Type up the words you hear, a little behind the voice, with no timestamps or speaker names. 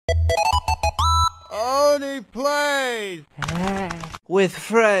OneyPlays! With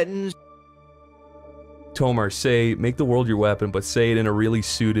friends. Tomar, make the world your weapon, but say it in a really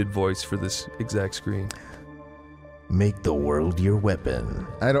suited voice for this exact screen. Make the world your weapon.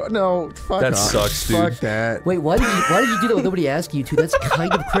 I don't know. Fuck that off. Sucks, dude. Fuck that. Wait, why did you do that with nobody asking you to? That's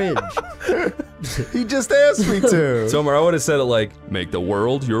kind of cringe. He just asked me to. Tomar, I would have said it like, make the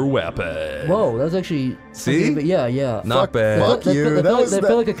world your weapon. Whoa, that was actually... See? Yeah. Not bad. Fuck you. That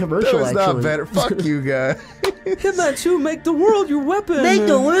felt like a commercial, that was actually. not better. Fuck you, guy. Hitman 2, make the world your weapon. Make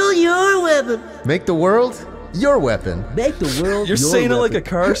the world your weapon. Make the world your weapon. Make the world You're your saying weapon. it like a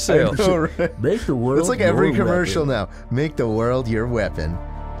car sale. Make the world It's like every your commercial weapon. now. Make the world your weapon.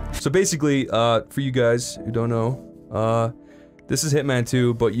 So basically, for you guys who don't know, this is Hitman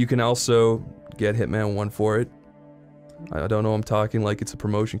 2, but you can also get Hitman 1 for it. I don't know, I'm talking like it's a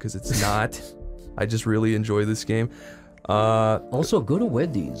promotion because it's not. I just really enjoy this game. Also, go to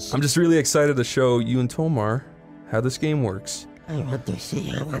Wendy's. I'm just really excited to show you and Tomar how this game works. I want to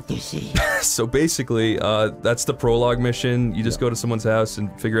see. So basically, that's the prologue mission. You just go to someone's house and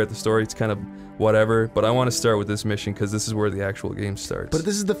figure out the story. It's kind of whatever, but I want to start with this mission because this is where the actual game starts. But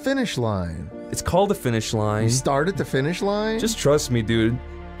this is the finish line. It's called the finish line. You start at the finish line? Just trust me, dude.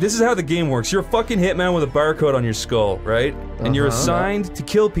 This is how the game works. You're a fucking hitman with a barcode on your skull, right? And you're assigned to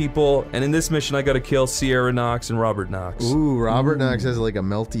kill people, and in this mission I gotta kill Sierra Knox and Robert Knox. Ooh, Robert Knox has like a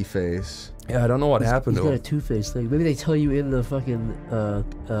melty face. Yeah, I don't know what happened to He's got him. a two-face thing. Maybe they tell you in the fucking,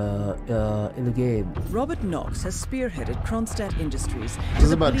 in the game. Robert Knox has spearheaded Kronstadt Industries. Is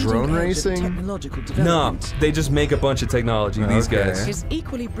this about drone racing? Technological No, development. they just make a bunch of technology, these guys. His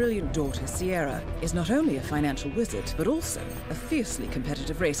equally brilliant daughter, Sierra, is not only a financial wizard, but also a fiercely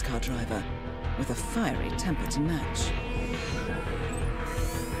competitive race car driver, with a fiery temper to match.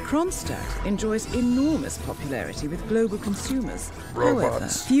 Kronstadt enjoys enormous popularity with global consumers. However,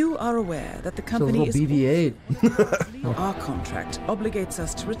 few are aware that the It's a company little is BB-8. Our contract obligates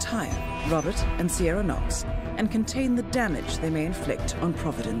us to retire Robert and Sierra Knox and contain the damage they may inflict on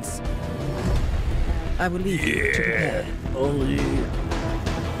Providence. I will leave you to prepare.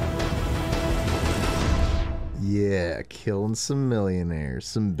 Yeah, killing some millionaires,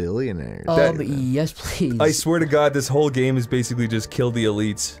 some billionaires. Yes, please. I swear to God, this whole game is basically just kill the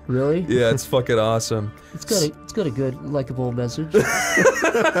elites. Really? Yeah, it's fucking awesome. It's got a good, likable message.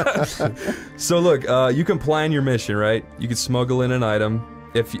 So look, you can plan your mission, right? You can smuggle in an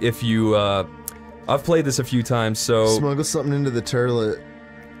item. If you, I've played this a few times, so... Smuggle something into the turlet.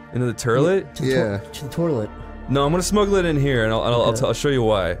 Into the turlet? To the toilet. No, I'm gonna smuggle it in here, and I'll show you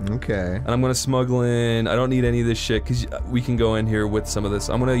why. Okay. And I'm gonna smuggle in. I don't need any of this shit because we can go in here with some of this.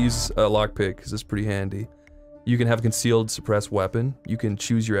 I'm gonna use a lockpick because it's pretty handy. You can have a concealed suppressed weapon. You can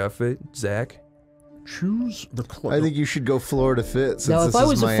choose your outfit, Zach. Choose the clown. I think you should go Florida fit since Now, this if I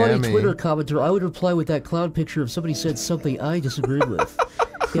was is a Miami. funny Twitter commenter, I would reply with that clown picture if somebody said something I disagreed with.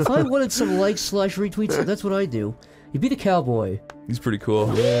 If I wanted some likes / retweets, that's what I do. You be the cowboy. He's pretty cool.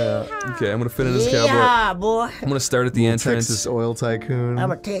 Yeah. Okay, I'm gonna fit in this Yeah, cowboy. boy. I'm gonna start at the entrance. Texas oil tycoon. I'm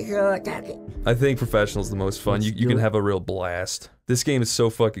gonna take your attack. I think professional's the most fun. You can have a real blast. This game is so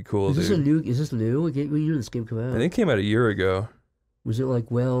fucking cool, Is this dude. a new? Is this new? What year did this game come out? I think it came out a year ago. Was it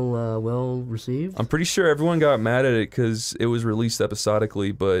like well received? I'm pretty sure everyone got mad at it because it was released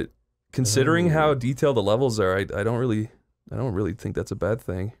episodically, but considering how detailed the levels are, I don't really think that's a bad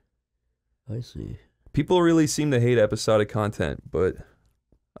thing. I see. People really seem to hate episodic content, but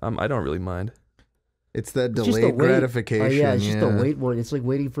I don't really mind. It's that It's just the delayed wait. gratification. Yeah, it's just the wait one. It's like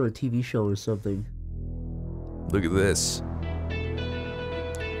waiting for a TV show or something. Look at this.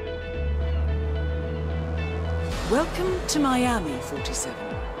 Welcome to Miami, 47.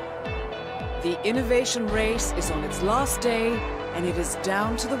 The innovation race is on its last day, and it is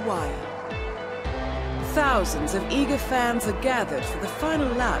down to the wire. Thousands of eager fans are gathered for the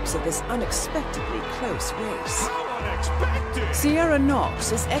final laps of this unexpectedly close race. How unexpected! Sierra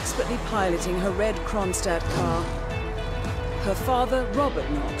Knox is expertly piloting her red Kronstadt car. Her father,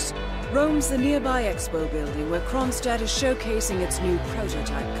 Robert Knox, roams the nearby expo building where Kronstadt is showcasing its new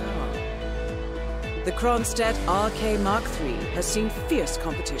prototype car. The Kronstadt RK Mark III has seen fierce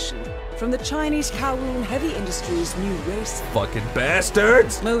competition from the Chinese Kowloon Heavy Industries' new race. Fucking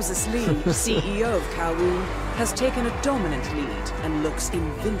bastards! Moses Lee, CEO of Kowloon, has taken a dominant lead and looks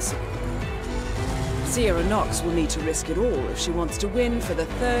invincible. Sierra Knox will need to risk it all if she wants to win for the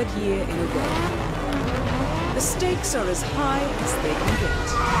third year in a row. The stakes are as high as they can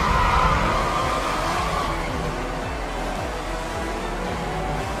get.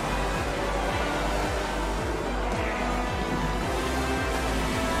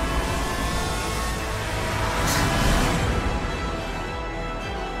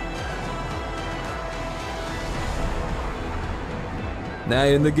 Now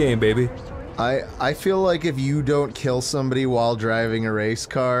you're in the game, baby. I feel like if you don't kill somebody while driving a race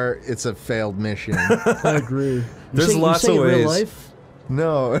car, it's a failed mission. I agree. There's lots of in real ways. life?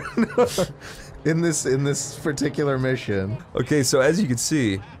 No, no. In this particular mission. Okay, so as you can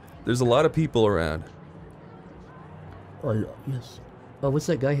see, there's a lot of people around. Oh, yes. Oh, what's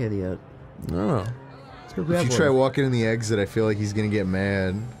that guy handing out? Oh. Let's go grab If you one. try walking in the exit, I feel like he's gonna get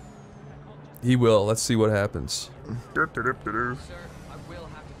mad. He will. Let's see what happens.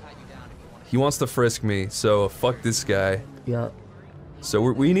 He wants to frisk me, so fuck this guy. Yeah. So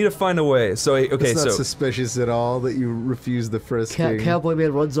we need to find a way. So okay, It's not so suspicious at all that you refuse the frisking. Cowboy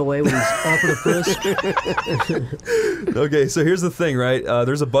Man runs away when he's offered a frisk. okay, so here's the thing, right?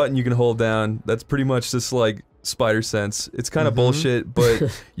 There's a button you can hold down. That's pretty much just like spider sense. It's kind of bullshit,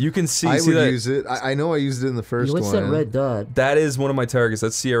 but you can see. I see would that, use it. I know I used it in the first What's one. that red dot? That is one of my targets.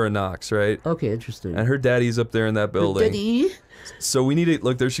 That's Sierra Knox, right? Okay, interesting. And her daddy's up there in that building. Daddy. So we need to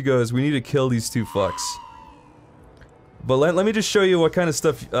look. There she goes. We need to kill these two fucks. But let me just show you what kind of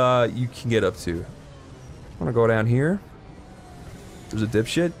stuff you can get up to. I'm gonna go down here. There's a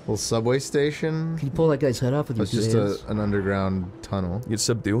dipshit. Little subway station. Can you pull that guy's head off with your It's two just hands? an underground tunnel. You can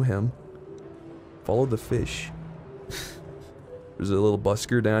subdue him. Follow the fish. There's a little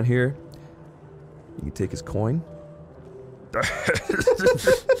busker down here. You can take his coin.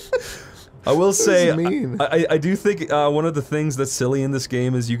 I will say, mean? I do think one of the things that's silly in this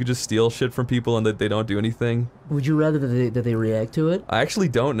game is you could just steal shit from people and that they don't do anything. Would you rather that they react to it? I actually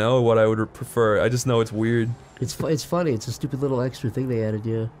don't know what I would prefer. I just know it's weird. It's funny. It's a stupid little extra thing they added,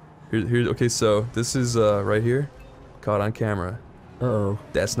 yeah. Here, okay, so this is right here, caught on camera. Uh-oh.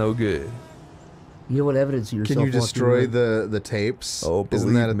 That's no good. You know what evidence of yourself Can you walking destroy around? the tapes? Oh,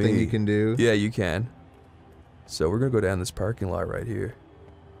 Isn't that a believe thing me. you can do? Yeah, you can. So we're gonna go down this parking lot right here.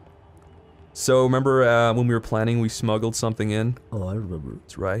 So remember when we were planning, we smuggled something in? Oh, I remember.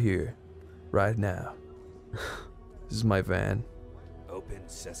 It's right here, right now. This is my van. Open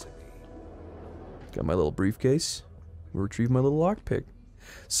sesame. Got my little briefcase. Retrieve my little lockpick.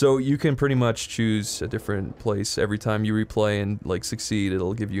 So you can pretty much choose a different place every time you replay and like succeed.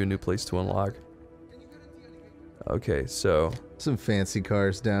 It'll give you a new place to unlock. Okay, so Some fancy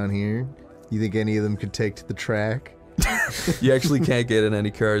cars down here. You think any of them could take to the track? you actually can't get in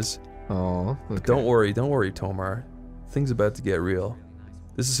any cars. Oh, okay. Don't worry, Tomar. Things about to get real.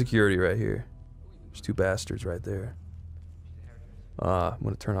 This is security right here. There's two bastards right there. I'm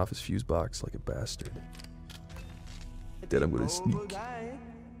gonna turn off his fuse box like a bastard. Then I'm gonna sneak.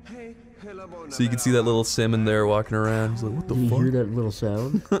 So you can see that little sim in there walking around. He's like, what the Did you fuck? hear that little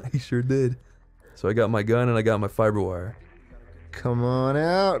sound? He sure did. So I got my gun and I got my fiber wire. Come on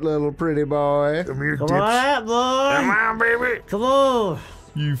out, little pretty boy. Come here, Come on out, boy. Come on, baby. Come on.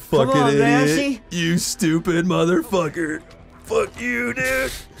 You fucking on, idiot. Nancy. You stupid motherfucker. Fuck you,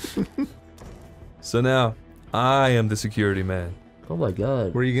 dude. So now, I am the security man. Oh my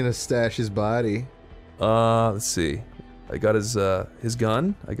god. Where are you gonna stash his body? Let's see. I got his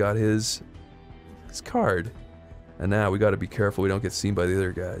gun. I got his card. And now we gotta be careful we don't get seen by the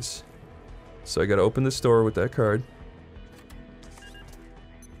other guys. So I gotta open this door with that card.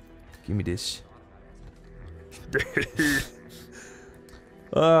 Give me this.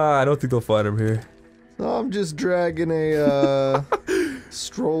 I don't think they'll find him here. I'm just dragging a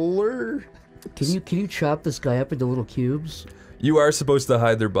stroller. Can you chop this guy up into little cubes? You are supposed to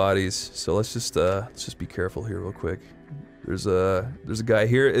hide their bodies, so let's just be careful here real quick. There's a guy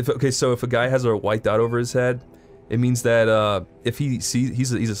here. So if a guy has a white dot over his head, it means that if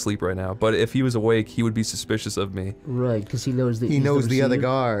he's asleep right now, but if he was awake, he would be suspicious of me. Right, because he knows that He he's knows the other receiver.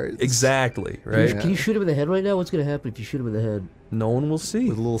 guards. Exactly, Can right? you, can you shoot him in the head right now? What's gonna happen if you shoot him in the head? No one will see.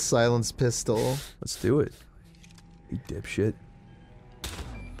 With a little silenced pistol. Let's do it. You dipshit.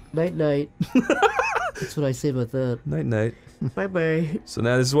 Night night. That's what I say about that. Night night. Bye bye. So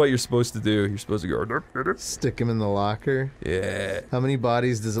now this is what you're supposed to do. You're supposed to go. Stick him in the locker. Yeah. How many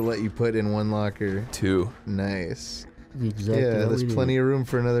bodies does it let you put in one locker? 2. Nice. The exact Yeah, amount there's we plenty need. of room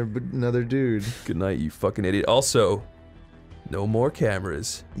for another dude. Good night, you fucking idiot. Also, no more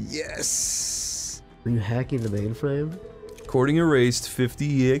cameras. Yes. Are you hacking the mainframe? Recording erased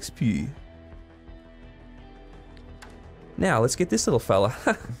 50 EXP. Now, let's get this little fella.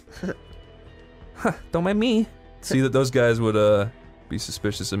 Huh, don't mind me. See that those guys would be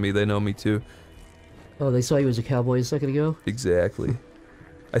suspicious of me. They know me too. Oh, they saw you as a cowboy a second ago? Exactly.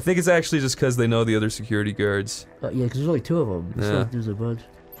 I think it's actually just because they know the other security guards. Yeah, because there's only 2 of them. It's Yeah. not like there's a bunch.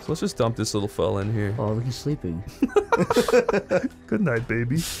 So let's just dump this little fella in here. Oh, look, he's sleeping. Good night,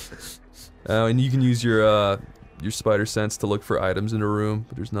 baby. And you can use your spider sense to look for items in a room,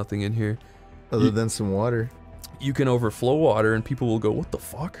 but there's nothing in here. Other than some water. you can overflow water and people will go, what the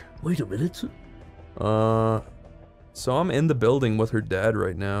fuck? Wait a minute. So I'm in the building with her dad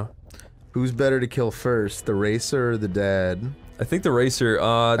right now. Who's better to kill first, the racer or the dad? I think the racer,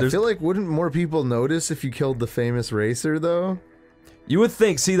 I feel like wouldn't more people notice if you killed the famous racer, though? You would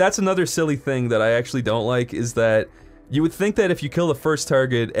think, see, that's another silly thing that I actually don't like, is that you would think that if you kill the first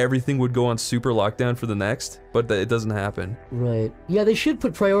target, everything would go on super lockdown for the next, but it doesn't happen. Right. Yeah, they should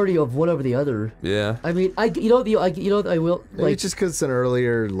put priority of one over the other. Yeah. I mean, I will, Maybe like... just because it's an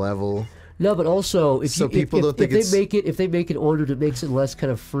earlier level. No, but also, if So you, people if, don't think if they make it ordered, it makes it less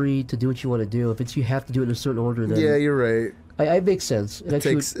kind of free to do what you want to do. If it's you have to do it in a certain order, then... Yeah, you're right. I makes sense.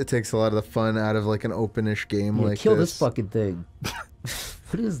 It takes a lot of the fun out of like an openish game like kill this. this fucking thing.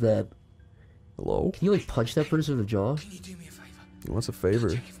 What is that? Hello? Can you like punch that person in the jaw? Can you do me a favor? He wants a favor.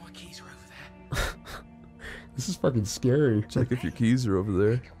 Check if my keys are over there. This is fucking scary. Check if your keys are over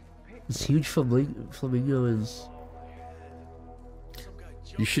there. This huge flamingo is...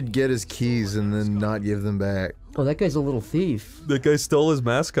 You should get his keys and then not give them back. Oh, that guy's a little thief. That guy stole his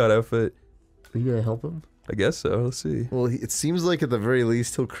mascot outfit. Are you gonna help him? I guess so, let's see. Well, it seems like at the very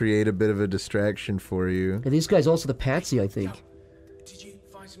least he'll create a bit of a distraction for you. And this guy's also the patsy, I think. Did you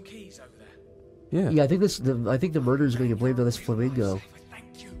find some keys over there? Yeah. Yeah, I think the murder is gonna get blamed on this flamingo.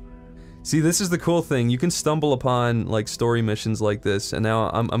 Thank you. See, this is the cool thing. You can stumble upon like story missions like this, and now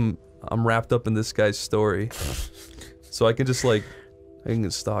I'm wrapped up in this guy's story. So I can just like I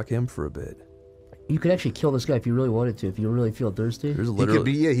can stalk him for a bit. You could actually kill this guy if you really wanted to, if you really feel thirsty. There's He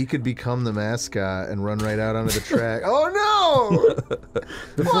literally could become the mascot and run right out onto the track. Oh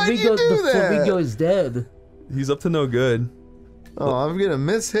no! Why'd you do that? The flamingo is dead. he's up to no good. Oh, I'm gonna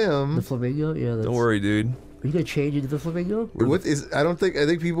miss him. The flamingo? Yeah, that's... Don't worry, dude. Are you gonna change into the flamingo? What is? I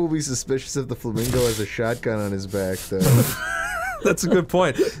think people will be suspicious if the flamingo has a shotgun on his back, though. That's a good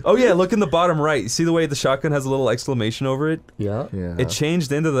point. Oh yeah, look in the bottom right. You see the way the shotgun has a little exclamation over it? Yeah. Yeah. It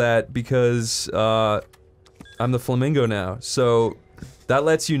changed into that because I'm the flamingo now. So that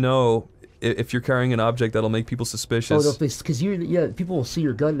lets you know if you're carrying an object that'll make people suspicious. Oh, no, because people will see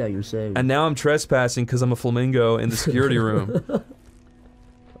your gun now, you're saying. And now I'm trespassing because I'm a flamingo in the security room.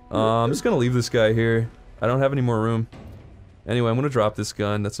 I'm just gonna leave this guy here. I don't have any more room. Anyway, I'm gonna drop this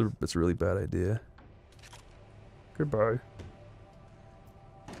gun. That's a really bad idea. Goodbye.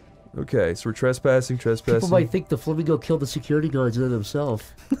 Okay, so we're trespassing. People might think the flamingo killed the security guards and then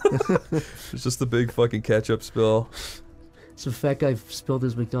himself. It's just a big fucking ketchup spill. Some fat guy spilled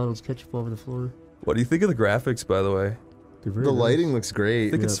his McDonald's ketchup over the floor. What do you think of the graphics, by the way? They're very The nice. lighting looks I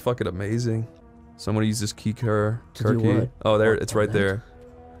great. think it's fucking amazing. So I'm gonna use this key car To do key. what? Oh, there, Oh, it's right that. there.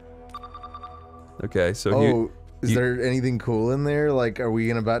 Okay, so here. Oh, is there anything cool in there? Like, are we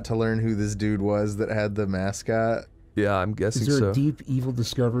about to learn who this dude was that had the mascot? Yeah, I'm guessing Is there so. a deep, evil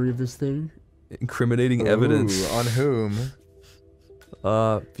discovery of this thing? Incriminating evidence. Ooh, on whom?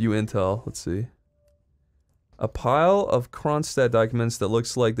 View intel. Let's see. A pile of Kronstadt documents that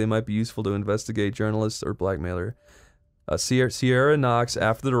looks like they might be useful to investigate journalists or blackmailer. Sierra Knox,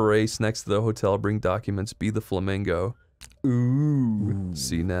 after the race next to the hotel, bring documents. Be the flamingo. Ooh.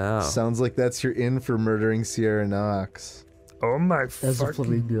 See now. Sounds like that's your in for murdering Sierra Knox. Oh my As a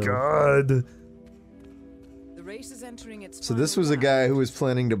flamingo. god. The race is entering its So this final was a lap. guy who was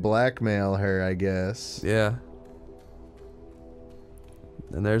planning to blackmail her, I guess. Yeah.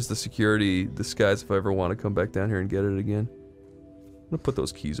 And there's the security disguise if I ever want to come back down here and get it again. I'm gonna put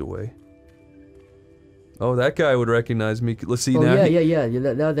those keys away. Oh, that guy would recognize me. Let's see Oh, now. yeah.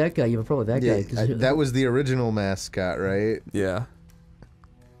 Now that guy, you have a problem with that Yeah, guy. 'cause that was the original mascot, right? Yeah.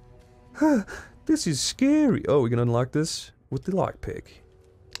 This is scary. Oh, we can unlock this with the lockpick.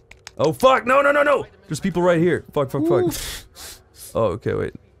 Oh, fuck! No! There's people right here. Fuck. Oh, okay,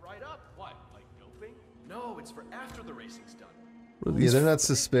 wait. Right up. What? Like doping? No, it's for after the racing's done. What are Yeah, these they're not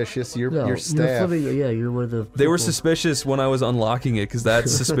suspicious. You're No, your you're staff. flamingo, yeah, you're one of the They were people. suspicious when I was unlocking it, because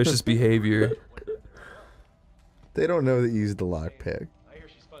that's suspicious behavior. They don't know that you used the lockpick. I hear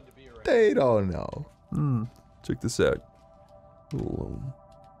she's fun to be around. They don't know. Check this out.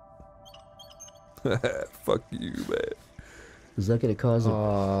 Fuck you, man. Is that gonna cause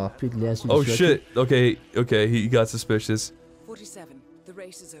a big nasty Oh destruction? shit. Okay, he got suspicious. 47. The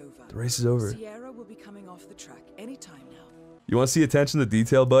race is over. The race is over. Sierra will be coming off the track any time now. You want to see attention to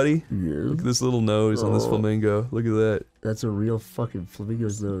detail, buddy? Yeah. Look at this little nose on this flamingo. Look at that. That's a real fucking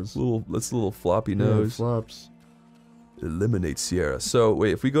flamingo's nose. That's a little floppy Yeah, it nose. flops. Eliminate Sierra. So,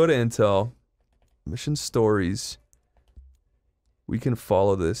 wait, if we go to Intel, mission stories, we can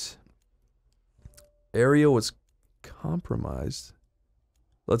follow this. Area was compromised.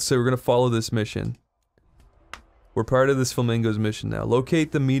 Let's say we're going to follow this mission. We're part of this flamingo's mission now.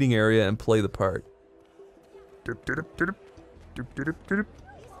 Locate the meeting area and play the part.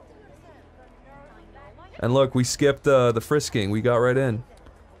 And look, we skipped the frisking. We got right in.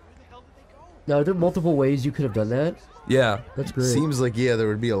 Now, are there multiple ways you could have done that? Yeah. That's great. Seems like, yeah, there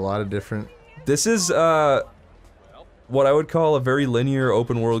would be a lot of different... This is, what I would call a very linear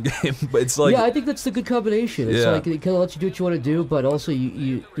open world game, but it's like... Yeah, I think that's the good combination. It's Yeah. like, it kind of lets you do what you want to do, but also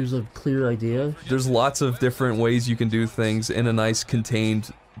there's a clear idea. There's lots of different ways you can do things in a nice,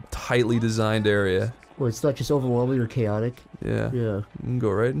 contained, tightly designed area. Where it's not just overwhelming or chaotic. Yeah. Yeah. You can go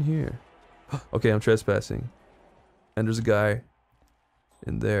right in here. Okay, I'm trespassing. And there's a guy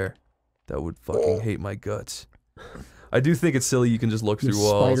in there that would fucking hate my guts. I do think it's silly you can just look through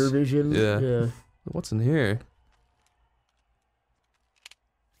walls. Spider vision. Yeah. What's in here?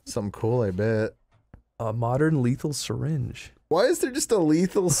 Something cool, I bet. A modern lethal syringe. Why is there just a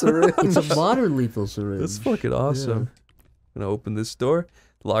lethal syringe? It's a modern lethal syringe. That's fucking awesome. I'm gonna open this door.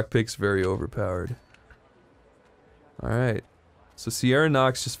 The lockpick's very overpowered. Alright. So Sierra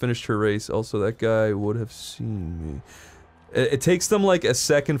Knox just finished her race. Also, that guy would have seen me. It takes them like a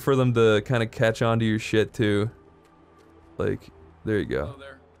second for them to kind of catch on to your shit too. Like, there you go.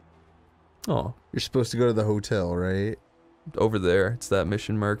 Oh, You're supposed to go to the hotel, right? over there. It's that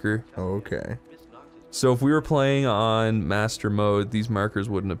mission marker. Oh, okay. So if we were playing on master mode, these markers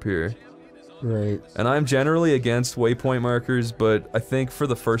wouldn't appear. Right. And I'm generally against waypoint markers, but I think for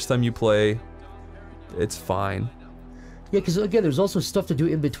the first time you play, it's fine. Yeah, because again, there's also stuff to do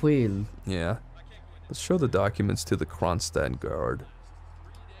in between. Yeah. Let's show the documents to the Kronstadt guard.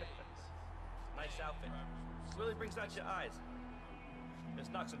 Nice outfit. Really brings out your eyes. Miss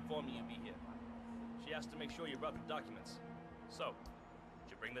Knox informed me you'd be here. She asked to make sure you brought the documents. So,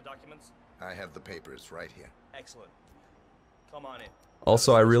 did you bring the documents? I have the papers right here. Excellent. Come on in.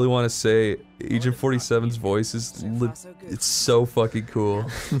 Also, I really want to say, Agent 47's voice is it's so fucking cool.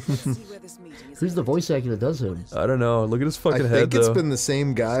 Who's the voice actor that does him? I don't know. Look at his fucking I head, think it's though. been the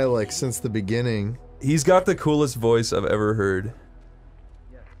same guy, like, since the beginning. He's got the coolest voice I've ever heard.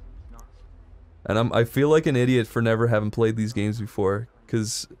 And I feel like an idiot for never having played these games before,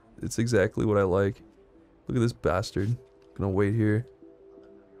 because it's exactly what I like. Look at this bastard. Gonna wait here.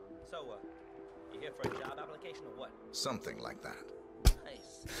 So, you here for a job application or what? Something like that.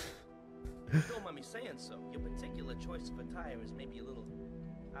 Nice. You don't mind me saying so. Your particular choice of attire is maybe a little,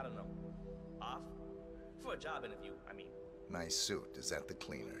 I don't know, off? For a job interview, I mean. My suit is at the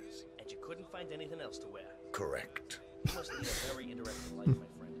cleaners. And you couldn't find anything else to wear. Correct. You must lead a very interesting life, my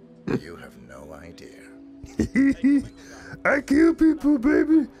friend. You have no idea. I kill people,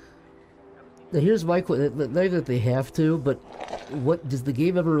 baby. Now here's my question. Not that they have to, but what does the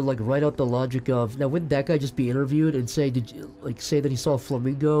game ever like write out the logic of? Now, wouldn't that guy just be interviewed and say, did you like say that he saw a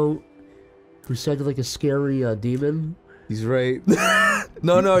flamingo who sounded like a scary demon? He's right.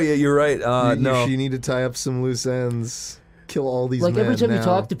 No, yeah, you're right. No. You need to tie up some loose ends. Kill all these Like men every time now. you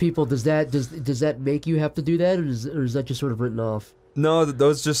talk to people, does that make you have to do that, or is that just sort of written off? No,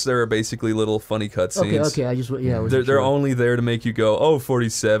 those just are basically little funny cutscenes. Okay, I wasn't They're sure. only there to make you go, oh,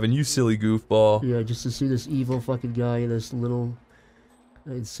 47, you silly goofball. Yeah, just to see this evil fucking guy in this little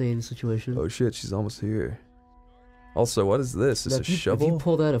insane situation. Oh shit, she's almost here. Also, what is this? Is Now, this a if shovel? you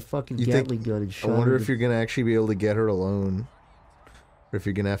pulled out a fucking You think- Gatling gun and I shot wonder him if you're gonna actually be able to get her alone. Or if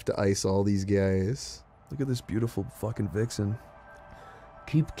you're gonna have to ice all these guys. Look at this beautiful fucking vixen.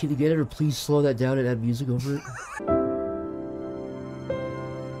 Can you get her to please slow that down and add music over it?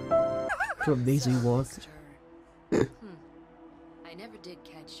 For amazing walk. I never did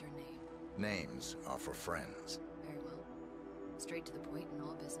catch your name. Names are for friends. Very well. Straight to the point in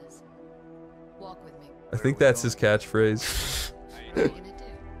all business. Walk with me. I think that's his catchphrase. What are you gonna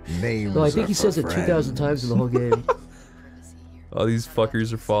do? Names No, I think are he for says it 2,000 times in the whole game. Privacy here. Oh, these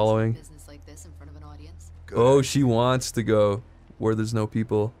fuckers are following. Business like this in front of an audience. Good. Oh, she wants to go where there's no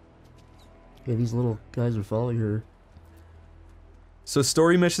people. Yeah, these little guys are following her. So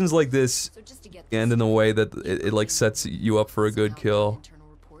story missions like this So just to get end in a way that it like sets you up for a good kill. internal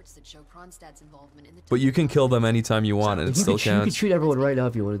reports that show Kronstadt's involvement in the But you can kill them anytime you want and it You still could, you could counts. shoot everyone right now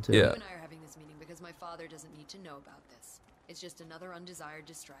if you wanted to. Yeah. You and I are having this meeting because my father doesn't need to know about this. It's just another undesired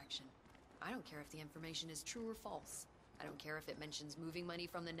distraction. I don't care if the information is true or false. I don't care if it mentions moving money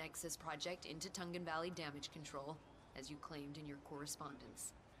from the Nexus project into Tungan Valley damage control, as you claimed in your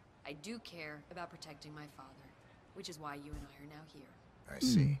correspondence. I do care about protecting my father, which is why you and I are now here. I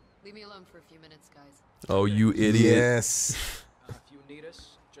see. Leave me alone for a few minutes, guys. Oh, you idiot. Yes. If you need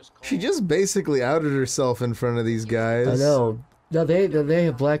us, just call. She just basically outed herself in front of these guys. I know. No, they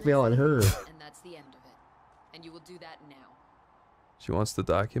have blackmail on her. And that's the end of it. And you will do that now. She wants the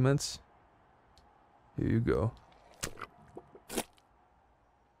documents. Here you go.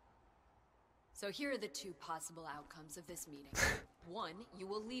 So here are the two possible outcomes of this meeting. One, you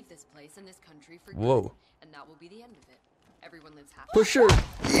will leave this place and this country for good. Whoa. And that will be the end of it. Everyone lives happy. Pusher.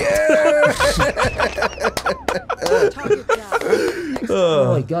 Target down.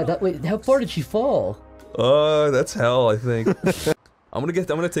 Oh my god, wait, how far did she fall? That's hell, I think. I'm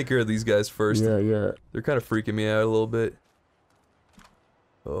gonna take care of these guys first. Yeah, yeah. They're kind of freaking me out a little bit.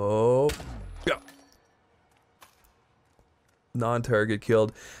 Oh. Yeah. Non-target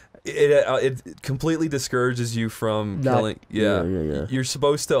killed. It completely discourages you from killing. Yeah. Yeah. You're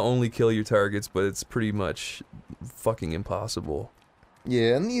supposed to only kill your targets, but it's pretty much fucking impossible.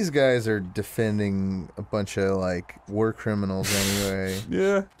 Yeah, and these guys are defending a bunch of, like, war criminals anyway.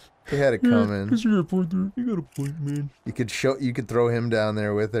 Yeah. They had it coming. You got a point there. You got a point, man. You could throw him down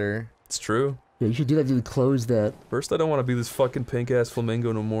there with her. It's true. Yeah, you should do that to close that. First, I don't want to be this fucking pink-ass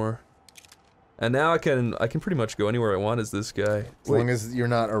flamingo no more. And now I can pretty much go anywhere I want as this guy. As long as you're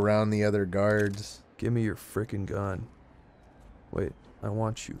not around the other guards. Give me your frickin' gun. Wait, I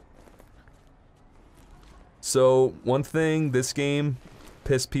want you. So, one thing this game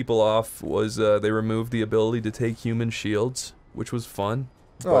pissed people off was they removed the ability to take human shields, which was fun.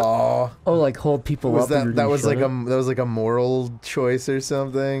 Aww. Oh, like hold people up. That was like a moral choice or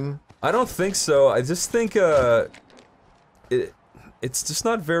something? I don't think so. I just think it's just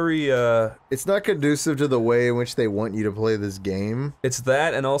not very it's not conducive to the way in which they want you to play this game. It's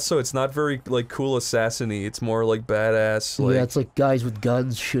that, and also it's not very like cool assassin-y. It's more like badass. Like, yeah, it's like guys with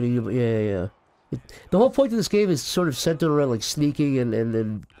guns shooting you. Yeah. The whole point of this game is sort of centered around like sneaking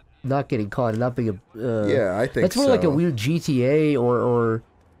and not getting caught and not being a. Yeah, I think that's more like a weird GTA or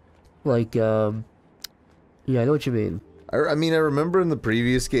like yeah, I know what you mean. I mean, I remember in the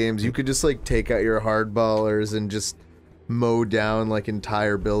previous games you could just like take out your hardballers and just mow down like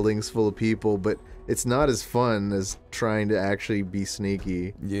entire buildings full of people, but it's not as fun as trying to actually be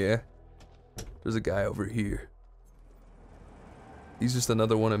sneaky. Yeah. There's a guy over here. He's just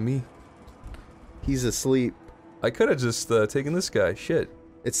another one of me. He's asleep. I could have just taken this guy. Shit.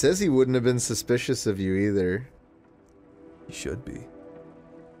 It says he wouldn't have been suspicious of you either. He should be.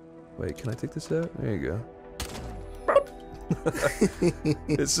 Wait, can I take this out? There you go.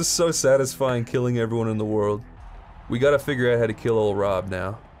 It's just so satisfying killing everyone in the world. We gotta figure out how to kill old Rob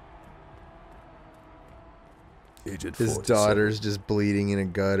now. Agent His 47. daughter's just bleeding in a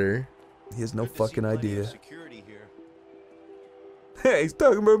gutter. He has no fucking idea. Hey, he's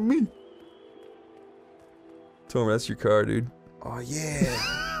talking about me. Tomer, that's your car, dude. Oh yeah.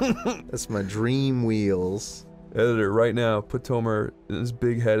 That's my dream wheels. Editor, right now, put Tomer in his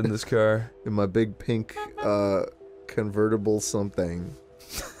big head in this car. In my big pink convertible something.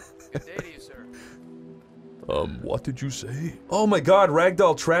 Good day to you, sir. What did you say? Oh my god,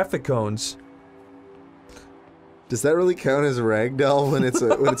 ragdoll traffic cones. Does that really count as ragdoll when it's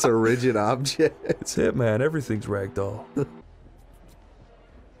a rigid object? It's Hitman, everything's ragdoll.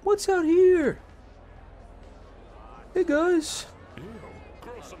 What's out here? Hey guys.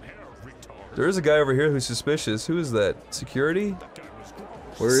 There is a guy over here who's suspicious. Who is that? Security?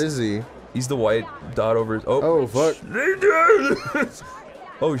 Where is he? He's the white dot over his— Oh fuck.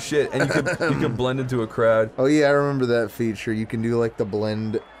 Oh shit, and you can blend into a crowd. Oh yeah, I remember that feature. You can do like the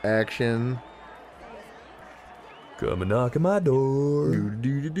blend action. Come and knock at my door.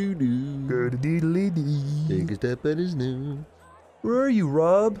 Take a step at his new. Where are you,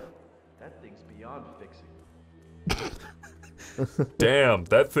 Rob? That thing's beyond fixing. Damn,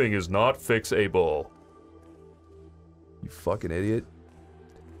 that thing is not fixable. You fucking idiot.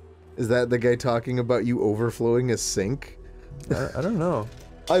 Is that the guy talking about you overflowing a sink? I don't know.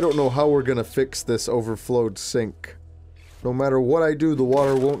 I don't know how we're gonna fix this overflowed sink. No matter what I do, the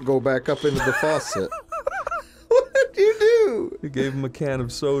water won't go back up into the faucet. What did you do? You gave him a can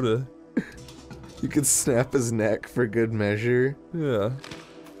of soda. You could snap his neck for good measure. Yeah.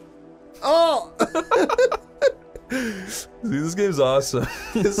 Oh! See, this game's awesome.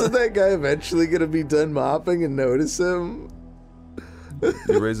 Isn't that guy eventually gonna be done mopping and notice him?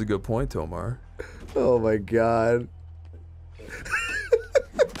 You raise a good point, Tomar. Oh my god.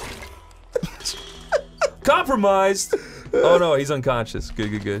 Compromised! Oh no, he's unconscious.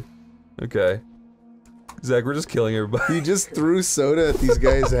 Good. Okay. Zach, we're just killing everybody. He just threw soda at these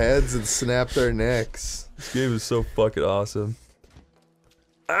guys' heads and snapped their necks. This game is so fucking awesome.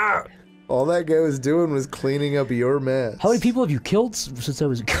 Ah! All that guy was doing was cleaning up your mess. How many people have you killed since I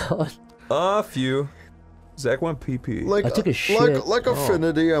was gone? A few. Zach went pee-pee. Like, I took a shit. Like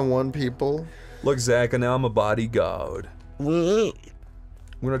affinity on one people. Look, Zach, and now I'm a bodyguard. I'm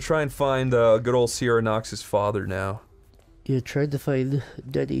gonna try and find good old Sierra Knox's father now. You tried to find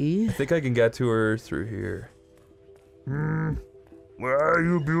Daddy? I think I can get to her through here. Where are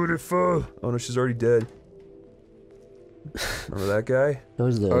you, beautiful? Oh no, she's already dead. Remember that guy? That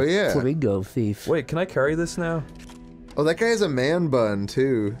was the Oh, yeah. flamingo thief. Wait, can I carry this now? Oh, that guy has a man bun,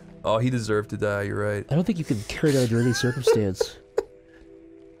 too. Oh, he deserved to die, you're right. I don't think you can carry that under any circumstance.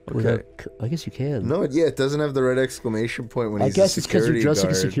 Okay. I guess you can. No, yeah, it doesn't have the red exclamation point when I he's guess a it's because you're security dressed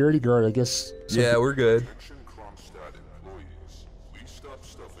like a guard. security guard. I guess. Yeah, we're good.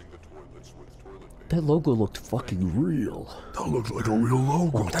 That logo looked fucking real. That looks like a real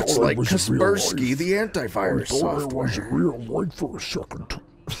logo. That's like Kaspersky, the antivirus software. was real life for a second.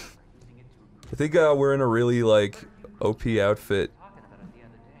 I think we're in a really, like, OP outfit.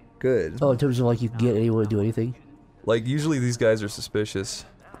 Good. Oh, in terms of like you can get anyone to do anything. Like, usually these guys are suspicious.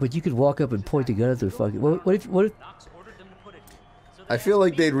 But you could walk up and point a gun at their fucking. What if? I feel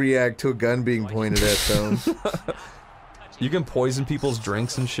like they'd react to a gun being pointed at them. You can poison people's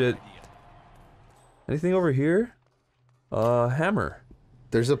drinks and shit. Anything over here? Hammer.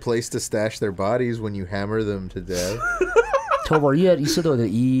 There's a place to stash their bodies when you hammer them to death. Tomar, you said that with an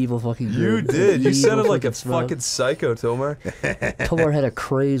evil fucking. You did. You sounded like a fucking psycho, Tomar. Tomar had a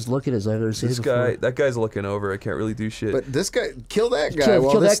crazed look at his I've never seen This before. guy, that guy's looking over. I can't really do shit. But this guy, kill that guy.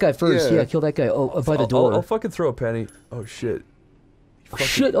 Kill this, that guy first. Yeah, kill that guy. Oh, by the door. I'll fucking throw a penny. Oh shit. Oh,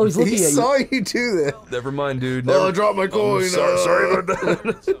 shit! Oh, he's looking He at saw you. you do that. Never mind, dude. Oh, Never... I dropped my coin. Sorry about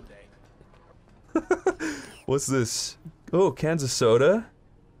that. What's this? Oh, cans of soda.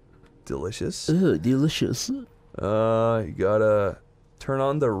 Delicious. Ugh, delicious. You gotta turn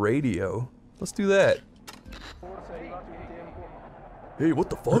on the radio. Let's do that. Hey, what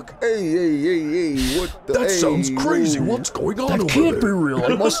the fuck? Hey, what the? That sounds crazy. whoa. What's going on That over can't there? be real.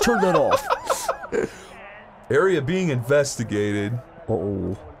 I must turn that off. Area being investigated.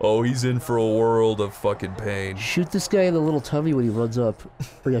 Uh-oh. Oh, he's in for a world of fucking pain. Shoot this guy in the little tummy when he runs up.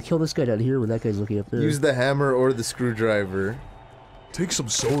 Or yeah, kill this guy down here when that guy's looking up there. Use the hammer or the screwdriver. Take some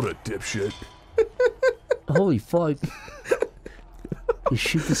soda, dipshit. Holy fuck. You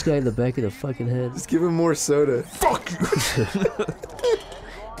shoot this guy in the back of the fucking head. Just give him more soda. Fuck you.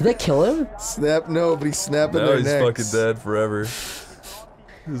 Did that kill him? Snap, no, but he's snapping Now their he's necks. fucking dead forever.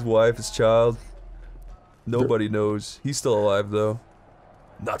 His wife, his child. Nobody knows. He's still alive, though.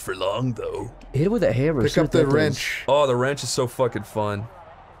 Not for long, though. Hit him with a hammer. Pick see up what the that does. wrench. Oh, the wrench is so fucking fun.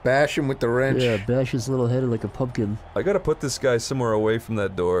 Bash him with the wrench. Yeah, bash his little head like a pumpkin. I gotta put this guy somewhere away from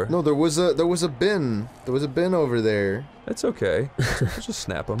that door. No, there was a bin. There was a bin over there. It's okay. Let's just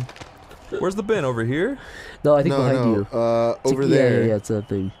snap him. Where's the bin? Over here? No, I think No, behind no. you. It's Over yeah, there. Yeah, it's that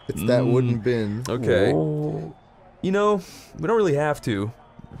thing. It's that wooden bin. Okay. Whoa. You know, we don't really have to,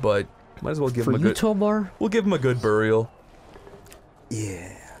 but might as well give For him a you, good. Tomar? We'll give him a good burial.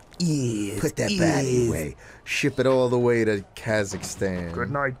 Yeah. Yes, Put that body away. Ship it all the way to Kazakhstan. Good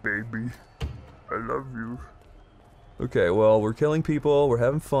night, baby. I love you. Okay, well, we're killing people. We're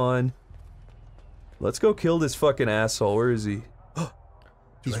having fun. Let's go kill this fucking asshole. Where is he?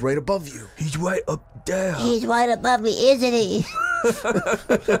 He's right above you. He's right up there. He's right above me, isn't he?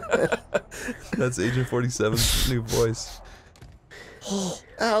 That's Agent 47's new voice.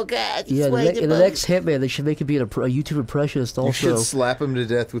 Oh god, he's Yeah, way in the above next Hitman, they should make him be a YouTube impressionist You also. should slap him to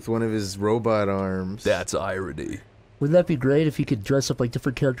death with one of his robot arms. That's irony. Wouldn't that be great if you could dress up like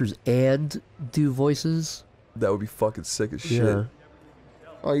different characters and do voices? That would be fucking sick as shit. Yeah.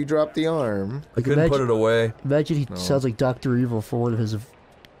 Oh, you dropped the arm. I couldn't put it away. Imagine he No. sounds like Dr. Evil for one of his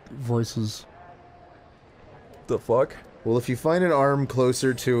voices. The fuck? Well, if you find an arm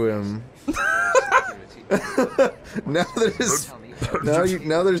closer to him, now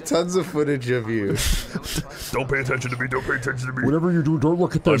there's tons of footage of you. Don't pay attention to me. Don't pay attention to me. Whatever you do, don't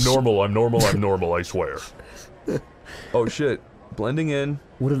look at I'm this. normal, I'm normal, I'm normal, I swear. Oh shit. Blending in.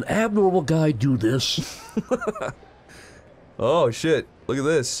 Would an abnormal guy do this? Oh shit. Look at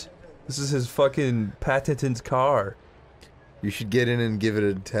this. This is his fucking patented car. You should get in and give it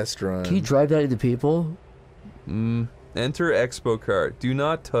a test run. Can you drive that into people? Enter expo card. Do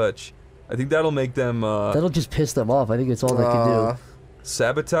not touch. I think that'll make them That'll just piss them off. I think it's all they can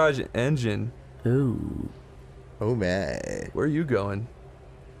sabotage engine. do. Ooh. Oh my. Where are you going?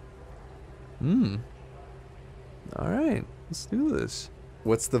 Alright. Let's do this.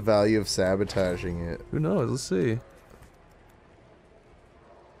 What's the value of sabotaging it? Who knows? Let's see.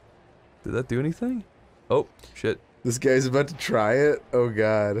 Did that do anything? Oh, shit. This guy's about to try it? Oh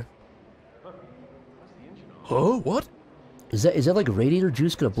god. Huh? What? Is that like radiator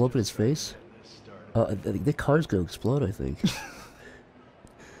juice gonna blow up in his face? I think the car's gonna explode, I think.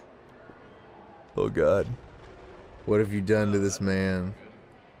 Oh god. What have you done to this man?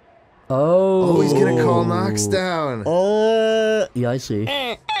 Oh. Oh, he's gonna call Knox down. Yeah, I see.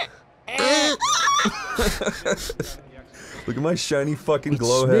 Look at my shiny fucking It's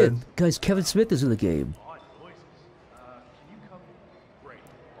glow Smith. head. Guys, Kevin Smith is in the game.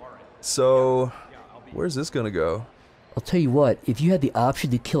 So, where's this gonna go? I'll tell you what, if you had the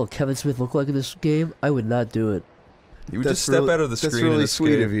option to kill Kevin Smith lookalike in this game, I would not do it. You would just step out of the screen. That's really and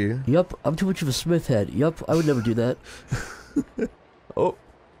sweet escape. of you. Yup, I'm too much of a Smith head. Yup, I would never do that. Oh,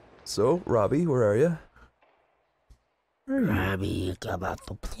 so Robbie, where are you? Robbie, come out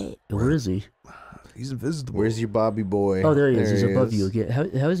to play. Where is he? He's invisible. Where's your Bobby boy? Oh, there he is. He's he above is. you again.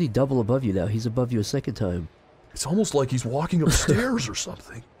 How is he double above you now? He's above you a second time. It's almost like he's walking upstairs or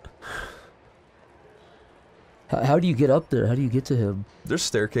something. How do you get up there? How do you get to him? There's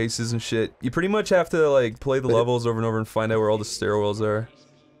staircases and shit. You pretty much have to like play the levels over and over and find out where all the stairwells are.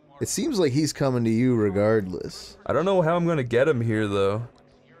 It seems like he's coming to you regardless. I don't know how I'm gonna get him here though.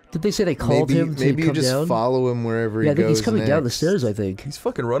 Did they say they called Maybe, him to maybe you come just down? follow him wherever Yeah, I he think goes he's coming down the next. stairs, I think. He's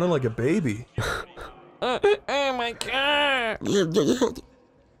fucking running like a baby. Oh my god!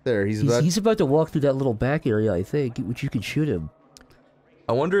 There, He's about to walk through that little back area, I think, which you can shoot him.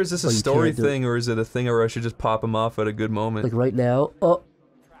 I wonder, is this a Oh, you story can't do it. thing or is it a thing where I should just pop him off at a good moment? Like right now. Oh,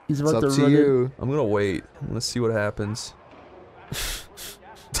 he's It's about up to to run in. you. I'm gonna wait. Let's see what happens.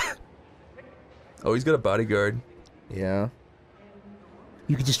 Oh, he's got a bodyguard. Yeah.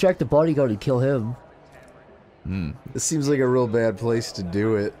 You can distract the bodyguard and kill him. This seems like a real bad place to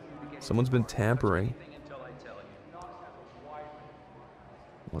do it. Someone's been tampering.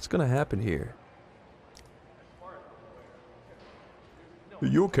 What's gonna happen here? Are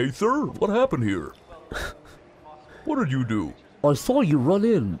you okay, sir? What happened here? What did you do? I saw you run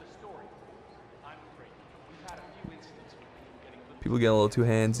in. People getting a little too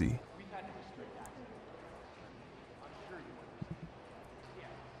handsy.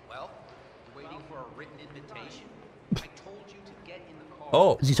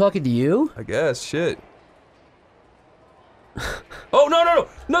 Oh, Is he talking to you? I guess. Shit. Oh, no, no, no,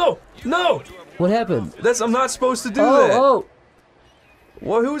 no, no! What happened? I'm not supposed to do Oh, that. oh!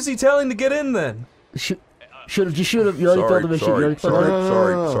 Well, who's he telling to get in then? Shoot him, just shoot him. You already failed the mission. You already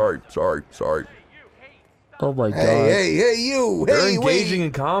failed it. Sorry. Oh my god. Hey, you! They're Hey, engaging wait!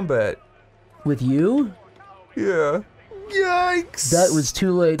 in combat. With you? Yeah. Yikes! That was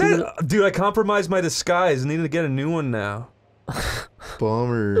too late. Dude, I compromised my disguise. I need to get a new one now.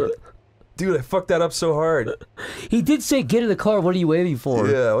 Bummer. Dude, I fucked that up so hard. He did say, get in the car. What are you waiting for?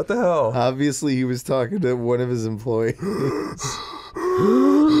 Yeah, what the hell? Obviously, he was talking to one of his employees.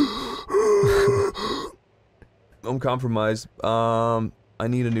 I'm compromised. I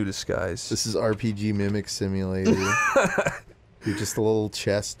need a new disguise. This is RPG Mimic Simulator. You're just a little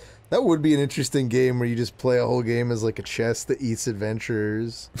chest. That would be an interesting game where you just play a whole game as like a chest that eats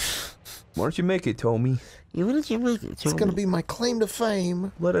adventurers. Why don't you make it, Tommy? Why don't you make it? It's gonna be my claim to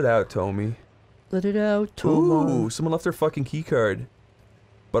fame. Let it out, Tommy. Let it out, Ooh, Toma. someone left their fucking key card.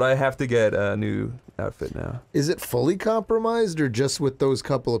 But I have to get a new outfit now. Is it fully compromised or just with those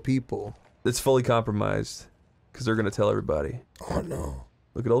couple of people? It's fully compromised. Because they're going to tell everybody. Oh no.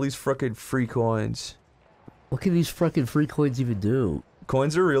 Look at all these fucking free coins. What can these fucking free coins even do?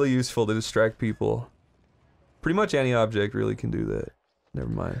 Coins are really useful to distract people. Pretty much any object really can do that. Never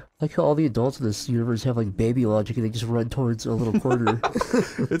mind. Like how all the adults in this universe have like baby logic and they just run towards a little corner.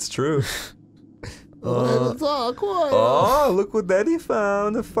 It's true. Quiet. Oh, look what Daddy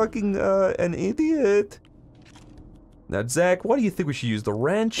found. A fucking, an idiot. Now, Zach, what do you think we should use? The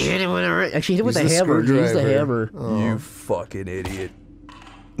wrench? Actually, hit him with Use the the hammer. Use the screwdriver. hammer. You fucking idiot.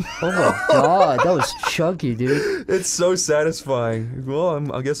 Oh my god, that was chunky, dude. It's so satisfying.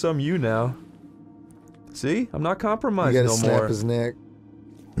 Well, I guess I'm you now. See? I'm not You compromised gotta no snap more. his neck.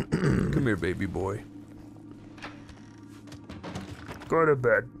 Come here, baby boy. Go to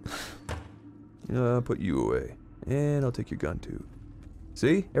bed. I'll put you away. And I'll take your gun too.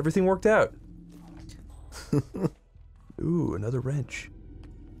 See? Everything worked out. Ooh, another wrench.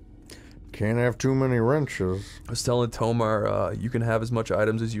 Can't have too many wrenches. I was telling Tomar, you can have as much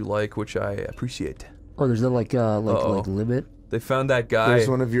items as you like, which I appreciate. Oh, there's no like limit. They found that guy. There's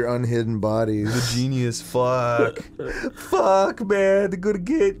one of your unhidden bodies. The genius. Fuck. Fuck, man. They're gonna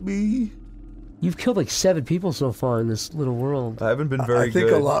get me. You've killed like 7 people so far in this little world. I haven't been very I think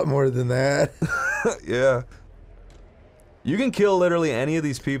good. a lot more than that. Yeah. You can kill literally any of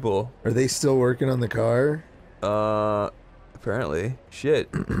these people. Are they still working on the car? Apparently. Shit.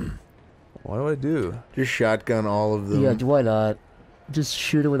 What do I do? Just shotgun all of them. Yeah, why not? Just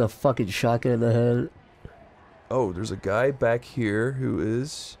shoot him with a fucking shotgun in the head. Oh, there's a guy back here who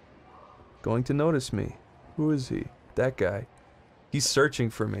is going to notice me. Who is he? That guy. He's searching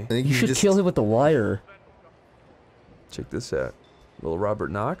for me. I think You should kill him with the wire. Check this out. Little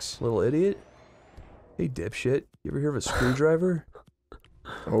Robert Knox, little idiot. Hey, dipshit. You ever hear of a screwdriver?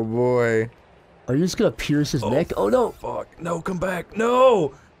 Oh boy. Are you just gonna pierce his neck? Oh no! Fuck. No, come back.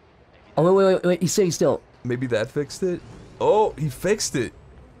 No! Oh, wait. He's staying still. Maybe that fixed it? Oh, he fixed it.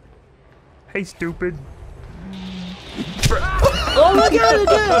 Hey, stupid. Oh my god,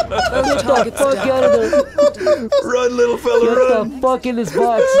 again! Get the fuck out of there! Run, little fella, Get run! the fuck in this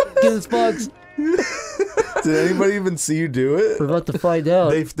box! Get in this box! Did anybody even see you do it? We're about to find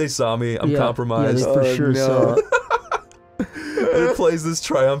out. They saw me. I'm Yeah, compromised. Yeah, they for sure saw. And it plays this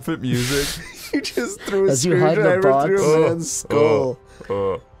triumphant music. You just threw a As you hide in the screwdriver box. through a man's skull.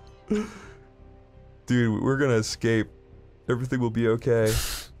 Dude, we're gonna escape. Everything will be okay.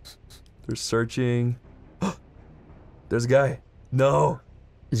 They're searching. There's a guy. No.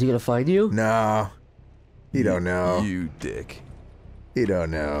 Is he gonna find you? No. He don't know. You dick. He don't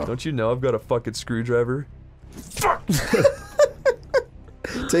know. Don't you know I've got a fucking screwdriver? Fuck!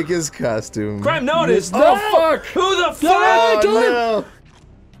 Take his costume. Crime notice! No! Oh fuck! Who the fuck? Oh,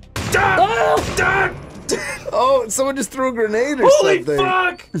 no. Oh, someone just threw a grenade or Holy something.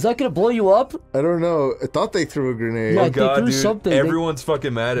 fuck! Is that gonna blow you up? I don't know. I thought they threw a grenade. Yeah, Oh god, they threw dude. something. Everyone's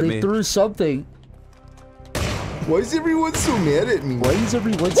fucking mad at They me. threw something. Why is everyone so mad at me? Why is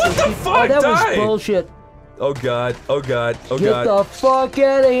everyone What so the fuck? Oh, that Die! was bullshit. Oh god, oh god, oh Get god. the fuck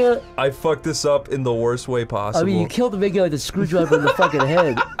out of here. I fucked this up in the worst way possible. I mean, you killed the big guy with the screwdriver in the fucking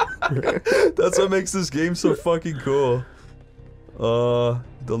head. That's what makes this game so fucking cool.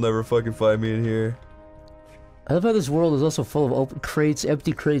 They'll never fucking find me in here. I love how this world is also full of open crates,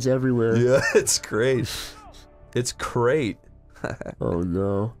 empty crates everywhere. Yeah, it's great. It's great. Oh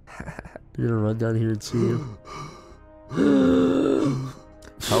no. You're gonna run down here and see him.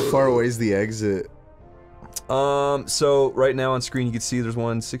 How far away is the exit? So right now on screen you can see there's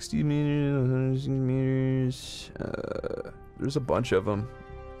one 60 meters, 160 meters. There's a bunch of them.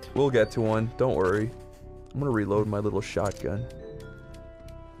 We'll get to one. Don't worry. I'm gonna reload my little shotgun.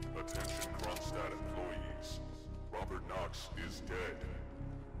 Attention Kronstadt employees. Robert Knox is dead.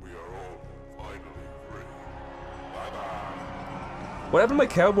 We are all finally free. Bye-bye. What happened to my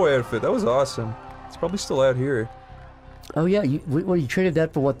cowboy outfit? That was awesome. It's probably still out here. Oh yeah, you traded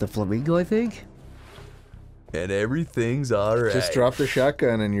that for what, the flamingo, I think? And everything's alright. Just drop the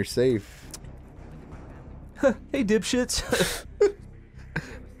shotgun and you're safe. Hey dipshits.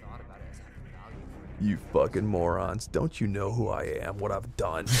 You fucking morons. Don't you know who I am? What I've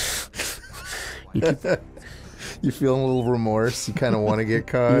done? You feeling a little remorse? You kind of want to get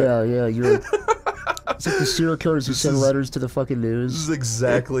caught? Yeah, you're like... It's like the serial killers who send letters to the fucking news. This is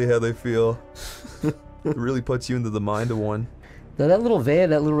exactly how they feel. It really puts you into the mind of one. Now that little van,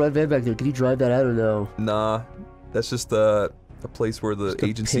 that little red van back there, can you drive that out or no? Nah, that's just a place where the Just to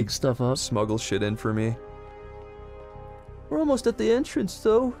agency pick stuff up? smuggles shit in for me. We're almost at the entrance,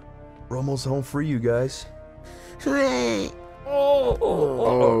 though. We're almost home free, you guys.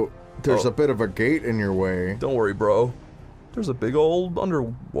 Oh, there's a bit of a gate in your way. Don't worry, bro. There's a big old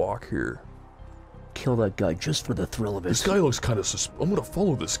underwalk here. Kill that guy just for the thrill of it. This guy looks kind of I'm gonna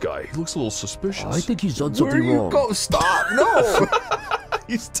follow this guy. He looks a little suspicious. I think he's done Where something you wrong. go? Stop! No!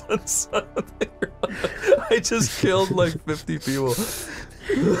 He's done something wrong. I just killed like 50 people.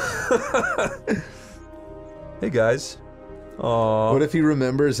 Hey guys. Aww. What if he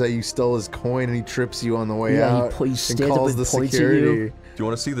remembers that you stole his coin and he trips you on the way Yeah, out he and stands up calls and the points at security? you. Do you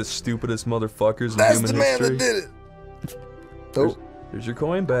want to see the stupidest motherfuckers in That's human the man history? that did it. There's, there's your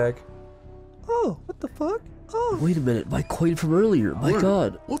coin back. Oh, what the fuck? Oh. Wait a minute, my coin from earlier. My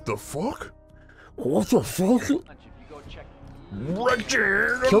god. What the fuck? What the fuck?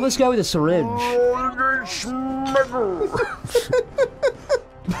 Richard! Kill this guy with a syringe.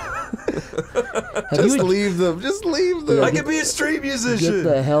 Just leave them. Just leave them. Yeah, I could be a street musician. Get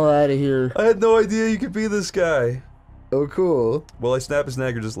the hell out of here. I had no idea you could be this guy. Oh, cool. Well, I snap his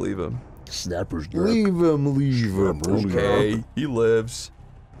neck or just leave him. Snapper's neck. Leave him. Leave him. Okay, he lives.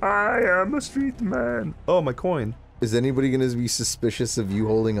 I am a street man. Oh, my coin. Is anybody going to be suspicious of you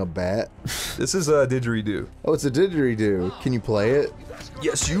holding a bat? This is a didgeridoo. Oh, it's a didgeridoo. Can you play it?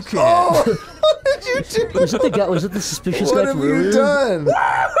 Yes, you can. Oh! What did you do? Was it the guy? Was it the suspicious What guy have from you earlier? done?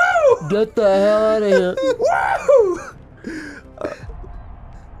 Get the hell out of here. Woo!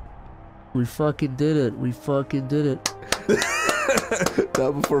 We fucking did it. We fucking did it.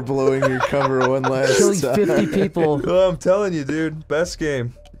 Not before blowing your cover one last Killing time. 50 people. Oh, I'm telling you, dude. Best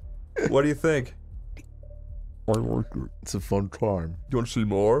game. What do you think? I like it. It's a fun time. You want to see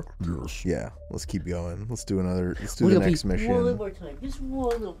more? Yes. Yeah, let's keep going. Let's do another. Let's do Wait the up, next one mission. more time. Just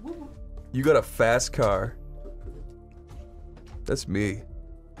one more. You got a fast car. That's me.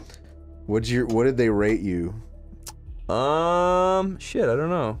 What did they rate you? Shit, I don't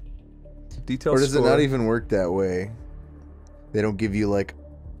know. Detailed Or does it score. not even work that way? They don't give you like...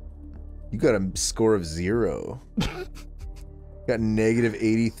 You got a score of 0. Got negative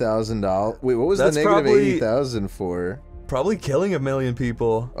 $80,000. Wait, what was That's the negative probably- 80,000 for? Probably killing 1 million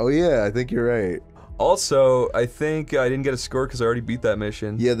people. Oh yeah, I think you're right. Also, I think I didn't get a score because I already beat that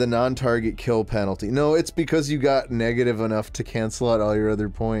mission. Yeah, the non-target kill penalty. No, it's because you got negative enough to cancel out all your other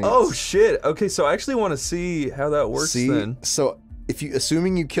points. Oh shit. Okay, so I actually want to see how that works then. So if you,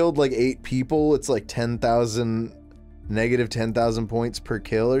 assuming you killed like 8 people, it's like 10,000, negative 10,000 points per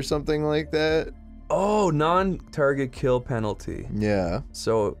kill or something like that. Oh, non-target kill penalty. Yeah.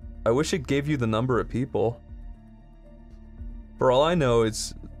 So I wish it gave you the number of people. For all I know,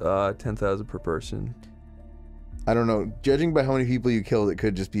 it's 10,000 per person. I don't know. Judging by how many people you killed, it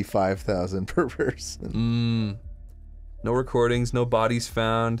could just be 5,000 per person. No recordings, no bodies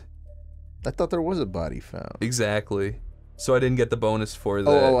found. I thought there was a body found. Exactly. So I didn't get the bonus for that.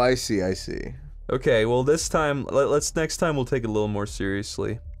 Oh, I see, I see. Okay, well this time, next time we'll take it a little more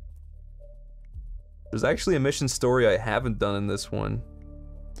seriously. There's actually a mission story I haven't done in this one.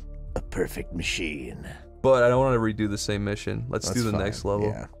 A perfect machine. But I don't want to redo the same mission. Let's do the next level.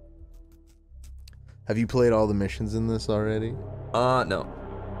 Yeah. Have you played all the missions in this already? No.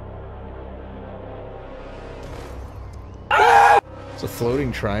 It's a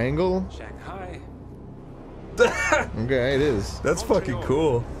floating triangle? Shanghai. Okay, it is. That's fucking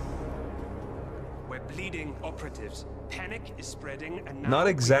cool. We're bleeding operatives. Panic is spreading and now Not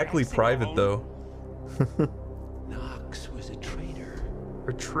exactly private though. Knox was a traitor.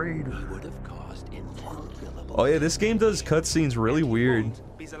 A traitor. He would have caused incalculable. Oh yeah, this game does cutscenes really weird.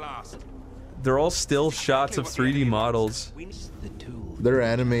 Be the last. They're all still shots of 3D models. Their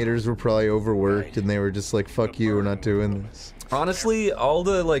animators were probably overworked and they were just like, fuck you, we're not doing this. Honestly, all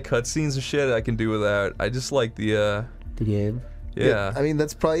the like cutscenes and shit I can do without. I just like the game. Yeah. I mean,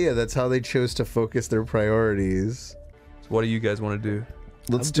 that's probably, yeah, that's how they chose to focus their priorities. So what do you guys want to do?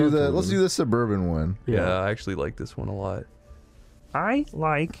 Let's do the suburban one. Yeah, I actually like this one a lot. I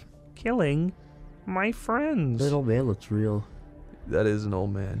like killing my friends. That old man looks real. That is an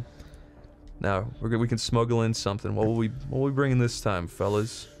old man. Now we can smuggle in something. What will we bring in this time,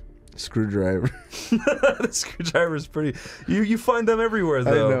 fellas? Screwdriver. The screwdriver is pretty. You find them everywhere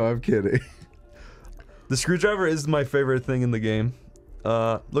though. I know. I'm kidding. The screwdriver is my favorite thing in the game.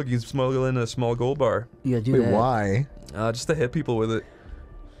 Look, you can smuggle in a small gold bar. Yeah, do Wait, that. why? Just to hit people with it.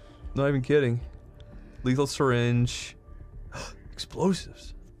 Not even kidding. Lethal syringe.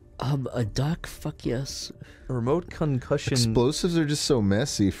 Explosives. A duck? Fuck yes. A remote concussion. Explosives are just so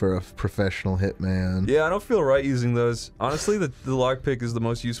messy for a professional hitman. Yeah, I don't feel right using those. Honestly, the lockpick is the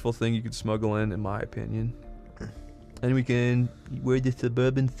most useful thing you could smuggle in my opinion. And we can wear the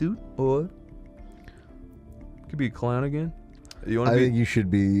suburban suit, or could be a clown again. You want to I be? think you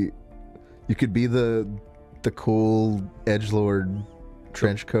should be. You could be the cool edgelord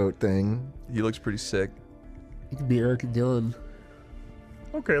trench coat thing. He looks pretty sick. You can be Eric and Dylan.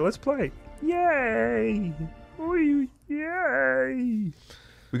 Okay, let's play. Yay! Yay!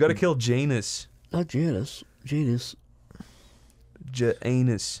 We gotta kill Janus. Not Janus. Janus.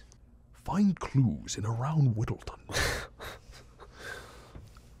 Janus. Find clues in around Whittleton.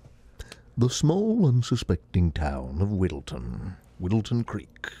 The small, unsuspecting town of Whittleton. Whittleton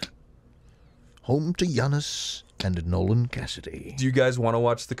Creek. Home to Giannis and Nolan Cassidy. Do you guys want to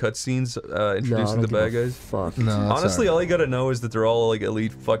watch the cutscenes introducing the bad guys? Fuck. No, Honestly, all you gotta know is that they're all like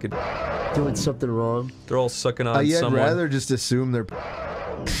elite fucking. Doing something wrong. They're all sucking on Yeah, I'd someone. rather just assume they're.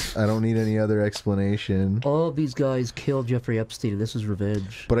 I don't need any other explanation. All of these guys killed Jeffrey Epstein, and this is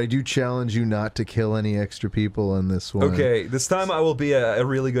revenge. But I do challenge you not to kill any extra people on this one. Okay, this time I will be a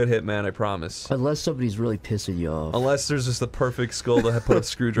really good hitman, I promise. Unless somebody's really pissing you off. Unless there's just a perfect skull to put a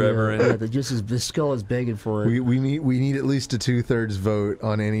screwdriver Yeah, in. the skull is begging for it. We need at least a 2/3 vote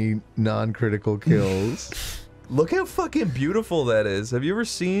on any non-critical kills. Look how fucking beautiful that is. Have you ever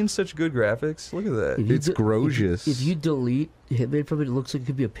seen such good graphics? Look at that. It's gorgeous. If you delete Hitman from it, it looks like it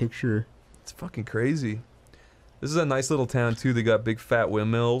could be a picture. It's fucking crazy. This is a nice little town too. They got big fat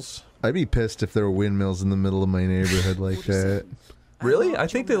windmills. I'd be pissed if there were windmills in the middle of my neighborhood like that. Really? I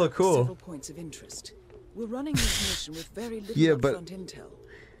think they look cool. Several points of interest. We're running this mission with very little Yeah, but- upfront intel.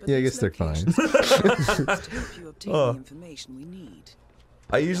 Yeah, I guess they're fine. to help you obtain Oh. the information we need.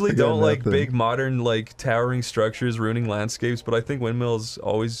 I usually I got don't like nothing. big modern like towering structures ruining landscapes, but I think windmills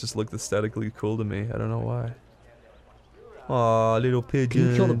always just look aesthetically cool to me. I don't know why. Aw, little pigeons. Can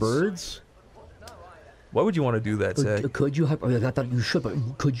you kill the birds? Why would you want to do that, Zach? Could you? I thought you should, but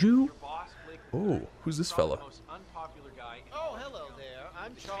could you? Oh, who's this fella?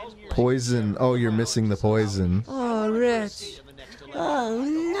 Poison. Oh, you're missing the poison. Oh, Rich. Oh,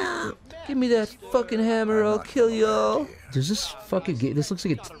 no. Give me that fucking hammer, I'll kill y'all. Does this fucking game? This looks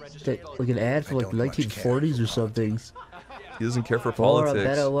like like an ad for like the 1940s or something. He doesn't care for For a politics.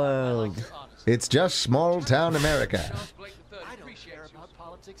 better world. It's just small town America. I don't care about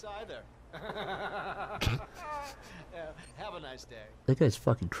politics either. Have a nice day. That guy's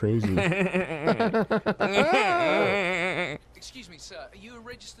fucking crazy. Excuse me, sir. Are you a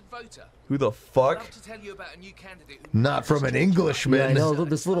registered voter? Who the I'd fuck? love to tell you about a new candidate who Not from an Englishman. Yeah, I know.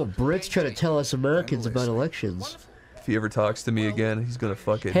 This little Brit's trying to tell us Americans about elections. If he ever talks to me again, he's gonna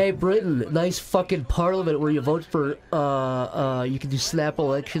fucking... Hey, Britain, nice fucking parliament where you vote for, you can do snap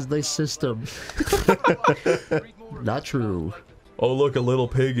elections, nice system. Not true. Oh, look, a little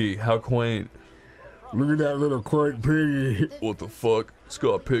piggy. How quaint. Look at that little quaint piggy. What the fuck? It's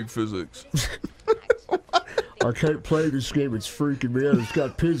got pig physics. I can't play this game, it's freaking me out. It's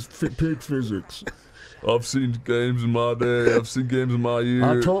got pig physics. I've seen games in my day. I've seen games in my year.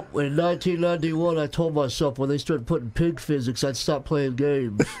 In 1991, I told myself when they started putting pig physics, I'd stop playing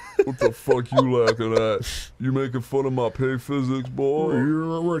games. What the fuck you laughing at? You making fun of my pig physics, boy?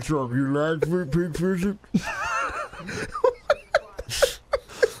 What's up? You like pig physics?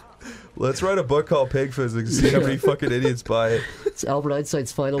 Let's write a book called Pig Physics. See how many fucking idiots buy it. It's Albert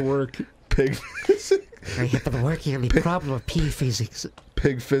Einstein's final work. Pig physics. I have been working on the problem of pig physics.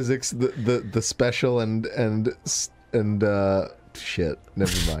 Pig physics, the special and shit.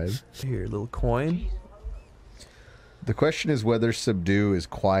 Never mind. Here, little coin. The question is whether subdue is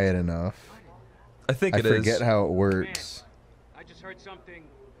quiet enough. I think it I is. forget how it works. I just heard something.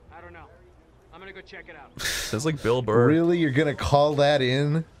 I don't know. I'm gonna go check it out. Sounds like Bill Burr. Really? You're gonna call that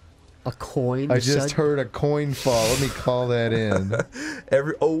in? A coin? I just heard a coin fall. Let me call that in.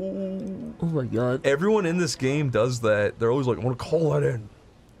 Oh my god. Everyone in this game does that. They're always like, I want to call that in.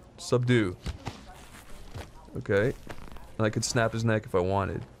 Subdue. Okay. And I could snap his neck if I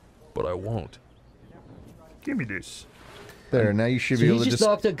wanted, but I won't. Give me this. There, now you should So be able he's to just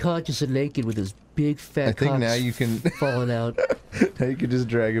knocked unconscious and naked with his big fat I think cock now you can falling out. Now you can just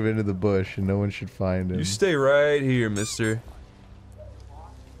drag him into the bush and no one should find him. You stay right here, mister.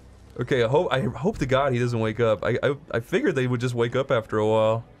 Okay, I hope to God he doesn't wake up. I figured they would just wake up after a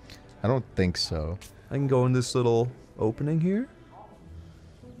while. I don't think so. I can go in this little opening here.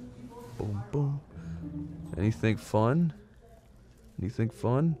 Boom, boom. Anything fun? Anything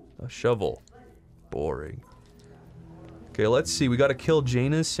fun? A shovel. Boring. Okay, let's see. We gotta kill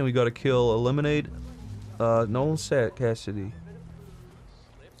Janus and we gotta eliminate Nolan Cassidy.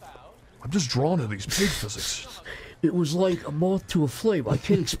 I'm just drawn to these pig physics. It was like a moth to a flame. I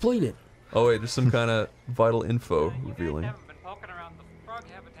can't explain it. Oh wait, there's some kind of vital info revealing.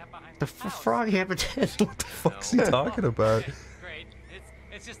 The frog habitat. What the fuck's he talking about? Great.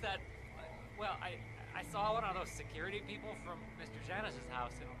 It's just that, well, I saw one of those security people from Mr. Janus's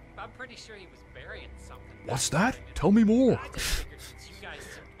house, and I'm pretty sure he was burying something. What's that? Tell me more.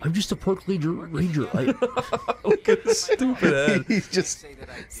 I'm just a park ranger. Look at this stupid head. He's just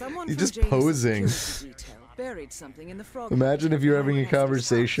Janus's posing. security detail buried something in the frog. Imagine if you're having a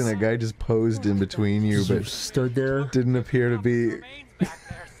conversation, a guy just posed in between you, but stood there. Didn't appear to be.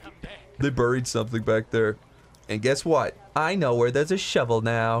 They buried something back there. And guess what? I know where there's a shovel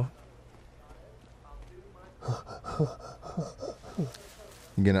now.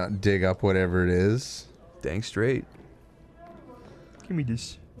 You gonna dig up whatever it is? Dang straight. Give me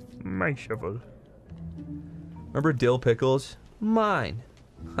this. My shovel. Remember Dill Pickles? Mine.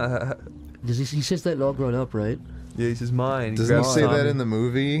 He says that all grown up, right? Yeah, he says mine. Doesn't he say that in the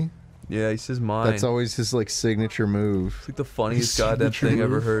movie? Yeah, he says mine. That's always his like signature move. It's like the funniest goddamn thing I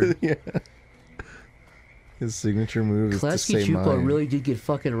ever heard. Yeah. His signature move is to Klasky say Chupa mine. really did get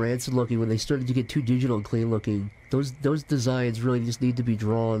fucking rancid looking when they started to get too digital and clean looking. Those designs really just need to be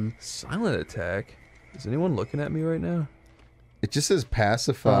drawn. Silent attack? Is anyone looking at me right now? It just says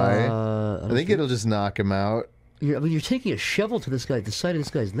pacify. I think it'll just knock him out. I mean, you're taking a shovel to this guy, the side of this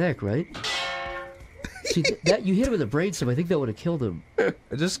guy's neck, right? See, that you hit him in the brainstem. I think that would have killed him.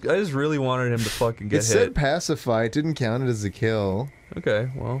 I just really wanted him to fucking get It said hit. pacify. It didn't count it as a kill. Okay,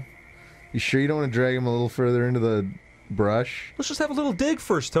 well. You sure you don't want to drag him a little further into the brush? Let's just have a little dig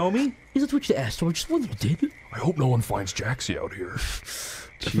first, Tommy. Is that what you asked for? Just one little dig? I hope no one finds Jaxie out here.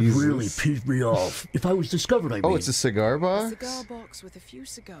 That would really pissed me off. If I was discovered, I mean. Oh, it's a cigar A box? cigar box with a few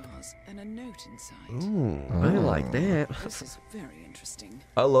cigars and a note inside. Ooh. I like that. This is very interesting.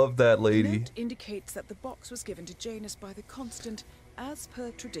 I love that The lady. note indicates that the box was given to Janus by the Constant, as per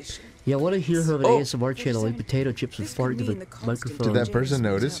tradition. Yeah, I want to hear her on an Oh. ASMR channel eating potato chips and fart into the microphone. Did that person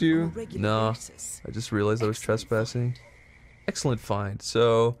notice you? No. I just realized I was trespassing. Excellent find.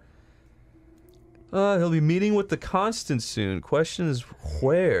 So, he'll be meeting with the Constant soon. Question is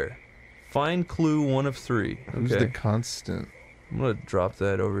where? Find clue 1 of 3. Who's the constant? I'm gonna drop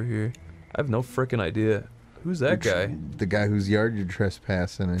that over here. I have no frickin' idea. Who's that guy? The guy whose yard you're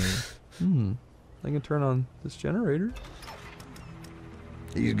trespassing in. I can turn on this generator.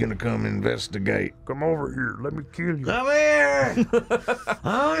 He's gonna come investigate. Come over here. Let me kill you. Come here!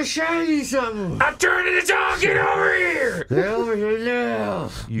 I want to show you something. I'm turning the dog. Get over here. Get over here now.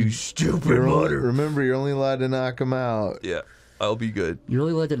 You stupid Remember, you're only allowed to knock him out. Yeah, I'll be good. You're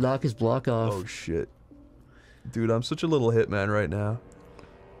only allowed to knock his block off. Oh shit. Dude, I'm such a little hitman right now.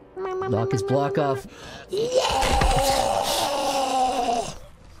 Knock his block off.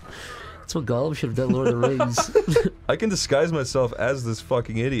 That's what Gollum should have done, Lord of the Rings. I can disguise myself as this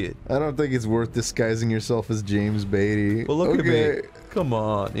fucking idiot. I don't think it's worth disguising yourself as James Beatty. Well, look at me. Come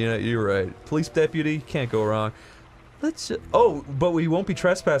on. Yeah, you're right. Police deputy, can't go wrong. Let's. Oh, but we won't be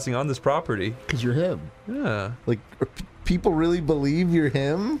trespassing on this property. Because you're him. Yeah. Like, people really believe you're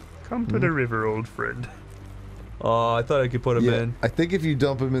him? Come to the river, old friend. Oh, I thought I could put him in. I think if you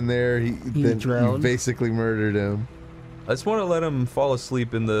dump him in there, then you basically murdered him. I just want to let him fall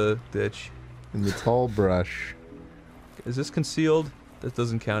asleep in the ditch. In the tall brush. Is this concealed? That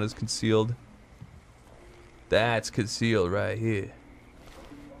doesn't count as concealed. That's concealed right here.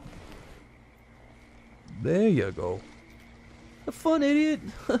 There you go. A fun idiot.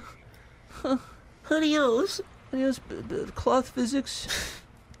 Adios. Adios, cloth physics.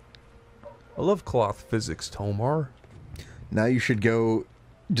 I love cloth physics, Tomar. Now you should go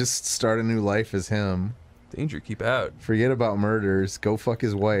just start a new life as him. Danger, keep out. Forget about murders. Go fuck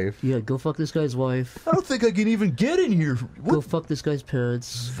his wife. Yeah, go fuck this guy's wife. I don't think I can even get in here. Go fuck this guy's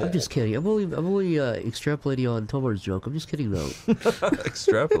parents. I'm just kidding. I'm only extrapolating on Tomar's joke. I'm just kidding though.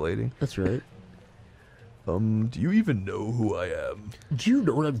 Extrapolating. That's right. Do you even know who I am? Do you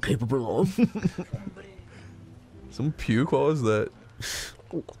know what I'm capable of? Some puke? What was that?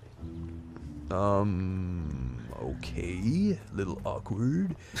 Okay. Little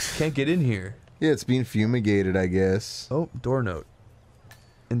awkward. Can't get in here. Yeah, it's being fumigated, I guess. Oh, door note.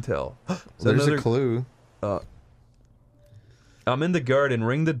 Intel. There's a clue. I'm in the garden.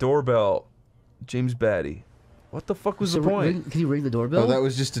 Ring the doorbell. James Batty. What the fuck was the point? Can you ring the doorbell? Oh, that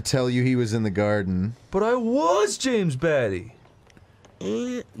was just to tell you he was in the garden. But I was James Batty.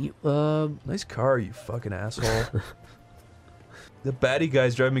 Nice car, you fucking asshole. The Batty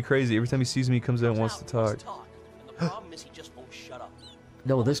guy's driving me crazy. Every time he sees me, he comes out and wants to talk.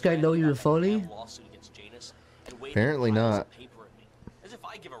 No, this guy know you're phony? Apparently not.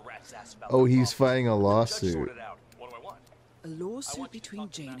 Oh, he's fighting a lawsuit. A lawsuit between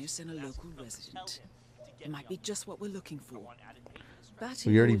Janus and a local resident. It might be just what we're looking for.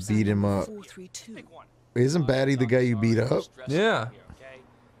 We already beat him up. 432. Isn't Batty the guy you beat up? Yeah.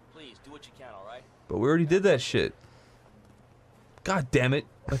 But we already did that shit. God damn it.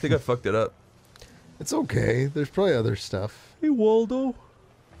 I think I fucked it up. It's okay. There's probably other stuff. Hey, Waldo.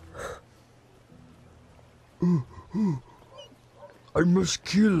 I must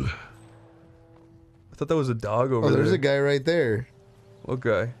kill. I thought that was a dog over there. Oh, there's a guy right there. What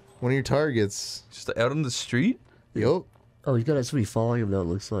guy? One of your targets. Just out on the street? Yup. Oh, he's got somebody following him, that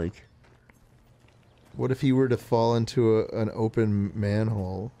looks like. What if he were to fall into an open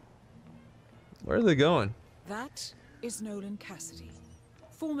manhole? Where are they going? That is Nolan Cassidy,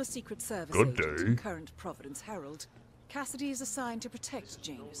 former Secret Service Good agent day. and current Providence Herald. Cassidy is assigned to protect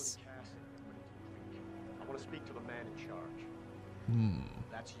Janus. I want to speak to the man in charge.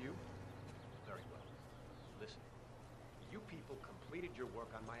 That's you? Very well. Listen, you people completed your work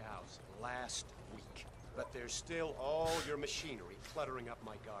on my house last week, but there's still all your machinery cluttering up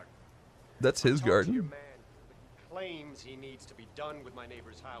my garden. That's his Talk to your garden. man, but he claims he needs to be done with my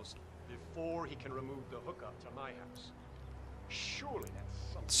neighbor's house before he can remove the hookup to my house. Surely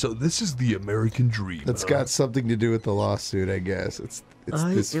that's something. So this is the American dream. That's got something to do with the lawsuit, I guess. It's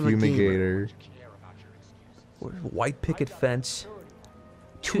this fumigator. White picket fence.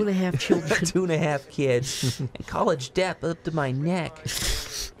 2.5 children. 2.5 kids. And college debt up to my neck.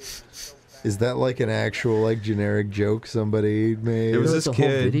 Is that like an actual like generic joke somebody made? It was It's this a whole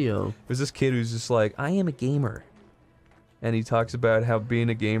kid. video. It was this kid who's just like, I am a gamer. And he talks about how being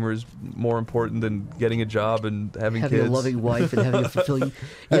a gamer is more important than getting a job and having Having kids. a loving wife and having a fulfilling.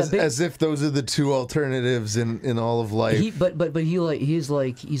 Yeah, as if those are the two alternatives in all of life. He's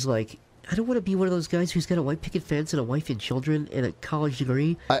like, I don't want to be one of those guys who's got a white picket fence and a wife and children and a college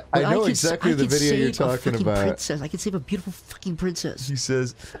degree. I But know could exactly I the could video you're save a talking fucking about. Princess. I can save a beautiful fucking princess. He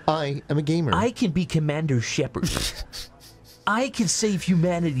says, I am a gamer. I can be Commander Shepard. I can save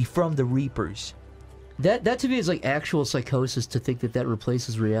humanity from the Reapers. That to me is like actual psychosis to think that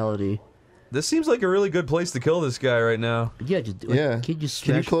replaces reality. This seems like a really good place to kill this guy right now. Yeah, just, like, Yeah. Can you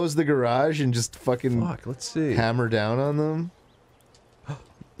Can you close the garage and just fucking Fuck, let's see. hammer down on them?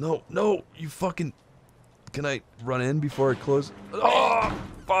 No, no, you fucking... Can I run in before it closes? Oh,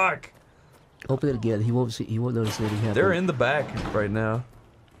 fuck! Open it again. He won't see. He won't notice anything happen. They're in the back right now.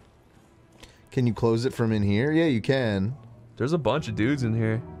 Can you close it from in here? Yeah, you can. There's a bunch of dudes in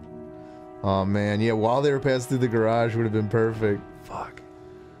here. Oh man, yeah. While they were passing through the garage, would have been perfect. Fuck.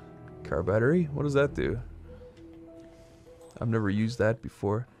 Car battery? What does that do? I've never used that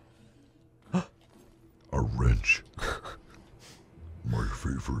before. A wrench. My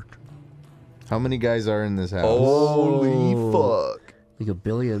favorite. How many guys are in this house? Holy fuck. Like a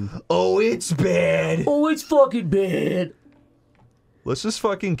billion. Oh, it's bad. Oh, it's fucking bad. Let's just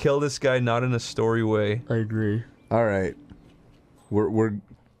fucking kill this guy, not in a story way. I agree. All right. We're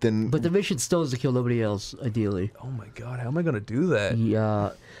then. But the mission still is to kill nobody else, ideally. Oh my god, how am I gonna do that?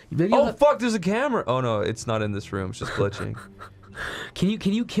 Yeah. Maybe Oh fuck, there's a camera. Oh no, it's not in this room. It's just glitching.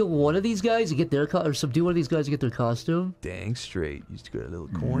 Can you kill one of these guys and get their or subdue one of these guys and get their costume? Dang straight. You just got a little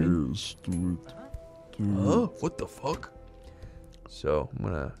coin. Oh, what the fuck? So I'm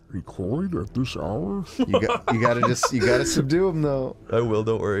gonna record at this hour. You gotta subdue him though. I will.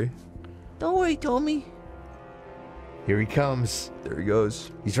 Don't worry. Don't worry, Tommy. Here he comes. There he goes.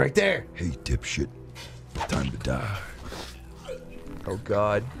 He's right there. Hey, dipshit. Time to die. Oh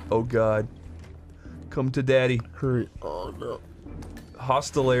god. Oh god. Come to daddy. Hurry. Oh no.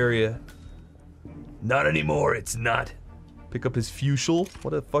 Hostile area. Not anymore. It's not. Pick up his fusil.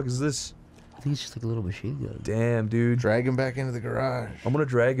 What the fuck is this? I think it's just like a little machine gun. Damn, dude. Drag him back into the garage. I'm gonna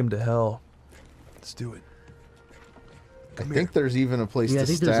drag him to hell. Let's do it. I think there's even a place Yeah, I to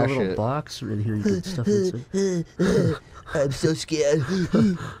think stash there's a little it. box in here you can stuff inside. I'm so scared.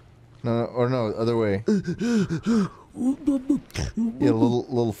 No, or no, other way. Yeah,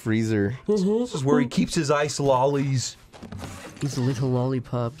 little freezer. This is where he keeps his ice lollies. These little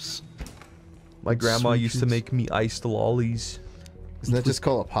lollipops. My grandma Sweet used to treats. make me iced lollies. Isn't that just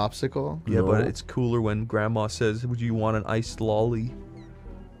called a popsicle? Yeah, but No. it's cooler when grandma says, "Would you want an iced lolly?"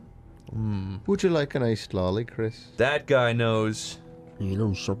 Would you like an iced lolly, Chris? That guy knows. You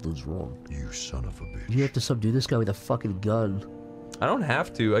know something's wrong. You son of a bitch. You have to subdue this guy with a fucking gun. I don't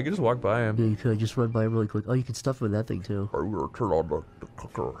have to. I can just walk by him. Yeah, you could just run by him really quick. Oh, you can stuff him with that thing too. I'm gonna turn on the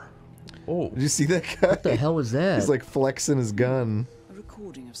cooker. Oh, Did you see that guy? What the hell was that? He's like flexing his gun. A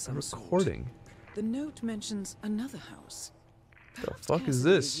recording of some sort. recording. The note mentions another house. The Perhaps fuck is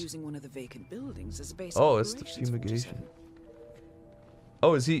Cassidy this? using one of the vacant buildings as a base Oh, of it's the operations for fumigation. G7.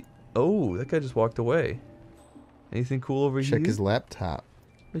 Oh, is he? Oh, that guy just walked away. Anything cool over here? Check his laptop.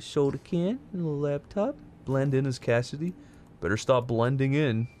 A soda can, a little laptop. Blend in as Cassidy. Better stop blending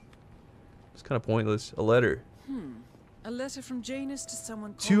in. It's kind of pointless. A letter. A letter from Janus to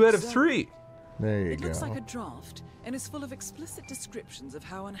someone called 2 out of Zoe. 3. There you It go. looks like a draft and is full of explicit descriptions of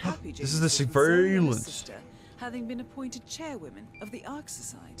how unhappy This Janus is the with Zoe and her surveillance. sister, having been appointed chairwomen of the Ark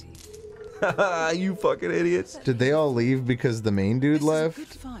Society. You fucking idiots. Did they all leave because the main dude This is a left? good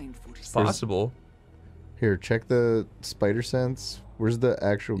find, 47. Possible. Here, check the spider sense. Where's the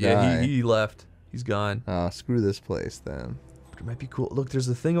actual guy? Yeah, he left. He's gone. Screw this place then. But it might be cool. Look, there's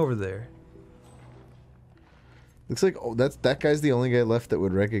the thing over there. Looks like that guy's the only guy left that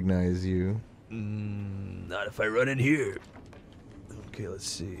would recognize you. Not if I run in here. Okay, let's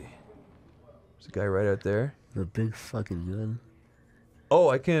see. There's a guy right out there. The big fucking gun. Oh,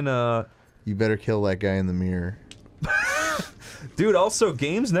 I can, You better kill that guy in the mirror. Dude, also,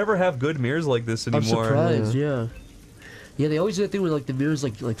 games never have good mirrors like this I'm anymore. surprised, yeah. Yeah, they always do that thing where like the mirrors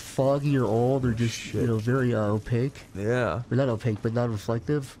like foggy or old or just you know very opaque. Yeah. Or not opaque, but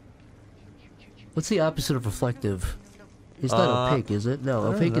non-reflective. What's the opposite of reflective? It's not opaque, is it? No, I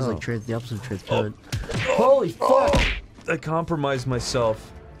don't opaque is know. like the opposite of transparent. Holy fuck! I compromised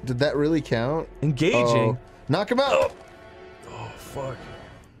myself. Did that really count? Engaging. Oh. Knock him out! Oh, fuck.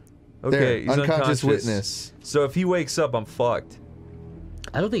 There, Okay, he's unconscious witness. So if he wakes up, I'm fucked.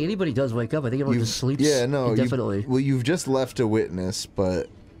 I don't think anybody does wake up. I think everyone just sleeps Yeah, no. indefinitely. You've just left a witness, but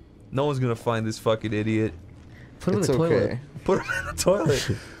No one's gonna find this fucking idiot. Put him it's in the toilet. okay. Put him in the toilet.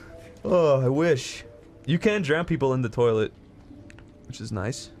 Oh, I wish. You can drown people in the toilet, which is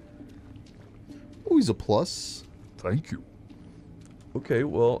nice. Oh, he's a plus. Thank you. Okay,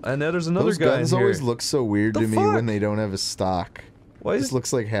 well, and now there's another Those guy guns in here. always look so weird The to me fuck? when they don't have a stock. Why This is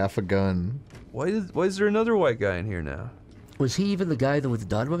looks like half a gun. why is there another white guy in here now? Was he even the guy that with the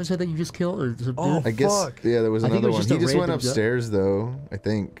dot above his head that you just killed? Or some Oh, dude? I guess. Fuck. Yeah, there was I think it another was one. just He a just went random guy. upstairs though. I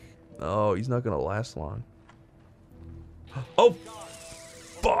think. Oh, he's not gonna last long. Oh,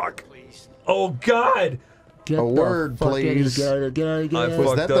 fuck! Oh God! Get A the word, fuck out of here, please. Get out of here, get out of here.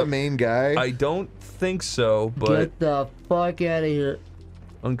 Was that the main guy? I don't think so, but Get the fuck out of here.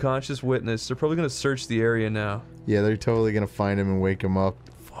 unconscious witness. They're probably gonna search the area now. Yeah, they're totally gonna find him and wake him up.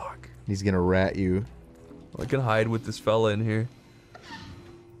 Fuck. He's gonna rat you. I can hide with this fella in here.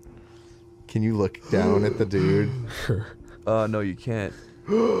 Can you look down at the dude? No, you can't.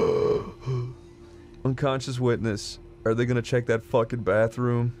 Unconscious witness. Are they gonna check that fucking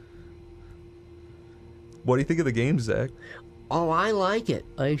bathroom? What do you think of the game, Zach? Oh, I like it.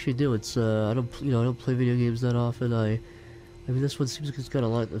 I actually do. It's I don't I don't play video games that often. I mean, this one seems like it's got a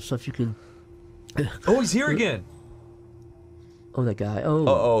lot of stuff you can. Oh, he's here again. Oh, that guy. Oh.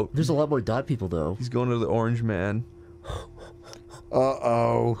 Uh-oh. There's a lot more dot people though. He's going to the orange man.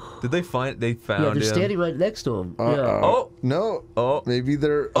 Uh-oh. Did they find? They found Yeah, they're him. standing right next to him. Uh-oh. Yeah. Oh. No. Oh. Maybe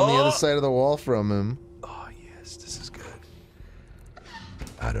they're on the other side of the wall from him. Oh yes, this is good.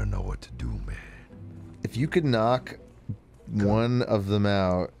 I don't know what to do, man. If you could knock one of them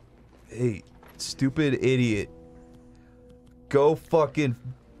out. Hey, stupid idiot. Go fucking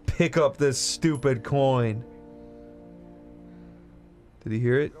pick up this stupid coin. Did he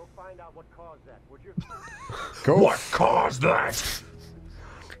hear it? Go. What caused that?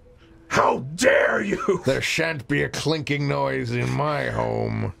 How dare you? There shan't be a clinking noise in my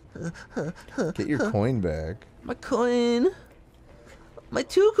home. Get your coin back. My coin. My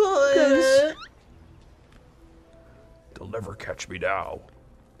 2 coins. They'll never catch me now.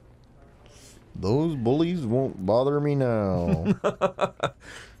 Those bullies won't bother me now. That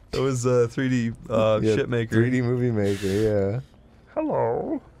was 3D Yeah, shit maker. 3D movie maker, yeah.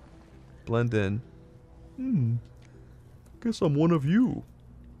 Hello. Blend in. Guess I'm one of you.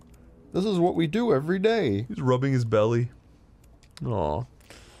 This is what we do every day. He's rubbing his belly. Aw.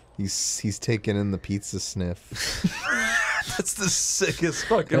 He's taking in the pizza sniff. That's the sickest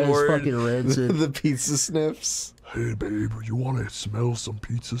fucking That is word. fucking rancid. The pizza sniffs. Hey, babe, you want to smell some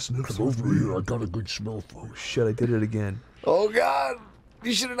pizza sniffs over here? I got a good smell for you. Shit, I did it again. Oh God!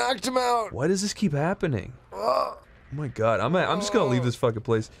 You should have knocked him out. Why does this keep happening? Oh my god, I'm just gonna leave this fucking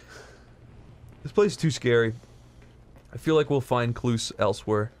place. This place is too scary. I feel like we'll find clues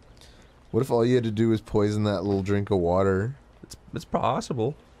elsewhere. What if all you had to do was poison that little drink of water? It's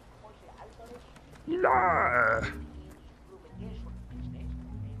possible. Nah.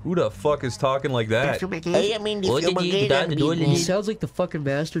 Who the fuck is talking like that? He sounds like the fucking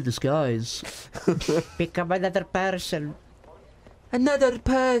master disguise. Become another person. Another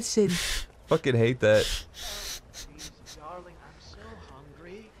person. Fucking hate that.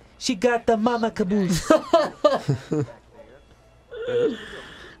 She got the mama caboose.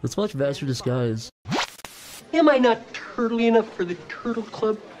 Let's watch Master Disguise. Am I not turtly enough for the Turtle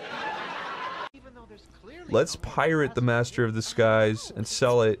Club? Let's pirate the Master of Disguise and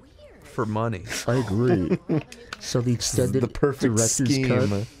sell it for money. I agree. So the extended the perfect director's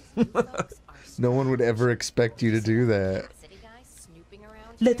scheme. cut. No one would ever expect you to do that.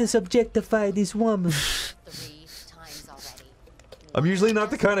 Let us objectify this woman. I'm usually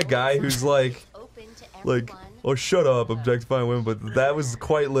not the kind of guy who's like, oh shut up, objectifying women, but that was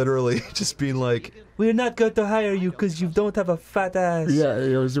quite literally just being like, we're not going to hire you because you don't have a fat ass. Yeah,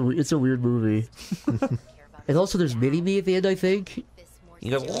 it's a weird movie. And also there's Mini-Me at the end, I think. He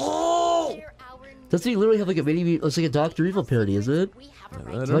goes, whoa! Doesn't he literally have like a Mini-Me? It's like a Dr. Evil parody, is it?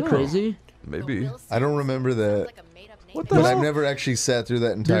 Am I crazy? Maybe. I don't remember that. What the but hell? I've never actually sat through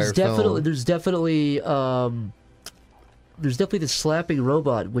that entire film. There's definitely the slapping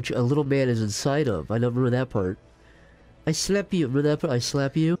robot, which a little man is inside of. I don't remember that part. I slap you. Remember that part? I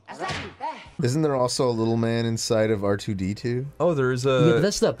slap you. Isn't there also a little man inside of R2-D2? Oh, there's Yeah, but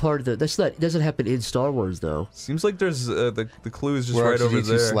that's not part of the. That's not. It doesn't happen in Star Wars though. Seems like there's the clue is just Where right over R2-D2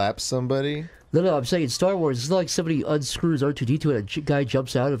 there. slaps somebody? No, I'm saying in Star Wars, it's not like somebody unscrews R2-D2 and a guy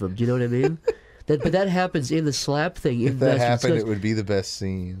jumps out of him. Do you know what I mean? But that happens in the slap thing. If that happened, it would be the best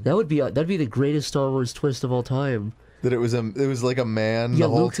scene. That'd be the greatest Star Wars twist of all time. That it was like a man Yeah, the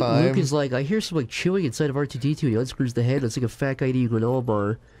whole Luke, time. Luke is like, I hear some like chewing inside of R2-D2. He unscrews the head. It's like a fat guy eating a granola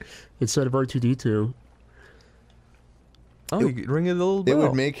bar inside of R2-D2. Oh, you ring a little bell. It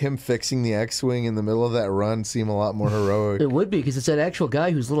would make him fixing the X-Wing in the middle of that run seem a lot more heroic. It would be, because it's that actual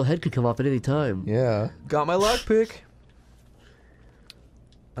guy whose little head could come off at any time. Yeah. Got my lockpick.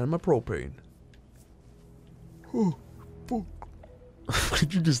 And my propane. Oh, What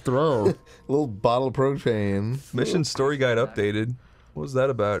did you just throw? A little bottle of propane. Mission story guide updated. What was that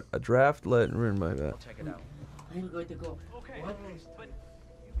about? A draft let ruin my bad. Check it out. I'm going to go. Okay, but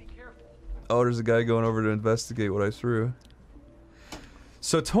you be careful. Oh, there's a guy going over to investigate what I threw.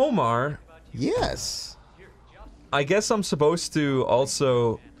 So Tomar. Yes. I guess I'm supposed to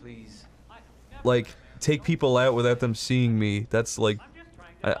also, like, take people out without them seeing me. That's like,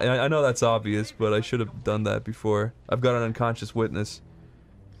 I know that's obvious, but I should have done that before. I've got an unconscious witness.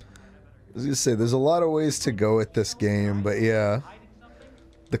 I was gonna say, there's a lot of ways to go at this game, but yeah.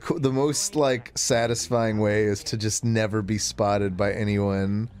 The most, like, satisfying way is to just never be spotted by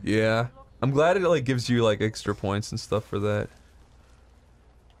anyone. Yeah. I'm glad it, like, gives you, like, extra points and stuff for that.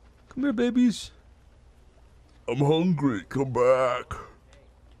 Come here, babies. I'm hungry. Come back.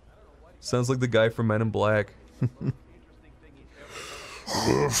 Sounds like the guy from Men in Black.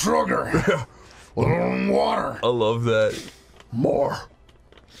 Sugar. Water. I love that. More.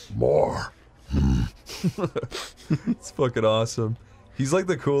 It's fucking awesome. He's like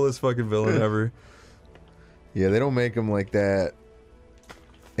the coolest fucking villain ever. Yeah, they don't make him like that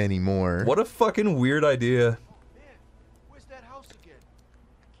anymore. What a fucking weird idea.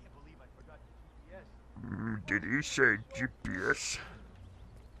 Did he say GPS?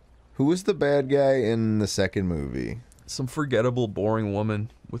 Who was the bad guy in the second movie? Some forgettable, boring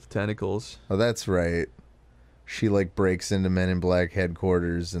woman with tentacles. Oh, that's right. She, like, breaks into Men in Black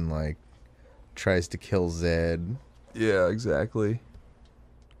headquarters and, like, tries to kill Zed. Yeah, exactly.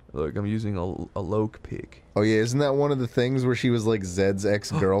 Look, I'm using a Loke pick. Oh, yeah, isn't that one of the things where she was, like, Zed's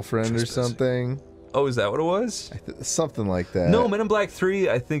ex-girlfriend or something? Oh, is that what it was? Something like that. No, Men in Black 3,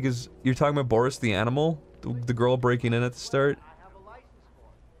 I think is... You're talking about Boris the Animal? The girl breaking in at the start?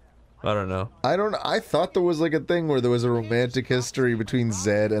 I don't know. I thought there was, like, a thing where there was a romantic history between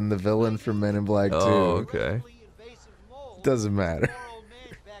Zed and the villain from Men in Black 2. Oh, okay. Doesn't matter.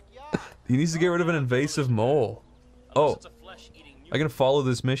 He needs to get rid of an invasive mole. Oh. I can follow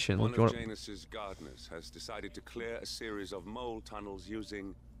this mission. One of Janus's gardeners has decided to clear a series of mole tunnels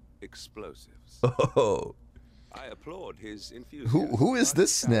using explosives. Oh. I applaud his enthusiasm. Who is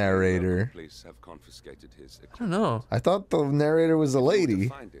this narrator? Police have confiscated his I don't know. I thought the narrator was a lady.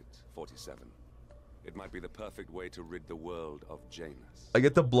 Find it, 47. It might be the perfect way to rid the world of Janus. I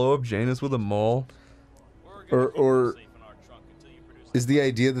get to blow up Janus with a mole. Or is the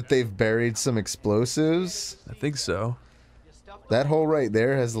idea that they've buried some explosives? I think so. That hole right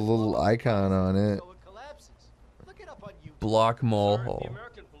there has a little icon on it. Block mole hole.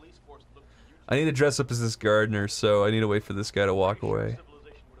 I need to dress up as this gardener, so I need to wait for this guy to walk away.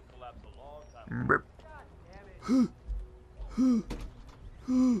 Hello,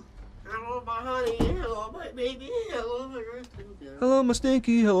 my honey. Hello, my baby. Hello, my Hello, my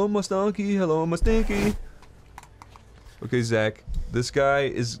stinky. Hello, my stonky. Hello, my stinky. Okay, Zach. This guy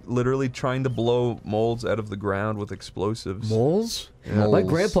is literally trying to blow molds out of the ground with explosives. Moles? Yeah. My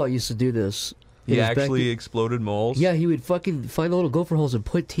grandpa used to do this. He actually exploded moles? Yeah, he would fucking find the little gopher holes and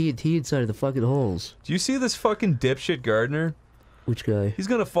put TNT inside of the fucking holes. Do you see this fucking dipshit gardener? Which guy? He's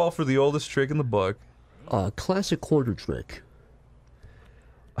gonna fall for the oldest trick in the book. Classic corner trick.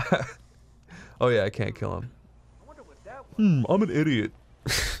 Oh yeah, I can't kill him. I'm an idiot.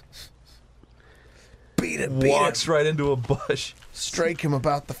 Beat it, Walks right into a bush. Strike him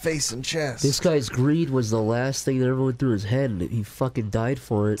about the face and chest. This guy's greed was the last thing that ever went through his head, and he fucking died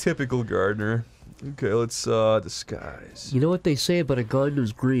for it. Typical gardener. Okay, let's disguise. You know what they say about a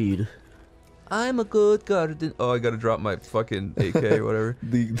gardener's greed? I'm a good gardener. Oh, I gotta drop my fucking AK or whatever.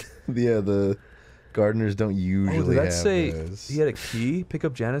 the gardeners don't usually did that have say those. he had a key? Pick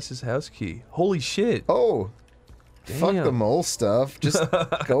up Janice's house key. Holy shit. Oh. Damn. Fuck the mole stuff. Just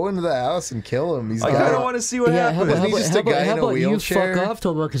go into the house and kill him. He's I kind of want to see what happens. He's just a guy in a wheelchair. You fuck off,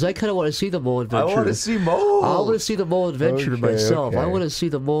 Tomo, because I kind of want to see the mole adventure. I want to see mole. I want to see the mole adventure Okay, myself. I okay. want to see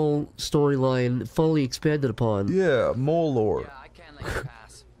the mole storyline fully expanded upon. Yeah, mole lore. I can't let you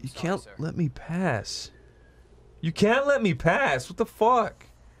pass. You can't let me pass. You can't let me pass. What the fuck?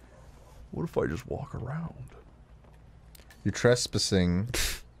 What if I just walk around? You're trespassing.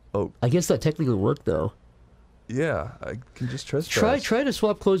 Oh, I guess that technically worked though. yeah, I can just trespass. Try to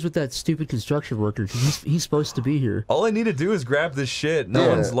swap clothes with that stupid construction worker, because he's supposed to be here. All I need to do is grab this shit. No Yeah.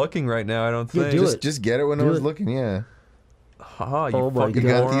 one's looking right now, I don't Yeah, think. do it. Just get it when no Do one's it. looking, yeah. Haha, you Oh my fucking You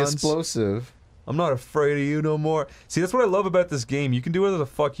got the morons. explosive. I'm not afraid of you no more. See, that's what I love about this game. You can do whatever the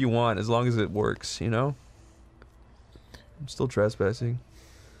fuck you want as long as it works, you know? I'm still trespassing.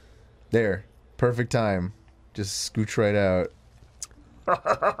 There. Perfect time. Just scooch right out.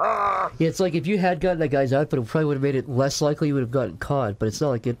 Yeah, it's like if you had gotten that guy's outfit, it probably would have made it less likely you would have gotten caught. But it's not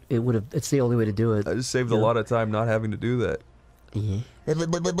like it would have. It's the only way to do it. I just saved a lot of time not having to do that.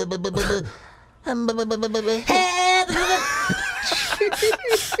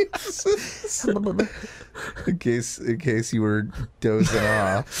 in case you were dozing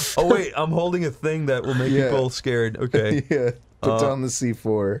off. Oh wait, I'm holding a thing that will make Yeah. people scared. Okay. Yeah. Put down the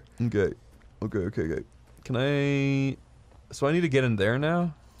C4. Okay. Okay. Can I... So I need to get in there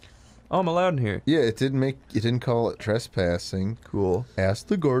now? Oh, I'm allowed in here. Yeah, it didn't call it trespassing. Cool. Ask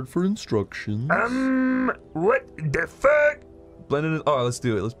the guard for instructions. What the fuck? Blend in. Oh, let's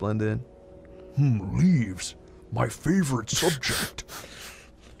do it. Let's blend in. Leaves. My favorite subject.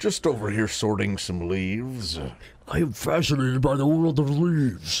 Just over here sorting some leaves. I am fascinated by the world of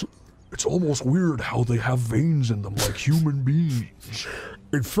leaves. It's almost weird how they have veins in them like human beings.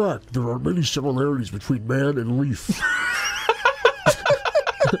 In fact, there are many similarities between man and leaf.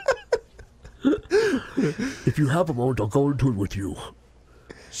 If you have a moment, I'll go into it with you.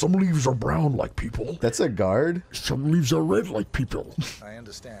 Some leaves are brown like people. That's a guard? Some leaves are red like people. I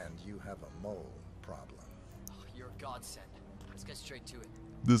understand you have a mole problem. Oh, you're a godsend. Let's get straight to it.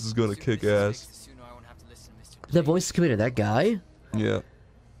 This is gonna kick ass. The sooner I won't have to listen to Mr. That voice is coming to that guy? Yeah.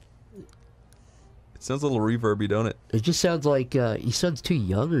 It sounds a little reverby, don't it? It just sounds like he sounds too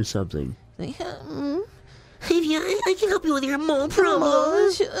young or something. I can help you with your mole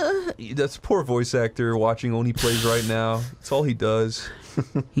problems. That's poor voice actor watching OneyPlays right now. That's all he does.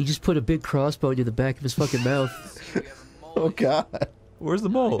 He just put a big crossbow into the back of his fucking mouth. Oh god. Where's the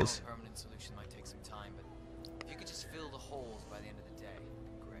moles? Permanent solution might take some time, but if you could just fill the holes by the end of the day,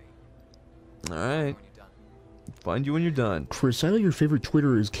 great. Alright. Find you when you're done. Chris, I know your favorite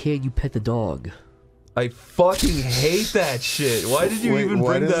Twitter is Can You Pet the Dog? I fucking hate that shit. Why did you even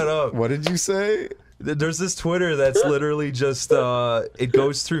bring that up? What did you say? There's this Twitter that's literally just, it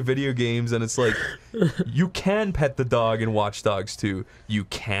goes through video games and it's like, you can pet the dog in Watch Dogs 2. You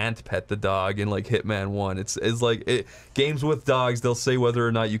can't pet the dog in, like, Hitman 1. It's like, games with dogs, they'll say whether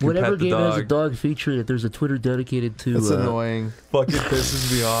or not you can Whenever pet the game dog. has a dog feature in it, there's a Twitter dedicated to... That's annoying. Fucking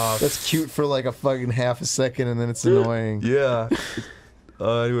pisses me off. That's cute for like a fucking half a second and then it's annoying. Yeah.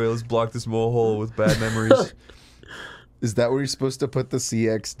 Anyway, let's block this mole hole with bad memories. Is that where you're supposed to put the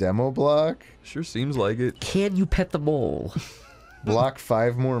CX demo block? Sure seems like it. Can you pet the mole? Block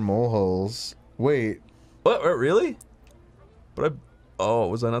 5 more mole holes. Wait. What? Really? But oh,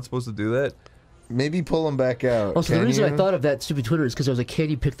 was I not supposed to do that? Maybe pull them back out. Also, the reason I thought of that stupid Twitter is because I was like, can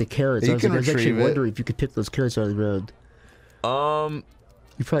you pick the carrots? You I was can like, I was actually retrieve it. wondering if you could pick those carrots out of the ground.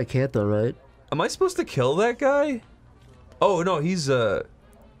 You probably can't though, right? Am I supposed to kill that guy? Oh no, he's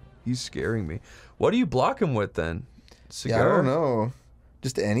scaring me. What do you block him with then? Cigar? Yeah, I don't know.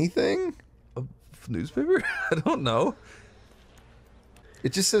 Just anything? A newspaper? I don't know.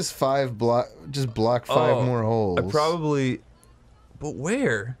 It just says 5 block. Just block 5 more holes. I probably. But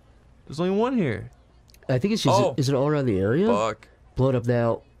where? There's only one here. I think it's just. Is it all around the area? Fuck. Blow it up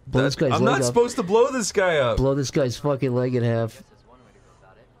now. Blow this guy's I'm leg not up. supposed to blow this guy up. Blow this guy's fucking leg in half.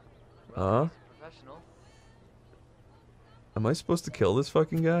 Huh? Am I supposed to kill this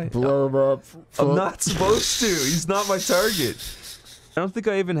fucking guy? Blow him up. I'm not supposed to. He's not my target. I don't think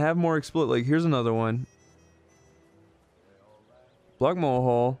I even have more explode. Like, here's another one. Block mole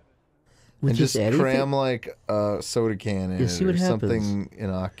hole. And just cram like a soda can in it or something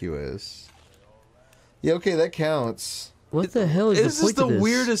innocuous. Yeah, okay, that counts. What the hell is the point This is the of this?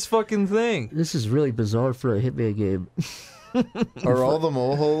 weirdest fucking thing. This is really bizarre for a Hitman game. Are all the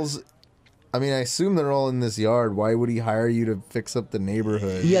mole holes? I mean, I assume they're all in this yard. Why would he hire you to fix up the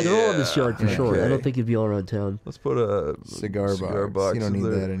neighborhood? Yeah, they're all in this yard for sure. I Okay. don't think it'd be all around town. Let's put a cigar box. You don't in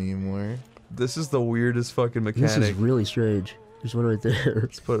need there. that anymore. This is the weirdest fucking mechanic. This is really strange. There's one right there.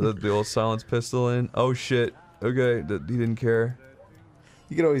 Let's put the old silence pistol in. Oh shit. Okay, he didn't care.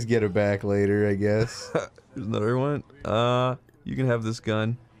 You can always get it back later, I guess. There's another one. You can have this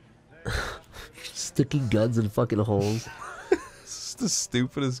gun. Sticking guns in fucking holes. This is the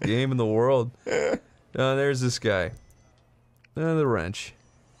stupidest game in the world. There's this guy. The wrench.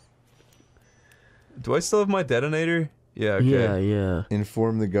 Do I still have my detonator? Yeah, okay. Yeah.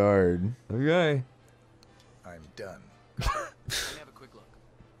 Inform the guard. Okay. I'm done.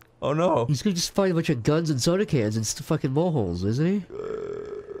 Oh no. He's gonna just find a bunch of guns and soda cans and fucking mole holes, isn't he?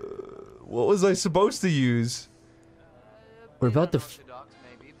 What was I supposed to use? We're about to.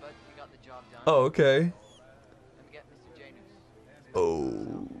 Oh, okay.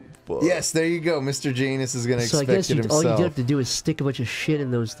 Oh, fuck. Yes, there you go. Mr. Janus is gonna So I expect guess it all you himself. have to do is stick a bunch of shit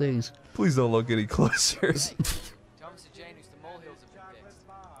in those things. Please don't look any closer.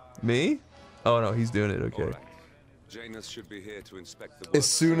 Me? Oh no, he's doing it. Okay. Janus should be here to inspect the As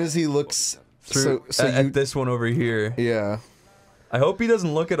soon as he looks Through at this one over here. Yeah. I hope he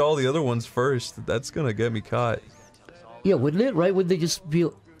doesn't look at all the other ones first. That's gonna get me caught. Yeah, wouldn't it? Right? Wouldn't they just be?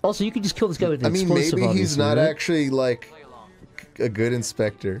 Also, you could just kill this guy with an I mean, explosive. maybe he's obviously, not right? actually like a good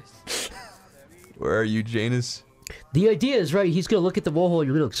inspector. Where are you, Janus? The idea is right. He's gonna look at the mole hole.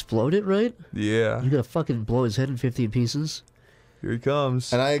 You're gonna explode it, right? Yeah. You're gonna fucking blow his head in 15 pieces. Here he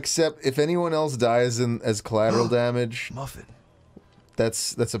comes. And I accept if anyone else dies as collateral damage. Muffin.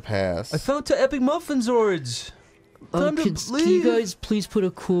 That's a pass. I found 2 epic muffin zords. Time to Can you guys please put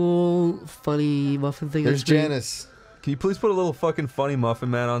a cool, funny muffin thing on There's screen? Janice. Can you please put a little fucking funny muffin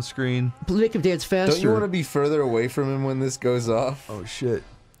man on screen? Make him dance faster. Don't you want to be further away from him when this goes off? Oh shit.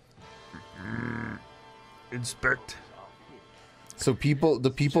 Inspect. So do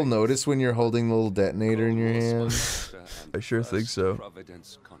people notice when you're holding the little detonator in your hand? I sure think so.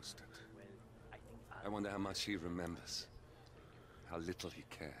 Providence constant. I wonder how much he remembers. How little he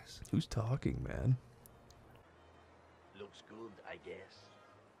cares. Who's talking, man? Looks good, I guess.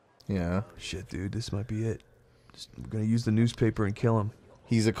 Yeah. Shit, dude, this might be it. We're gonna use the newspaper and kill him.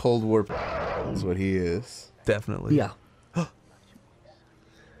 He's a Cold War. That's what he is. Definitely. Yeah.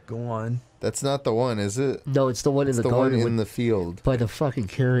 Go on. That's not the one, is it? No, it's the one in the one garden in the field. by the fucking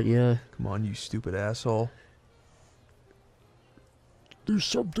carrot. Yeah. Come on, you stupid asshole. There's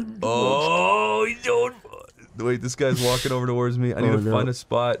something. Oh, you don't. Wait, this guy's walking over towards me. I need to find a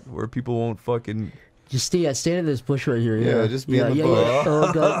spot where people won't fucking. Just stand in this bush right here. Yeah, Yeah, just be in the bush. Yeah.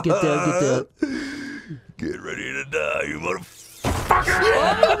 Oh god, get down. Get ready to die, you motherfucker.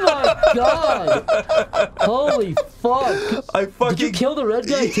 Oh my god! Holy fuck! I fucking. Did you kill the red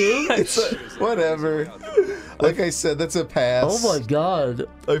guy too? Whatever. Like I said, that's a pass. Oh my god!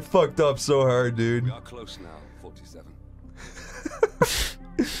 I fucked up so hard, dude. We are close now, 47.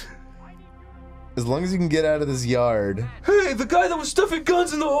 As long as you can get out of this yard. Hey, the guy that was stuffing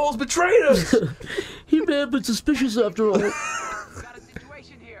guns in the holes betrayed us! He may have been suspicious after all.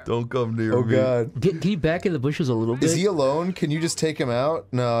 Don't come near Oh me. god. Can you back in the bushes a little bit? Is he alone? Can you just take him out?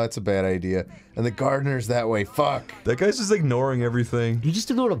 No, that's a bad idea. And the gardener's that way. Fuck. That guy's just ignoring everything. You just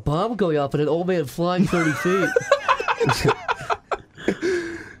ignored a bomb going off and an old man flying 30 feet.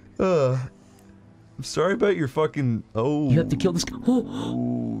 I'm sorry about your fucking. Oh. You have to kill this guy.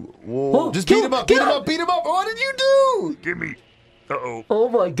 Whoa. Just beat him up, beat him up, beat him up. What did you do? Give me. Uh-oh. Oh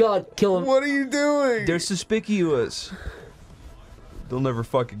my god, kill him. What are you doing? They're suspicious. They'll never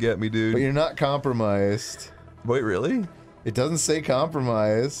fucking get me, dude. But you're not compromised. Wait, really? It doesn't say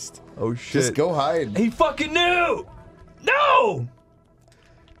compromised. Oh shit. Just go hide. He fucking knew! No!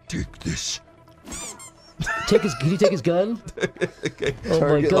 Take this. Can you take his gun? Okay. Oh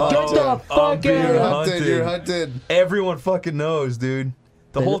my god, get the fuck out You're of hunted, you're hunted. Everyone fucking knows, dude.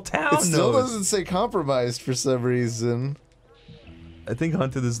 The whole town It still knows. doesn't say compromised for some reason. I think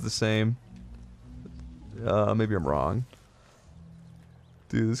hunted is the same. Maybe I'm wrong.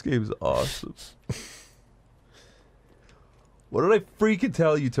 Dude, this game's awesome. What did I freaking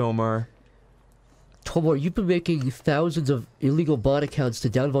tell you, Tomar? Tomar, you've been making thousands of illegal bot accounts to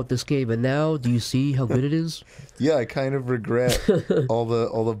downvote this game, and now do you see how good it is? Yeah, I kind of regret all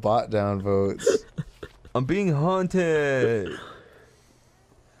the bot downvotes. I'm being hunted.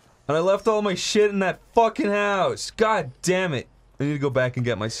 And I left all my shit in that fucking house. God damn it. I need to go back and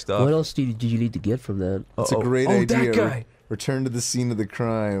get my stuff. What else did you need to get from that? That's a great idea. That guy. Return to the scene of the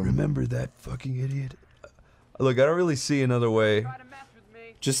crime. Remember that fucking idiot? Look, I don't really see another way.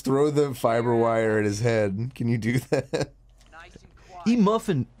 Just throw the fiber wire at his head. Can you do that? Eat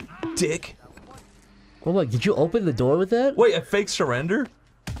muffin, dick. Oh my, did you open the door with that? Wait, a fake surrender?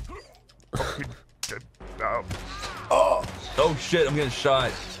 Oh shit, I'm getting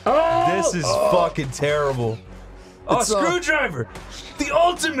shot. This is fucking terrible. Oh, It's, screwdriver! The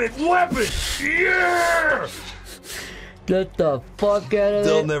ultimate weapon! Yeah! Get the fuck out of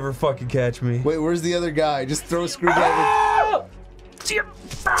They'll there. never fucking catch me. Wait, where's the other guy? Just throw a screwdriver. Get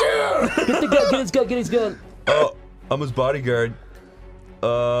the gun, get his gun. Oh, I'm his bodyguard.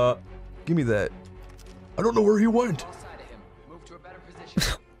 Give me that. I don't know where he went.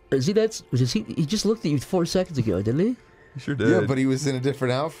 Is he that? He just looked at you 4 seconds ago, didn't he? He sure did. Yeah, but he was in a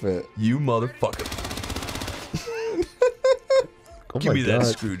different outfit. You motherfucker. Oh Give my me that God.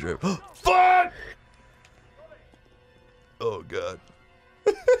 screwdriver. Fuck! Oh god.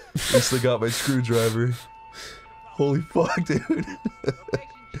 At least I got my screwdriver. Holy fuck, dude.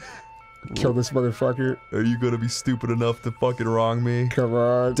 Kill this motherfucker. Are you gonna be stupid enough to fucking wrong me? Come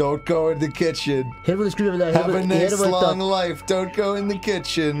on. Don't go in the kitchen. Hit him with a screwdriver. Now. Have a nice long life. Don't go in the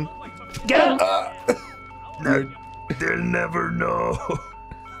kitchen. Get him! They'll never know.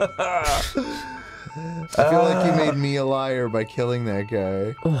 I feel like you made me a liar by killing that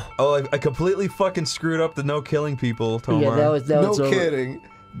guy. Oh, I completely fucking screwed up the no killing people, Tomar. Yeah, that No was over. kidding.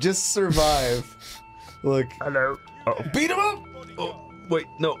 Just survive. Look. Hello. Uh-oh. Beat him up! Oh, wait,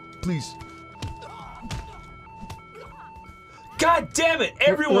 no, please. God damn it!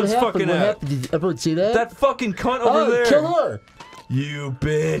 Everyone's fucking What out. happened? Did everyone see that? That fucking cunt over there. Kill her! You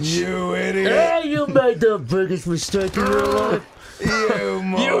bitch. You idiot. Hey, you made the biggest mistake in your life. You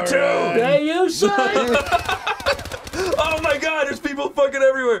moron. You too. Hey, you son! Oh my god, there's people fucking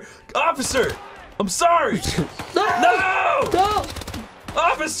everywhere. Officer! I'm sorry! No! No!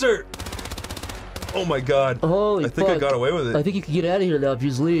 Officer! Oh my god. Holy I think I fuck. got away with it. I think you can get out of here now if you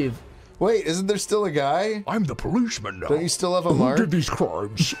just leave. Wait, isn't there still a guy? I'm the policeman now. Don't you still have a Who mark? did these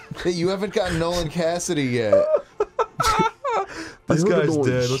crimes? Hey, you haven't gotten Nolan Cassidy yet. This I heard a guy's noise.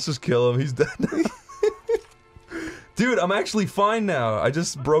 dead. Let's just kill him. He's dead. Dude, I'm actually fine now. I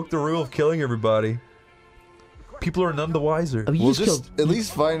just broke the rule of killing everybody. People are none the wiser. I mean, you We'll just just killed. at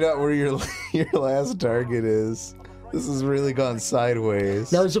least find out where your last target is. This has really gone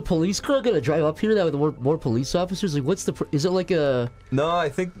sideways. Now, is a police car gonna drive up here now with more police officers? Like, what's the? Is it like a? No, I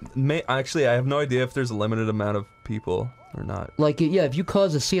think actually I have no idea if there's a limited amount of people or not. Like, yeah, if you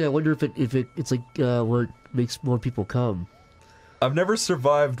cause a scene, I wonder if it's like where it makes more people come. I've never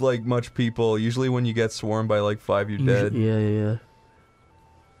survived like much people. Usually when you get swarmed by like 5, you're dead. Yeah.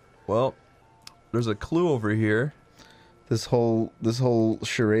 Well, there's a clue over here. This whole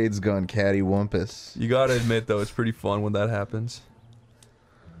charade's gone cattywampus. You gotta admit though, it's pretty fun when that happens.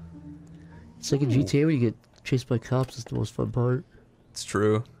 It's like in GTA where you get chased by cops. It's the most fun part. It's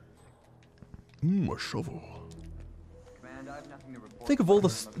true. A shovel. Think of all the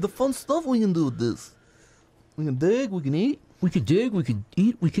fun stuff we can do with this. We can dig, we can eat. We could dig, we could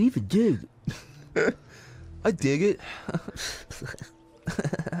eat, we could even dig. I dig it.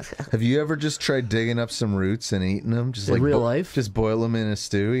 Have you ever just tried digging up some roots and eating them? Just In like real life? Just boil them in a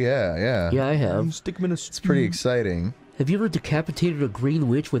stew? Yeah. Yeah, I have. Stick them in a It's pretty exciting. Have you ever decapitated a green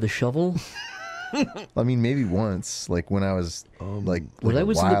witch with a shovel? I mean, maybe once, like when I was like When I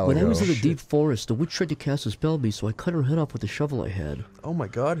was in the Shit. deep forest, the witch tried to cast a spell on me, so I cut her head off with the shovel I had. Oh my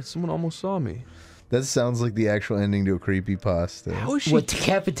god, someone almost saw me. That sounds like the actual ending to a creepypasta. How is she? What,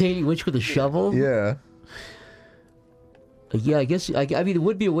 decapitating witch with a shovel? Yeah. Yeah, I guess. I mean, it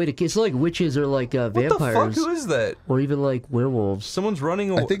would be a way to. It's not like witches or like vampires. What the fuck? Who is that? Or even like werewolves. Someone's running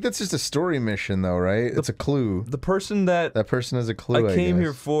away. I think that's just a story mission, though, right? It's a clue. The person that person has a clue. I came guess.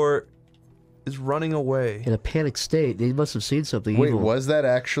 here for is running away. In a panic state. They must have seen something Wait, evil. was that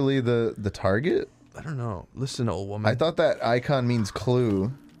actually the target? I don't know. Listen, old woman. I thought that icon means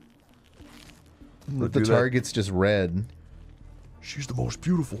clue. But the do that. target's just red. She's the most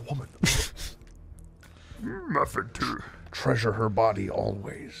beautiful woman. Nothing to treasure her body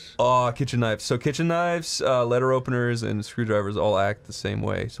always. Oh, kitchen knives. So kitchen knives, letter openers, and screwdrivers all act the same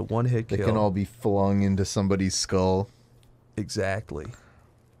way. So one hit They kill. can all be flung into somebody's skull. Exactly.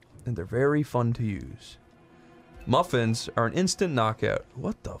 And they're very fun to use. Muffins are an instant knockout.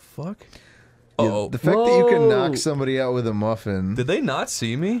 What the fuck? Uh-oh. The fact that you can knock somebody out with a muffin. Did they not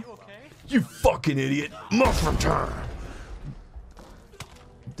see me? You fucking idiot! Muffin time!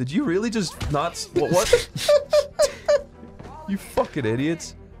 Did you really just not? What? You fucking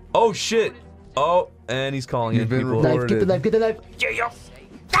idiots! Oh shit! Oh, and he's calling in people. Knife, get the knife, get the knife. Yeah.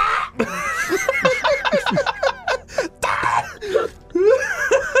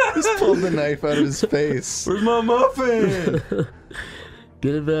 Just pulled the knife out of his face. Where's my muffin?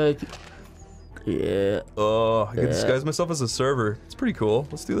 Get it back. Yeah. Oh, I can disguise myself as a server. It's pretty cool.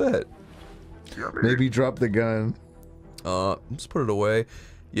 Let's do that. Maybe drop the gun. Let's put it away.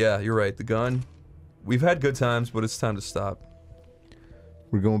 Yeah, you're right. The gun. We've had good times, but it's time to stop.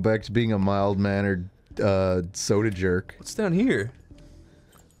 We're going back to being a mild-mannered soda jerk. What's down here?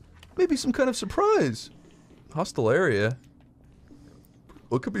 Maybe some kind of surprise. Hostile area.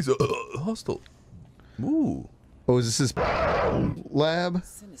 What could be so hostile? Ooh. Oh, is this his lab?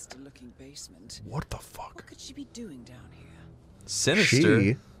 Sinister-looking basement. What the fuck? What could she be doing down here? Sinister.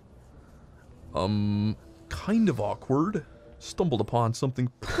 She? Kind of awkward. Stumbled upon something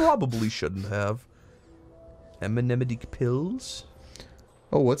probably shouldn't have. M&M pills?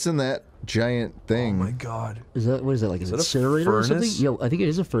 Oh, what's in that giant thing? Oh my god. Is that, what is that, like an that a incinerator or something? furnace? Yo, I think it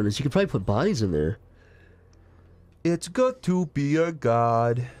is a furnace. You could probably put bodies in there. It's good to be a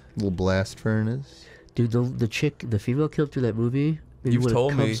god. Little blast furnace. Dude, the female killed through that movie. Maybe You've would have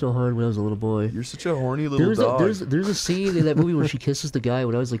told come me. so hard when I was a little boy. You're such a horny little dog. There's a scene in that movie where she kisses the guy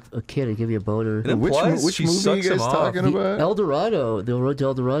when I was like a kid and gave me a boner. It implies Which she movie sucks you him guys off. talking about? El Dorado, the road to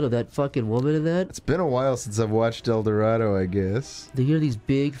El Dorado, that fucking woman in that. It's been a while since I've watched El Dorado, I guess. They hear these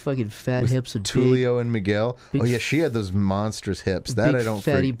big fucking fat hips and Tulio and Miguel. big Oh yeah, she had those monstrous hips. That big I don't.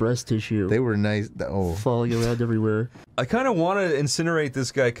 fatty breast tissue. They were nice. Oh, falling around everywhere. I kind of want to incinerate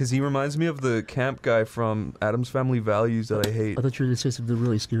this guy because he reminds me of the camp guy from Adam's Family Values that I hate. I thought you were gonna say something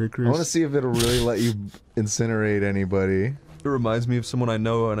really scary, Chris. I want to see if it'll really let you incinerate anybody. It reminds me of someone I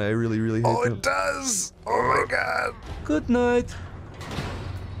know and I really, really hate Oh, them. it does. Oh my god. Good night.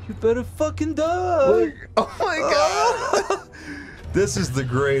 You better fucking die. Oh my god. This is the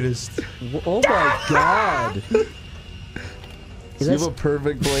greatest. Oh my god. So you have a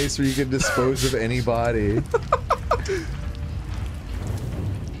perfect place where you can dispose of any body.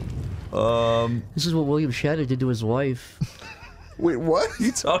 This is what William Shatner did to his wife. Wait, what are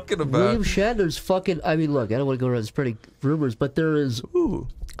you talking about? William Shatner's fucking... I mean, look, I don't want to go around spreading rumors, but there is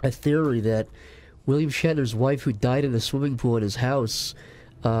a theory that William Shatner's wife, who died in a swimming pool in his house,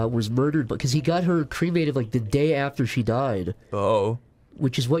 was murdered because he got her cremated like the day after she died. Oh.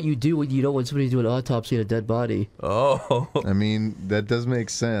 Which is what you do when you don't want somebody to do an autopsy on a dead body. Oh. I mean, that does make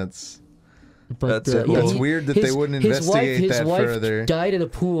sense. But it's weird that they wouldn't investigate that further. His wife died in a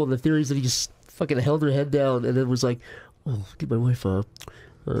pool, and the theory is that he just fucking held her head down and then was like, "Oh, get my wife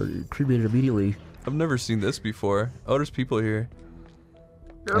cremated immediately." I've never seen this before. Oh, there's people here.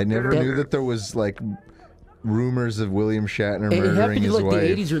 I never knew that there was like rumors of William Shatner And it murdering happened his in like wife.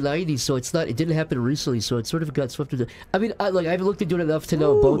 the 80s or 90s, so it's not. It didn't happen recently, so it sort of got swept into. I mean, I haven't looked into it enough to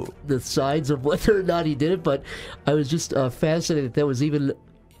know both the sides of whether or not he did it, but I was just fascinated that was even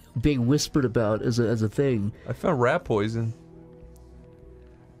being whispered about as a thing. I found rat poison.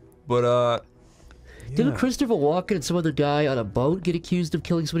 But Didn't Christopher Walken and some other guy on a boat get accused of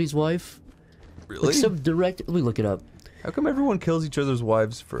killing somebody's wife? Really? Like some direct. Let me look it up. How come everyone kills each other's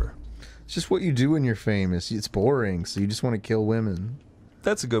wives for? It's just what you do when you're famous. It's boring, so you just want to kill women.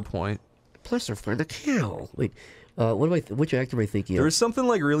 That's a good point. Plus, they're fun to kill. Wait, what am I? Which actor am I thinking There of? is something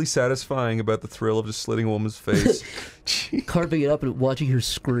like really satisfying about the thrill of just slitting a woman's face. Carving it up and watching her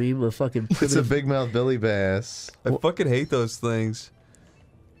scream. A fucking. It's a big mouth Billy Bass. I fucking hate those things.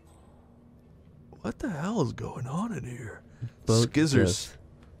 What the hell is going on in here? Skizzers.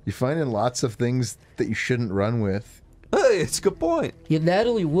 You're finding lots of things that you shouldn't run with. Hey, it's a good point. Yeah,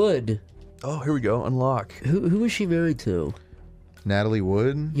 Natalie Wood. Oh, here we go. Unlock. Who was she married to? Natalie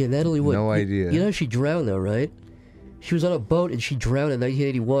Wood? Yeah, Natalie Wood. No idea. You know she drowned though, right? She was on a boat and she drowned in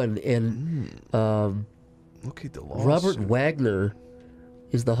 1981, and look at the lawsuit. Robert Wagner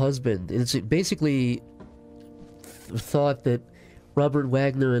is the husband. And it's basically thought that Robert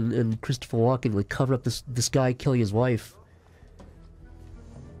Wagner and Christopher Walken would cover up this guy killing his wife.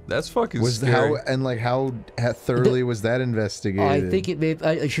 That's fucking Was scary. how thoroughly was that investigated? I think it may.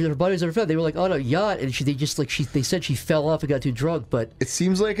 Her body was never found. They were like on a yacht, and they said she fell off and got too drunk. But it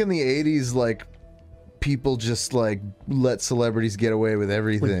seems like in the 80s, like people just like let celebrities get away with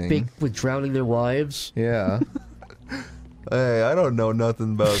everything. with drowning their wives. Yeah. Hey, I don't know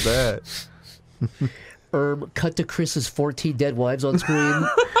nothing about that. Cut to Chris's 14 dead wives on screen.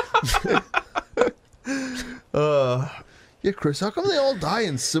 Yeah, Chris, how come they all die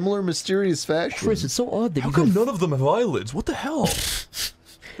in similar mysterious fashion? Chris, it's so odd that How come none of them have eyelids? What the hell?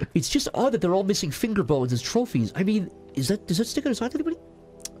 It's just odd that they're all missing finger bones as trophies. I mean, does that stick out his eye to anybody?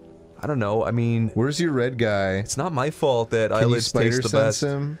 I don't know. I mean, where's your red guy? It's not my fault that Can you eyelids taste the spider best.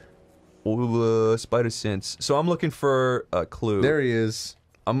 sense him? Spider sense. So I'm looking for a clue. There he is.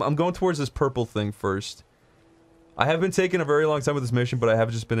 I'm going towards this purple thing first. I have been taking a very long time with this mission, but I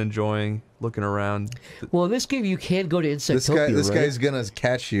have just been enjoying looking around. Well, in this game, you can go to Insectopia, This right? guy's gonna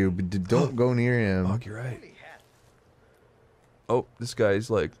catch you, but don't go near him. Fuck, you're right. Oh, this guy's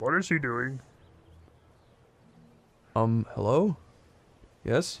like, what is he doing? Hello?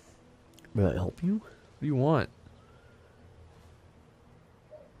 Yes? May I help you? What do you want?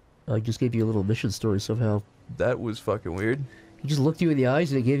 I just gave you a little mission story somehow. That was fucking weird. He just looked you in the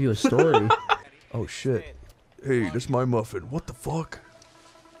eyes and he gave you a story. Oh shit. Hey, that's my muffin. What the fuck?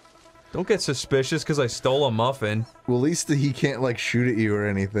 Don't get suspicious because I stole a muffin. Well, at least he can't like shoot at you or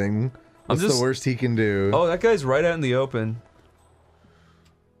anything. That's just- the worst he can do. Oh, that guy's right out in the open.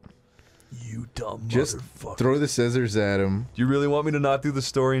 You dumb Just motherfucker. throw the scissors at him. Do you really want me to not do the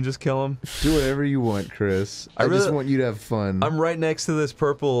story and just kill him? Do whatever you want, Chris. I just really- want you to have fun. I'm right next to this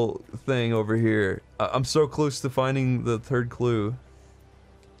purple thing over here. I'm so close to finding the third clue.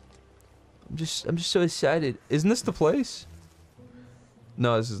 I'm just so excited. Isn't this the place?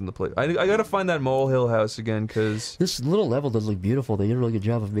 No, this isn't the place. I gotta find that molehill house again, cause This little level does look beautiful. They did a really good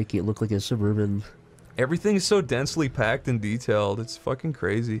job of making it look like a suburban. everything is so densely packed and detailed. It's fucking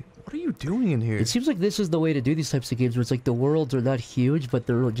crazy. What are you doing in here? It seems like this is the way to do these types of games, where it's like the worlds are not huge, but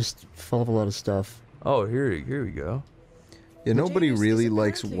they're just full of a lot of stuff. Oh, here we go. Yeah, nobody really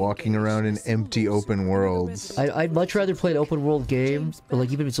likes walking around in empty open worlds. I'd much rather play an open world game, or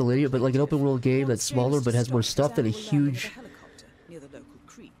like even if it's a linear, but like an open world game that's smaller but has more stuff than a huge,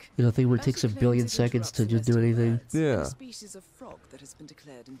 thing where it takes a billion seconds to just do anything. Yeah. A species of frog that has been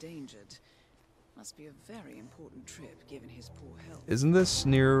declared endangered. Must be a very important trip given his poor health. Isn't this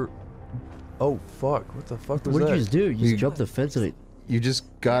near? Oh fuck! What the fuck was What that? did you just do? You just jumped the fence and it. You just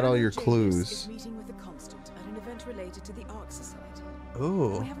got all your clues. Meeting with the Constant at an event related to the Ark Society.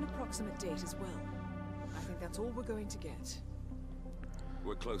 Oh. We have an approximate date as well. I think that's all we're going to get.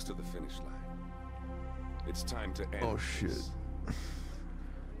 We're close to the finish line. It's time to end. Oh shit. this.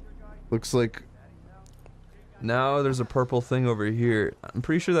 Looks like Now there's a purple thing over here. I'm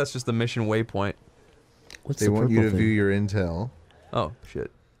pretty sure that's just the mission waypoint. What's they the want you to purple view thing? your intel. Oh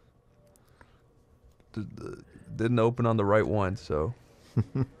shit. Didn't open on the right one, so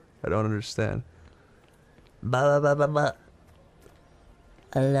I don't understand. Ba ba ba ba.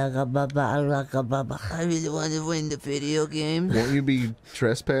 I really want to win the video game. Won't you be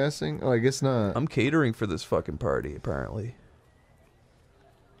trespassing? Oh, I guess not. I'm catering for this fucking party, apparently.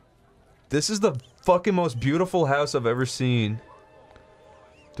 This is the fucking most beautiful house I've ever seen.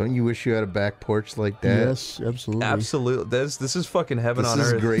 Don't you wish you had a back porch like that? Yes, absolutely. Absolutely. This is fucking heaven on This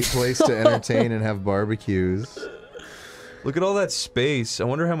is earth. a great place to entertain and have barbecues. Look at all that space. I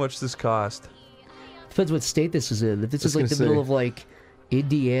wonder how much this cost. Depends what state this is in. If this is like the gonna middle say. of like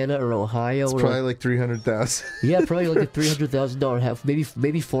Indiana or Ohio, It's or probably like 300,000. yeah, probably like a $300,000 house, maybe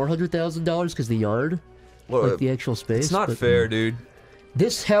 $400,000 because the yard, Well, like the actual space. It's not but fair, dude.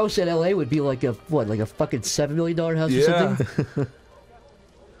 This house in LA would be like a what, like a fucking $7 million house or Yeah. something.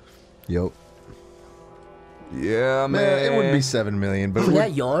 Yep. Yeah, Man, it wouldn't be 7 million, but For it would,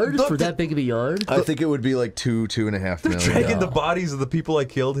 that yard, for that big of a yard. I think it would be like 2.5 They're million. dragging the bodies of the people I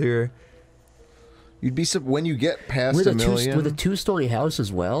killed here. You'd be when you get past With a a million. with a 2-story house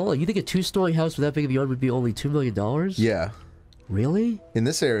as well. You think a 2-story house with that big of a yard would be only $2 million? Yeah. Really? In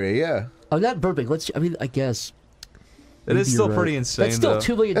this area, yeah. Oh, not Burbank. I mean, I guess. It is Maybe still you're pretty right. insane, That's still though.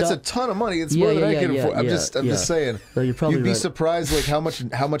 $2 million. That's a ton of money. It's Yeah, more than yeah, I can yeah, afford. I'm yeah, just yeah. saying. No, you're probably You'd be right. surprised like how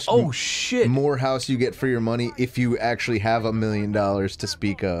much Oh shit. more house you get for your money if you actually have $1 million to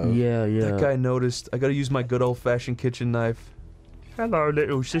speak of. Yeah, yeah. That guy noticed. I gotta use my good old-fashioned kitchen knife. Hello,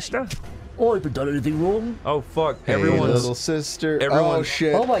 little sister. Oh, have you done anything wrong? Oh fuck! Hey, Everyone's little sister. everyone- Oh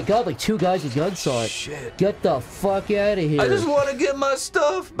shit. Oh my god, like 2 guys with guns saw it. Shit. Get the fuck out of here. I just want to get my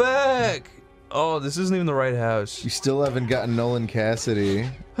stuff back. Oh, this isn't even the right house. You still haven't gotten Nolan Cassidy.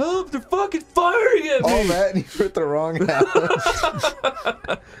 Help! They're fucking firing at me. All that and you're at the wrong house.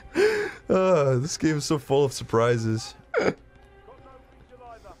 This game is so full of surprises.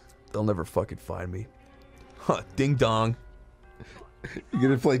 They'll never fucking find me. Huh, ding dong. You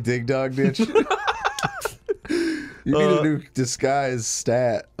gonna play Dig Dog Ditch? You need a new disguise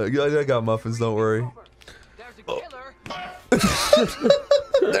stat. I got muffins, don't worry.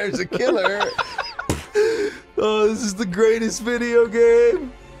 There's a killer. Oh, this is the greatest video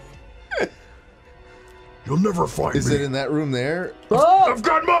game. You'll never find Is me. it in that room there? Oh! I've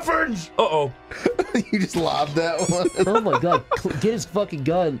got muffins! Uh-oh. You just lobbed that one. Oh my god, get his fucking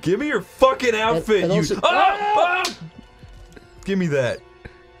gun. Give me your fucking outfit, and you... also- Ah! Ah! Give me that.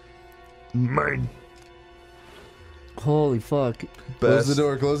 Man. Holy fuck. Close Best. the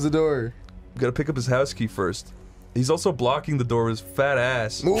door, close the door. Gotta pick up his house key first. He's also blocking the door with his fat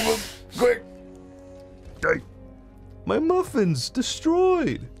ass. Move him, quick. Hey. My muffins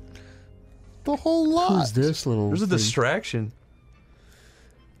destroyed. The whole lot. Who's this little There's a thing? distraction.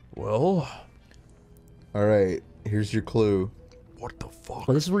 Well, Alright, here's your clue. What the fuck?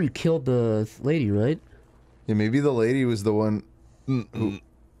 Well, this is where you killed the lady, right? Yeah, maybe the lady was the one who...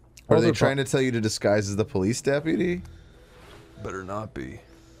 Are they trying to tell you to disguise as the police deputy? better not be.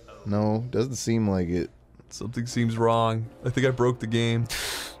 No, doesn't seem like it. Something seems wrong. I think I broke the game.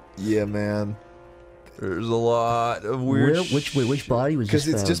 Yeah, man. There's a lot of weird. Which body was just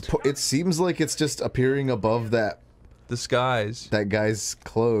Because it's found? just, it seems like it's just appearing above that disguise. That guy's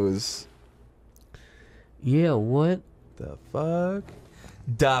clothes. Yeah, what? The fuck?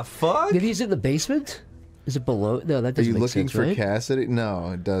 The fuck? Maybe he's in the basement? Is it below? No, that Are doesn't you make looking sense, for right? Cassidy?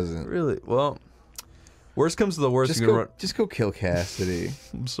 No, it doesn't. Really? Well, worst comes to the worst. Just you go, can run. just go kill Cassidy.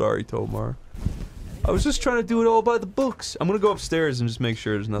 I'm sorry, Tomar. I was just trying to do it all by the books. I'm gonna go upstairs and just make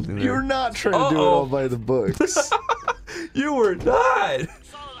sure there's nothing there. You're not trying to do it all by the books. You were not.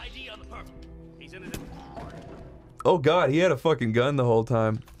 Oh god, he had a fucking gun the whole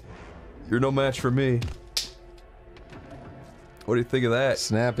time. You're no match for me. What do you think of that?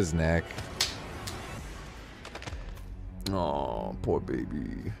 Snap his neck. Oh, poor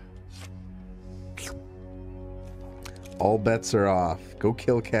baby. All bets are off. Go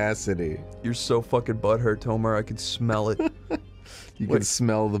kill Cassidy. You're so fucking butthurt, Tomar. I can smell it. You can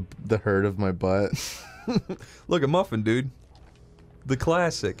smell the hurt of my butt. Look, a muffin, dude. The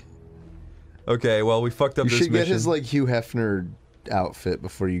classic. Okay, well, we fucked up You this should mission. get his like Hugh Hefner outfit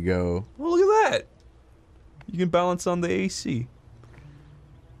before you go. Well, look at that. You can balance on the AC.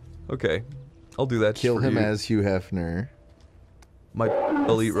 Okay, I'll do that. Kill just for him you. as Hugh Hefner. My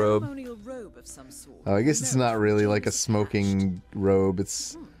elite robe. Robe of some sort. Oh, I guess it's not really like a smoking robe.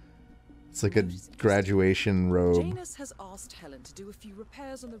 It's It's like a graduation robe. Janus has asked Helen to do a few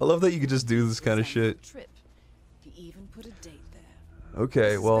repairs on the I love that you could just do this kind of shit. trip. He even put a date there.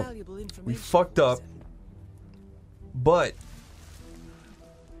 Okay, well, we fucked up. But...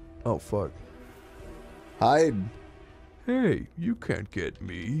 Oh, fuck. Hide. Hey, you can't get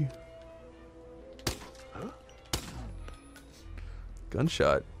me.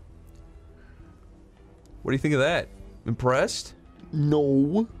 Gunshot. What do you think of that? Impressed?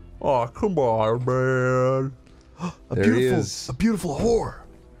 No. Oh, come on, man. There he is. A beautiful whore.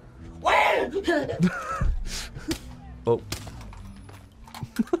 Oh.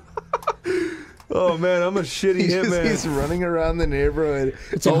 Oh man, I'm a shitty hitman. He's running around the neighborhood.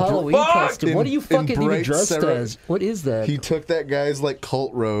 It's a Halloween costume. What are you fucking even dressed as? What is that? He took that guy's like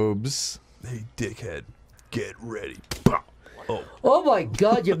cult robes. Hey, dickhead, get ready. Oh my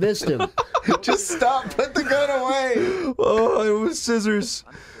god, you missed him. Just stop. Put the gun away. Oh, it was scissors.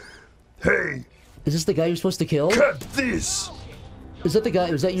 Hey. Is this the guy you're supposed to kill? Cut this. Is that the guy?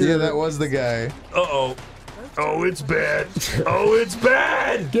 Was that your... Yeah, that was the guy. Uh-oh. Oh, it's bad. Oh, it's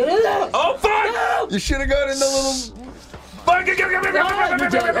bad. Get in there. Oh, fuck. You should have gone in the little... Fuck.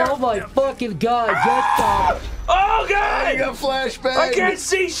 Oh my fucking god, get fucked. Oh, God. You got flashback. I can't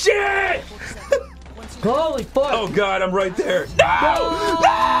see shit. Holy fuck. Oh god, I'm right there. No!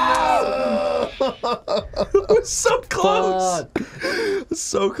 No! It was so close.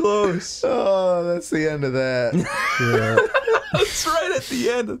 So close. Oh, that's the end of that. That's right at the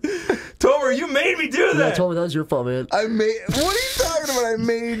end. Tomer, you made me do that. Yeah, Tomer, that was your fault, man. I made... What are you talking about? I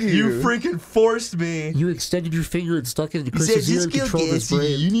made you. You freaking forced me. You extended your finger and stuck it into Chris's ear and controlled his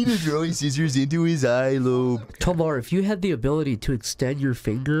brain. You need to throw his scissors into his eye lobe. Tomar, if you had the ability to extend your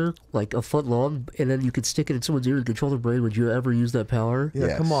finger like a foot long and then you could stick it in someone's ear and control their brain, would you ever use that power?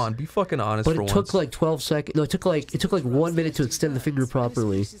 Yeah, come on, be fucking honest but for it once. took like 12 seconds. No, it took like 1 minute to extend the finger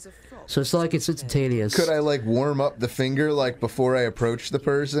properly. So it's not like it's instantaneous. Could I like warm up the finger like before I approach the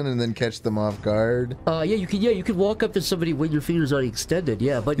person and then catch them off guard? Yeah, you could. Yeah, you could walk up to somebody when your finger's already extended.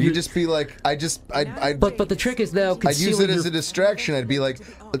 Yeah, but you just be like, I'd But the trick is now. I'd use it as a distraction. I'd be like,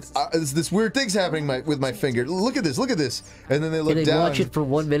 this weird thing's happening with my finger. Look at this, and then they look and down. Watch it for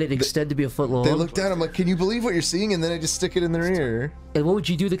 1 minute, extend to be a foot long. They look down. I'm like, can you believe what you're seeing? And then I just stick it in their ear. And what would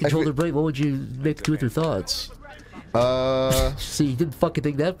you do to control their brain? What would you make do with their thoughts? See, you didn't fucking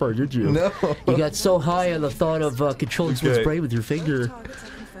think that far, did you? No. You got so high on the thought of controlling someone's brain with your finger.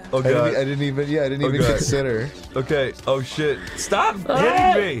 Oh god. I didn't even consider. Okay. Oh shit. Stop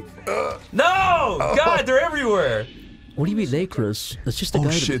hitting me. No! God, they're everywhere. What do you mean, they, Chris? That's just a guy.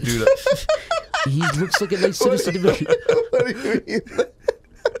 Oh shit, dude. He looks like a nice citizen to me. What do you mean?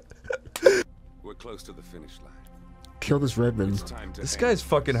 We're close to the finish line. Kill this Redmond. This guy's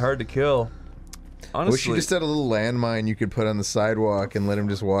fucking hard to kill. Honestly. I wish you just had a little landmine you could put on the sidewalk and let him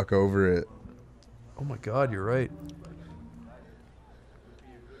just walk over it. Oh my god, you're right.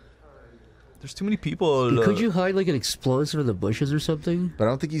 There's too many people. Could you hide like an explosive in the bushes or something? But I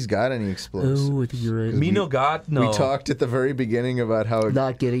don't think he's got any explosives. Oh, I think you're right. Me no god, no. We talked at the very beginning about how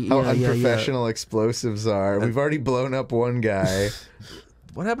unprofessional explosives are. We've already blown up one guy.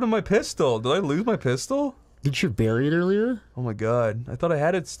 What happened to my pistol? Did I lose my pistol? Didn't you bury it earlier? Oh my god, I thought I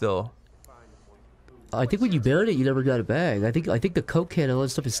had it still. I think when you buried it, you never got it back. I think the coke can and all that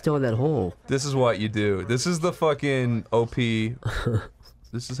stuff is still in that hole. This is what you do. This is the fucking OP.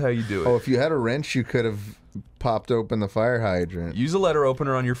 This is how you do it. Oh, if you had a wrench, you could have popped open the fire hydrant. Use a letter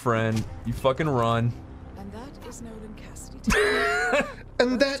opener on your friend. You fucking run. And that is Nolan Cassidy.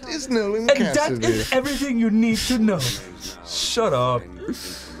 And that is Nolan And Cassidy. that is everything you need to know. Shut up.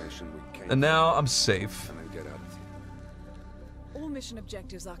 And now I'm safe. All mission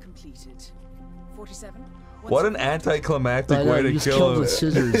objectives are completed. 47. What an anticlimactic way to kill him. With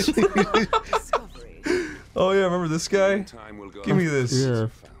scissors. Oh yeah, remember this guy? Give me this. Yeah.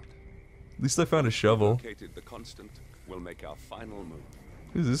 At least I found a shovel. The constant will make our final move.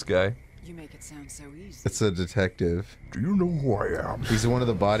 Who's this guy? You make it sound so easy. It's a detective. Do you know who I am? He's one of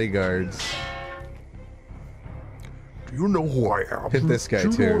the bodyguards. Do you know who I am? Hit this guy Do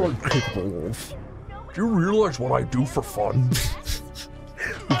you know too. what I'm capable of? Do you realize what I do for fun?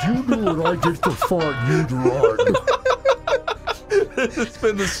 If you knew what I did for fun, you'd run. It's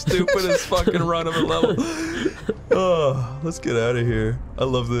been the stupidest fucking run of a level. Oh, let's get out of here. I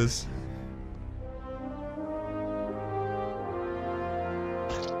love this.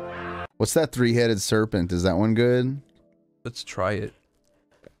 What's that three-headed serpent? Is that one good? Let's try it.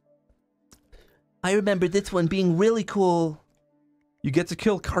 I remember this one being really cool. You get to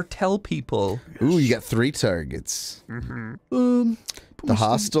kill cartel people. Ooh, you got 3 targets. Mm-hmm. The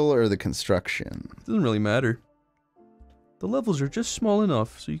hostel or the construction? Doesn't really matter. The levels are just small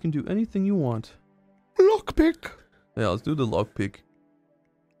enough so you can do anything you want. Lockpick. Yeah, let's do the lockpick.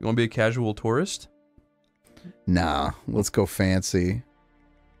 You want to be a casual tourist? Nah, let's go fancy.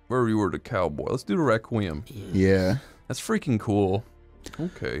 Where you were the cowboy. Let's do the Requiem. Yeah. That's freaking cool.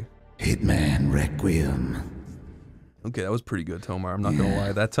 Okay. Hitman Requiem. Okay, that was pretty good, Tomar. I'm not gonna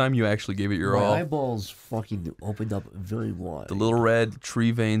lie. That time you actually gave it your My all. eyeballs fucking opened up very wide. The little red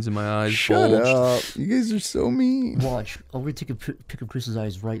tree veins in my eyes Shut bulged. up. You guys are so mean. Watch. I'm gonna take a pic of Chris's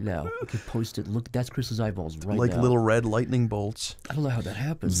eyes right now. I can post it. Look, that's Chris's eyeballs right Like now. little red lightning bolts. I don't know how that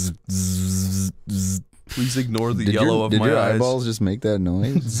happens. Please ignore the yellow of my eyes. Did your eyes. eyeballs just make that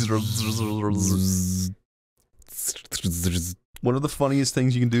noise? One of the funniest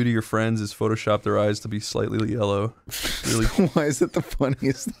things you can do to your friends is Photoshop their eyes to be slightly yellow. Really. Why is it the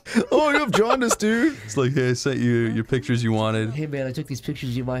funniest? Oh, you have jaundice, dude. It's like, hey, I sent you your pictures you wanted. Hey man, I took these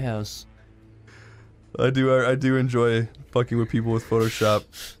pictures in my house. I do enjoy fucking with people with Photoshop.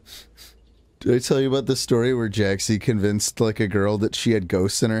 Did I tell you about the story where Jaxie convinced like a girl that she had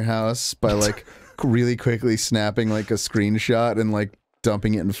ghosts in her house by like really quickly snapping like a screenshot and like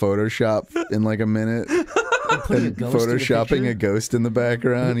dumping it in Photoshop in like a minute? And photoshopping a ghost in the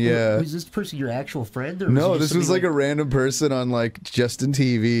background, yeah. Was this person your actual friend? Or No, was this was like a random person on like Justin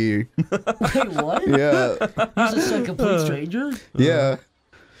TV. Wait, what? Yeah. Was this a complete stranger? Yeah.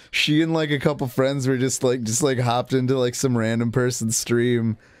 She and like a couple friends were just like hopped into like some random person's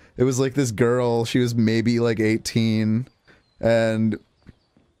stream. It was like this girl, she was maybe like 18, and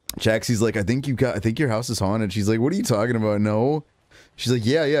Jaxie's like, I think your house is haunted. She's like, what are you talking about? No. She's like,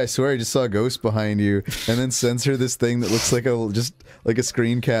 yeah, I swear I just saw a ghost behind you, and then sends her this thing that looks like a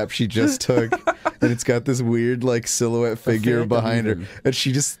screen cap she just took, and it's got this weird like silhouette figure behind her, and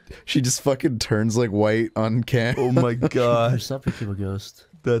she just fucking turns like white on cam. Oh my god. Herself became a ghost.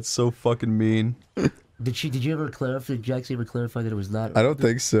 That's so fucking mean. Did you ever clarify? Did Jaxie ever clarify that it was not? I don't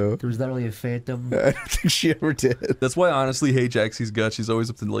think so. There was not only a phantom. I don't think she ever did. That's why I honestly hate Jaxie's gut. She's always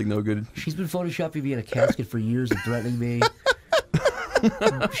up to like no good. She's been photoshopping me in a casket for years and threatening me.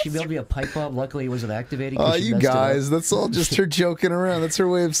 She mailed me a pipe bomb. Luckily, it wasn't activating. Oh, you guys, that's all just her joking around. That's her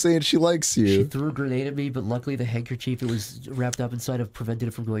way of saying she likes you. She threw a grenade at me, but luckily the handkerchief it was wrapped up inside of prevented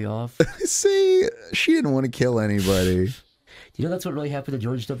it from going off. See, she didn't want to kill anybody. You know that's what really happened to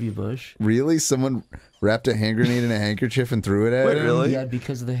George W. Bush? Really? Someone wrapped a hand grenade in a handkerchief and threw it at him? Really? Yeah,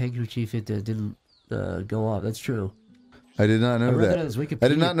 because of the handkerchief, it didn't go off. That's true. I did not know I read that. that on his Wikipedia. I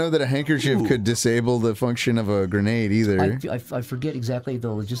did not know that a handkerchief could disable the function of a grenade either. I forget exactly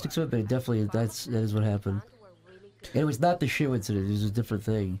the logistics of it, but it definitely that is what happened. And it was not the shoe incident; it was a different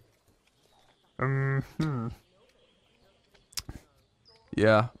thing.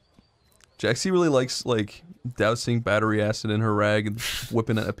 Yeah. Jaxie really likes like dousing battery acid in her rag and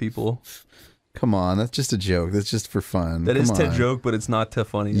whipping it at people. Come on, that's just a joke. That's just for fun. That is Come a on. joke, but it's not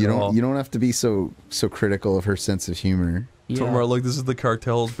funny You at don't all. you don't have to be so critical of her sense of humor. Yeah. Tomorrow, look, this is the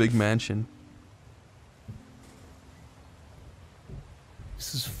cartel's big mansion.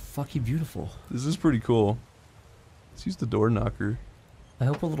 This is fucking beautiful. This is pretty cool. Let's use the door knocker. I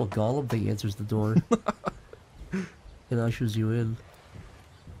hope a little golem thing answers the door and ushers you in.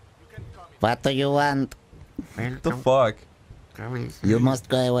 What do you want? What the fuck? You must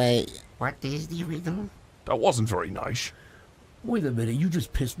go away. What is the riddle? That wasn't very nice. Wait a minute, you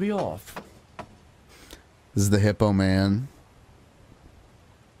just pissed me off. This is the hippo man.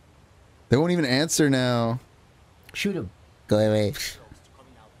 They won't even answer now. Shoot him. Go away.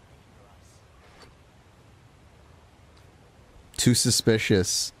 Too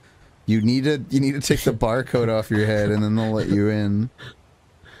suspicious. You need to take the barcode off your head and then they'll let you in.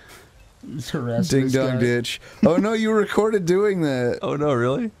 Ding dong ditch. Oh no, you were recorded doing that. Oh no,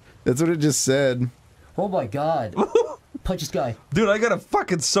 really? That's what it just said. Oh my god. Punch this guy. Dude, I got a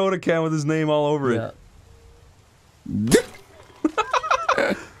fucking soda can with his name all over it.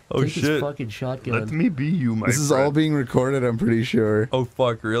 Oh Take shit. his fucking shotgun. Let me be you, my This is all being recorded, I'm pretty sure. Oh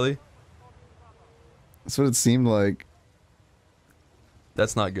fuck, really? That's what it seemed like.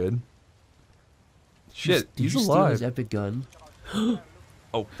 That's not good. Shit, Did he's you steal alive. his epic gun?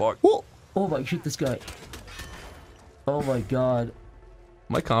 Oh fuck. Oh my, shoot this guy. Oh my god.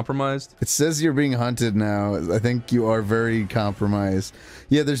 Am I compromised? It says you're being hunted now. I think you are very compromised.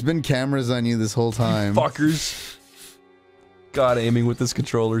 Yeah, there's been cameras on you this whole time. Fuckers. God, aiming with this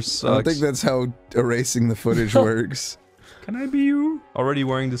controller sucks. I don't think that's how erasing the footage works. Can I be you? Already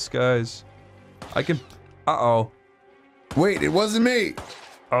wearing disguise. I can... Uh-oh. Wait, it wasn't me!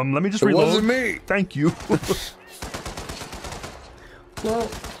 Let me just It reload. wasn't me! Thank you. Well...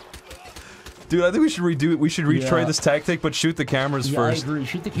 Dude, I think we should redo it. We should retry Yeah. this tactic, but shoot the cameras Yeah, first. I agree.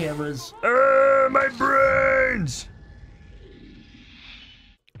 Shoot the cameras. My brains!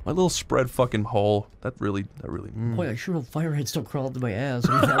 My little spread fucking hole. That really. Boy, I sure hope fire ants don't crawl into my ass.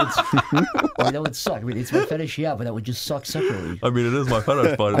 I mean, that would suck. I mean, it's my fetish, yeah, but that would just suck separately. I mean, it is my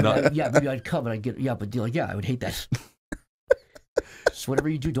fetish, but not. Yeah, maybe I'd come and I'd get, yeah, but like, yeah, I would hate that. So whatever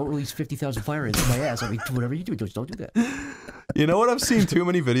you do, don't release 50,000 fire ants in my ass. I mean, whatever you do, just don't do that. You know what I've seen too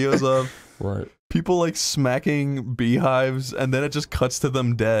many videos of? What? People like smacking beehives and then it just cuts to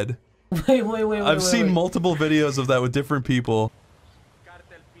them dead. Wait. I've seen multiple videos of that with different people.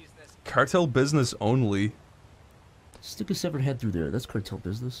 Cartel business only. Stick a severed head through there. That's cartel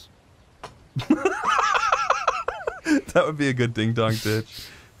business. That would be a good ding dong ditch.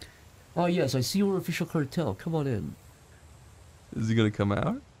 Oh yes, I see your official cartel. Come on in. Is he gonna come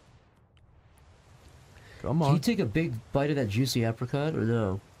out? Come on. Can you take a big bite of that juicy apricot or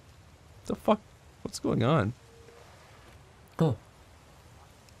no? The fuck? What's going on? Oh.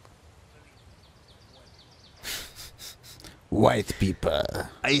 White people.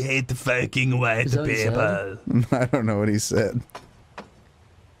 I hate the fucking white people. I don't know what he said.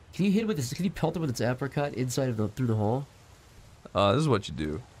 Can you hit it with this? Can you pelt it with its apricot inside of the through the hole? This is what you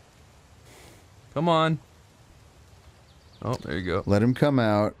do. Come on. Oh, there you go. Let him come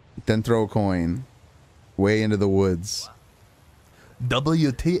out, then throw a coin. Way into the woods.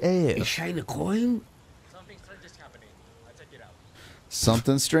 WTF. A shiny coin?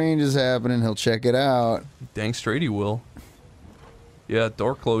 Something strange is happening. He'll check it out. Dang straight he will. Yeah,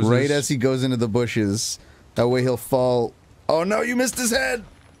 door closes. Right as he goes into the bushes. That way he'll fall. Oh no, you missed his head!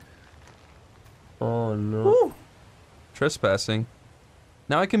 Oh no. Woo. Trespassing.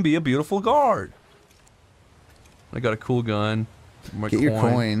 Now I can be a beautiful guard. I got a cool gun. My Get your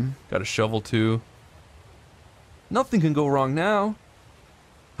coin. Got a shovel too. Nothing can go wrong now.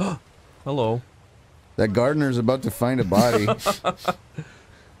 Hello. That gardener's about to find a body.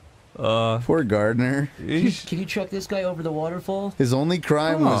 Poor gardener. Can you chuck this guy over the waterfall? His only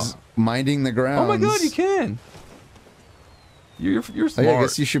crime was minding the grounds. Oh my god, you can. You're smart. Oh, yeah, I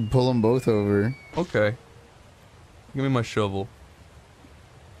guess you should pull them both over. Okay. Give me my shovel.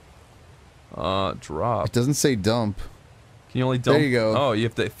 Drop. It doesn't say dump. Can you only dump? There you go. Oh, you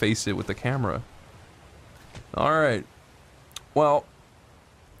have to face it with the camera. Alright. Well.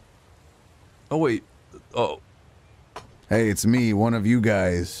 Oh, wait. Oh. Hey, it's me, one of you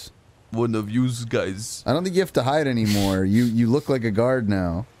guys. One of you guys. I don't think you have to hide anymore. You look like a guard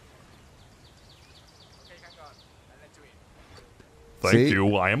now. Thank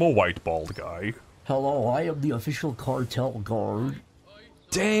you. I am a white bald guy. Hello, I am the official cartel guard.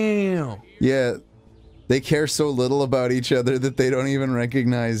 Damn. Yeah. They care so little about each other that they don't even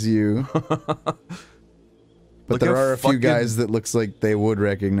recognize you. But there are a few guys that looks like they would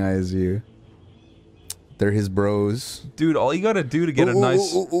recognize you. They're his bros. Dude, all you gotta do to get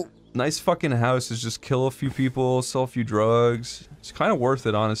a nice fucking house is just kill a few people, sell a few drugs. It's kind of worth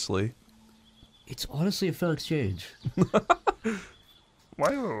it, honestly. It's honestly a fair exchange.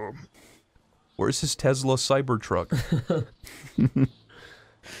 Wow. Where's his Tesla Cybertruck?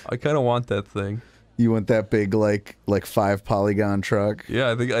 I kind of want that thing. You want that big like 5 polygon truck?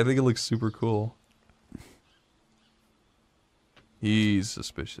 Yeah, I think it looks super cool. He's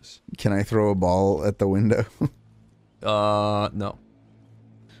suspicious. Can I throw a ball at the window? No.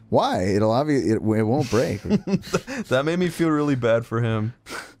 Why? It won't break. That made me feel really bad for him.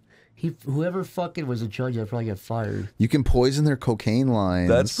 Whoever fucking was in charge, I'd probably get fired. You can poison their cocaine lines.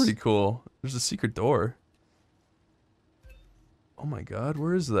 That's pretty cool. There's a secret door. Oh my god,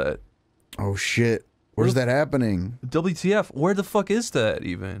 where is that? Oh shit. Where's that happening? WTF, where the fuck is that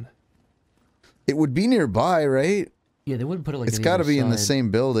even? It would be nearby, right? Yeah, they wouldn't put it like. It's got to be in the same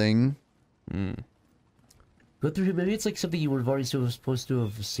building. Go through. Maybe it's like something you were already supposed to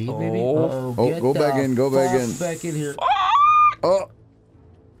have seen. Maybe. Go back in. Go back in. Back in here. Oh.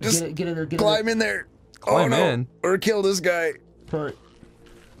 Just get in there. Climb in there. Climb in. Or kill this guy.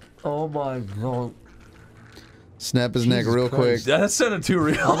 Oh my god. Snap his neck real quick. That sounded too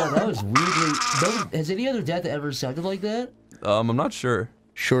real. Oh, no, that was weirdly. Has any other death ever sounded like that? I'm not sure.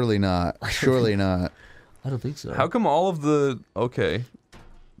 Surely not. Surely not. I don't think so. How come all of the... Okay.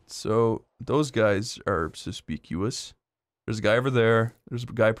 So, those guys are suspicious. There's a guy over there. There's a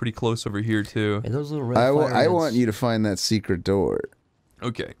guy pretty close over here, too. And those little red I want you to find that secret door.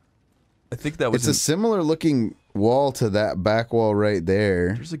 Okay. I think that was... It's a similar looking wall to that back wall right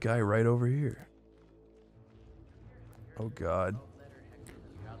there. There's a guy right over here. Oh, God.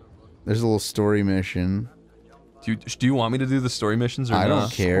 There's a little story mission. Do you want me to do the story missions or not? I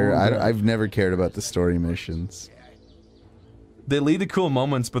don't care. I've never cared about the story missions. They lead to cool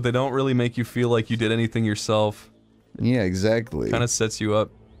moments, but they don't really make you feel like you did anything yourself. Yeah, exactly. Kind of sets you up.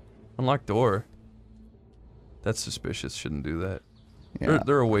 Unlock door. That's suspicious. Shouldn't do that. Yeah.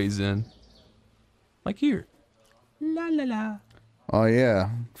 They're a ways in. Like here. La la la. Oh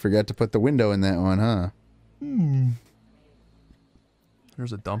yeah, forgot to put the window in that one, huh?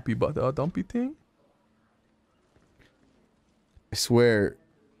 There's a dumpy thing. I swear.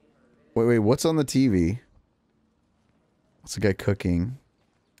 Wait, what's on the TV? What's the guy cooking?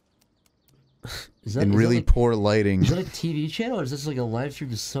 In really like, poor lighting. Is that a TV channel or is this like a live stream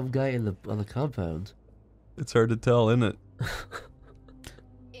to some guy on the compound? It's hard to tell, isn't it?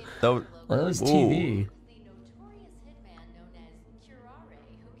 That was TV.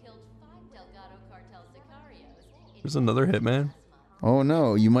 There's another hitman. Oh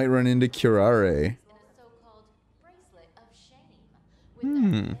no, you might run into Curare.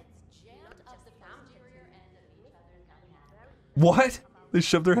 What? They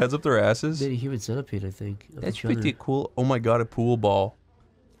shove their heads up their asses? Maybe human centipede, I think. That's pretty cool. Oh my god, a pool ball.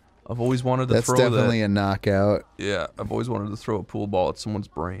 I've always wanted to That's throw that. That's definitely a knockout. Yeah, I've always wanted to throw a pool ball at someone's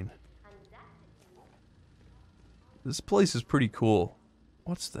brain. This place is pretty cool.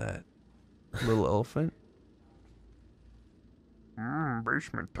 What's that? Little elephant?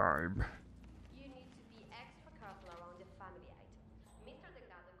 Basement time.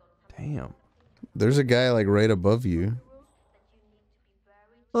 Damn. There's a guy like right above you.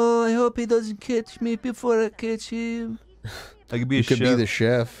 Oh, I hope he doesn't catch me before I catch him. I could be a You chef. could be the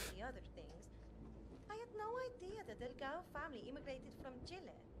chef.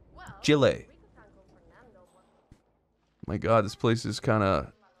 Chile. My god, this place is kind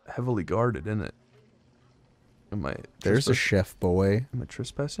of heavily guarded, isn't it? Am I There's a chef boy. Am I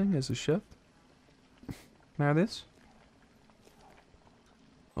trespassing as a chef? Now this?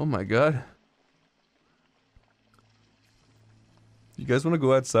 Oh my god. You guys want to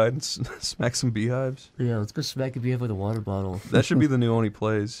go outside and smack some beehives? Yeah, let's go smack a beehive with a water bottle. That should be the new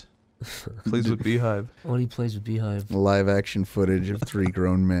OneyPlays. Plays with beehive. OneyPlays with beehive. Live action footage of 3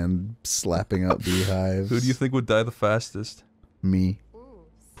 grown men slapping up beehives. Who do you think would die the fastest? Me.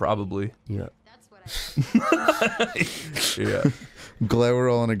 Probably. Yeah. Yeah. I'm glad we're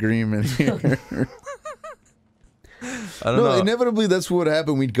all in agreement here. I don't know. Inevitably that's what would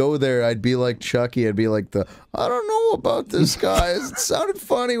happen. We'd go there, I'd be like Chucky, I'd be like I don't know about this guy. It sounded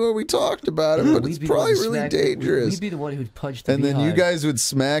funny when we talked about it, but it's probably really dangerous. We'd be the one who'd punch the And then you guys would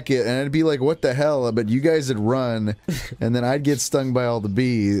smack it, and I'd be like, what the hell? But you guys would run, and then I'd get stung by all the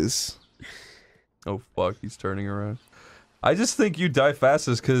bees. Oh fuck, he's turning around. I just think you die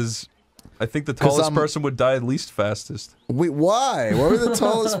fastest because I think the tallest person would die least fastest. Wait, why? Why would the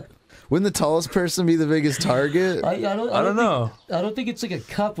tallest... Wouldn't the tallest person be the biggest target? I don't know. I don't think it's like a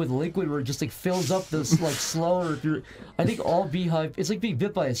cup with liquid where it just like fills up this like slower. I think all beehive. It's like being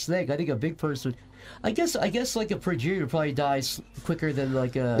bit by a snake. I think a big person. I guess like a progeria would probably die quicker than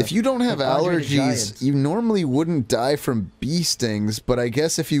like a. If you don't have allergies, you normally wouldn't die from bee stings. But I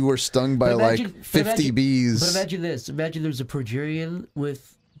guess if you were stung by like 50 bees. But imagine this. Imagine there's a progerian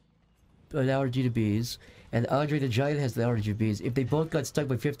with an allergy to bees. And Andre the Giant has the allergy to bees. If they both got stuck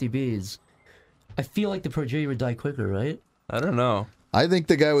by 50 bees, I feel like the progeria would die quicker, right? I don't know. I think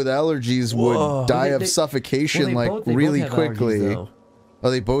the guy with allergies would die of suffocation really quickly. Allergies, oh,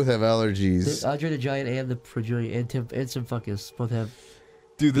 they both have allergies. Andre the Giant and the progeria and Symphucus both have.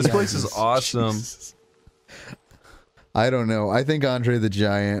 Dude, this place is awesome. Jesus. I don't know. I think Andre the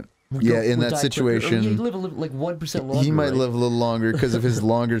Giant. Yeah, in that situation, he'd live like 1% longer. He might live a little longer because of his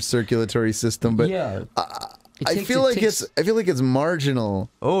longer circulatory system, but yeah, I feel like it's marginal.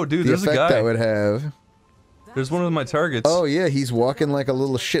 Oh, dude, the there's a effect guy that would have. There's one of my targets. Oh yeah, he's walking like a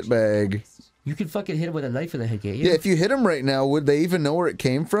little shitbag. You can fucking hit him with a knife in the head, can't you? Yeah, if you hit him right now, would they even know where it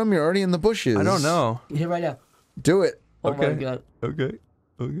came from? You're already in the bushes. I don't know. Hit right now. Do it. Oh my god. Okay.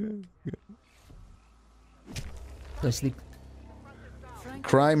 Okay. Let's sneak.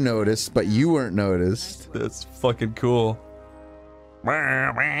 Crime noticed, but you weren't noticed. That's fucking cool.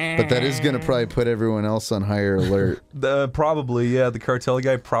 But that is gonna probably put everyone else on higher alert. Probably, yeah. The cartel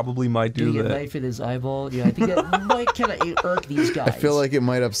guy probably might do Getting that. a knife in his eyeball. Yeah, I think that might kind of irk these guys. I feel like it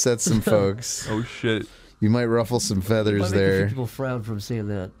might upset some folks. Oh shit. You might ruffle some feathers might make a there. few people frown from saying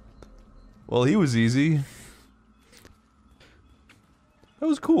that. Well, he was easy. That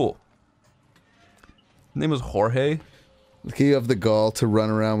was cool. His name was Jorge. You have the gall to run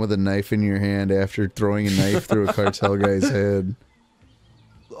around with a knife in your hand after throwing a knife through a cartel guy's head.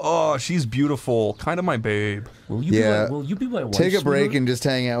 Oh, she's beautiful. Kind of my babe. Will you be my wife? Take a break sweetheart? and just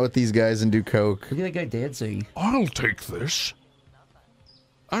hang out with these guys and do coke. Look at that guy dancing. I'll take this.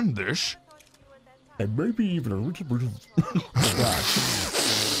 And this. And maybe even a little bit of...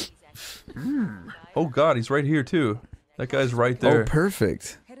 Oh god, he's right here too. That guy's right there. Oh,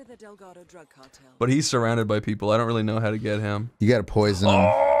 perfect. the Delgado drug cartel. But he's surrounded by people. I don't really know how to get him. You gotta poison him.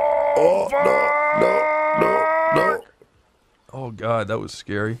 Oh, no. Oh god, that was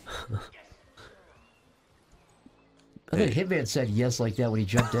scary. I think Hitman said yes like that when he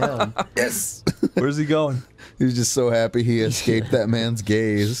jumped down. Yes! Where's he going? He was just so happy he escaped that man's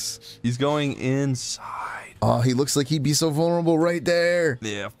gaze. He's going inside. Oh, he looks like he'd be so vulnerable right there.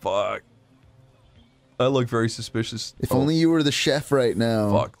 Yeah, fuck. I look very suspicious. If only you were the chef right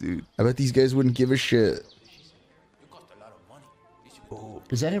now. Fuck, dude. I bet these guys wouldn't give a shit.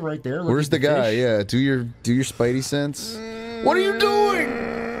 Is that him right there? Where's the guy? Yeah, do your spidey sense. What are you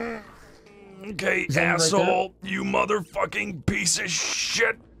doing? Okay, asshole, you motherfucking piece of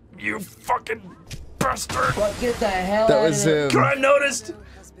shit, you fucking bastard. What, get the hell That out was of there. him. I noticed.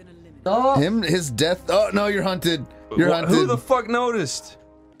 Oh. Him, his death. Oh no, you're hunted. You're hunted. Who the fuck noticed?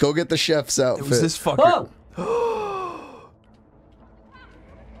 Go get the chef's outfit. It was this fucker.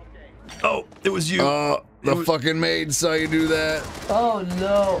 Oh, it was you. The fucking maid saw you do that. Oh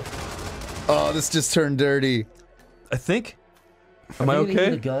no. Oh, this just turned dirty. I think. Am I Are they gonna hear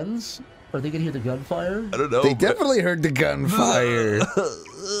okay? the guns? Are they gonna hear the gunfire? I don't know. They definitely heard the gunfire.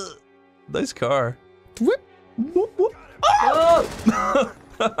 Nice car. Whip. Oh!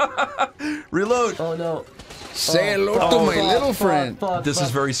 Reload. Oh no. Say hello to my little friend. This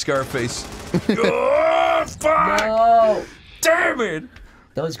is very Scarface. Oh, fuck! No. Damn it!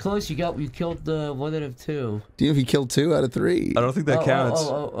 That was close. You killed the 1 out of 2. Do you know if he killed 2 out of 3? I don't think that counts.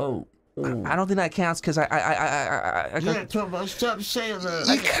 I don't think that counts because I Yeah, stop saying that.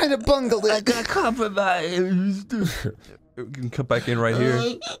 You kind of bungled it. I got compromised. We can cut back in right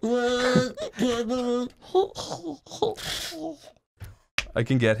here. I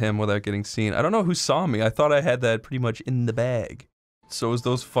can get him without getting seen. I don't know who saw me. I thought I had that pretty much in the bag. So is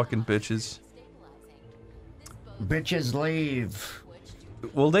those fucking bitches. Bitches leave.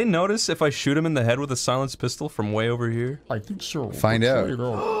 Will they notice if I shoot him in the head with a silenced pistol from way over here? I think so. Find out.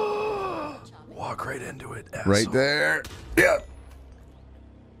 Walk right into it, asshole. Right there. Yeah.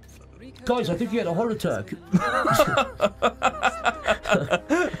 Guys, I think you had a heart attack.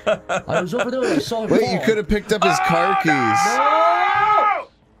 I was over there and I saw him Wait, fall. you could have picked up his car keys. No!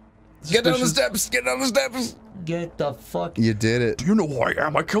 Get down the steps. Get down the steps. Get the fuck. You did it. Do you know who I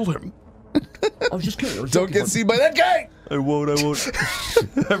am? I killed him. I was just kidding. Don't get seen by that guy. I won't.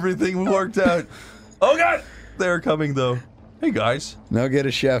 Everything worked out. Oh god! They're coming though. Hey guys. Now get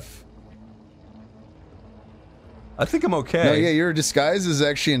a chef. I think I'm okay. No, yeah, your disguise is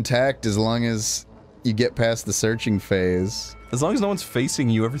actually intact as long as you get past the searching phase. As long as no one's facing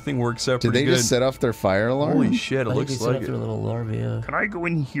you, everything works out Did pretty they good. just set off their fire alarm? Holy shit, it I think looks they set like up it. their little alarm, yeah. Can I go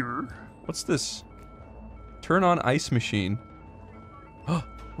in here? What's this? Turn on ice machine.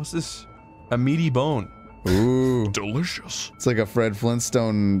 What's this? A meaty bone. Ooh. Delicious. It's like a Fred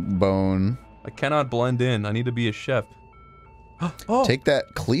Flintstone bone. I cannot blend in. I need to be a chef. Oh. Take that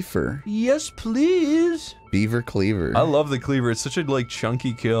cleaver. Yes, please. Beaver cleaver. I love the cleaver. It's such a like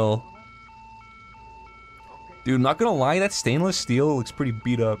chunky kill. Dude, I'm not gonna lie, that stainless steel looks pretty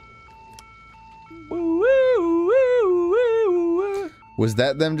beat up. Was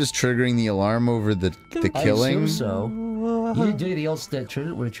that them just triggering the alarm over the killing? I assume so. You didn't do anything else that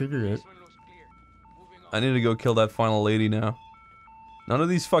would have triggered it. I need to go kill that final lady now. None of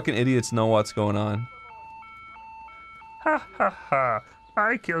these fucking idiots know what's going on. Ha ha ha.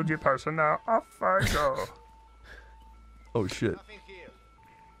 I killed your person, now off I go. Oh shit.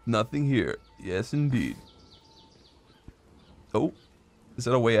 Nothing here. Yes, indeed. Oh, is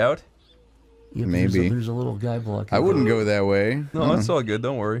that a way out? Yeah, Maybe. There's a little guy blocking. I wouldn't go that way. No, that's all good.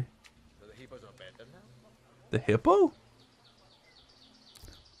 Don't worry. The hippo?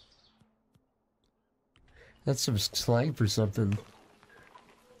 That's some slang for something.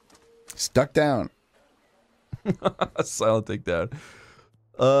 Stuck down. Silent takedown.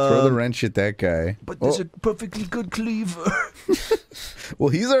 Throw the wrench at that guy. But there's a perfectly good cleaver. Well,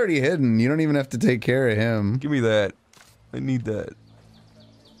 he's already hidden. You don't even have to take care of him. Give me that. I need that.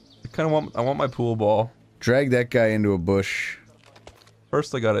 I want my pool ball. Drag that guy into a bush.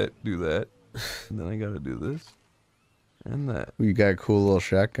 First I gotta do that. And then I gotta do this. And that. You got a cool little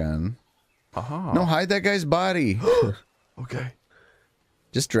shotgun. Aha. No, hide that guy's body. Okay.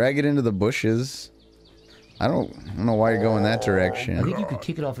 Just drag it into the bushes. I don't know why you're going that direction. I think you could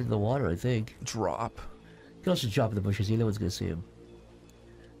kick it off into the water, I think. Drop. You can also drop in the bushes, no one's gonna see him.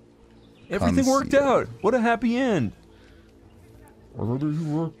 Everything worked out. What a happy end. But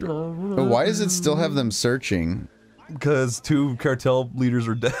why does it still have them searching? Because 2 cartel leaders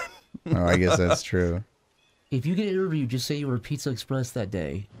are dead. Oh, I guess that's true. If you get an interview, just say you were at Pizza Express that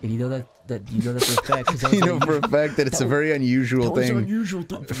day, and you know that for a fact. 'cause that You was know for a fact that it's a very unusual thing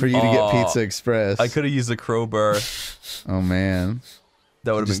for you to get Pizza Express. I could have used a crowbar. Oh man,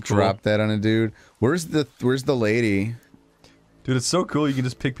 that would have been just cool. drop that on a dude. Where's the lady? Dude, it's so cool. You can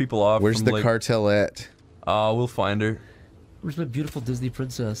just pick people off. Where's from, the like, cartelette? We'll find her. Where's my beautiful Disney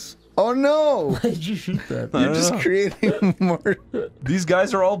princess? Oh no! Why did you shoot that? You're just creating more. These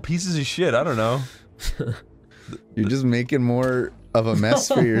guys are all pieces of shit. I don't know. You're just making more of a mess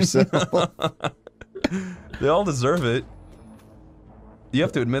for yourself. They all deserve it. You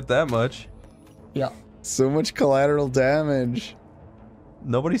have to admit that much. Yeah. So much collateral damage.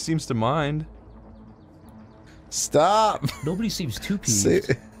 Nobody seems to mind. Stop. Nobody seems too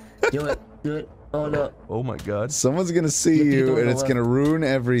peeved. Do it. Do it. Oh no. Oh my god. Someone's gonna see you and it's gonna ruin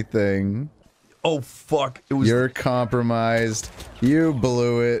everything. Oh fuck. It was. You're compromised. You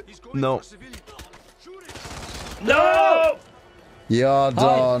blew it. No. No! Y'all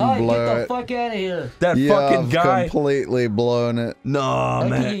done Get blew the it. fuck out of here. That fucking guy. Completely blown it. No,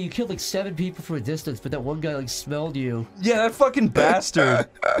 man. You killed like 7 people from a distance, but that one guy like smelled you. Yeah, that fucking bastard.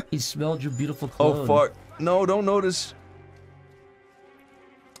 He smelled your beautiful cologne. Oh fuck. No, don't notice.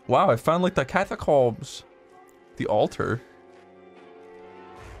 Wow, I found like the catacombs. The altar.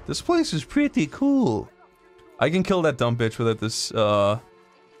 This place is pretty cool. I can kill that dumb bitch without this, Oh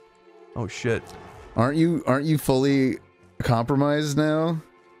shit. Aren't you fully compromised now?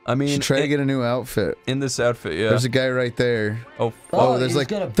 I mean, should try to get a new outfit. In this outfit, yeah. There's a guy right there. Oh, oh there's like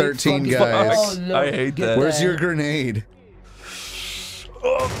 13 guys. Oh, no. I hate that. Where's your grenade?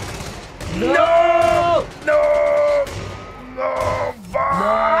 No! No! No!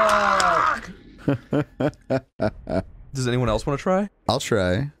 Fuck! Does anyone else want to try? I'll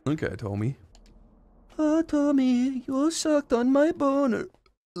try. Okay, Tommy. Oh, Tommy, you sucked on my boner.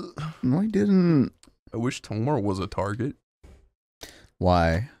 No, I didn't. I wish Tomar was a target.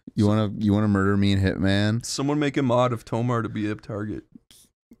 Why? You wanna murder me and Hitman? Someone make a mod of Tomar to be a target.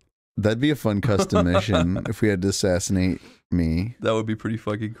 That'd be a fun custom mission if we had to assassinate me. That would be pretty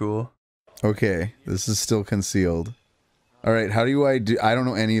fucking cool. Okay, this is still concealed. All right, how do I do? I don't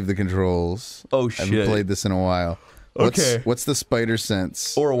know any of the controls. Oh I shit! haven't played this in a while. What's the spider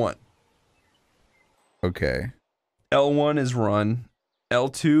sense? Or one. Okay. L1 is run.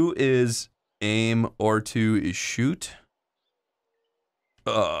 L2 is aim. R2 is shoot.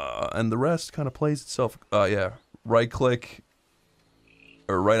 And the rest kind of plays itself. Yeah. Right click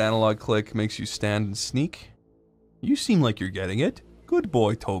or right analog click makes you stand and sneak. You seem like you're getting it. Good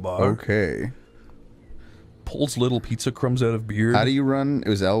boy, Tobar. Okay. Pulls little pizza crumbs out of beard. How do you run? It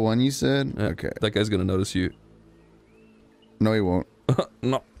was L1 you said? Yeah, okay. That guy's gonna notice you. No, he won't.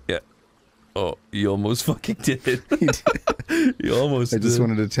 No. Yeah. Oh, you almost fucking did it. You almost I just did.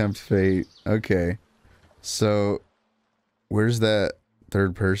 wanted to tempt fate. Okay. So, where's that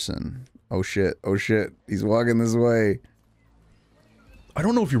third person? Oh shit. Oh shit. He's walking this way. I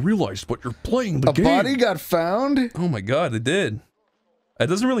don't know if you realized, but you're playing the A game. body got found? Oh my god, it did. It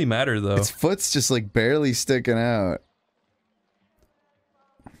doesn't really matter though. Its foot's just like barely sticking out.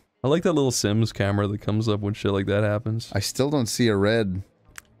 I like that little Sims camera that comes up when shit like that happens. I still don't see a red.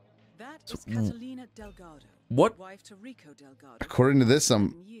 That is Catalina Delgado, What? wife to Rico Delgado. According to this,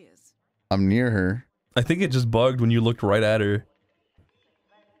 I'm near her. I think it just bugged when you looked right at her.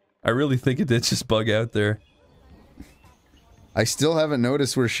 I really think it did just bug out there. I still haven't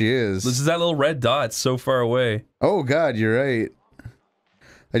noticed where she is. This is that little red dot so far away. Oh god, you're right.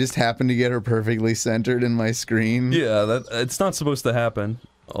 I just happened to get her perfectly centered in my screen. Yeah, that it's not supposed to happen.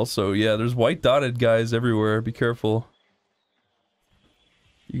 Also, yeah, there's white dotted guys everywhere. Be careful.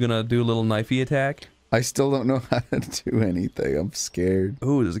 You gonna do a little knifey attack? I still don't know how to do anything. I'm scared.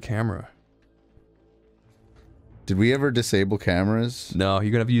 Ooh, there's a camera. Did we ever disable cameras? No,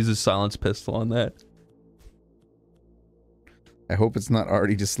 you're gonna have to use a silence pistol on that. I hope it's not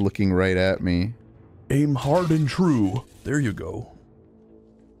already just looking right at me. Aim hard and true. There you go.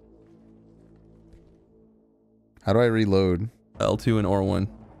 How do I reload? L2 and R1.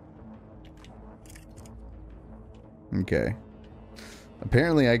 Okay.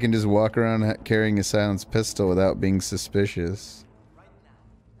 Apparently I can just walk around carrying a silenced pistol without being suspicious.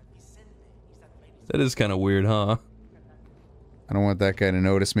 That is kind of weird, huh? I don't want that guy to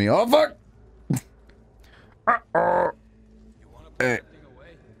notice me. Oh, fuck! Hey.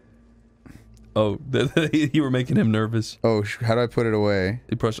 Oh, you were making him nervous. Oh, how do I put it away?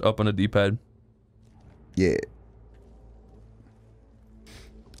 You press up on a D-pad. Yeah.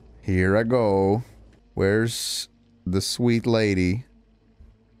 Here I go. Where's the sweet lady?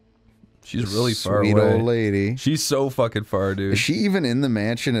 She's really far away. Sweet old lady. She's so fucking far, dude. Is she even in the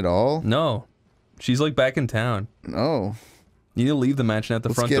mansion at all? No. She's like back in town. Oh. You need to leave the mansion at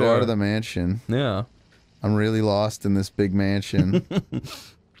the front door. Let's get out of the mansion. Yeah. I'm really lost in this big mansion.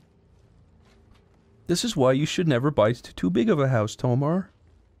 This is why you should never buy too big of a house, Tomar.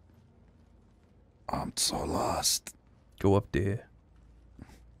 I'm so lost. Go up there.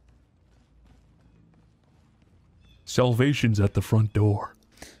 Salvation's at the front door.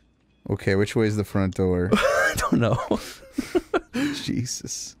 Okay, which way is the front door? I don't know.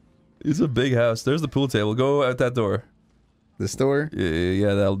 Jesus. It's a big house. There's the pool table. Go out that door. This door?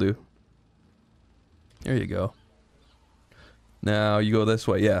 Yeah, that'll do. There you go. Now you go this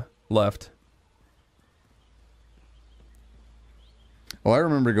way. Yeah, left. Oh, I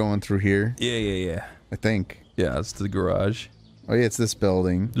remember going through here. Yeah. I think. Yeah, it's the garage. Oh yeah, it's this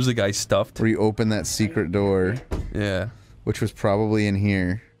building. There's a guy stuffed. Where you open that secret door. Yeah. Which was probably in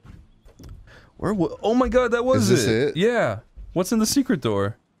here. Where? Oh my God, that was Is this it? Yeah. What's in the secret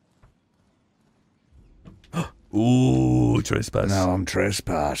door? Ooh, trespass. Now I'm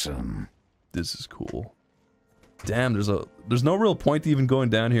trespassing. This is cool. Damn, there's no real point to even going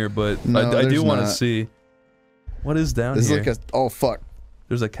down here, but No, I do there's want to not. see what is down This here. is like a oh fuck.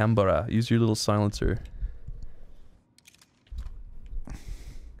 There's a Canberra. Use your little silencer.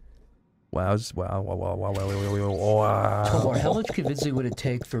 Wow! Wow! Tomar, how much convincing would it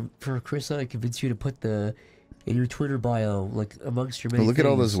take for Chris and I to convince you to put in your Twitter bio, like amongst your many Look at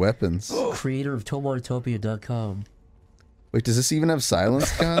all those things, weapons. creator of TomarTopia.com. Wait, does this even have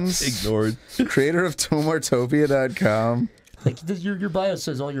silence guns? Ignored. Creator of TomarTopia.com. Like your bio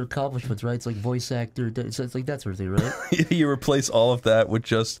says all your accomplishments, right? It's like voice actor, it's like that sort of thing, right? You replace all of that with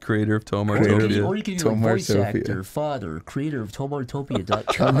just creator of Or Tomartopia. you can do like voice actor, father, creator of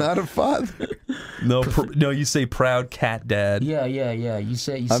TomarTopia.com. I'm not a father. No, no, you say proud cat dad. Yeah. You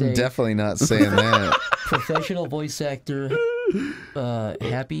say. I'm definitely not saying that. Professional voice actor,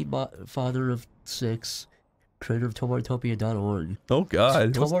 happy father of 6, creator of TomarTopia.org. Oh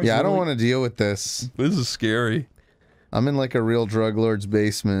God. Yeah, I don't want to deal with this. This is scary. I'm in like a real drug lord's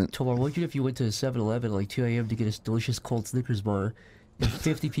basement. Tomar, what would you do if you went to 7-Eleven at like 2 a.m. to get a delicious cold Snickers bar, and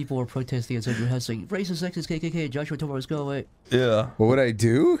 50 people were protesting outside your house saying, racist, sexist, KKK, Joshua Tomar, let's go away. Yeah. What would I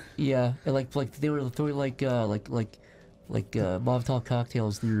do? Yeah, and like they were throwing like Molotov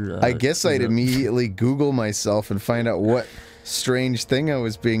cocktails through. I guess I'd immediately Google myself and find out what strange thing I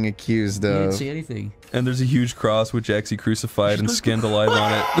was being accused You of. didn't see anything. And there's a huge cross with Jaxie crucified and skinned alive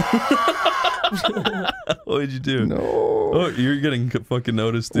on it. What did you do? No. Oh, you're getting fucking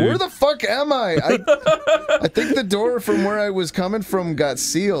noticed, dude. Where the fuck am I? I think the door from where I was coming from got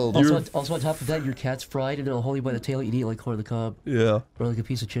sealed. Also on top of that, your cat's fried and it'll hold you by the tail. You eat it like corn on the cob. Yeah. Or like a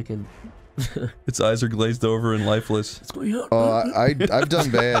piece of chicken. Its eyes are glazed over and lifeless. Oh, I've done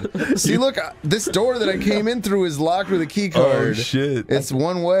bad. See, look, this door that I came in through is locked with a key card. Oh shit! It's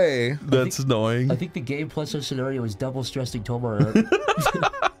one way. That's annoying. I think the game plus our scenario is double stressing Tomar out.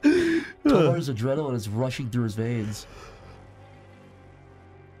 Tomar's adrenaline is rushing through his veins.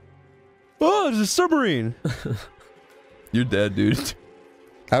 Oh, there's a submarine. You're dead, dude.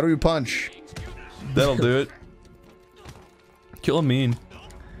 How do we punch? That'll do it. Kill a mean.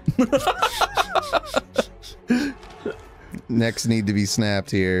 Necks need to be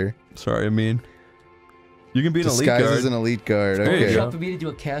snapped here. Sorry, I mean. You can be an elite Disguised guard. as an elite guard. There you Okay. go. Drop me into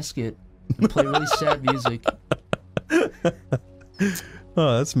a casket and play really sad music.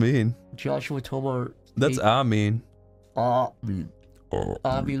 Oh, that's mean. Joshua Tomar. That's mean. mean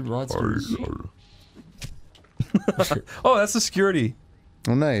monsters. Oh, that's the security.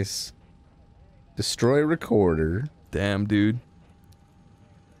 Oh, nice. Destroy recorder. Damn, dude.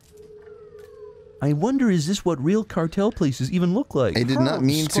 I wonder, is this what real cartel places even look like? I did not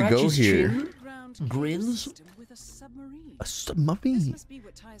mean to go Scratches here. chin, grins. A submarine.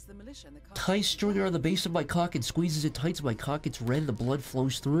 Ties string around the base of my cock and squeezes it tight so my cock gets red and the blood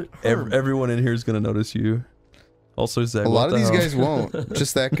flows through it. Everyone in here is gonna notice you. Also, Zach. A lot of what the these hell? guys won't.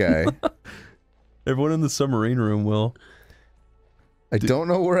 Just that guy. Everyone in the submarine room will. I don't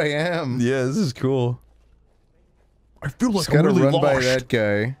know where I am. Yeah, this is cool. I feel like Just I'm gotta really run lost. by that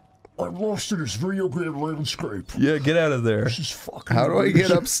guy. I'm lost in this video game landscape. Yeah, get out of there. This is fucking How do I get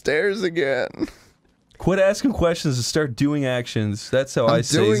amazing. upstairs again? Quit asking questions and start doing actions. That's how I I'm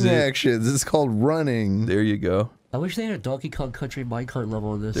say doing it. actions. It's called running. There you go. I wish they had a Donkey Kong Country minecart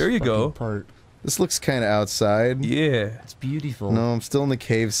level in this. There you go. fucking Part. This looks kind of outside. Yeah. It's beautiful. No, I'm still in the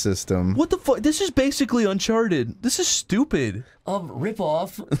cave system. What the fuck? This is basically Uncharted. This is stupid. Rip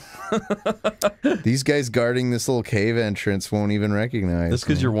off. These guys guarding this little cave entrance won't even recognize That's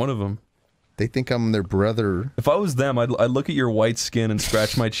because me. you're one of them. They think I'm their brother. If I was them, I'd look at your white skin and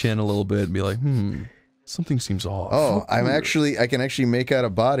scratch my chin a little bit and be like, Something seems off. Oh, I can actually make out a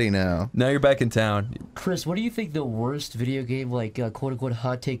body now. Now you're back in town. Chris, what do you think the worst video game, like quote-unquote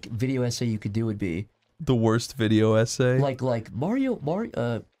hot take video essay you could do would be? The worst video essay? Like Mario,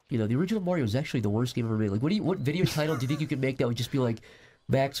 you know, the original Mario is actually the worst game ever made. Like, what video title do you think you could make that would just be like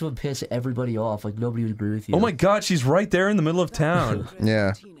maximum piss everybody off? Like nobody would agree with you. Oh my God, she's right there in the middle of town.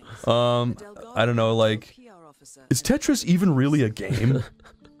 Yeah. I don't know. Like, is Tetris even really a game?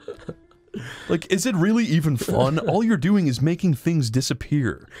 Like, is it really even fun? All you're doing is making things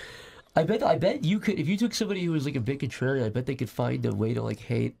disappear. I bet you could, if you took somebody who was like a big contrarian, I bet they could find a way to like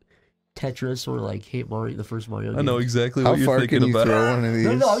hate Tetris or like hate Mario, the first Mario game. I know exactly what you're thinking about. How far can you throw one of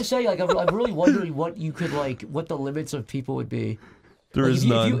these? No, I was saying like I'm really wondering what you could like, what the limits of people would be. There like, is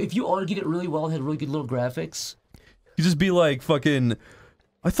none. If you argued it really well and had really good little graphics, you just be like fucking.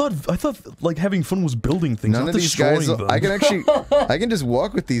 I thought like having fun was building things, None not of these destroying guys. them. I can actually, I can just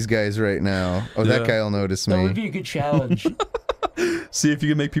walk with these guys right now. Oh, that guy will notice me. that would be a good challenge. See if you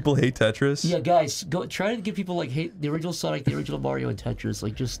can make people hate Tetris. Yeah, guys, go try to get people like hate the original Sonic, the original Mario, and Tetris.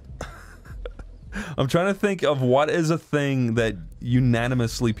 Like just. I'm trying to think of what is a thing that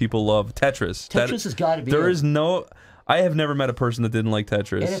unanimously people love. Tetris. Tetris has got to be. There is no. I have never met a person that didn't like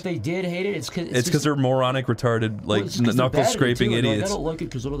Tetris. And if they did hate it, it's because they're moronic, retarded, like knuckle scraping idiots. idiots. Like, I don't like it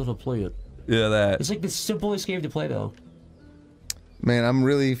because I don't know how to play it. Yeah, that. It's like the simplest game to play, though. Man, I'm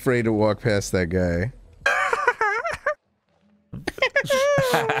really afraid to walk past that guy.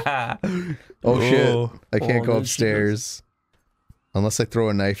 Oh shit! I can't go upstairs unless I throw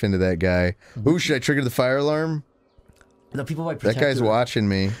a knife into that guy. Ooh, should I trigger the fire alarm? No, people might. That guy's watching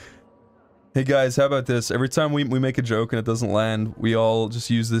me. Hey guys, how about this? Every time we make a joke and it doesn't land, we all just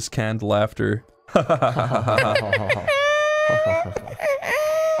use this canned laughter. Yeah,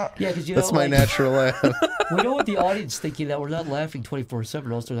 because you know, that's my natural laugh. We don't want the audience thinking that we're not laughing 24/7,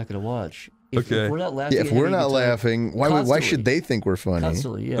 or else they're not going to watch. If we're not laughing, yeah, if we're not laughing, why should they think we're funny?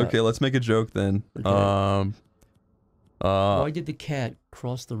 Constantly, yeah. Okay, let's make a joke then. Okay. Why did the cat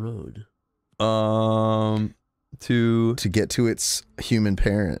cross the road? To get to its human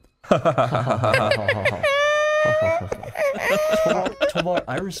parent. Tomar,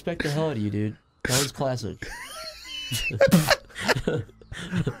 I respect the hell out of you, dude. That was classic.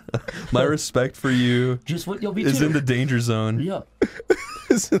 My respect for you just what you'll be is in the danger zone. Yeah.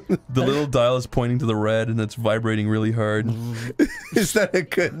 The little dial is pointing to the red and it's vibrating really hard. Is that a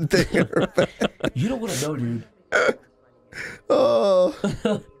good thing or bad? You don't want to know, dude. Oh,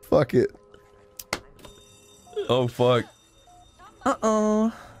 fuck it. Oh, fuck.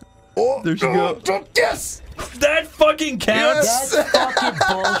 Oh, there she goes. Yes! That fucking counts! That's fucking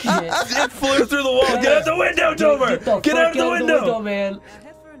bullshit. It flew through the wall. Get out the window, Tomer! Get out the window, man.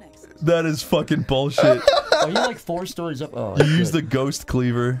 That is fucking bullshit. Are you like 4 stories up? Oh, you use the ghost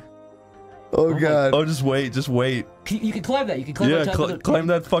cleaver. Oh god. Oh, just wait, just wait. You can climb that. You can climb on top of the... climb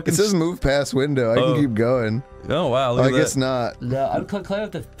that fucking... It says move past window. I can keep going. Oh, wow, look at that. I guess not. No, I would climb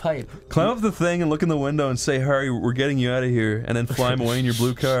up the pipe. Climb up the thing and look in the window and say, Harry, we're getting you out of here. And then fly him away in your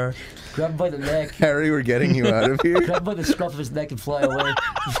blue car. Grab him by the neck. Harry, we're getting you out of here. Grab him by the scruff of his neck and fly away.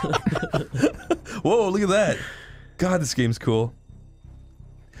 Whoa, look at that. God, this game's cool.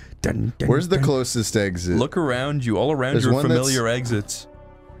 Dun, dun, Where's the dun. closest exit? Look around you. All around There's you are one familiar exits.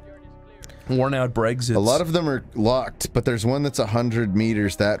 Worn out Brexits. A lot of them are locked, but there's one that's 100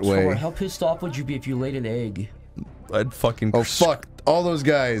 meters that way. Tomar, how pissed off would you be if you laid an egg? I'd fucking... Oh, fuck. All those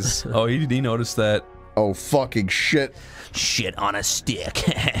guys. Oh, he noticed that. Oh, fucking shit. Shit on a stick.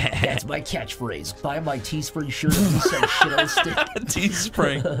 That's my catchphrase. Buy my Teespring shirt and you say shit on a stick.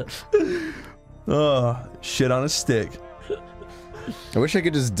 Teespring. Oh, shit on a stick. I wish I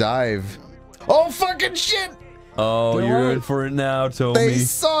could just dive. Oh, fucking shit! Oh, you're in for it now, Toby. They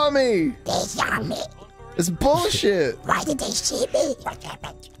saw me! They saw me. It's bullshit. Why did they see me? What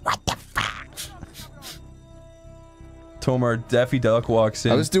happened? What the fuck? Tomar, Daffy Duck walks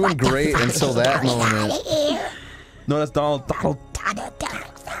in. I was doing great until that moment. No, that's Donald.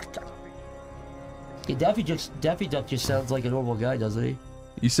 Yeah, Daffy Duck just sounds like a normal guy, doesn't he?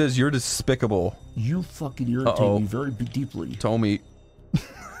 He says you're despicable. You fucking irritate me very deeply. Tommy.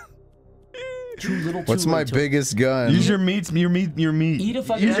 Too little, What's my biggest gun? Use your meat. Your meat. Eat a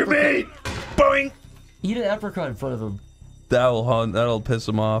fucking Use your meat. Boing. Eat an apricot in front of him. That'll piss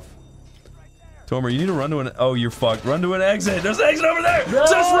him off. Tomer, you need to run to an... Oh, you're fucked. Run to an exit. There's an exit over there. No!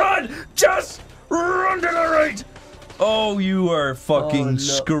 Just run. Just run to the right. Oh, you are fucking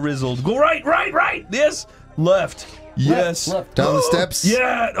scrizzled. Go right. Yes. Left. Yes. Left. Down the steps.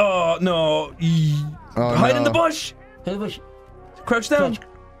 Yeah. Oh, no. Oh, Hide in the bush. Hide in the bush. Crouch down.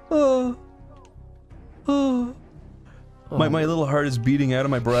 My little heart is beating out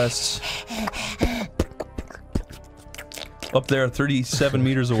of my breasts. Up there, 37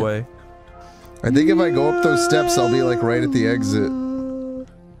 meters away. I think if I go up those steps, I'll be like right at the exit.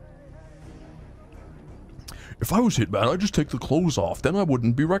 If I was Hitman, I'd just take the clothes off. Then I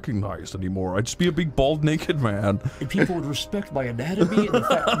wouldn't be recognized anymore. I'd just be a big, bald, naked man. And people would respect my anatomy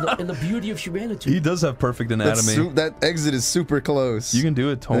and the beauty of humanity. He does have perfect anatomy. That exit is super close. You can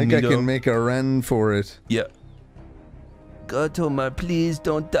do it, Tommy. I think I can make a run for it. Yeah. God, Tomar, please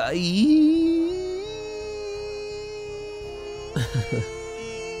don't die.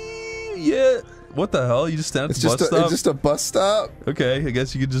 Yeah. What the hell? You just stand at the bus stop? It's just a bus stop? Okay, I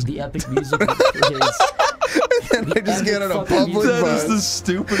guess you could just... The epic music. And I just get on a public bus. That is the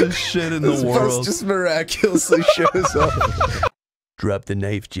stupidest shit in the world. This bus just miraculously shows up. Drop the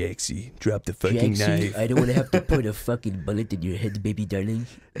knife, Jaxie. Drop the fucking knife. I don't want to have to put a fucking bullet in your head, baby darling.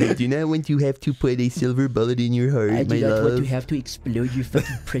 I do not want to have to put a silver bullet in your heart, I my do not love. want to have to explode your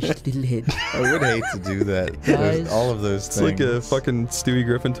fucking precious little head. I would hate to do that. Guys, all of those It's things. like a fucking Stewie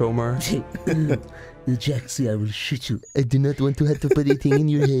Griffin Tomar. Jaxie, I will shoot you. I do not want to have to put a thing in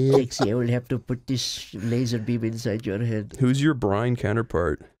your head. Jaxie, I will have to put this laser beam inside your head. Who's your Brian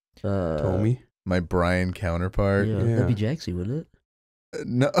counterpart? Tommy? My Brian counterpart? Yeah, that'd be Jaxie, wouldn't it?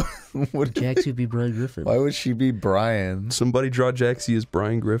 No. Jaxie would be Brian Griffin. Why would she be Brian? Somebody draw Jaxie as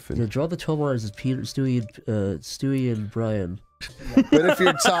Brian Griffin. Yeah, draw the Tomars as Peter, Stewie, and Brian. But if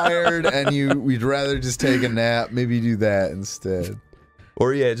you're tired and we'd rather just take a nap, maybe do that instead.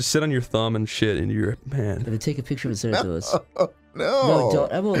 Or yeah, just sit on your thumb and shit into your hand. And then take a picture and send it to us. No. No,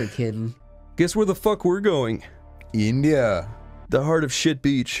 don't. I'm only kidding. Guess where the fuck we're going? India. The heart of shit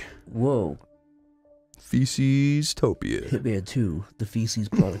beach. Whoa. Feces-topia. Hitman 2, The Feces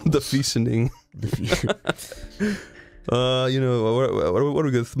Chronicles. The feasting. The feces. You know, what are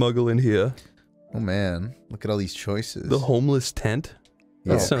we gonna smuggle in here? Oh man, look at all these choices. The homeless tent?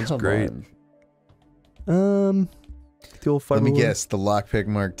 That sounds great. On. The old Let me 501. guess, the Lockpick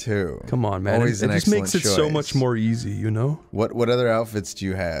Mark II. Come on, man. Always It an just makes it excellent so choice. much more easy, you know? What other outfits do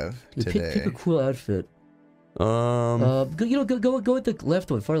you have today? Pick a cool outfit. Go with the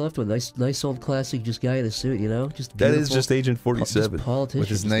left one, far left one. Nice old classic, just guy in a suit, you know? Just that is beautiful. just Agent 47. Just politician, With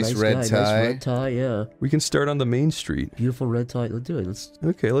his just nice red guy, tie. Nice red tie, yeah. We can start on the main street. Beautiful red tie. Let's do it.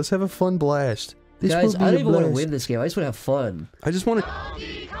 Okay, let's have a fun blast. Guys, I don't even want to win this game. I just want to have fun. I just want to...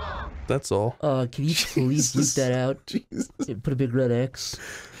 That's all. Can you please bleep that out? Put a big red X.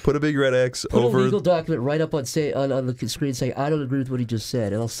 Put a big red X Put over... a legal document right up on the screen saying, I don't agree with what he just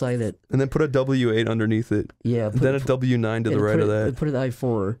said, and I'll sign it. And then put a W8 underneath it. Yeah. And then a W9 to the right of that. And put an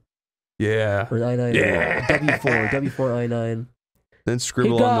I4. Yeah. Or an I9. Yeah. W4. W4 I9. Then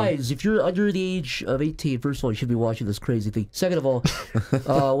scribble hey on guys, if you're under the age of 18, first of all, you should be watching this crazy thing. Second of all,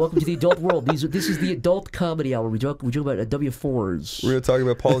 welcome to the adult world. This is the adult comedy hour. We talk about W4s. We're going to talk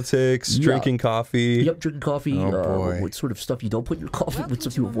about politics, drinking coffee. Yep, drinking coffee. Oh, boy. What sort of stuff you don't put in your coffee, what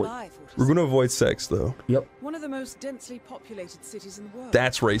stuff you avoid. We're going to avoid sex, though. Yep. One of the most densely populated cities in the world.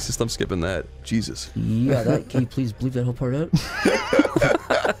 That's racist. I'm skipping that. Jesus. Yeah, can you please bleep that whole part out?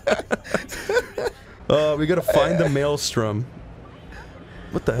 We got to find the maelstrom.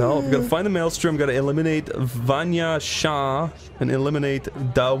 What the hell? We gotta find the maelstrom, gotta eliminate Vanya Shah, and eliminate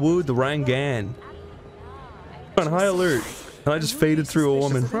Dawood Rangan. On high alert. And I just faded through a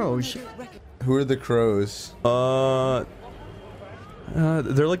woman. Who are the crows?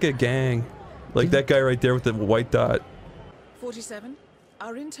 They're like a gang. Like that guy right there with the white dot. 47.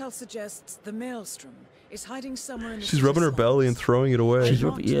 Our intel suggests the maelstrom is hiding somewhere in the She's rubbing her belly and throwing it away. She's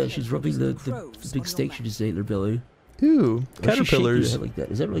rubbing the big steak she just ate in her belly. Ew, Why is she shaking her caterpillars. head like that?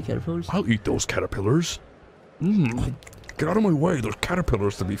 Is that really caterpillars? I'll eat those caterpillars. Get out of my way, there's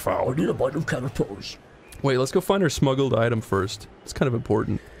caterpillars to be found. I need a bite of caterpillars. Wait, let's go find our smuggled item first. It's kind of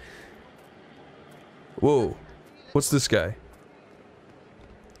important. Whoa. What's this guy?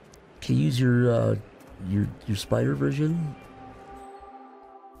 Can you use your spider version?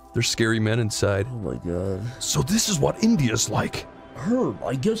 There's scary men inside. Oh my god. So this is what India's like. Herb,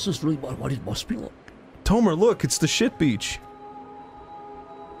 I guess that's really what it must be like. Tomer, look, it's the shit beach.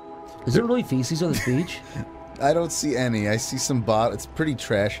 Is there really feces on this beach? I don't see any. I see some It's pretty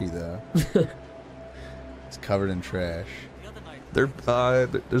trashy though. It's covered in trash. There's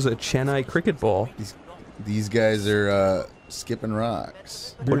a Chennai cricket ball. These guys are skipping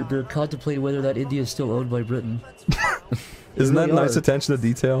rocks. They're contemplating whether that India is still owned by Britain. Isn't that really nice are. attention to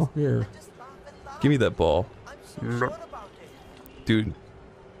detail? Yeah. Give me that ball. Dude,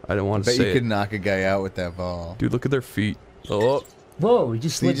 I don't want to Bet say you it. could knock a guy out with that ball. Dude, look at their feet. Oh. Whoa, he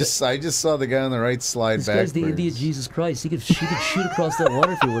just slid. I just saw the guy on the right slide This backwards. guy's the Indian Jesus Christ. He could shoot across that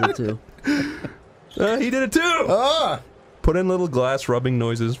water if he wanted to. He did it too! Ah! Put in little glass rubbing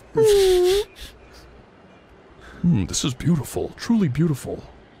noises. This is beautiful. Truly beautiful.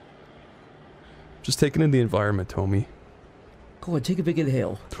 Just taking in the environment, Tommy. Go on, take a big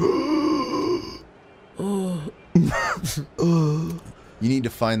inhale. You need to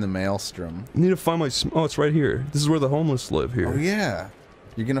find the maelstrom. I need to find my... Oh, it's right here. This is where the homeless live here. Oh, yeah.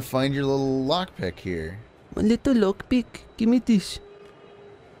 You're gonna find your little lockpick here. My little lockpick. Give me this.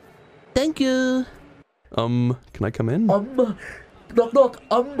 Thank you. Can I come in? Knock knock.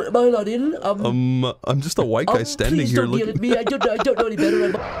 Am I allowed in? I'm just a white guy standing please here don't yell looking... at me. I don't know any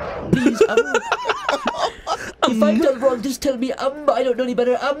better. Please, if I've done wrong, just tell me. I don't know any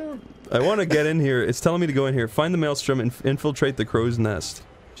better. I want to get in here. It's telling me to go in here. Find the maelstrom and infiltrate the crow's nest.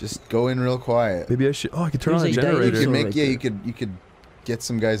 Just go in real quiet. Maybe I should... Oh, I could turn on a generator. You could make... Yeah, you could get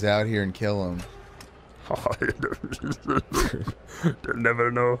some guys out here and kill them. They'll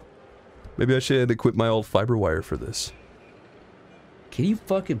never know. Maybe I should equip my old fiber wire for this. Can you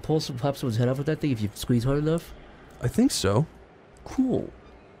fucking pop someone's head off with that thing if you squeeze hard enough? I think so. Cool.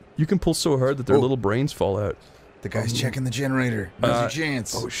 You can pull so hard that their little brains fall out. The guy's checking the generator. Now's your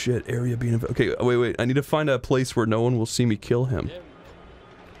chance. Oh shit, area being... Okay, wait. I need to find a place where no one will see me kill him.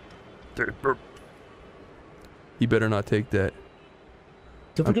 He better not take that.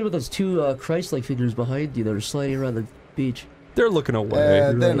 Don't forget about those two Christ-like figures behind you that are sliding around the beach. They're looking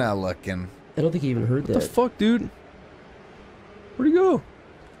away. They're not looking. I don't think he even heard that. What the fuck, dude? Where'd he go?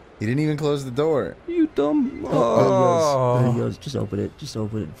 He didn't even close the door. You dumb... Oh, there he goes. Just open it. Just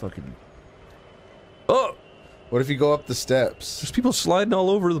open it and fucking... Oh! What if you go up the steps? There's people sliding all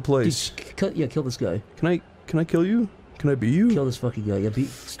over the place. Yeah, kill this guy. Can I kill you? Can I be you? Kill this fucking guy. Yeah,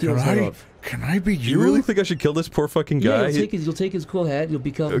 steal his head off. Can I be You really think I should kill this poor fucking guy? Yeah, you'll take his cool hat, you'll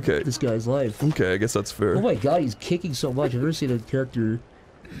become this guy's life. Okay, I guess that's fair. Oh my god, he's kicking so much. I've never seen a character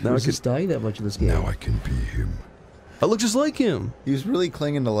just dying that much in this game. Now I can be him. I look just like him. He was really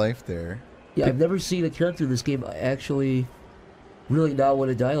clinging to life there. Yeah, I've never seen a character in this game actually really not want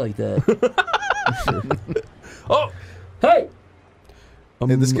to die like that. Oh! Hey!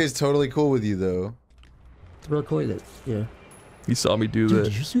 Hey, this guy's totally cool with you, though. Throw a coin at yeah. He saw me do Dude, that.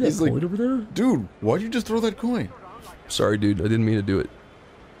 did you see that coin over there? Dude, why'd you just throw that coin? Sorry, dude. I didn't mean to do it.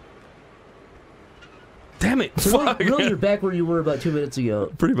 Damn it! So Fuck. really, you're back where you were about 2 minutes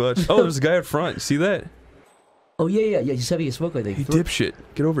ago. Pretty much. Oh, there's a guy up front. You see that? Oh, yeah. He's having a smoke, I think. Hey, dipshit.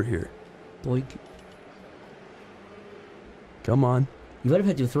 Get over here. Boink. Come on. You might have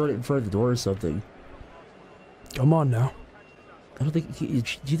had to throw it in front of the door or something. Come on now. I don't think...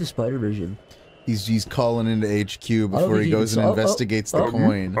 Do the spider vision. He's calling into HQ before he goes and investigates the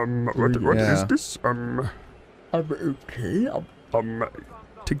coin. What is this? I'm okay.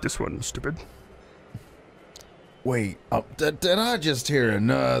 Take this one, stupid. Wait, did I just hear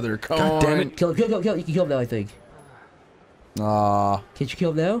another coin? God damn it. Kill him. You can kill him now, I think. Aw. Can't you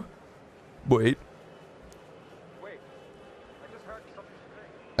kill him now? Wait.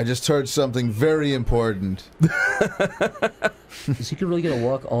 I just heard something very important. Is he really gonna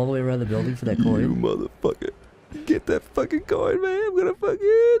walk all the way around the building for that coin? You motherfucker. Get that fucking coin, man. I'm gonna fucking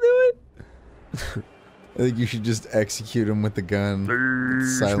do it. I think you should just execute him with the gun.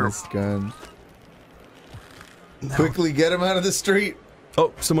 Silenced gun. No. Quickly get him out of the street.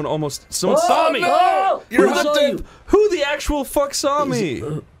 Oh, someone saw me. No! You're hunted. Who the actual fuck saw me?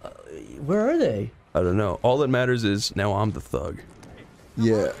 Where are they? I don't know. All that matters is now I'm the thug.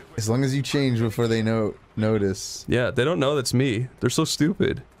 Yeah, as long as you change before they notice. Yeah, they don't know that's me. They're so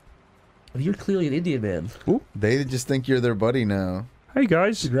stupid. You're clearly an Indian man. Ooh. They just think you're their buddy now. Hey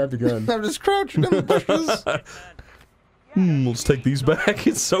guys. You grab the gun. I'm just crouching in the bushes. Let's take these back.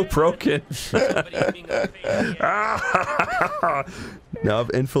 It's so broken. Now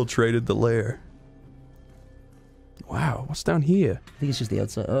I've infiltrated the lair. Wow, what's down here? I think it's just the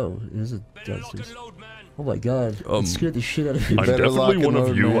outside. Oh, it is a downstairs. Oh my god. It scared the shit out of me. I'm definitely one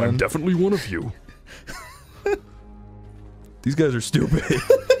of you. I'm definitely one of you. These guys are stupid.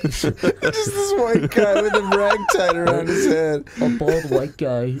 Just this white guy with a rag tied around his head. A bald white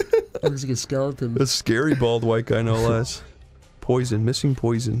guy. Looks like a skeleton. A scary bald white guy, no less. Poison, missing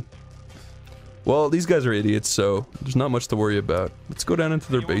poison. Well, these guys are idiots, so there's not much to worry about. Let's go down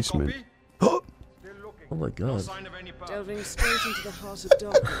into their basement. Oh my god. Delving straight into the heart of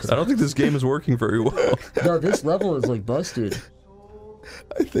darkness. I don't think this game is working very well. No, this level is like busted.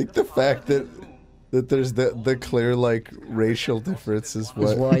 I think the fact that there's the clear like racial difference is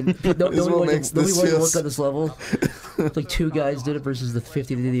what makes this feel. Work on this level. Like 2 guys did it versus the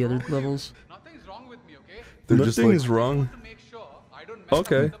 50 that did the other levels. Nothing's wrong with me, okay? Nothing's wrong.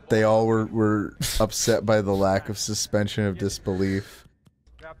 Okay. They all were upset by the lack of suspension of disbelief.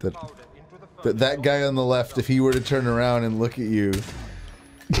 That guy on the left, if he were to turn around and look at you,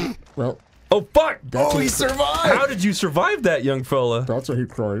 well, Oh fuck! Oh, he survived! How did you survive that, young fella? That's a hate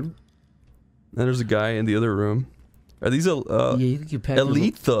crime. And there's a guy in the other room. Are these you think you pack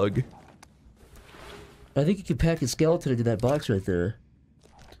elite thug? I think you could pack a skeleton into that box right there.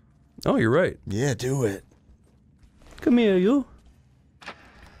 Oh, you're right. Yeah, do it. Come here, you.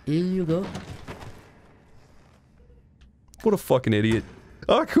 Here you go. What a fucking idiot.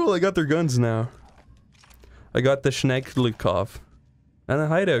 Oh, cool, I got their guns now. I got the Schnecklikov. And a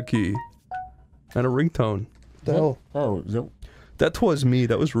hideout key. And a ringtone. The hell? Oh, no. That was me,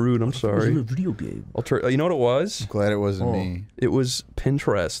 that was rude, I'm sorry. It was a video game. I'll try. You know what it was? I'm glad it wasn't me. It was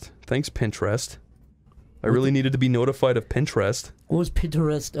Pinterest. Thanks, Pinterest. I really needed to be notified of Pinterest. What was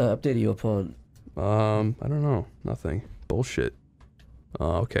Pinterest updating you upon? I don't know. Nothing. Bullshit.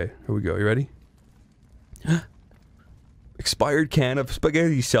 Okay, here we go. You ready? Expired can of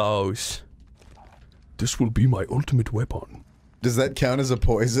spaghetti sauce. This will be my ultimate weapon. Does that count as a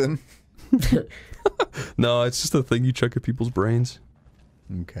poison? No, it's just a thing you chuck at people's brains.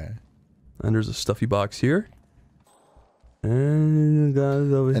 Okay. And there's a stuffy box here. And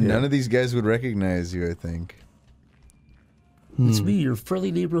guys over here. None of these guys would recognize you, I think. It's me, your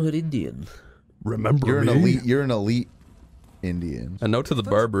friendly neighborhood Indian. Remember you're me? an elite. You're an elite Indian. A note to the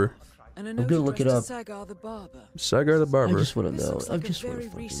barber. I'm gonna look it up. Sagar the barber. Sagar the barber. I just want to This know. looks I like a just want to very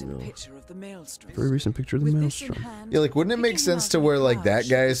fucking recent know. picture of the maelstrom. Very recent picture of the maelstrom. Yeah, like, wouldn't it make sense to wear like that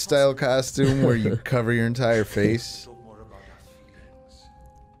guy's style costume where you cover your entire face?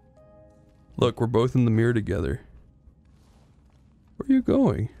 Look, we're both in the mirror together. Where are you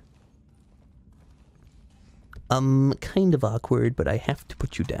going? Kind of awkward, but I have to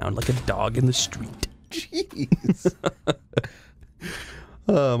put you down like a dog in the street. Jeez.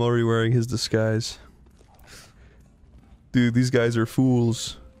 I'm already wearing his disguise. Dude, these guys are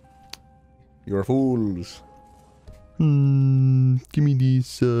fools. You're fools. Give me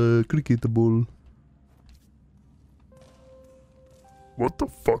this cricket ball. What the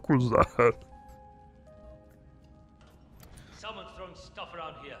fuck was that? Someone's throwing stuff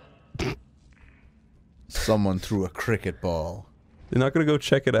around here. Someone threw a cricket ball. You're not gonna go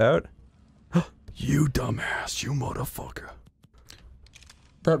check it out? You dumbass, you motherfucker.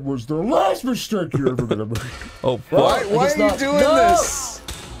 That was the last mistake you're ever gonna make. Oh, Why fuck. are you doing this?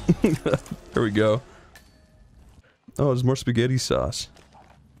 There we go. Oh, there's more spaghetti sauce.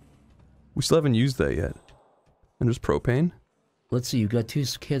 We still haven't used that yet. And there's propane. Let's see, you got 2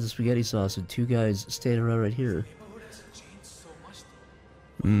 cans of spaghetti sauce and 2 guys standing around right here.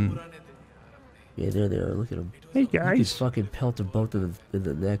 Yeah, there they are. Look at them. Hey You could guys, fucking pelt them both in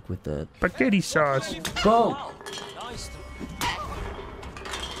the neck with that. spaghetti sauce. Go!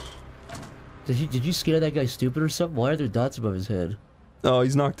 Did you scare that guy stupid or something? Why are there dots above his head? Oh,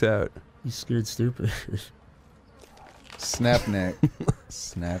 he's knocked out. He's scared stupid. Snap neck.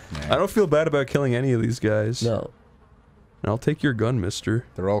 Snap neck. I don't feel bad about killing any of these guys. No. And I'll take your gun, mister.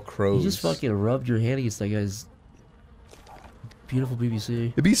 They're all crows. You just fucking rubbed your hand against that guy's beautiful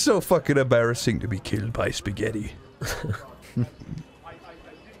BBC. It'd be so fucking embarrassing to be killed by spaghetti.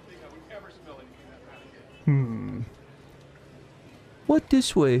 What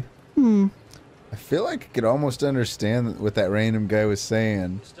this way? I feel like I could almost understand what that random guy was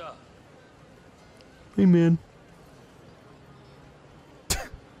saying. Hey, man.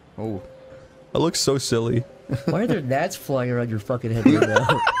 Oh. I look so silly. Why are there gnats flying around your fucking head right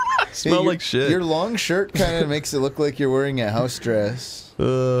now? Smell like shit. Your long shirt kind of makes it look like you're wearing a house dress.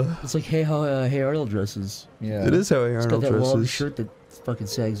 It's like how Hey Arnold dresses. Yeah. It is how Hey It's Arnold got that long dresses. shirt that fucking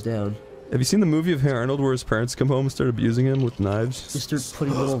sags down. Have you seen the movie of Hey Arnold where his parents come home and start abusing him with knives? Just start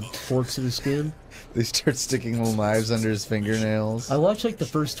putting little forks in his skin. They start sticking little knives under his fingernails. I watched like the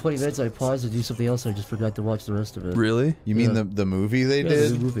first 20 minutes. I paused to do something else. I just forgot to watch the rest of it. Really? You mean Yeah. the movie they Yeah,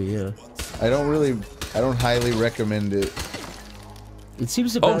 did? the movie, yeah. I don't highly recommend it. It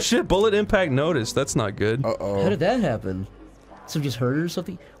seems about. Oh shit, bullet impact notice. That's not good. Uh-oh. How did that happen? Some just hurt it or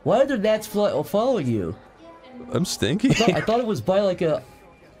something? Why are there gnats following you? I'm stinky. I thought it was by like a.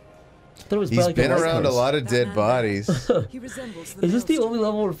 I thought it was by He's like been a around a lighthouse. lot of dead bodies. Is this the only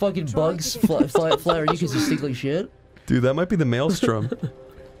level where fucking bugs fly around you because you stink like shit? Dude, that might be the maelstrom.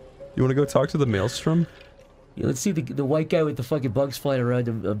 You want to go talk to the maelstrom? Yeah, let's see the white guy with the fucking bugs flying around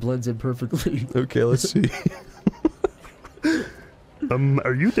him blends in perfectly. Okay, let's see.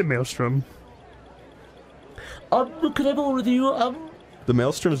 Are you the maelstrom? Can I go with you? The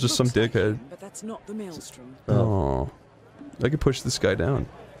maelstrom is just some dickhead. But that's not the maelstrom. Oh. I could push this guy down.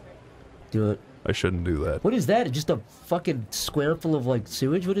 Do it. I shouldn't do that. What is that? Just a fucking square full of like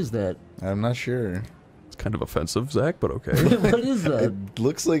sewage? What is that? I'm not sure. It's kind of offensive, Zach, but okay. What is that? It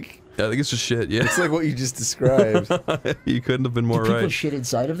looks like... I think it's just shit, yeah. It's like what you just described. You couldn't have been more Do people right. shit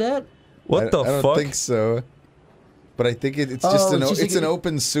inside of that? What the I don't fuck? think so. But I think it's just Oh, it's an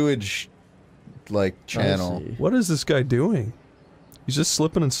open sewage like channel. What is this guy doing? He's just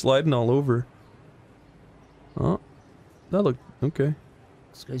slipping and sliding all over. Oh, that looked okay.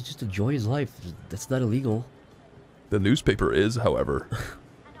 This guy's just enjoying his life. That's not illegal. The newspaper is, however.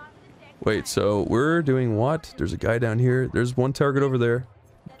 Wait, so we're doing what? There's a guy down here. There's one target over there.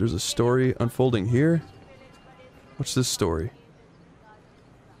 There's a story unfolding here. What's this story?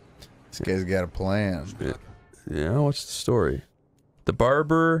 This guy's got a plan. Yeah, what's the story? The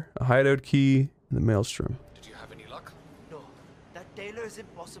barber, a hideout key, and the maelstrom. Did you have any luck? No, that tailor is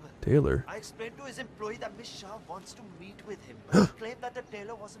impossible. Tailor? I explained to his employee that Miss Shah wants to meet with him, but he claimed that the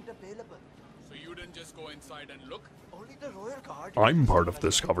tailor wasn't available. So you didn't just go inside and look? Only the royal guard. I'm part of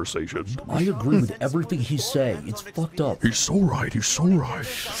this conversation. I agree with everything he's saying. It's fucked up. He's so right, he's so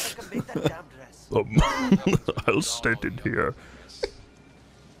right. I'll stand in here.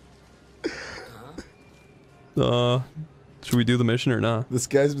 Should we do the mission or not? This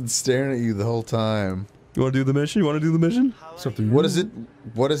guy's been staring at you the whole time. You want to do the mission? You want to do the mission? What does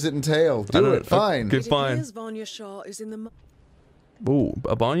it entail? Do it. Fine. Okay, fine. Vanya Shah is in the... Ooh,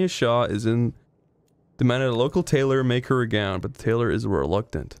 Abanya Shah is in... Demanded a local tailor make her a gown, but the tailor is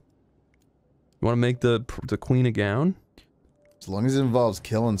reluctant. You want to make the queen a gown? As long as it involves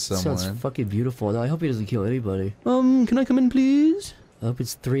killing someone. Sounds fucking beautiful. No, I hope he doesn't kill anybody. Can I come in, please? I hope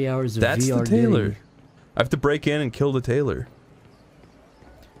it's 3 hours of That's VR the tailor. knitting. I have to break in and kill the tailor.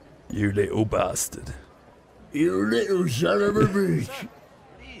 You little bastard. You little son of a bitch.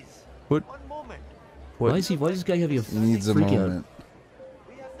 What? Why does this guy having a needs a freak out? moment.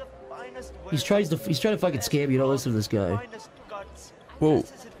 He's trying to fucking scam you. Don't listen to this guy. Whoa.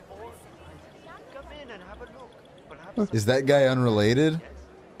 Is that guy unrelated?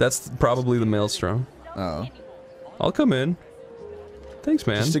 That's probably the maelstrom. Oh. I'll come in. Thanks,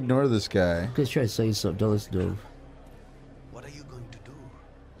 man. Just ignore this guy. This guy's trying to say something. Don't listen to him. What are you going to do?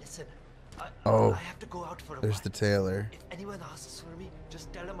 Listen, I Oh. have to go out for a There's while. the tailor. If anyone asks for me,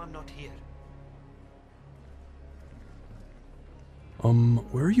 just tell them I'm not here.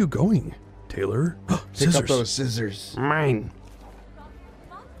 Where are you going, tailor? Pick up those scissors. Mine.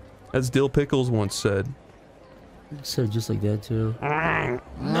 As Dill Pickles once said. Said just like that too.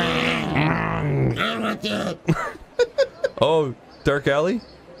 Oh, Dark Alley?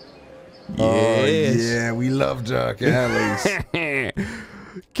 Oh, Yes. yeah, we love dark alleys.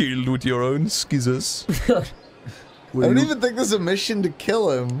 Killed with your own skizzers. I don't even think there's a mission to kill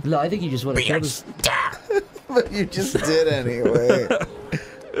him. No, I think you just want to kill this. But you just did anyway.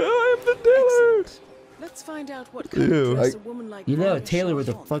 I'm the tailor. Let's find out what kind Ew. of dress a woman like You know, a Vanya tailor Shah with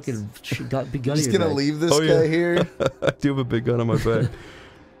a wants. fucking big gun. Just in your gonna back. leave this Oh, guy yeah. here? I do have a big gun on my back.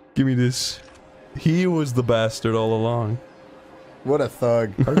 Give me this. He was the bastard all along. What a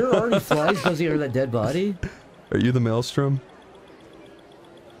thug. Are there already flies buzzing over that dead body? Are you the maelstrom?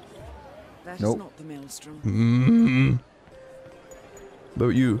 That Nope. is not the maelstrom. What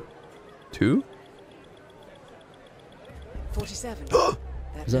about you? 2? 47.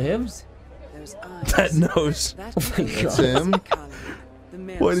 Is that him? Those eyes. That nose. That Oh my nose. That's him?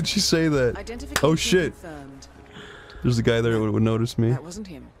 The Why did she say that? Identification Oh shit. confirmed. There's a guy there who would notice me. That wasn't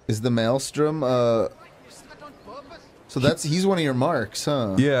him. Is the maelstrom, so he's one of your marks,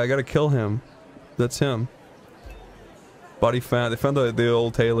 huh? Yeah, I gotta kill him. That's him. Body found. They found the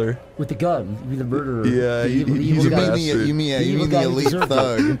old tailor. With the gun. You mean the murderer. Yeah, the evil, the he's evil a guy. bastard. You mean evil the guy who elite deserved it.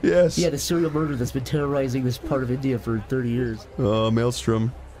 thug. Yes. Yeah, the serial murderer that's been terrorizing this part of India for 30 years.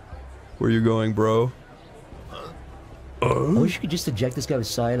 Maelstrom. Where you going, bro? I wish you could just inject this guy with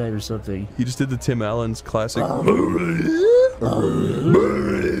cyanide or something. He just did the Tim Allen's classic.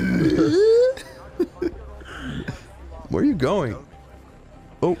 Where are you going?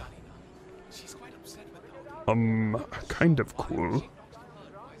 Oh. Kind of cool. Is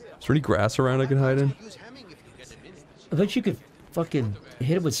there any grass around I can hide in? I bet you could fucking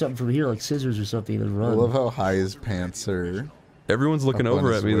hit him with something from here, like scissors or something, and then I run. love how high his pants are. Everyone's looking up on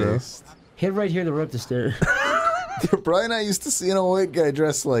over his at me waist. Hit right here, then run up the stairs. Brian and I used to seeing a white guy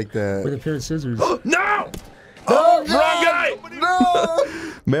dressed like with that. a pair of scissors. No! Oh, Wrong guy! No!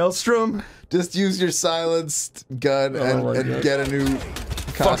 Maelstrom? Just use your silenced gun and get a new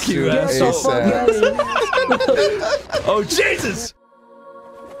Fuck you, costume asshole. ASAP. Oh, Jesus!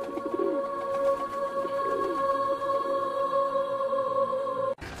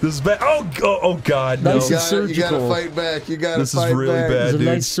 This is bad. Oh God, no. Nice and You surgical. gotta fight back. You gotta This is fight really back. bad. It's a dude.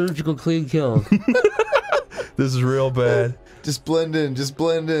 nice surgical clean kill. This is real bad. Just blend in. Just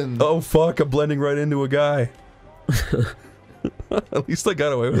blend in. Oh fuck, I'm blending right into a guy. At least I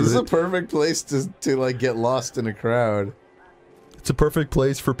got away with This is a it. perfect place to like get lost in a crowd. It's a perfect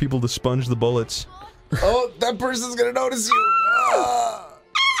place for people to sponge the bullets. Oh, that person's gonna notice you.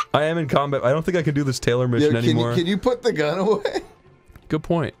 I am in combat. I don't think I can do this Taylor mission anymore. Can you put the gun away? Good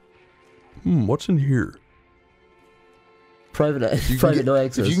point. What's in here? Private no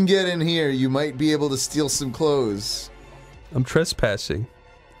access. If you can get in here, you might be able to steal some clothes. I'm trespassing.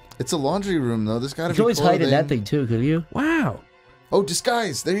 It's a laundry room, though. There's gotta You be can always hide in clothing. that thing too, can you? Wow. Oh,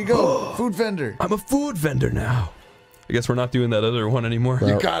 disguise. There you go. Food vendor. I'm a food vendor now. I guess we're not doing that other one anymore.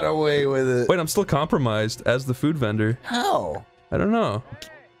 You got away with it. Wait, I'm still compromised as the food vendor. How? I don't know.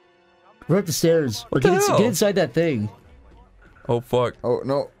 Run up the stairs. Or get inside that thing. Oh, fuck. Oh,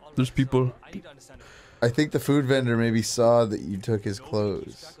 no. There's people. I think the food vendor maybe saw that you took his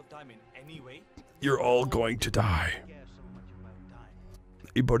clothes. You're all going to die.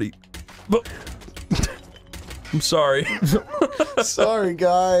 Hey, buddy. I'm sorry. Sorry,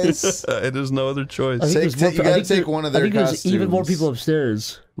 guys. There's no other choice. You gotta take one of their I think there's even more costumes. people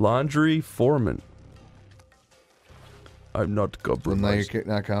upstairs. Laundry foreman. I'm not Well, compromised. now you're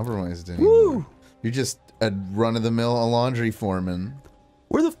not compromised anymore. Woo! You're just a run-of-the-mill laundry foreman.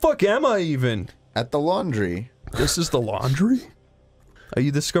 Where the fuck am I even? At the laundry. This is the laundry?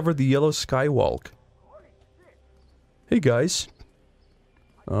 You discovered the yellow skywalk. Hey, guys.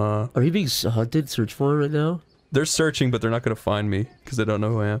 Are you being hunted? Search for right now? They're searching, but they're not gonna find me because they don't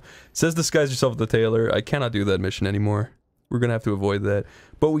know who I am. It says disguise yourself as the tailor. I cannot do that mission anymore. We're gonna have to avoid that.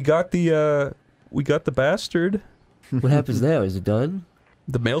 But we got the bastard. What happens now? Is it done?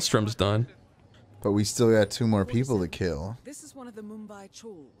 The maelstrom's done. But we still got 2 more people to kill. This is one of the Mumbai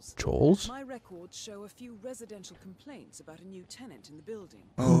chawls. Chawls? My records show a few residential complaints about a new tenant in the building.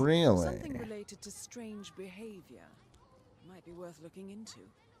 Oh, really? Something related to strange behavior. Might be worth looking into.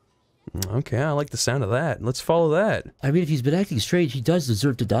 Okay, I like the sound of that. Let's follow that. I mean, if he's been acting strange, he does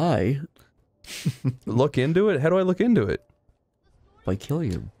deserve to die. Look into it? How do I look into it? By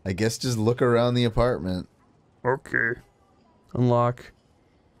killing him. I guess just look around the apartment. Okay. Unlock.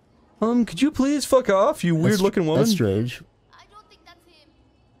 Could you please fuck off, you weird-looking woman? That's strange.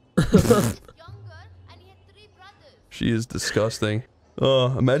 She is disgusting.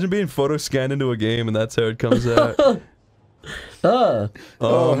 Imagine being photo scanned into a game and that's how it comes out.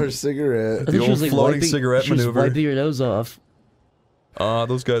 Oh, her cigarette. The old floating cigarette she was maneuver. wiping your nose off.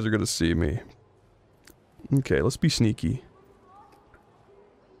 Those guys are gonna see me. Okay, let's be sneaky.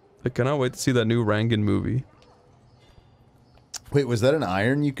 I cannot wait to see that new Rangan movie. Wait, was that an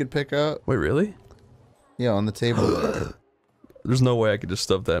iron you could pick up? Wait, really? Yeah, on the table there. There's no way I could just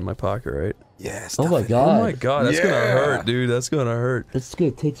stuff that in my pocket, right? Yes. Oh my god. Oh my god, that's gonna hurt, dude. That's gonna hurt. That's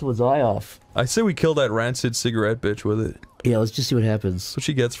gonna take someone's eye off. I say we kill that rancid cigarette bitch with it. Yeah, let's just see what happens. That's what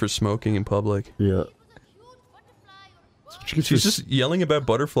she gets for smoking in public. Yeah. She's just yelling about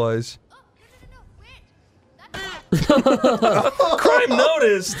butterflies. Crime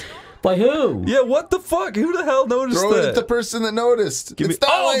noticed! By who? Yeah, what the fuck? Who the hell noticed Throw that? it at the person that noticed. Give It's me- that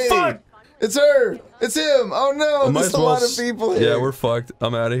Oh, lady. fuck! It's her! It's him! Oh no, I might there's as a well lot of people here. Yeah, we're fucked.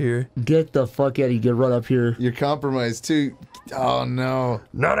 I'm out of here. Get the fuck out of here. Get run up here. You're compromised too. Oh no.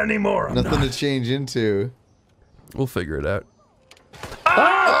 Not anymore. I'm Nothing not. to change into. We'll figure it out.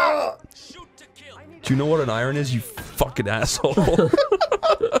 Ah! Do you know what an iron is, you fucking asshole?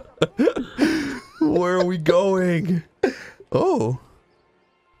 Where are we going? Oh.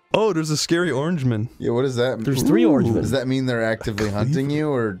 Oh, there's a scary orangeman. Yeah, what does that mean? There's 3 orangemen. Does that mean they're actively hunting you,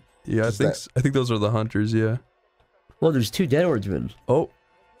 or Yeah, I think those are the hunters, yeah. Well, there's 2 dead orangemen. Oh.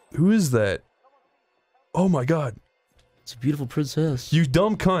 Who is that? Oh my god. It's a beautiful princess. You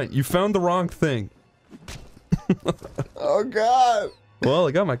dumb cunt. You found the wrong thing. Oh god. Well,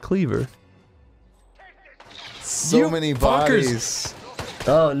 I got my cleaver. So You many fuckers. bodies.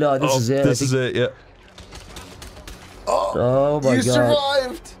 Oh no, this is it. This is it, yeah. Oh my You god.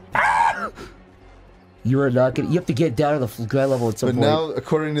 survived. You are not gonna. You have to get down to the ground level at some But point. now,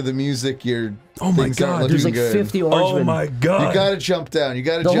 according to the music, your Oh my things god, aren't There's looking like good. 50 orangemen. Oh my god. You gotta jump down. You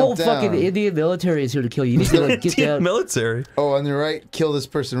gotta The whole jump down. fucking Indian military is here to kill you. You need to like, get down. Military. Oh, on the right, kill this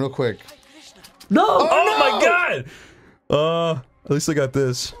person real quick. No! Oh my god! At least I got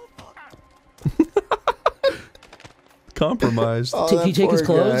this. Compromised. Oh, Can that you take his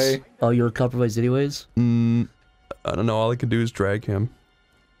poor clothes? guy. Oh, you're compromised anyways? I don't know, all I can do is drag him.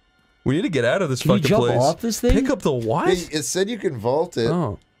 We need to get out of this Can you fucking jump place. off this thing? Pick up the what? Hey, it said you can vault it.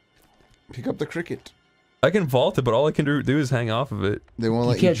 Oh. Pick up the cricket. I can vault it, but all I can do is hang off of it. They won't You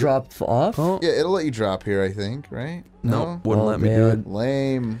let can't you drop off? Oh. Yeah, it'll let you drop here, I think, right? No, wouldn't Oh, let me do man. it.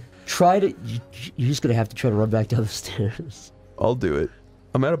 Lame. Try to. You're just gonna have to try to run back down the stairs. I'll do it.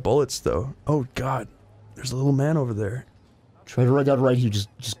 I'm out of bullets, though. Oh, God. There's a little man over there. Try to run down right here.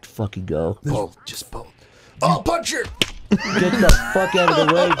 Just fucking go. Bolt. Just bolt. Oh, punch her! Get the fuck out of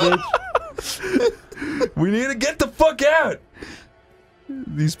the way, bitch. We need to get the fuck out!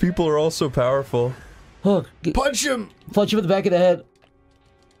 These people are all so powerful. Hook. Punch him! Punch him in the back of the head.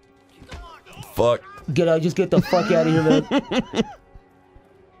 Fuck. Get out, just get the fuck out of here, man.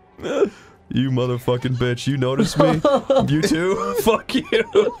 You motherfucking bitch, you noticed me? You too? Fuck you.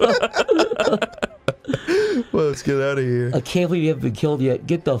 Well, let's get out of here. I can't believe you haven't been killed yet.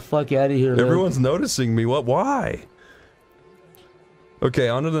 Get the fuck out of here, man. Everyone's noticing me. What? Why? Okay,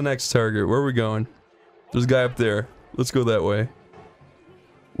 on to the next target. Where are we going? There's a guy up there. Let's go that way.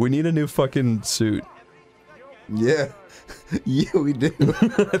 We need a new fucking suit. Yeah. Yeah, we do.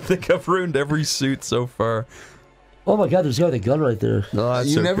 I think I've ruined every suit so far. Oh my god, there's a guy with a gun right there. No, that's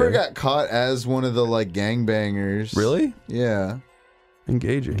You never okay. got caught as one of the, like, gangbangers. Really? Yeah.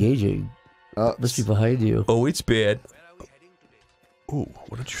 Engaging. Engaging. Must be behind you. Oh, it's bad. Oh,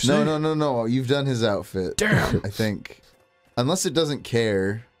 what did you say? No. You've done his outfit. Damn. I think. Unless it doesn't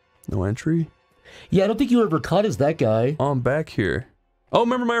care. No entry? Yeah, I don't think you were ever caught as that guy. Oh, I'm back here. Oh,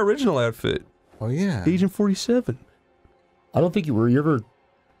 remember my original outfit? Oh, yeah. Agent 47. I don't think you were. You ever...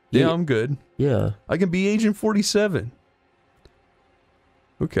 Yeah, I'm good. Yeah. I can be Agent 47.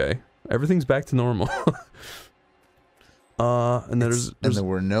 Okay. Everything's back to normal. And there's and there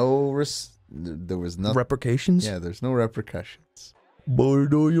were no... there was nothing... repercussions? Yeah, there's no repercussions.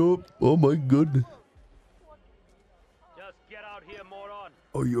 Oh my god. Just get out here, moron.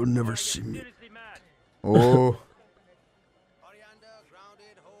 Oh, you'll never see me. Oh.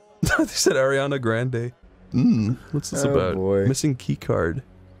 They said Ariana Grande. What's this Oh, about? boy. Missing key card.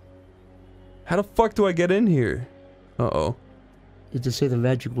 How the fuck do I get in here? Uh-oh. You have to say the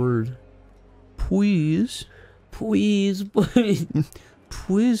magic word. Please. Please, please.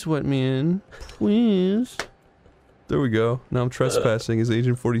 Please let me in. Please. There we go. Now I'm trespassing as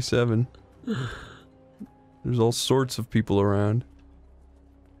Agent 47. There's all sorts of people around.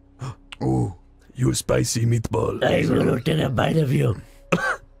 Oh, you spicy meatball. I will take a bite of you.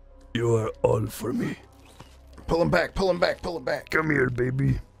 You are all for me. Pull him back, pull him back, pull him back. Come here,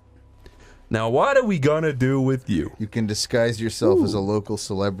 baby. Now, what are we gonna do with you? You can disguise yourself as a local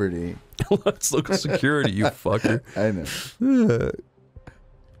celebrity. That's local security, you fucker. I know.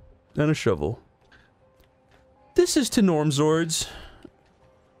 And a shovel. This is to Normzords.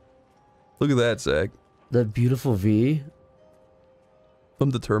 Look at that, Zach. That beautiful V. I'm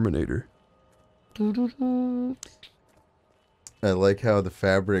the Terminator. I like how the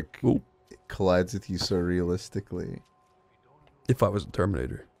fabric collides with you so realistically. If I was a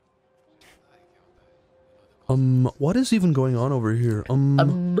Terminator. What is even going on over here?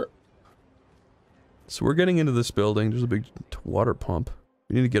 So we're getting into this building. There's a big water pump.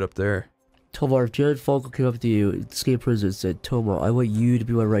 We need to get up there. Tomar, if Jared Falco came up to you, escape prison, and said, Tomar, I want you to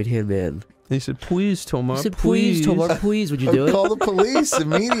be my right-hand man. And he said, please, Tomar, He said, please, Tomar, please, would you do it? Call the police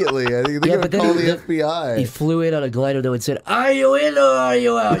immediately. I think they're going to call the FBI. He flew in on a glider though and said, are you in or are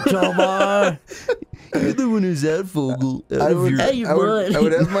you out, Tomar? You're the one who's out, Fogel. I would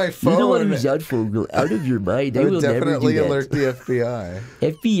have my phone. You're the one who's out, Fogel. Out of your mind. I will definitely never do that. alert the FBI.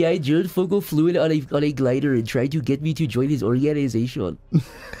 FBI, Jared Fogel flew in on a glider and tried to get me to join his organization.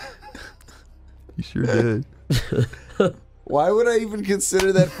 You sure did. Why would I even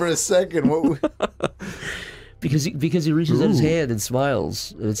consider that for a second? Because he reaches out his hand and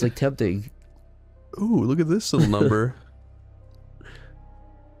smiles. And it's like tempting. Ooh, look at this little number.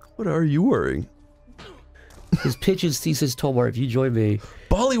 What are you wearing? His pitch is, he says, Tomar, if you join me,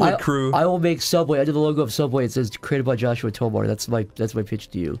 Bollywood crew. I will make Subway. I did the logo of Subway. It says created by Joshua Tomar. That's my pitch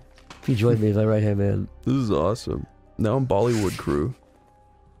to you. If you join me, my right hand man. This is awesome. Now I'm Bollywood crew.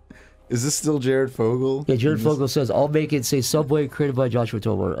 Is this still Jared Fogel? Yeah, Jared Fogel says, I'll make it say Subway created by Joshua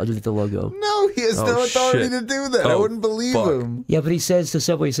Tomar underneath the logo. No, he has no authority to do that. I wouldn't believe him. Yeah, but he says to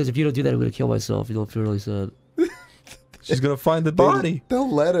Subway, he says, if you don't do that, I'm going to kill myself. You don't feel really sad. She's going to find the body. They'll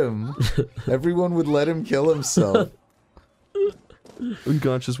let him. Everyone would let him kill himself.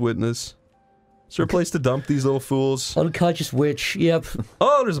 Unconscious witness. Is there a place to dump these little fools? Unconscious witch, yep.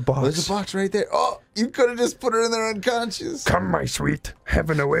 Oh, there's a box. There's a box right there. Oh, you could have just put her in there unconscious. Come, my sweet.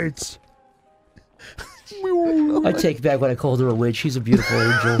 Heaven awaits. I take back when I called her a witch. She's a beautiful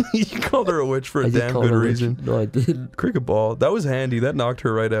angel. You called her a witch for a I did damn call good her a witch. reason. No, I didn't. Cricket ball. That was handy. That knocked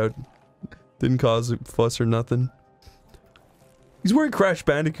her right out. Didn't cause a fuss or nothing. He's wearing Crash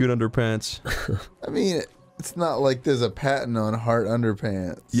Bandicoot underpants. I mean, it's not like there's a patent on heart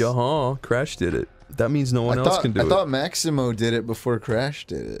underpants. Yeah, Crash did it. That means no one else can do it. I thought Maximo did it before Crash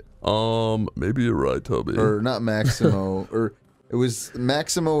did it. Maybe you're right, Toby. Or not Maximo, or it was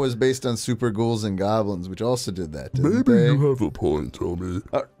Maximo was based on Super Ghouls and Goblins, which also did that. Maybe you have a point, Toby.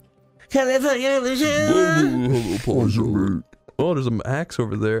 Oh, there's an axe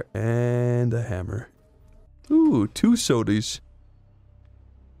over there and a hammer. Ooh, 2 sodas.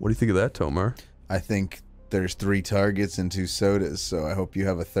 What do you think of that, Tomar? I think there's 3 targets and 2 sodas, so I hope you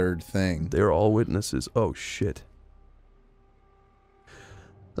have a third thing. They're all witnesses. Oh, shit.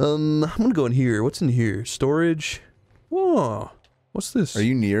 I'm gonna go in here. What's in here? Storage? Whoa. What's this? Are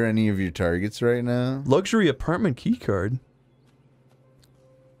you near any of your targets right now? Luxury apartment keycard.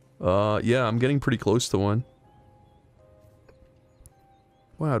 Yeah, I'm getting pretty close to one.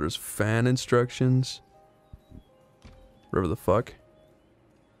 Wow, there's fan instructions. Whatever the fuck.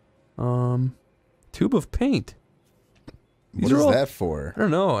 Tube of paint. What is that for? I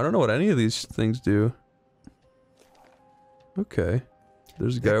don't know. I don't know what any of these things do. Okay.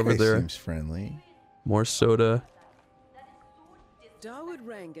 There's a guy over there. Seems friendly. More soda. Dawood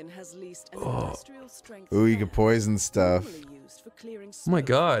Rangan has leased an industrial strength. Ooh, you can poison stuff. Oh my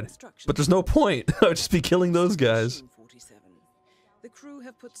god. But there's no point. I'll just be killing those guys. The crew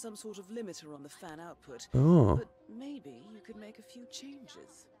have put some sort of limiter on the fan output. Oh. But maybe you could make a few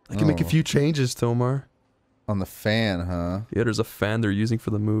changes. I can make a few changes, Tomar. On the fan, huh? Yeah, there's a fan they're using for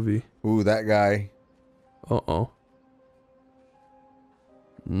the movie. Ooh, that guy. Uh-oh.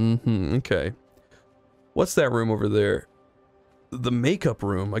 Okay. What's that room over there? The makeup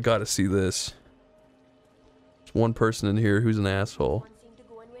room. I gotta see this. There's one person in here who's an asshole.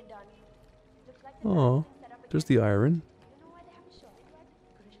 Oh, there's the iron.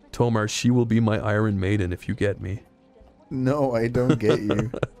 Tomar, she will be my Iron Maiden if you get me. No, I don't get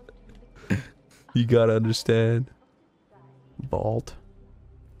you. You gotta understand. Vault.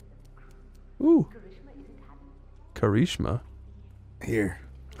 Ooh. Karishma. Here.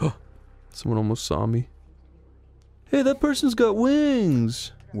 Someone almost saw me. Hey, that person's got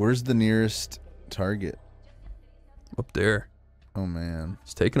wings. Where's the nearest target? Up there. Oh, man.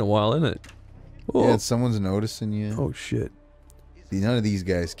 It's taking a while, isn't it? Oh. Yeah, someone's noticing you. Oh, shit. See, none of these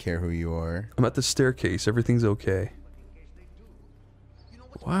guys care who you are. I'm at the staircase. Everything's okay.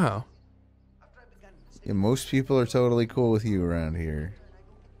 Wow. Yeah, most people are totally cool with you around here.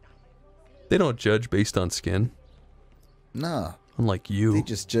 They don't judge based on skin. Nah. Unlike you. They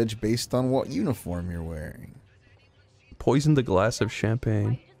just judge based on what uniform you're wearing. Poisoned a glass of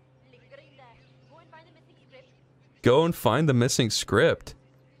champagne. Go and find the missing script.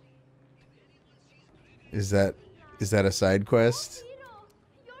 Is that a side quest?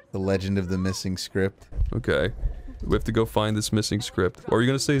 The Legend of the Missing Script? Okay. We have to go find this missing script. What were you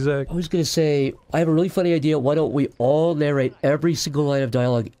gonna say, Zach? I was gonna say, I have a really funny idea. Why don't we all narrate every single line of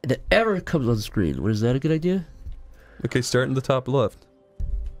dialogue that ever comes on screen? Was that a good idea? Okay, start in the top left.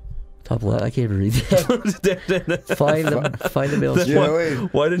 Top left? I can't even read that. find the middle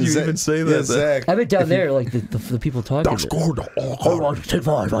script. Why did you even say that? Zach, I meant down there, like the people talking. That's good. All right, take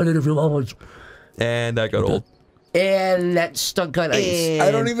 5. I need a few moments. And that got old. And that stunk on ice.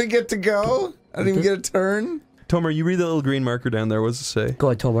 I don't even get to go? I don't even get a turn? Tomar, you read the little green marker down there. What does it say? Go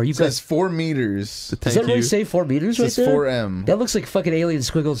ahead, Tomar. You it says 4 meters. Does that really say 4 meters right there? 4M. That looks like fucking alien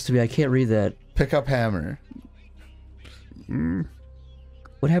squiggles to me. I can't read that. Pick up hammer.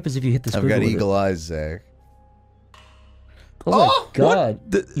 What happens if you hit the squiggle? I've got eagle eyes, Zach. Oh my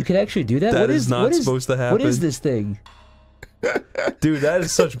god. You can actually do that? That is not supposed to happen. What is this thing? Dude, that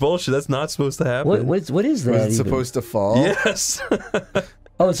is such bullshit. That's not supposed to happen. What is that? Was it supposed to fall? Yes.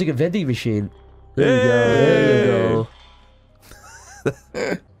 Oh, it's like a vending machine. There you go. There you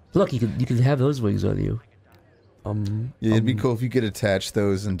go. Look, you can have those wings on you. Yeah, it'd be cool if you could attach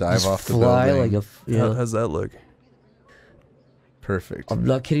those and dive off the fly building. like a yeah. How's that look? Perfect. I'm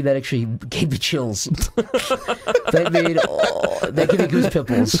not kidding. That actually gave me chills. that gave me goose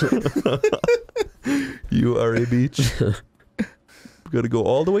pimples. You are a beach. We gotta go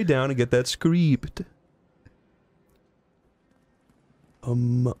all the way down and get that script.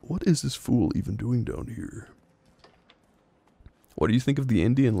 What is this fool even doing down here? What do you think of the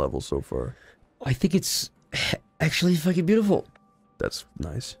Indian level so far? I think it's actually fucking beautiful. That's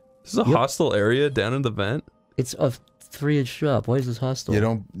nice. This is a hostile area down in the vent. It's a 3-inch drop. Why is this hostile? You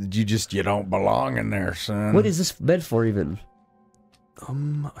don't belong in there, son. What is this meant for even?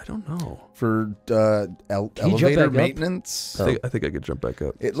 I don't know. For elevator maintenance? I think I could jump back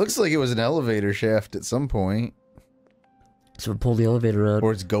up. It looks like it was an elevator shaft at some point. So pull the elevator out.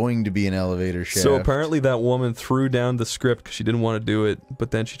 Or it's going to be an elevator shaft. So apparently that woman threw down the script because she didn't want to do it, but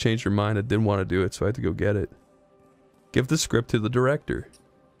then she changed her mind and didn't want to do it, so I had to go get it. Give the script to the director.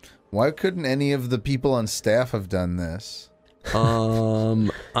 Why couldn't any of the people on staff have done this? I'm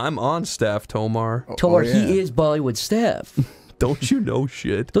on staff, Tomar. Tomar, he is Bollywood staff. Don't you know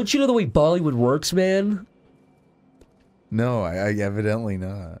shit? Don't you know the way Bollywood works, man? No, I evidently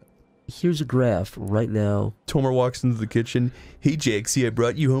not. Here's a graph right now. Tomer walks into the kitchen. Hey, Jaxie, I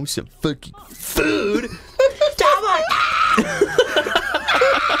brought you home some fucking food.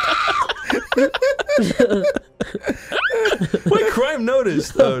 Wait, crime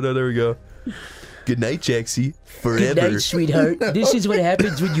noticed. Oh, no, there we go. Good night, Jaxie. Forever. Good night, sweetheart. This is what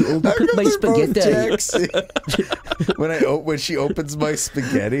happens when you overcook my spaghetti. When she opens my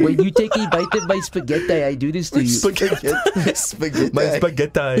spaghetti. When you take a bite of my spaghetti, I do this to you. Spaghetti. My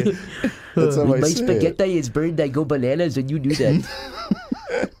spaghetti. That's how I When my say spaghetti is burned, I go bananas, and you do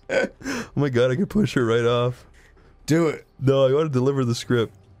that. Oh my god, I can push her right off. Do it. No, I want to deliver the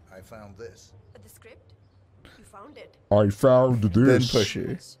script. I found this. The script? You found it. I found Then this. push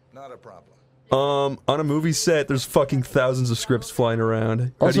her. Not a problem. On a movie set, there's fucking thousands of scripts flying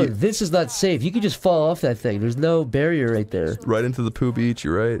around. How Also, do you- this is not safe. You can just fall off that thing. There's no barrier right there. right into the poo beach,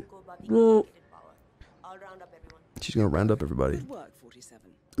 you're right. Well, She's gonna round up everybody. Good work, 47.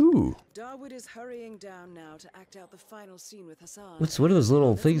 Ooh. Darwood is hurrying down now to act out the final scene with Hassan. what are those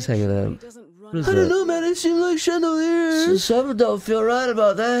little things hanging out? What is I don't that? know, man. It seems like chandeliers. Something don't feel right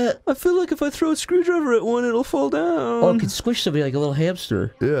about that. I feel like if I throw a screwdriver at one, it'll fall down. Oh, it could squish somebody like a little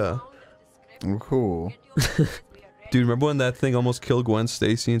hamster. Yeah. Oh, cool. Dude, remember when that thing almost killed Gwen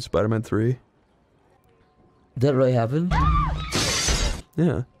Stacy in Spider-Man 3? Did that really happen?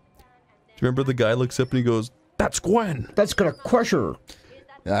 Yeah. Do you remember the guy looks up and he goes, "That's Gwen." That's gonna crush her.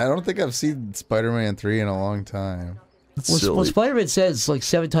 I don't think I've seen Spider-Man 3 in a long time. Well, Spider-Man says like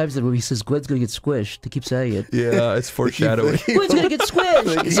 7 times in the movie, he says Gwen's gonna get squished. They keep saying it. Yeah, it's foreshadowing. Gwen's gonna get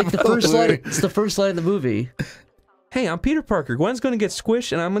squished. It's like the first line. It's the first line of the movie. Hey, I'm Peter Parker. Gwen's gonna get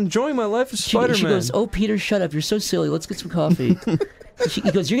squished, and I'm enjoying my life as She Spider-Man. goes, "Oh, Peter, shut up. You're so silly. Let's get some coffee." He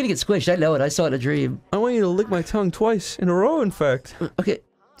goes, "You're gonna get squished. I know it. I saw it in a dream." I want you to lick my tongue twice in a row, in fact. Okay.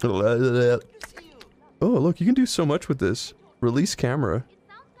 Oh, look, you can do so much with this. Release camera.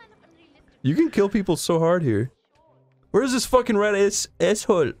 You can kill people so hard here. Where's this fucking red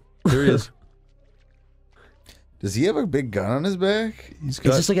asshole? There he is. Does he have a big gun on his back? Is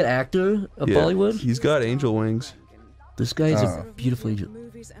this like an actor of Bollywood? He's got angel wings. This guy is a beautiful angel.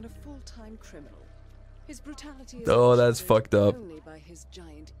 Movies and a full-time criminal. His brutality is Oh, that's fucked up. only by his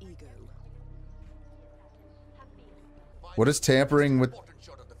giant ego. What is tampering with...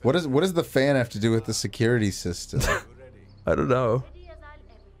 What does the fan have to do with the security system? I don't know.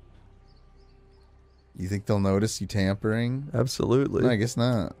 You think they'll notice you tampering? Absolutely. No, I guess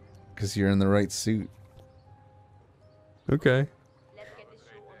not. Because you're in the right suit. Okay.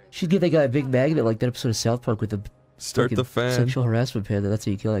 Should give that guy a big magnet like that episode of South Park with the Start the fan. sexual harassment panda. That's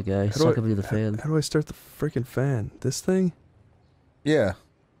how you kill that guy. Suck him into the fan. How do I start the freaking fan? This thing? Yeah.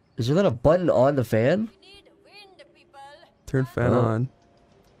 Is there not a button on the fan? Turn fan on.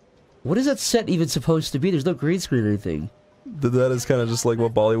 What is that set even supposed to be? There's no green screen or anything. That is kind of just like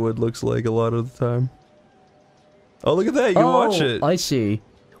what Bollywood looks like a lot of the time. Oh, look at that. You can watch it. I see.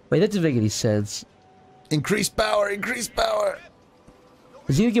 Wait, that doesn't make any sense. Increase power! Increase power!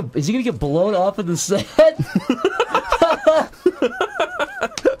 Is he gonna get blown off of the set?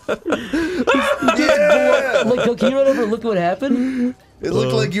 Yeah! Like, can you run over and look at what happened? It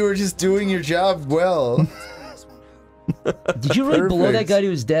looked like you were just doing your job well. Did you really blow that guy to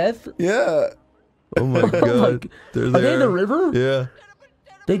his death? Yeah. Oh my god. They're Are there. they in the river? Yeah.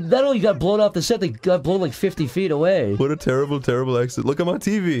 They not only got blown off the set, they got blown like 50 feet away. What a terrible, terrible accident. Look, I'm on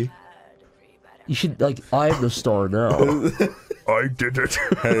TV. You should, like, I'm the star now. I did it.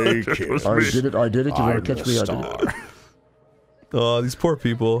 Hey, kid. I did it, you better catch me, I did it. Oh, these poor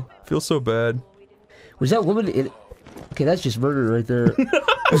people. I feel so bad. Was that woman in... Okay, that's just murder right there.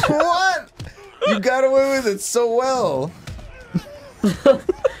 What? You got away with it so well.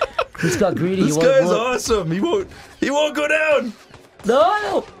 Chris got greedy. This guy's awesome. He won't go down.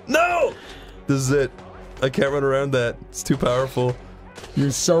 No! No! This is it. I can't run around that. It's too powerful.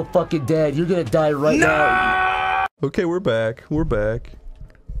 You're so fucking dead. You're gonna die right now. Okay, we're back. We're back.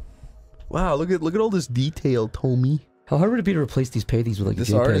 Wow, look at all this detail, Tommy. How hard would it be to replace these paintings with like This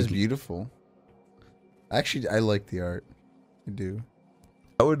a JPEG? art is beautiful. Actually, I like the art. I do.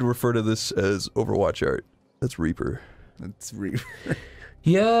 I would refer to this as Overwatch art. That's Reaper. That's Reaper.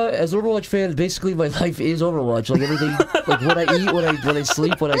 Yeah, as an Overwatch fan, basically my life is Overwatch. Like everything, like what I eat, when I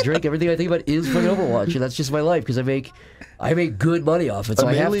sleep, when I drink, everything I think about is fucking Overwatch, and that's just my life because I make good money off it, so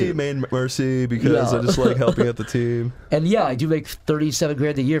I have mainly to. main Mercy because I just like helping out the team. And yeah, I do make 37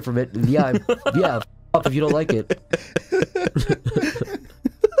 grand a year from it. And yeah, yeah, f if you don't like it.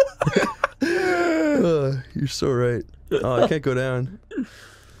 You're so right. Oh, I can't go down.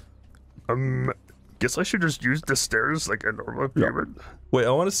 Guess I should just use the stairs like a normal human. Wait,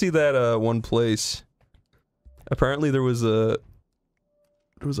 I want to see that one place. Apparently there was a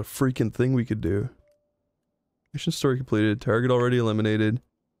There was a freaking thing we could do. Mission story completed. Target already eliminated.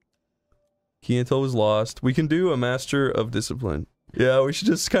 Key intel was lost. We can do a Master of Discipline. Yeah, we should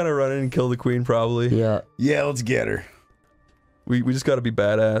just kind of run in and kill the queen, probably. Yeah. Yeah, let's get her. We just gotta be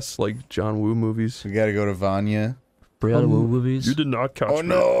badass, like John Woo movies. We gotta go to Vanya. Brianna Woo movies. You did not catch me. Oh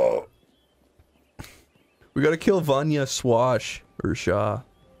no! We gotta kill Vanya Swash, or Shah.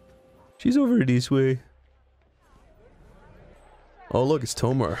 She's over this way. Oh look, it's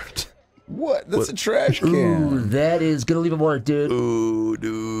Tomar. What? That's a trash can. Ooh, that is gonna leave a mark, dude. Ooh,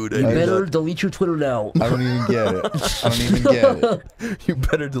 dude. You better delete your Twitter now. I don't even get it. I don't even get it. You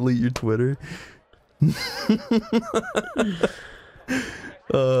better delete your Twitter.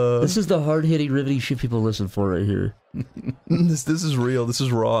 This is the hard-hitting, riveting shit people listen for right here. This is real. This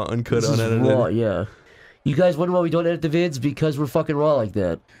is raw, uncut, unedited. Raw, yeah. You guys wonder why we don't edit the vids? Because we're fucking raw like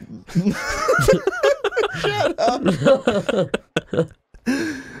that. Shut up.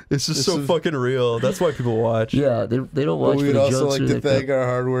 It's just so fucking real. That's why people watch. Yeah, they don't watch. But for we'd the also jokes like or to thank our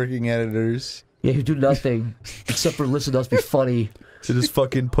hardworking editors. Yeah, who do nothing except for listen to us be funny. To just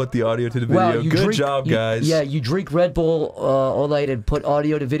fucking put the audio to the video. Wow, Good job, guys. Yeah, you drink Red Bull all night and put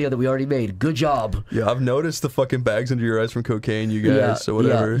audio to video that we already made. Good job. Yeah, I've noticed the fucking bags under your eyes from cocaine, you guys, Yeah, so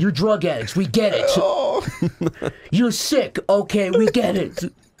whatever. yeah. You're drug addicts. We get it. You're sick. Okay, we get it.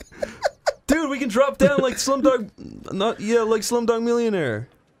 Dude, we can drop down like Slumdog... like Slumdog Millionaire.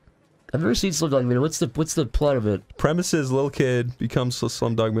 I've never seen Slumdog Millionaire. What's the plot of it? Premise is little kid becomes a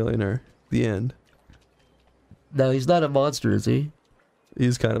Slumdog Millionaire. The end. No, he's not a monster, is he?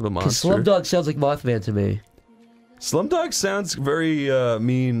 He's kind of a monster. Slumdog sounds like Mothman to me. Slumdog sounds very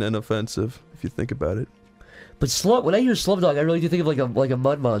mean and offensive, if you think about it. But when I hear Slumdog, I really do think of like a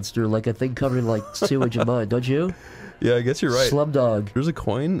mud monster, like a thing covered in like sewage and mud, don't you? Yeah, I guess you're right. Slumdog. There's a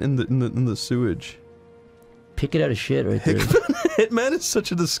coin in the sewage. Pick it out of shit right there. Hitman is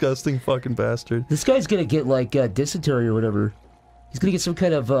such a disgusting fucking bastard. This guy's gonna get like dysentery or whatever. He's gonna get some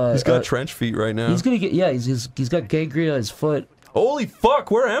kind of. He's got trench feet right now. He's gonna get he's got gangrene on his foot. Holy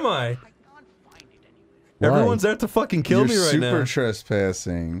fuck! Where am I? Why? Everyone's out to fucking kill me right now. You're super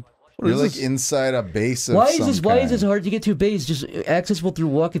trespassing. What You're is like this? inside a base of Why is some this? Why is kind. this hard to get to a base? Just accessible through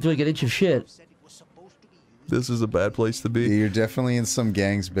walking through like an inch of shit. This is a bad place to be. You're definitely in some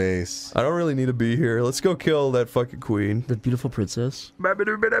gang's base. I don't really need to be here. Let's go kill that fucking queen. The beautiful princess.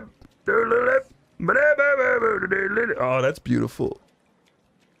 Oh, that's beautiful.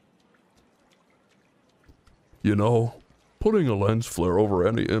 You know, putting a lens flare over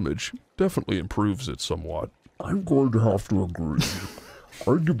any image definitely improves it somewhat. I'm going to have to agree.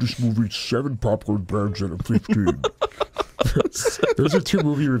 I'd give this movie 7 popcorn bags out of 15. Those are 2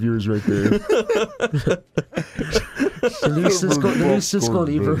 movie reviewers right there. The new Siskel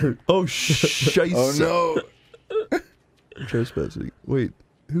and Ebert. Oh, shite. Oh no. Trespassing. Wait,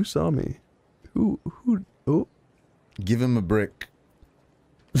 who saw me? Who? Oh. Give him a brick.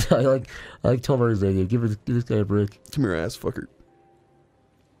 I like Tomar's idea. Give this guy a brick. Come here, ass fucker.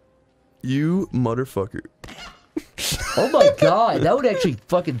 You motherfucker. Oh my god, that would actually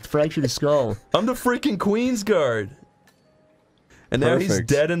fucking fracture the skull. I'm the freaking Queen's Guard. And now he's Perfect.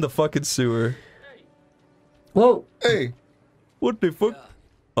 dead in the fucking sewer. Whoa. Hey. What the fuck?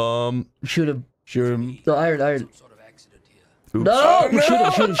 Shoot him. Shoot him. No, iron. Oops. No! Oh,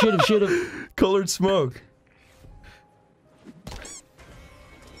 no! Shoot him. Colored smoke.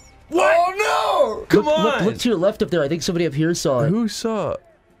 What? Oh no! Come on! Look to your left up there. I think somebody up here saw it. Who saw?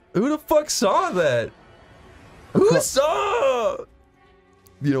 Who the fuck saw that? Who saw?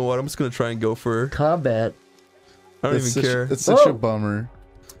 You know what? I'm just gonna try and go for combat. I don't even care. It's such a bummer.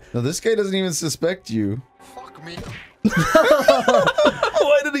 No, this guy doesn't even suspect you. Fuck me.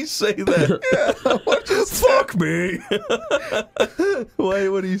 Why did he say that? Yeah, fuck me. Why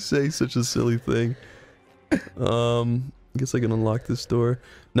would he say such a silly thing? I guess I can unlock this door.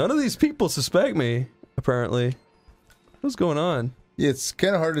 None of these people suspect me, apparently. What's going on? Yeah, it's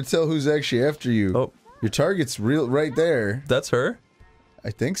kind of hard to tell who's actually after you. Oh. Your target's right there. That's her? I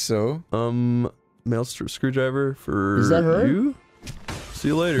think so. Male screwdriver for Is that her? you? See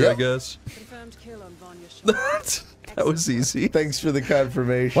you later, Yep. I guess. Confirmed kill on Vanya. That was easy. Thanks for the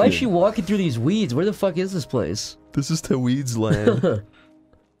confirmation. Why is she walking through these weeds? Where the fuck is this place? This is the weeds land.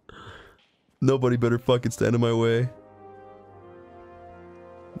 Nobody better fucking stand in my way.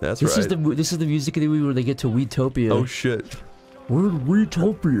 That's This right. is the music of the movie where they get to Weedtopia. Oh shit. We're in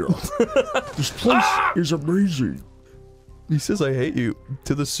Weedtopia. This place is amazing. He says I hate you.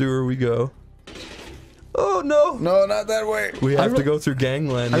 To the sewer we go. Oh no! No, not that way. We have to go through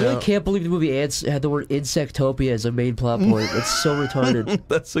gangland now. I really can't believe the movie had the word Insectopia as a main plot point. It's so retarded.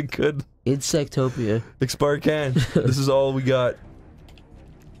 That's a good Insectopia. expired can. This is all we got.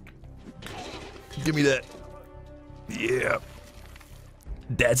 Give me that. Yeah.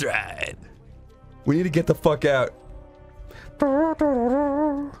 That's right. We need to get the fuck out.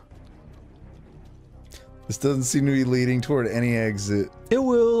 This doesn't seem to be leading toward any exit. It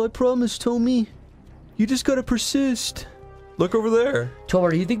will, I promise, Tommy. You just gotta persist. Look over there.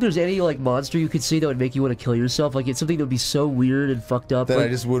 Tomar, do you think there's any like monster you could see that would make you want to kill yourself? Like it's something that would be so weird and fucked up. That like, I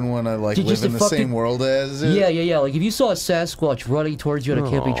just wouldn't want to like live in the same world as it? Yeah. Like if you saw a Sasquatch running towards you on a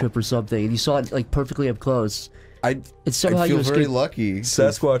camping trip or something, and you saw it like perfectly up close, it's somehow I'd feel you very escape. lucky.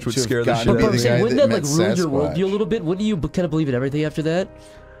 Sasquatch would scare the shit out of me. Wouldn't that like ruin your worldview a little bit? Wouldn't you kind of believe in everything after that?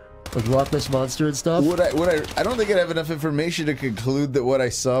 Like Loch Ness Monster and stuff? I don't think I'd have enough information to conclude that what I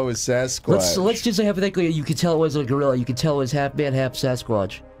saw was Sasquatch. Let's just say hypothetically you could tell it was a gorilla, you could tell it was half man, half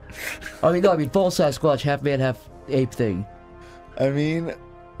Sasquatch. I mean full Sasquatch, half man, half ape thing. I mean,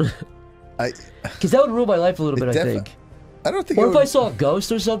 because that would ruin my life a little bit, I think. I don't think Or if I saw a ghost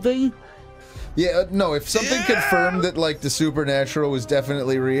or something? Yeah, no, if something confirmed that like the supernatural was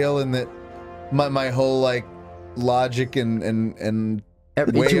definitely real and that my whole like logic and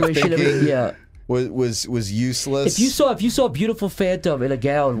way of thinking was useless. If you saw a beautiful phantom in a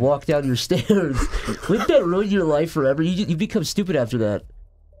gown walk down your stairs, wouldn't that ruin your life forever? You become stupid after that.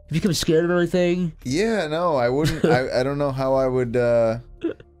 You become scared of everything. Yeah, no, I wouldn't. I don't know how I would.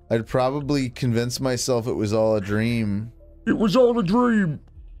 I'd probably convince myself it was all a dream. It was all a dream.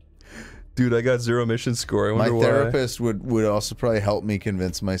 Dude, I got 0 mission score. I wonder My why. therapist would also probably help me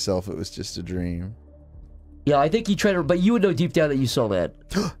convince myself it was just a dream. Yeah, I think you try to, but you would know deep down that you saw that.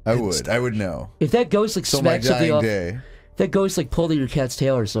 I would know. If that ghost like So smacked my something dying off, day. if that ghost like pulled at your cat's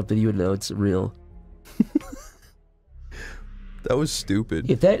tail or something, you would know it's real. That was stupid.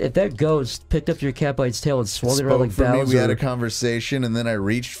 If that ghost picked up your cat by its tail and swung it around like for me, Bowser, we had a conversation, and then I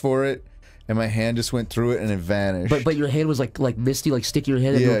reached for it, and my hand just went through it, and it vanished. but your hand was like misty, like sticking your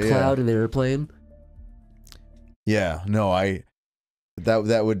hand into a cloud in the airplane. Yeah, no,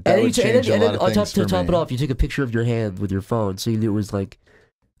 that would change a lot of things for to top me. it off, you took a picture of your hand with your phone, so you knew it was like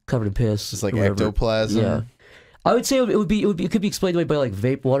covered in piss. It's like or whatever. ectoplasm. Yeah, I would say it could be explained away by like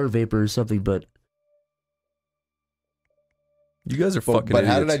water vapor or something, but. You guys are fucking But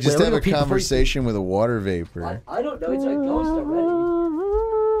how idiots. did I just have a conversation with a water vapor? I don't know. It's a ghost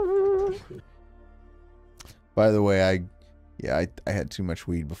already. By the way, I had too much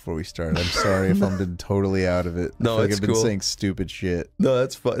weed before we started. I'm sorry if I'm been totally out of it. No, I feel like it's I've been cool. saying stupid shit. No,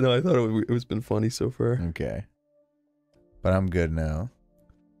 that's fine. No, I thought it was been funny so far. Okay, but I'm good now.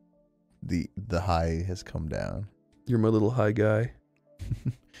 The high has come down. You're my little high guy.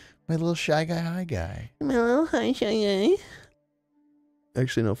 My little shy guy, high guy. My little high shy guy.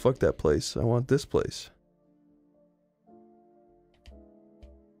 Actually, no, fuck that place. I want this place.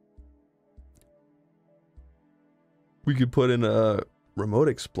 We could put in a remote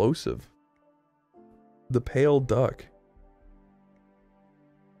explosive. The pale duck.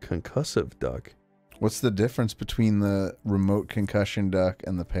 Concussive duck. What's the difference between the remote concussion duck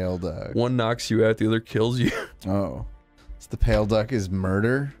and the pale duck? One knocks you out, the other kills you. Oh. So the pale duck is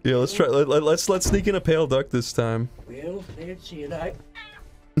murder? Yeah, let's try. Let's sneak in a pale duck this time. Well, Nancy and I.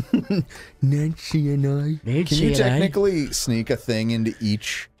 Nancy and I. Can you technically sneak a thing into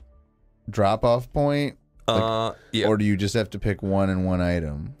each drop-off point? Yeah. Or do you just have to pick one and one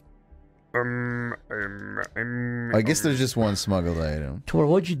item? I guess there's just one smuggled item. Tor,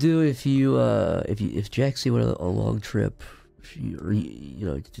 what'd you do if Jaxie went on a long trip? She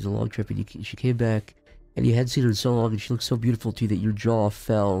did a long trip and she came back and you hadn't seen her in so long and she looked so beautiful to you that your jaw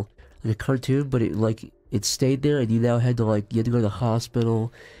fell like a cartoon, but it stayed there and you now had to you had to go to the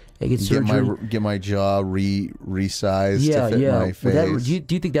hospital and get surgery. Get my jaw resized to fit my face. Do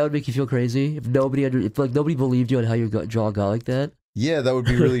you think that would make you feel crazy if nobody believed you on how your jaw got like that? Yeah, that would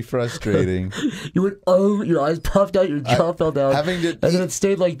be really frustrating. You would your eyes puffed out, your jaw fell down, and then it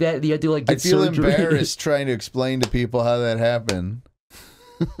stayed like that. And you had to get surgery. I feel embarrassed trying to explain to people how that happened.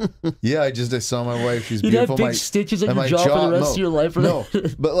 Yeah, I saw my wife. She's You'd beautiful. have big stitches on your jaw for the rest of your life. No,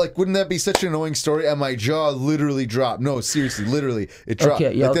 but wouldn't that be such an annoying story? And my jaw literally dropped. No, seriously, literally, it dropped.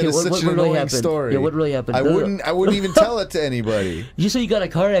 Okay, yeah, That is such an really annoying happened? story. Yeah, what really happened? I wouldn't even tell it to anybody. You say you got a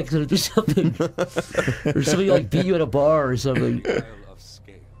car accident or something, or somebody beat you at a bar or something.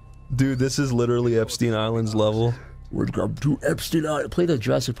 Dude, this is literally Epstein Island's level. Welcome to Epstein Island. Play the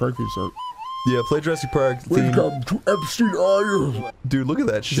Jurassic Park theme song. Yeah, play Jurassic Park theme. Welcome to Epstein Island. Dude, look at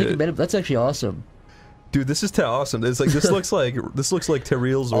that shit. That's actually awesome. Dude, this is awesome. It's like this looks like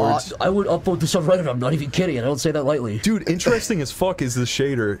Terriel Zords. I would upload this on Reddit. I'm not even kidding. I don't say that lightly. Dude, interesting as fuck is the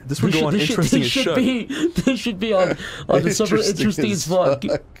shader. This would go on interesting as fuck. This should be on the server interesting as fuck.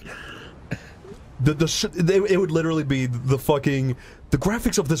 It would literally be the fucking the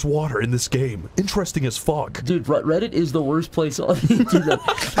graphics of this water in this game. Interesting as fuck. Dude, Reddit is the worst place on the internet.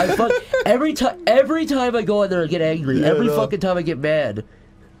 Every time I go on there, I get angry. Yeah, every fucking time I get mad.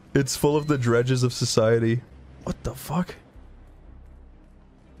 It's full of the dredges of society. What the fuck?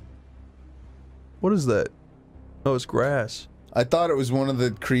 What is that? Oh, it's grass. I thought it was one of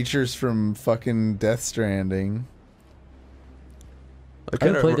the creatures from fucking Death Stranding. I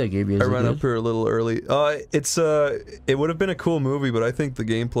haven't played that game yet. I ran up here a little early. It would have been a cool movie, but I think the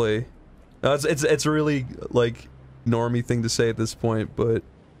gameplay, it's really like normie thing to say at this point, but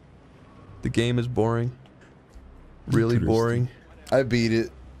the game is boring. Really boring. I beat it.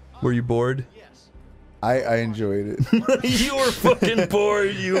 Were you bored? I enjoyed it. You were fucking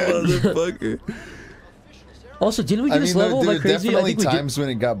bored, you motherfucker. Also, didn't we just level like crazy? Definitely times when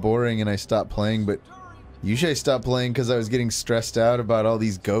it got boring and I stopped playing, but usually I stopped playing because I was getting stressed out about all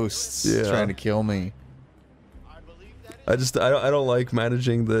these ghosts trying to kill me. I don't like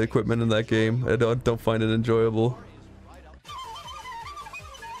managing the equipment in that game. I don't find it enjoyable.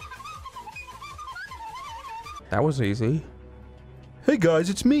 That was easy. Hey guys,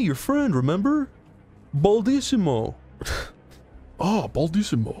 it's me, your friend, remember? Baldissimo. Ah,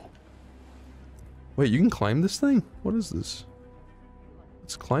 Baldissimo. Wait, you can climb this thing? What is this?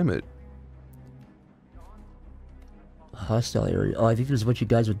 Let's climb it. Hostile area. Oh, I think there's a bunch of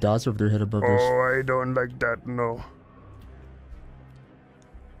guys with dots over their head above us. Oh, I don't like that, no.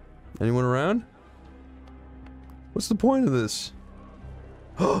 Anyone around? What's the point of this?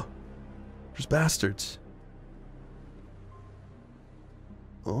 Oh, there's bastards.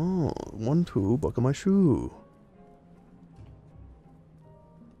 Oh, 1, 2, buckle my shoe.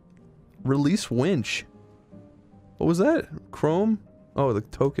 Release winch. What was that? Chrome? Oh, the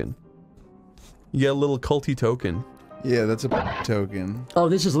token. You get a little culty token. Yeah, that's a token. Oh,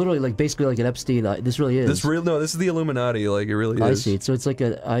 this is literally like basically like an Epstein. This really is. This is the Illuminati. Like it really is. I see. So it's like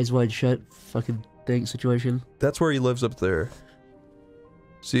an eyes wide shut fucking thing situation. That's where he lives up there.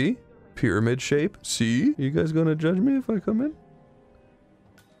 See? Pyramid shape. See? You guys gonna judge me if I come in?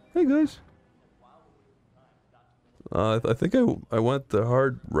 Hey guys. I think I went the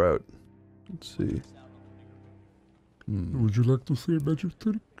hard route. Let's see. Would you like to see a magic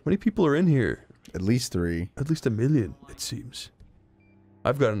trick? How many people are in here? At least 3. At least 1 million, it seems.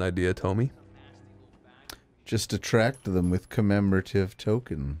 I've got an idea, Tommy. Just attract them with commemorative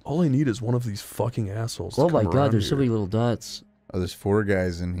token. All I need is one of these fucking assholes. Oh my god, there's so many little dots. Oh, there's 4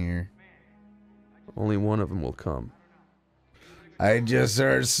 guys in here. Only one of them will come. I just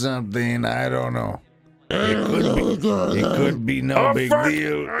heard something, I don't know. It could be no big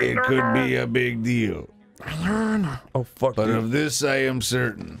deal. It could be a big deal. Oh fuck. But dude. of this I am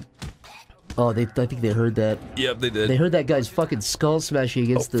certain. Oh, I think they heard that. Yep, they did. They heard that guy's fucking skull smashing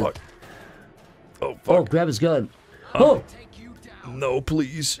against the... Fuck. Oh fuck. Oh, grab his gun. Oh! No,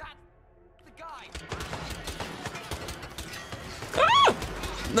 please. Ah!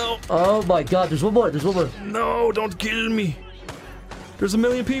 No. Oh my god, there's one more, there's one more. No, don't kill me. There's 1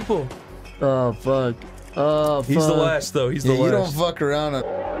 million people. Oh fuck. Oh fuck. He's the last though, he's the last. You don't fuck around on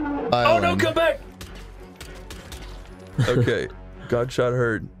Oh island. no, come back! Okay, gunshot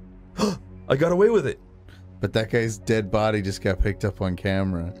heard. I got away with it. But that guy's dead body just got picked up on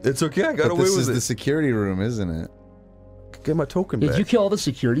camera. It's okay, I got away with it. This is the security room, isn't it? Get my token back. Did you kill all the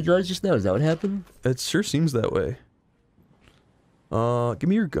security guards just now? Is that what happened? It sure seems that way. Give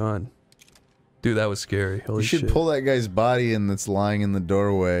me your gun. Dude, that was scary. Holy You should shit. pull that guy's body in that's lying in the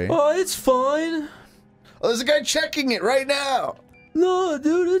doorway. Oh, it's fine. Oh, there's a guy checking it right now. No,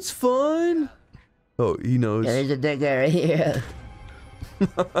 dude, it's fine. Oh, he knows. Yeah, there's a dead guy right here.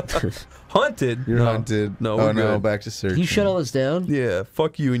 Hunted? You're hunted. No, oh we're no, good. back to searching. You shut all this down? Yeah,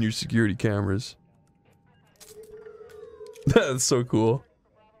 fuck you and your security cameras. That's so cool.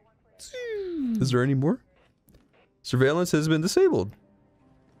 Is there any more? Surveillance has been disabled.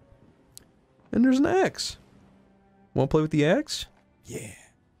 And there's an axe. Want to play with the axe? Yeah.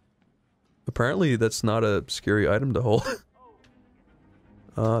 Apparently that's not a scary item to hold.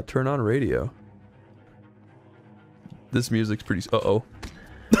 Turn on radio. This music's pretty... Uh-oh.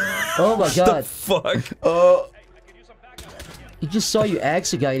 Oh my god. The fuck? He just saw you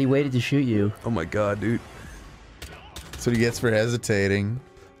axe a guy and he waited to shoot you. Oh my god, dude. That's what he gets for hesitating.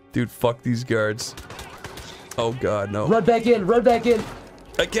 Dude, fuck these guards. Oh god, no. Run back in, run back in.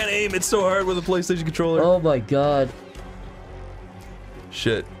 I can't aim, it's so hard with a PlayStation controller. Oh my god.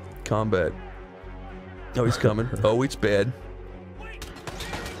 Shit. Combat. Oh, he's coming. Oh, it's bad.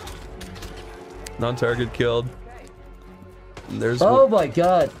 Non-target killed. And there's Oh my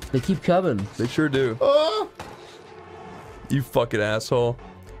god. They keep coming. They sure do. You fucking asshole.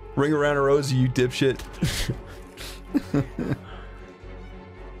 Ring around a rosy, you dipshit.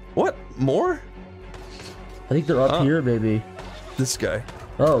 What? More? I think they're up here, maybe. This guy.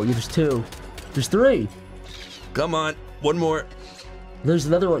 Oh, yeah, there's 2. There's 3. Come on, one more. There's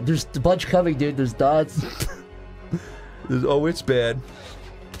another one. There's a bunch coming, dude. There's dots. Oh, it's bad.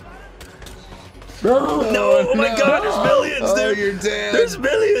 No! Oh my god, there's millions, dude! You're dead. There's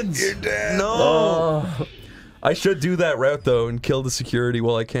millions! You're dead. No! Oh. I should do that route, though, and kill the security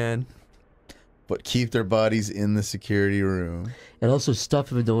while I can. But keep their bodies in the security room. And also stuff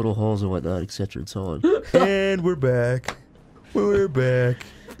them into little holes and whatnot, etc. and so on. And we're back. We're back.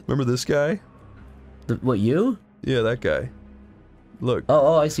 Remember this guy? What, you? Yeah, that guy. Look.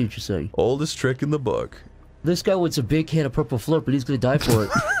 Oh, I see what you're saying. Oldest trick in the book. This guy wants a big can of purple flip, but he's gonna die for it.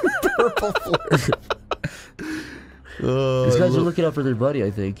 Purple flip. These guys are looking out for their buddy,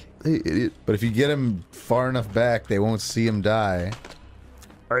 I think. Hey, idiot. But if you get him far enough back, they won't see him die.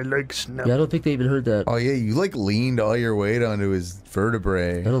 I like snap. Yeah, I don't think they even heard that. Oh yeah, you like leaned all your weight onto his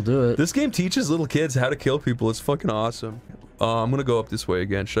vertebrae. That'll do it. This game teaches little kids how to kill people. It's fucking awesome. I'm gonna go up this way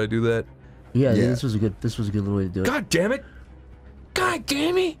again. Should I do that? Yeah, this was a good little way to do it. God damn it! God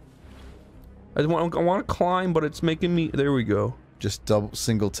damn it! I want to climb, but it's making me. There we go. Just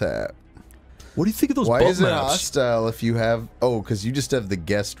single tap. What do you think of those? Why boat is it maps? hostile if you have? Oh, because you just have the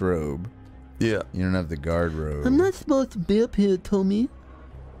guest robe. Yeah. You don't have the guard robe. I'm not supposed to be up here, Tommy.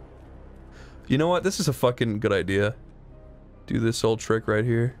 You know what? This is a fucking good idea. Do this old trick right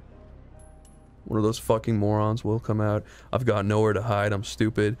here. One of those fucking morons will come out. I've got nowhere to hide. I'm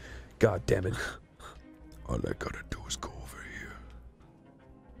stupid. God damn it. All I gotta do is go over here.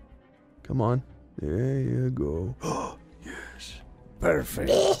 Come on. There you go. Yes. Perfect.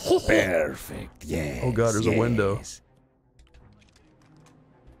 Perfect. Yes. Oh god, there's a window.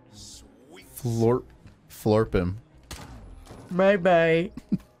 Florp him. Bye-bye.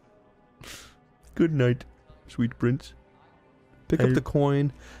 Good night, sweet prince. Pick up the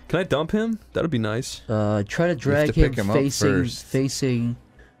coin. Can I dump him? That'd be nice. Try to drag pick him up facing first. facing.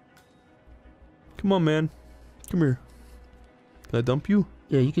 Come on, man. Come here. Can I dump you?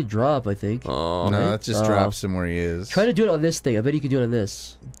 Yeah, you could drop, I think. Oh, No, that just drops him where he is. Try to do it on this thing. I bet you can do it on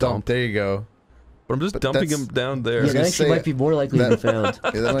this. Dump. There you go. But I'm just dumping him down there. Yeah, that actually might be more likely to be found.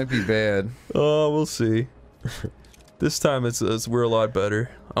 Yeah, that might be bad. Oh, we'll see. This time we're a lot better.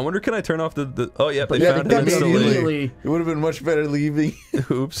 I wonder, can I turn off the oh yeah, they found him instantly. It would have been much better leaving.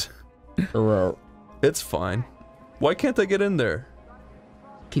 Oops. Oh well. It's fine. Why can't I get in there?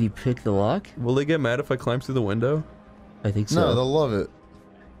 Can you pick the lock? Will they get mad if I climb through the window? I think so. No, they'll love it.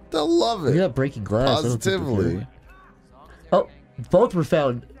 They'll love it. You're not breaking glass. I don't think Positively. they care. Oh, both were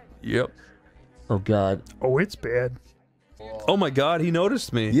found. Yep. Oh god. Oh, it's bad. Oh my god, he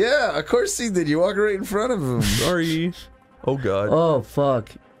noticed me. Yeah, of course he did. You walk right in front of him. Sorry. Oh god. Oh fuck.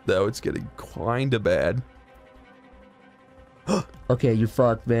 No, it's getting kinda bad. Okay, you're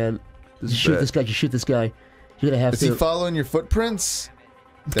fucked, man. This Just is shoot bad. this guy. Just shoot this guy. You're gonna have Is to. he following your footprints?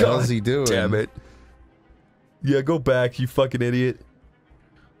 The God hell's he doing? Damn it. Yeah, go back, you fucking idiot.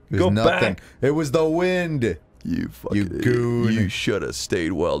 It was Go nothing. back. It was the wind. You fucking You idiot. goon. You should have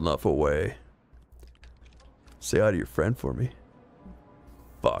stayed well enough away. Say hi to your friend for me.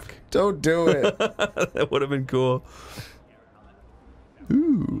 Fuck. Don't do it. That would have been cool.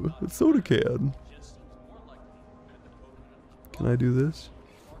 Ooh, a soda can. Can I do this?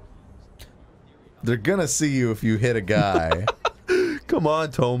 They're gonna see you if you hit a guy. Come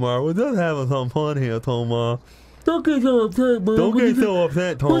on, Tomar. We're just having some fun here, Tomar. Don't get so upset, man. Don't get so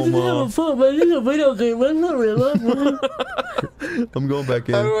upset, We're just having Tomar. fun, man. This is a video game, man. It's not real life, man. I'm going back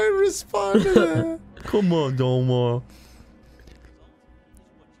How do in. I respond to that? Come on, Tomar.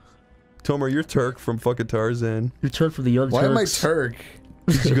 Tomar, you're Turk from fucking Tarzan. You're Turk from the Young Why am I Turks. Turk?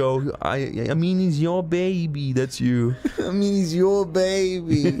 You go, I mean, he's your baby. That's you. I mean, he's your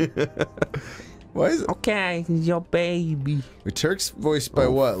baby. Why is it? Okay, he's your baby. Wait, Turk's voiced by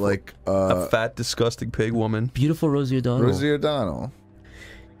what? Like, A fat, disgusting pig woman. Beautiful Rosie O'Donnell. Rosie O'Donnell.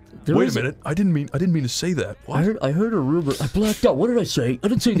 There Wait was a minute. I didn't mean to say that. I heard a rumor. I blacked out. What did I say? I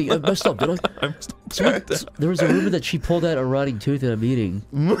didn't say anything. I messed up, did I? There was a rumor that she pulled out a rotting tooth at a meeting.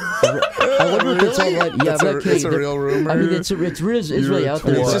 I wonder if it's all right. Yeah, It's I'm a- not kidding. it's a real rumor? I mean, it's really out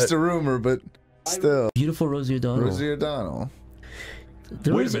there. It's but- just a rumor, but still. Beautiful Rosie O'Donnell. Rosie O'Donnell.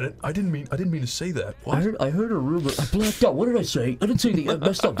 Wait a minute. I didn't mean to say that. What? I heard a rumor. I blacked out. What did I say? I didn't say anything. I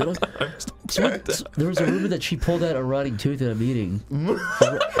messed up, did I? There was a rumor that she pulled out a rotting tooth at a meeting.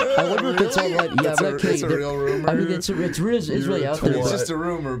 I wonder if it's all right. Yeah, I'm not kidding. It's a real rumor. I mean, it's really out there. It's just a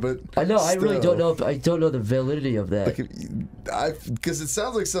rumor, but I know. I really still. don't know. I don't know the validity of that. Because it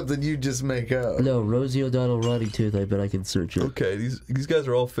sounds like something you just make up. No, Rosie O'Donnell rotting tooth. I bet I can search it. Okay, these guys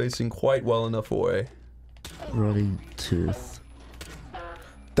are all facing quite well enough away. Rotting tooth.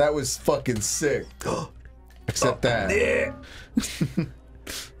 That was fucking sick. Except that. Yeah.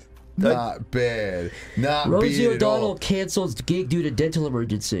 Not bad. Not Rosie bad at all. O'Donnell cancels gig due to dental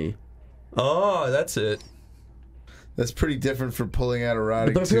emergency. Oh, that's it. That's pretty different from pulling out a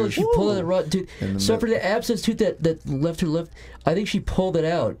rotting But apparently tooth. she pulled out a rotten tooth. So for the abscess tooth that left her left, I think she pulled it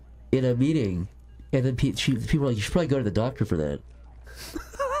out in a meeting, and then people were like, "You should probably go to the doctor for that."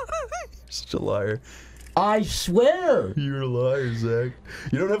 Such a liar. I swear. You're a liar, Zach.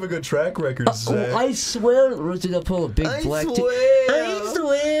 You don't have a good track record, Zach. Oh, I swear, Rosie O'Donnell pulled a big black tooth. I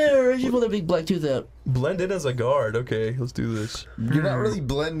swear, she pulled a big black tooth out. Blend in as a guard. Okay, let's do this. You're not really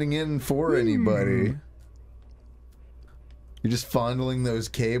blending in for anybody. You're just fondling those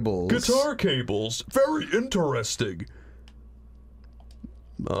cables. Guitar cables. Very interesting.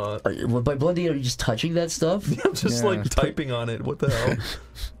 By blending in, are you just touching that stuff? I'm just like typing on it. What the hell?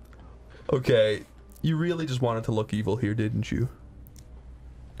 Okay, you really just wanted to look evil here, didn't you?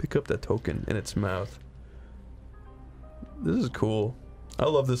 Pick up that token in its mouth. This is cool. I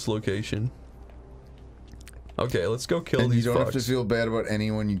love this location. Okay, let's go kill and these you don't fucks. have to feel bad about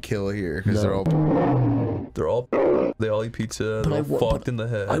anyone you kill here, because they all eat pizza. They're all fucked in the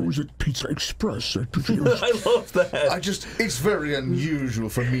head. I was at Pizza Express. I love that. it's very unusual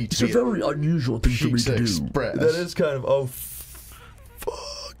for me to It's a very unusual thing for me to do. Express. That is kind of,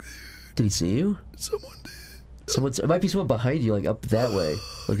 fuck. Did he see you? Someone did. It might be someone behind you, like up that way,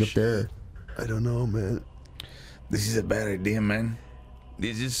 like up there. I don't know, man. This is a bad idea, man.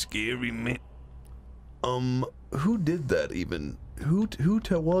 This is scary, man. Who did that even? Who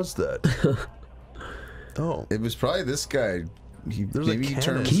was that? Oh. It was probably this guy. Can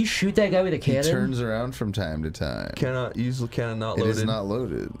you shoot that guy with a cannon? He turns around from time to time. Cannot use the cannon not loaded. It is not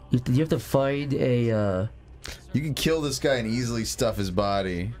loaded. You have to find a, You can kill this guy and easily stuff his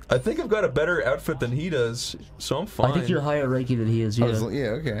body. I think I've got a better outfit than he does, so I'm fine. I think you're higher ranking than he is, yeah.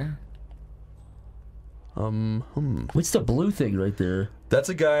 Okay. What's the blue thing right there? That's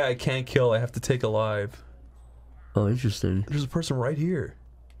a guy I can't kill. I have to take alive. Oh, interesting. There's a person right here.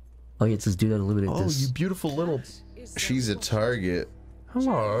 Oh, yeah, it says do not eliminate Oh, this. you beautiful little... She's a target.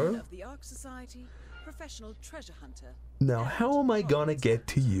 Hello. Of the Ark Society, professional treasure hunter. Now, how am I gonna get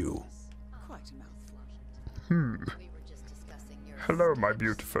to you? Quite a mouthful. Hello, my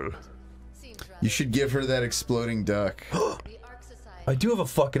beautiful. You should give her that exploding duck. I do have a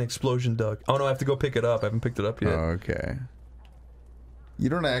fucking explosion duck. Oh no, I have to go pick it up. I haven't picked it up yet. Oh, okay. You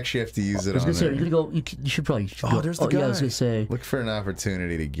don't actually have to use it I was on gonna say, her. you're gonna go. You should probably. Oh, there's the guy. Yeah, I was gonna say. Look for an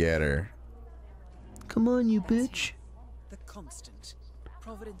opportunity to get her. Come on, you bitch. The Constant,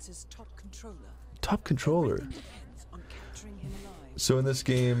 Providence's top controller. Top controller. Depends on capturing him alive. So in this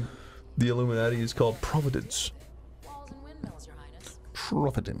game, the Illuminati is called Providence.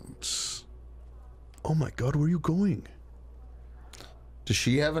 Providence. Oh my god, where are you going? Does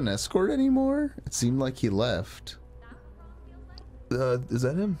she have an escort anymore? It seemed like he left. Is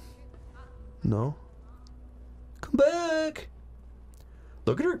that him? No. Come back!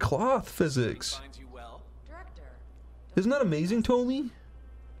 Look at her cloth physics. Isn't that amazing, Tommy?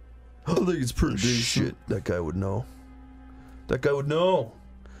 I think it's pretty shit. That guy would know. That guy would know.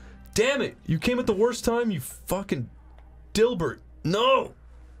 Damn it! You came at the worst time, you fucking Dilbert. No!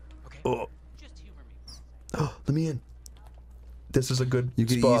 Oh. Let me in. This is a good You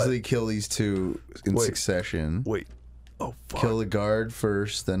could spot. easily kill these two in succession. Wait. Oh, fuck. Kill the guard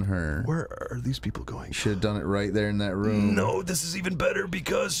first, then her. Where are these people going? You should have done it right there in that room. No, this is even better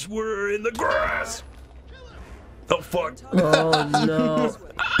because we're in the grass. Oh, fuck. Oh, no.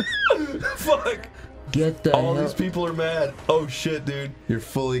 Fuck. Get the All hell. these people are mad. Oh, shit, dude. You're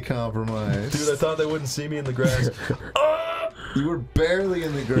fully compromised. Dude, I thought they wouldn't see me in the grass. You were barely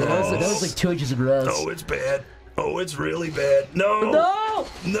in the grass. Yeah, that was like 2 inches of grass. Oh, it's bad. Oh, it's really bad. No. No!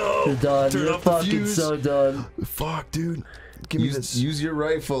 No. You're done. Turn You're off the fucking fuse. so done. Fuck, dude. Give me this. Use your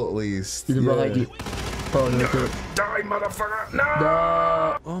rifle at least. They're behind you. Oh, no. Die, motherfucker! No!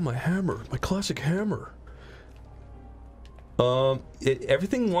 No! Oh, my hammer. My classic hammer.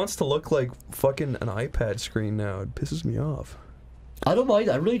 Everything wants to look like fucking an iPad screen now. It pisses me off. I don't mind.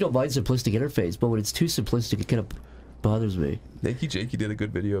 I really don't mind simplistic interface, but when it's too simplistic, it kind of bothers me. Nakey Jakey did a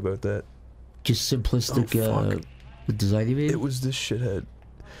good video about that. Just simplistic. The design he made? It was this shithead.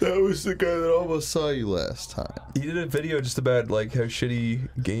 That was the guy that almost saw you last time. He did a video just about like how shitty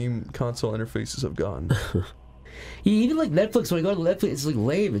game console interfaces have gone. Even like Netflix, when I go to Netflix, it's like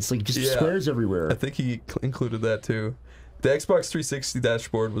lame. It's like just squares everywhere. I think he included that too. The Xbox 360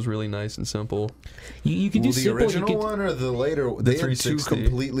 dashboard was really nice and simple. You can do the simple, original one or the later? They had two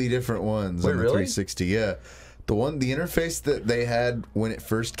completely different ones on the 360. Yeah, the interface that they had when it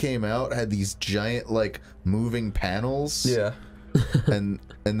first came out had these giant like moving panels. Yeah. and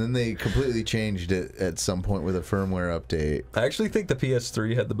then they completely changed it at some point with a firmware update. I actually think the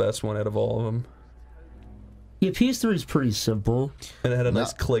PS3 had the best one out of all of them. Yeah, PS3 is pretty simple. And it had a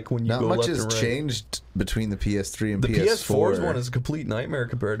nice click when you go left and right. Not much has changed between the PS3 and the PS4. The PS4's one is a complete nightmare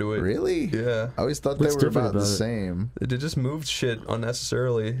compared to it. Really? Yeah. I always thought they were about the same. It just moved shit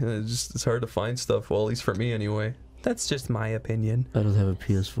unnecessarily. It's hard to find stuff, well, at least for me anyway. That's just my opinion. I don't have a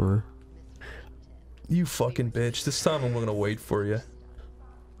PS4. You fucking bitch. This time I'm gonna wait for you.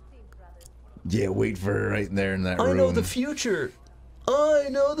 Yeah, wait for her right there in that room. I know the future. I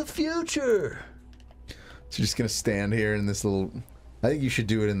know the future. So you're just gonna stand here in this little... I think you should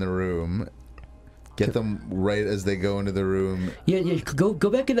do it in the room. Get them right as they go into the room. Yeah. Go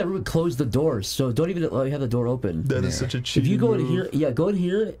back in that room and close the door. So don't even have the door open. That is such a cheap If you go in here, go in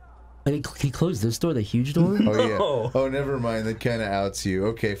here. I think can you close this door, the huge door? Oh yeah. Oh, never mind. That kind of outs you.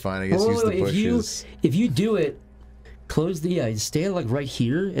 Okay, fine. I guess use the bushes. If you do it, close the stand like right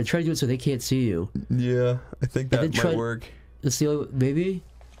here and try to do it so they can't see you. Yeah, I think that might work. Let's see, maybe.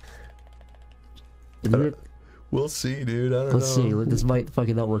 We'll see, dude. I don't know. Let's see. This might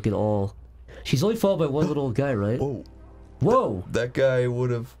fucking not work at all. She's only followed by one little guy, right? Oh. Whoa. That guy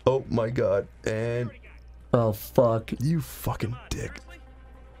would have. Oh my god. And. Oh fuck. You fucking dick.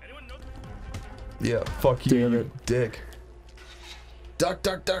 Yeah, fuck you, you dick. Duck,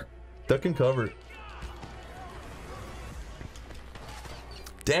 duck, duck. Duck and cover.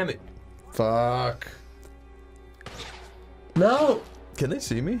 Damn it. Fuck. No. Can they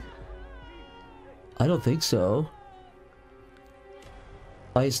see me? I don't think so.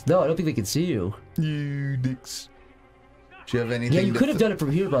 No, I don't think they can see you. You dicks. Do you have anything? Yeah, you could have done it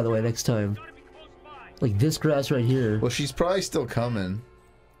from here, by the way, next time. Like this grass right here. Well, she's probably still coming.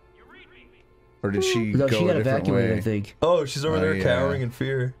 Or did she No, go she got a different evacuated, way? I think. Oh, she's over there cowering in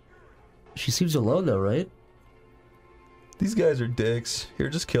fear. She seems alone, though, right? These guys are dicks. Here,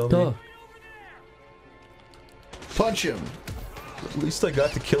 just kill me. Oh. Punch him. At least I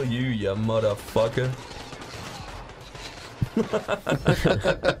got to kill you, you motherfucker.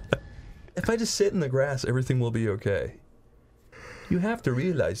 If I just sit in the grass, everything will be okay. You have to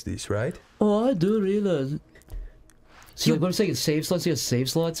realize this, right? Oh, I do realize it. See, like what I'm saying, save slots, you have save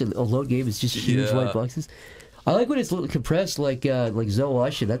slots, and a load game is just huge white boxes. I like when it's compressed, like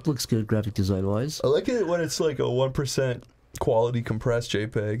Zoasha. That looks good, graphic design wise. I like it when it's like a 1% quality compressed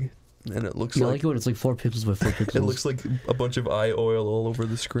JPEG, and it looks I like like it when it's like 4 pixels by 4 pixels. it looks like a bunch of eye oil all over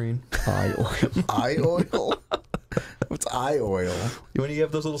the screen. Eye oil. Eye oil. What's eye oil? When you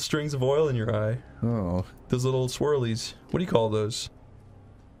have those little strings of oil in your eye. Oh. Those little swirlies. What do you call those?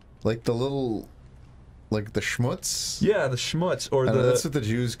 Like the little... Like the schmutz? Yeah, the schmutz. Or that's what the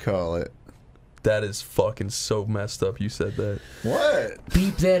Jews call it. That is fucking so messed up you said that. What?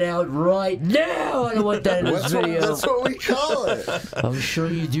 Beep that out right now! I don't want that in this video. That's what we call it. I'm sure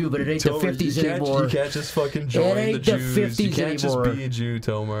you do, but it ain't Tomar, the 50s anymore. You can't just fucking join the Jews. The 50s you can't anymore. just be a Jew,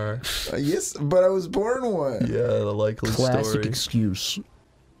 Tomar. Yes, but I was born one. Yeah, the likely Classic story. excuse.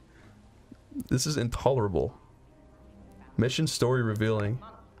 This is intolerable. Mission story revealing.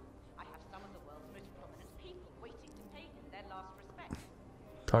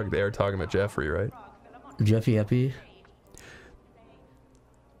 They are talking about Jeffrey, right? Jeffy Epi.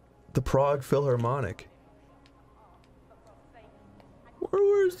 The Prague Philharmonic.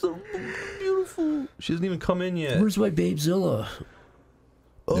 Where's the beautiful... She hasn't even come in yet. Where's my Babezilla?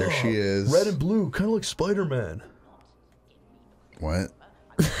 There she is. Red and blue, kind of like Spider-Man. What?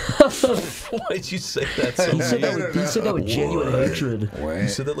 Why'd you say that so He said that with genuine hatred. You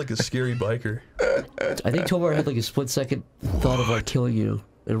said that like a scary biker. I think Tomar had like a split-second thought of like killing you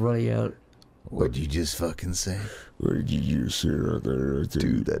and running out. What'd you just fucking say? What did you just say right there?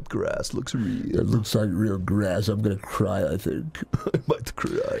 Dude, that grass looks real. That looks like real grass. I'm gonna cry, I think. I'm about to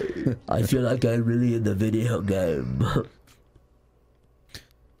cry. I feel like I'm really in the video game.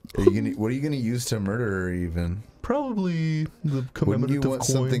 What are you gonna use to murder her even? Probably the commemorative Wouldn't you want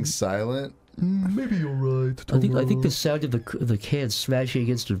coin. something silent? Maybe you're right. I think the sound of the can smashing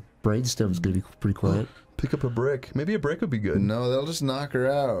against her brainstem is gonna be pretty quiet. Pick up a brick. Maybe a brick would be good. No, they'll just knock her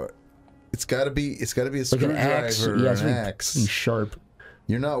out. It's gotta be a Like an axe. screwdriver Yeah, or it's an really axe. pretty sharp.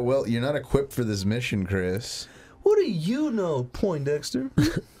 You're not equipped for this mission, Chris. What do you know, Poindexter?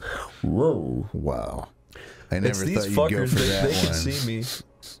 Whoa. Wow. I never It's these thought you'd go fuckers. for They that can one. see me.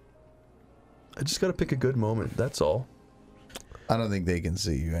 I just gotta pick a good moment. That's all. I don't think they can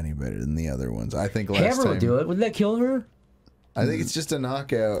see you any better than the other ones. I think last Hammer time. would do it. Wouldn't that kill her? I think it's just a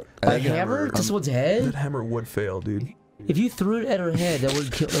knockout. A hammer to someone's head? That hammer would fail, dude. If you threw it at her head, that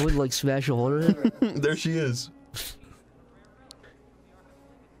would kill. That would like smash a hole in her. There she is.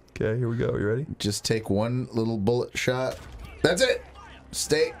 Okay, here we go. You ready? Just take one little bullet shot. That's it.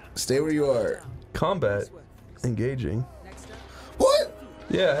 Stay where you are. Combat. Engaging. What?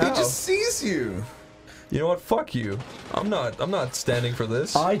 Yeah, He how? just sees you. You know what? Fuck you. I'm not standing for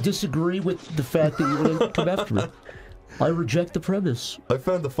this. I disagree with the fact that you're gonna come after me. I reject the premise. I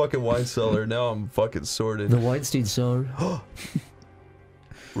found the fucking wine cellar. Now I'm fucking sorted. The Weinstein cellar.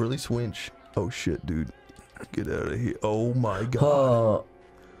 Release winch. Oh shit, dude. Get out of here. Oh my god.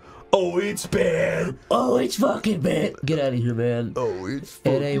 Oh, it's bad. Oh, it's fucking bad. Get out of here, man. Oh, it's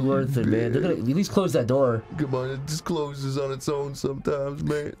fucking It ain't worth it, man. They're gonna at least close that door. Come on, it just closes on its own sometimes,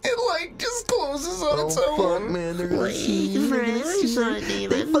 man. It like just closes on its Oh own. fuck, man. They're gonna see.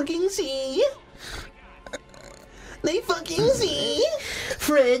 They fucking see. They fucking see.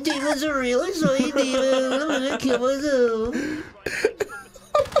 Fred, demons are real. I saw you, demon. I'm gonna kill myself.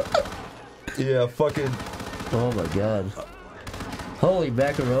 Yeah, fucking. Oh my god. Holy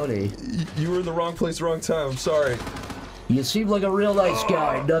macaroni. You were in the wrong place, wrong time. I'm sorry. You seem like a real nice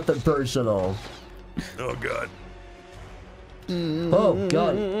guy. Nothing personal. Oh god. Oh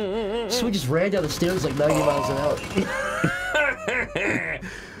god. So we just ran down the stairs like 90 miles an hour.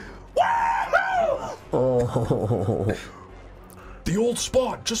 Oh. The old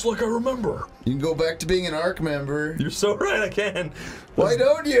spot, just like I remember. You can go back to being an ARC member. You're so right, I can. Why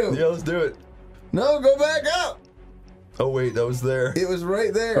don't you? Yeah, let's do it. No, go back up. Oh wait, that was there. It was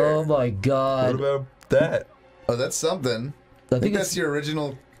right there. Oh my god. What about that? Oh, that's something. I think that's your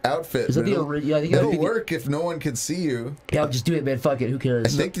original outfit. Is that the it'll- ori- yeah, I think it'll it'll- work if no one can see you. Yeah, just do it, man. Fuck it. Who I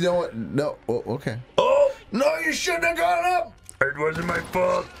cares? think you know what? No. Oh, okay. Oh No, you shouldn't have gone up. It wasn't my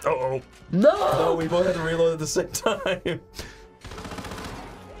fault. Uh-oh. No! No, we both had to reload at the same time.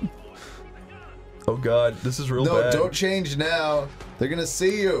 Oh god, this is real No, bad. don't change now. They're gonna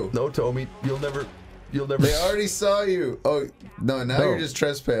see you. No, Tommy, you'll never. They already saw you. Oh no, now No. you're just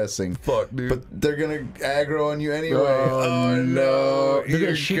trespassing. Fuck, dude. But they're gonna aggro on you anyway. Oh, no! They're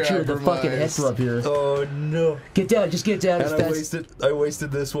gonna shoot you in the fucking head from up here. Oh no. Get down. Just get down. as And fast. I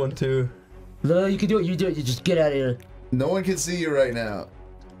wasted this one too. No, you can do it. You do it. You just get out of here. No one can see you right now.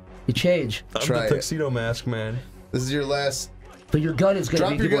 You change. I'm Try the it. tuxedo mask man. This is your last. But your gun is gonna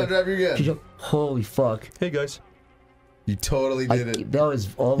Drop be. your gun. Drop your gun. Holy fuck. Hey guys. You totally did it. That was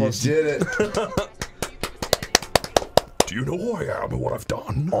almost. You did it. Do you know who I am and what I've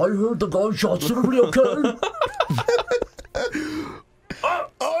done? I heard the gunshots. Is everybody okay?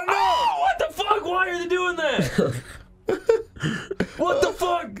 Oh no! What the fuck? Why are they doing that? What the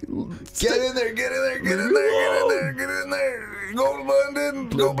fuck? Get in there. Get in there. Get in there. Get in there. Get in there. Go blend in.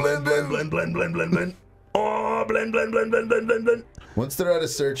 Go blend in. Blend. Oh, blend. Once they're out of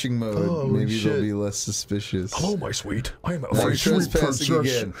searching mode, Oh, maybe shit. they'll be less suspicious. Hello, my sweet. I am a Now you're sweet trespassing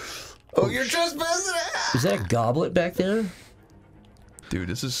princess. again. Oh, you're trespassing. Is that a goblet back there? Dude,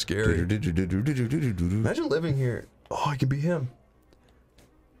 this is scary. Imagine living here. Oh, I can be him.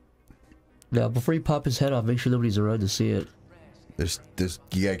 Now, before you pop his head off, make sure nobody's around to see it. There's,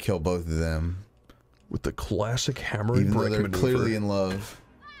 you gotta kill both of them. With the classic hammer Even and though brick they're maneuver. clearly in love.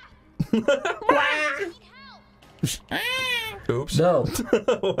 Oops. No.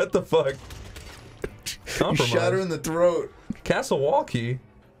 What the fuck? You Compromise. shot her in the throat. Castle wall key.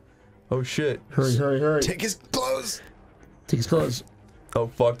 Oh shit. Hurry. Take his clothes. Take his clothes. Oh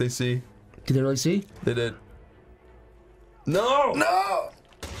fuck, they see. Did they really see? They did. No! No!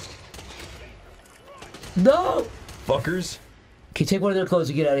 No! Fuckers. Okay, take one of their clothes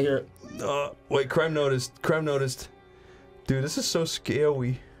and get out of here. Wait, crime noticed. Crime noticed. Dude, this is so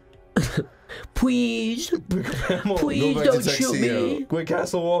scary. Please. Please back to don't shoot me. tuxedo. Wait,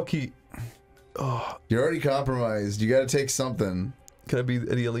 castle wall key. Oh, You're already compromised. You gotta take something. can I be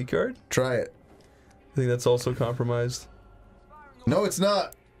the elite guard? Try it. I think that's also compromised. No, it's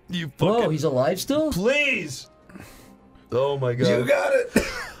not. You fucking. Whoa, he's alive still? Please! Oh my god. You got it.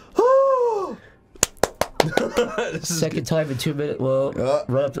 This is Second time in 2 minutes. Well,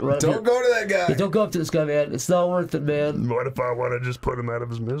 run up here. Don't go to that guy. Yeah, don't go up to this guy, man. It's not worth it, man. What if I want to just put him out of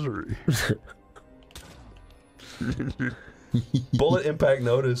his misery? Bullet impact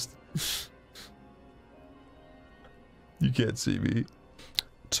noticed. You can't see me.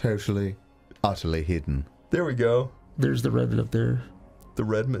 Totally, utterly hidden. There we go. There's the Redman up there. The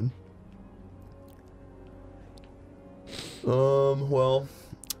Redman. Well,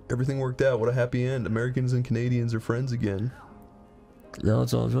 everything worked out. What a happy end. Americans and Canadians are friends again. Now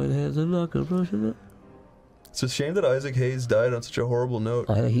it's all joint hands and not pushing it. It's a shame that Isaac Hayes died on such a horrible note.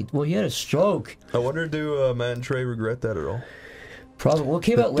 Well, he had a stroke. I wonder, do Matt and Trey regret that at all? Probably. What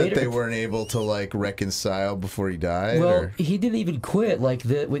came out later? That they weren't able to like reconcile before he died. Well, or? he didn't even quit. Like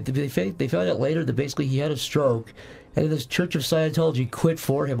they found out later that basically he had a stroke, and the Church of Scientology quit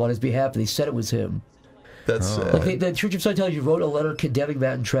for him on his behalf, and they said it was him. That's sad. Like the Church of Scientology wrote a letter condemning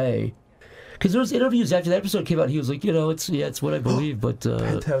Matt and Trey. Because there was interviews after that episode came out. He was like, you know, it's what I believe, but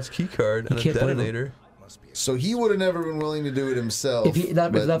penthouse keycard and a detonator. So he would have never been willing to do it himself. If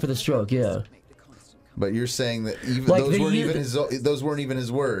not for the stroke, yeah. But you're saying that even Like those weren't even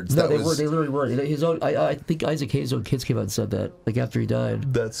his words. No, that they was... were. They literally weren't. His own. I think Isaac Hayes' own kids came out and said that, like after he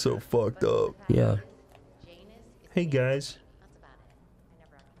died. That's so fucked up. Yeah. Hey guys.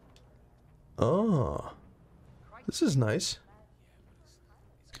 Oh, this is nice.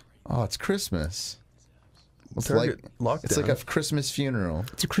 Oh, it's Christmas. It's Target like lockdown. it's like a Christmas funeral.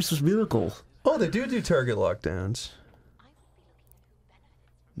 It's a Christmas miracle. Oh, they do Target lockdowns.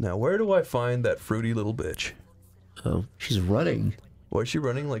 Now, where do I find that fruity little bitch? Oh, she's running. Why is she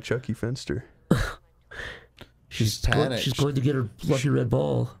running like Chucky Finster? She's panicked. she's going to get her lucky red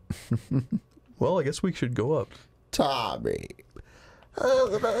ball. Well, I guess we should go up. Tommy.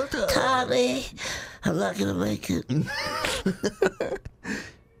 Oh, no, Tommy. I'm not gonna make it.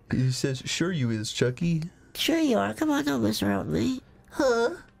 He says, sure you is, Chucky. Sure you are. Come on, don't mess around with me.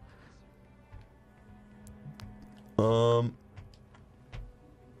 Huh?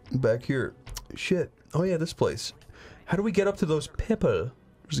 Back here. Shit. Oh yeah, this place. How do we get up to those people?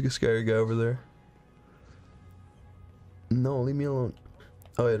 There's a scary guy over there. No, leave me alone.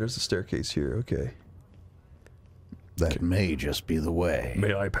 Oh yeah, there's a staircase here. Okay. That may just be the way.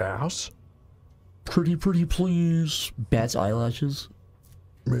 May I pass? Pretty please. Bat's eyelashes.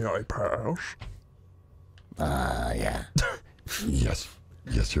 May I pass? Yeah. Yes.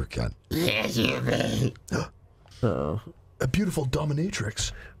 Yes, you can. Yes, you may. Oh. A beautiful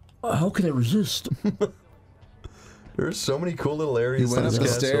dominatrix. How can I resist? There's so many cool little areas. You went up in the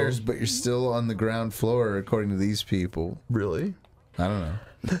this stairs, castle. but you're still on the ground floor, according to these people. Really? I don't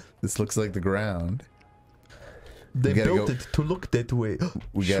know. This looks like the ground. They built it to look that way.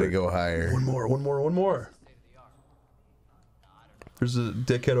 We gotta go higher. One more. There's a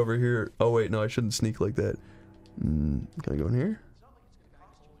dickhead over here. Oh wait, no, I shouldn't sneak like that. Can I go in here?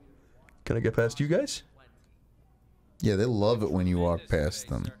 Can I get past you guys? Yeah, they love it when you walk past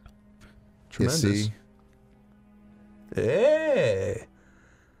them. Tremendous. You see? Hey!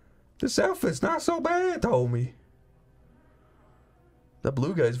 This outfit's not so bad, homie. That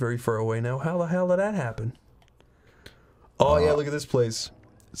blue guy's very far away now. How the hell did that happen? Oh yeah, look at this place.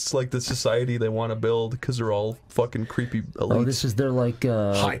 It's like the society they want to build because they're all fucking creepy elites. Oh, this is their like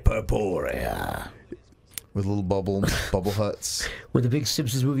Hyperborea. With little bubble huts. with a big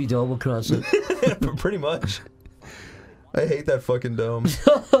Simpsons movie dome across it. Pretty much. I hate that fucking dome.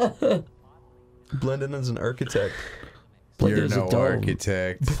 Blend in as an architect. You're no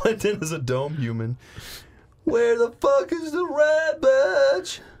architect. Blend in as a dome human. Where the fuck is the red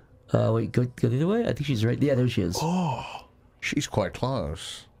bitch? Wait, go the other way? I think she's right. Yeah, there she is. Oh, she's quite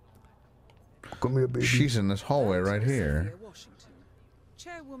close. Come here, baby. She's in this hallway right here.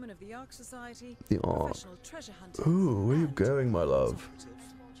 Chairwoman of the Ark Society, Oh. professional treasure hunter. Ooh, where you going, my love?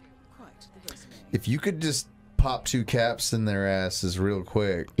 If you could just pop 2 caps in their asses real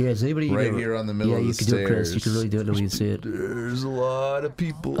quick. Yeah, is anybody right here on the middle of the stairs? Yeah, you can do it, Chris. You can really do it. Nobody can see it. There's a lot of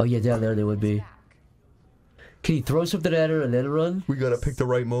people. Oh yeah, down there they would be. Can you throw something at her and then run? We gotta pick the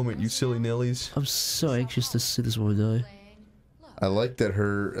right moment, you silly nillies. I'm so anxious to see this woman die. I like that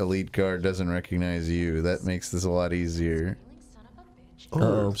her elite guard doesn't recognize you. That makes this a lot easier.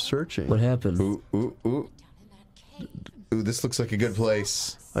 Oh, I'm searching. What happened? Ooh, ooh, ooh. Ooh, this looks like a good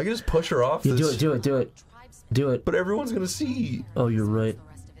place. I can just push her off Yeah, this. do it. But everyone's gonna see. Oh, you're right.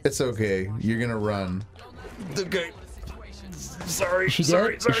 It's okay. You're gonna run. Okay. Sorry. Is she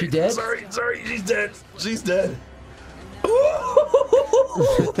sorry, dead? Sorry, Is she dead? Sorry. She's dead. She's dead.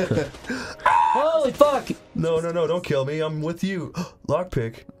 Holy fuck! No, don't kill me. I'm with you.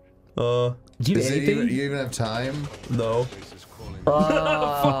 Lockpick. Do you have anything? You even have time? No.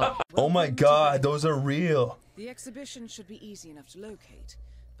 Oh my god, those are real. The exhibition should be easy enough to locate.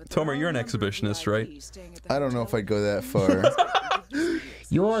 But Tomer, you're an exhibitionist, right? I don't know if I'd go that far.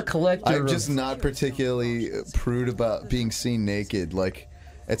 You're a collector. I'm just not particularly prude about being seen naked. Like,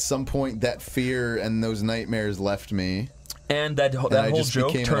 at some point, that fear and those nightmares left me. And that whole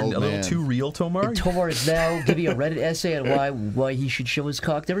joke turned a little too real, Tomar. And Tomar is now giving a Reddit essay on why he should show his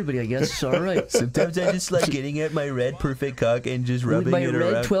cock to everybody, I guess. All right. Sometimes I just like getting at my red perfect cock and just rubbing it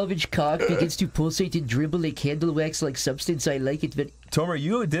around. My red 12-inch cock begins to pulsate and dribble like candle wax-like substance. I like it. But Tomar,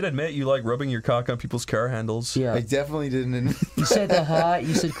 you did admit you like rubbing your cock on people's car handles. Yeah. I definitely didn't. You said the high.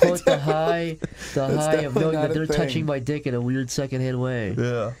 You said, quote, the high of knowing that they're touching my dick in a weird secondhand way.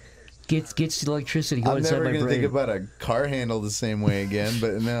 Yeah. Gets the electricity going inside my brain. I'm never gonna think about a car handle the same way again,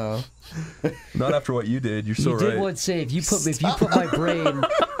 but no. Not after what you did. You're so right. You did once say if you put my brain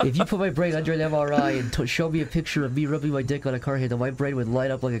under an MRI and show me a picture of me rubbing my dick on a car handle, my brain would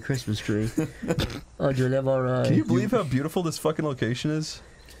light up like a Christmas tree under an MRI. Can you believe how beautiful this fucking location is?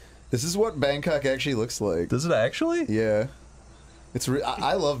 This is what Bangkok actually looks like. Does it actually? Yeah. It's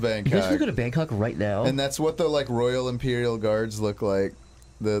I love Bangkok. You guys want to go to Bangkok right now? And that's what the like Royal Imperial Guards look like.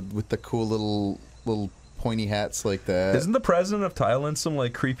 With the cool little pointy hats like that. Isn't the president of Thailand some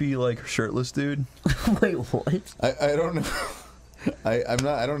like creepy like shirtless dude? Wait, what? I don't know. I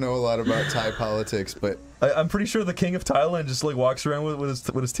don't know a lot about Thai politics, but I'm pretty sure the king of Thailand just like walks around with his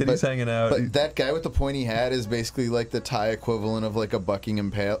titties hanging out. But that guy with the pointy hat is basically like the Thai equivalent of like a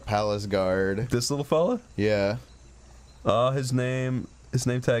Buckingham Palace guard. This little fella? Yeah. His name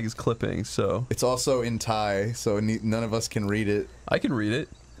tag is clipping, so it's also in Thai, so none of us can read it. I can read it.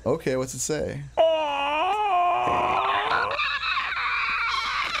 Okay, what's it say?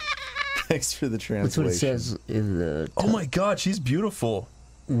 Thanks for the translation. That's what it says in the. Oh my God, she's beautiful.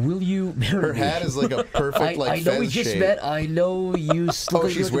 Will you marry Her me? hat is like a perfect like I know we just met. I know you look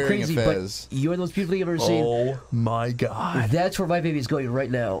like she's you're wearing crazy, a fez. but you're the most beautiful you've ever seen. Oh my God. That's where my baby is going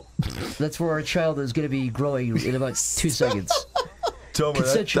right now. That's where our child is going to be growing in about 2 seconds. Tomar,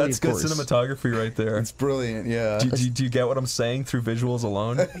 that's good cinematography right there. It's brilliant, yeah. Do you get what I'm saying through visuals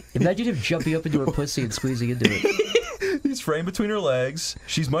alone? Imagine him jumping up into her pussy and squeezing into it. He's framed between her legs.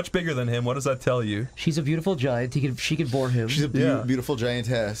 She's much bigger than him. What does that tell you? She's a beautiful giant. She can bore him. She's a beautiful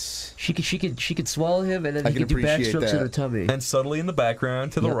giantess. She could swallow him, and then he can could do appreciate backstrokes that. in her tummy. And subtly in the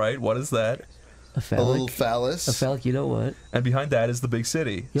background to the right, what is that? A phallic. A little phallus. A phallic, you know what? And behind that is the big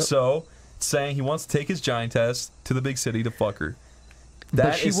city. Yep. So, it's saying he wants to take his giantess to the big city to fuck her.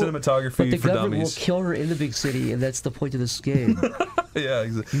 That is cinematography but the for government dummies. will kill her in the big city, and that's the point of this game. Yeah,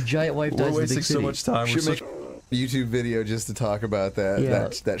 exactly. Your giant wife dies We're in the wasting big so city. much time. Should make a YouTube video just to talk about that. Yeah,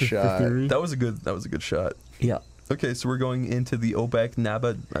 that shot. That was a good shot. Yeah. Okay, so we're going into the Obak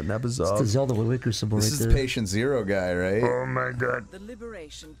Nabazov. It's the Zelda Wind Waker symbol This right is there. the Patient Zero guy, right? Oh my God. The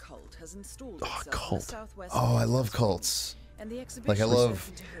Liberation Cult has installed itself cult. in the southwest. Oh, I love cults. And the exhibition Like I is love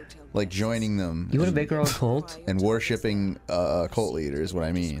open to hotel like joining them. You want to make our own cult? And worshipping cult leaders, what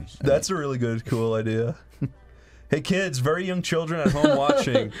I mean. That's a really good, cool idea. Hey kids, very young children at home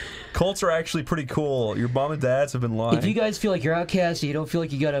watching. Cults are actually pretty cool. Your mom and dads have been lying. If you guys feel like you're outcast and you don't feel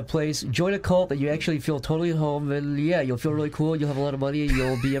like you got a place, join a cult that you actually feel totally at home, and yeah, you'll feel really cool, you'll have a lot of money, and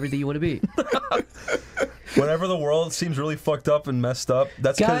you'll be everything you want to be. Whenever the world seems really fucked up and messed up,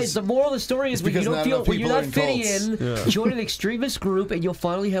 that's Guys, the moral of the story is when you don't feel, when you're not fitting in, join an extremist group, and you'll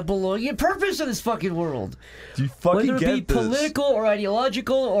finally have belonging and purpose in this fucking world. Do you fucking Whether it get be this? political or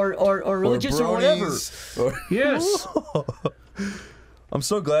ideological or religious or whatever. Yes. I'm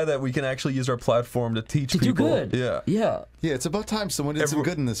so glad that we can actually use our platform to teach people. do good. Yeah. Yeah. Yeah, it's about time someone did some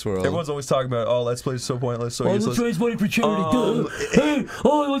good in this world. Everyone's always talking about, oh, Let's Play is so pointless, so useless. Let's raise money for charity. Hey,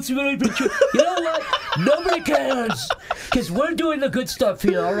 let's raise money for charity. You know what? Nobody cares. Because we're doing the good stuff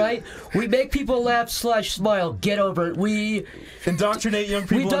here, all right? We make people laugh / smile. Get over it. We indoctrinate young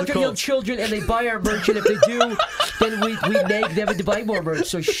people. We indoctrinate young children, and they buy our merch, and if they do, then we nag them into buying more merch.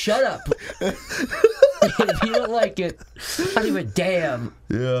 So shut up. If you don't like it, I don't give a damn.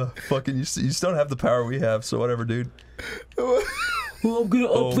 Yeah, fucking, you just don't have the power we have, so whatever, dude. Well, I'm gonna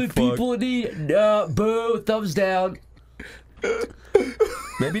uplift people in need. Nah, boo, thumbs down.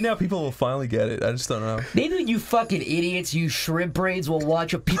 Maybe now people will finally get it. I just don't know. Maybe you fucking idiots, you shrimp brains, will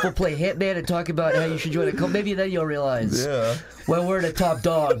watch people play Hitman and talk about how you should join a cult. Maybe then you'll realize. Yeah. Well, we're the top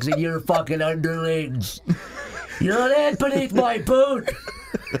dogs and you're fucking underlings. You're an ant beneath my boot.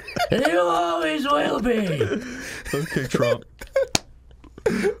 And you always will be. Okay, Trump.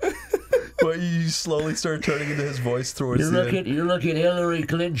 But you slowly start turning into his voice towards you look at Hillary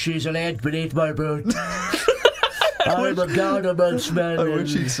Clinton, she's an ant beneath my boot. I'm a god amongst men. I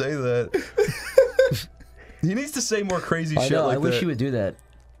wish he'd say that. He needs to say more crazy shit like that. I wish he would do that.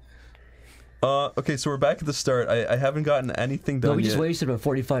 Okay, so we're back at the start. I haven't gotten anything done yet. No, we just wasted about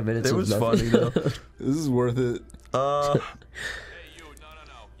 45 minutes. It was funny, though. This is worth it.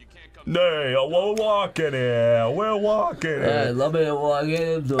 Nay, we're walking here. We're walking here. Hey, let me walk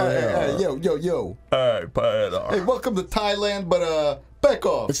in. Hey, yo. Hey, Peter. Hey, welcome to Thailand, but back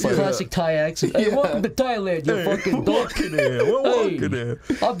off. It's the classic Thai accent. Hey, welcome to Thailand, you fucking we're dog. walking here. We're walking here.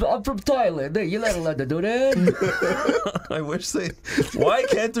 I'm from Thailand. Hey, you're not allowed to do that. I wish they. Why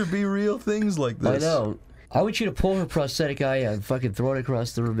can't there be real things like this? I know. I want you to pull her prosthetic eye out and fucking throw it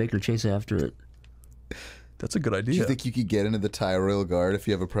across the room, make her chase after it. That's a good idea. Do you think you could get into the Thai Royal Guard if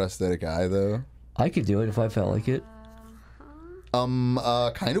you have a prosthetic eye, though? I could do it if I felt like it.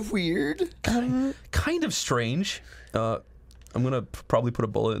 Kind of weird. Kind of strange. I'm gonna probably put a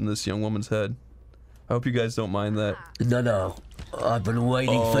bullet in this young woman's head. I hope you guys don't mind that. No. I've been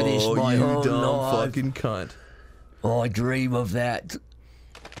waiting for this my whole life. Oh, you dumb fucking cunt. Oh, I dream of that.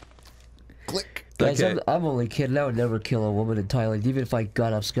 Click. Guys, Okay. I'm only kidding. I would never kill a woman in Thailand, even if I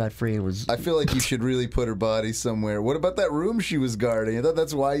got off scot-free and was... I feel like you should really put her body somewhere. What about that room she was guarding? I thought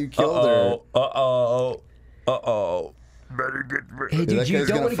that's why you killed her. Better get rid. Hey, dude, that you guy's don't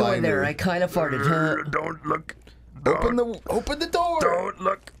gonna want to go in find there. her. I kind of farted, huh? Don't look. Open the door. Don't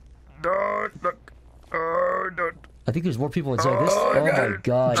look. Don't look. Don't. I think there's more people inside this. Oh my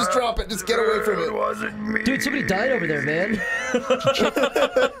god. Just drop it. Just get away from It it. wasn't me. Dude, somebody died over there, man.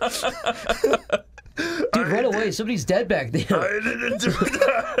 Dude, run away. Somebody's dead back there. I didn't do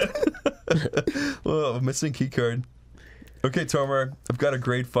that. Whoa, missing key card. Okay, Tomar, I've got a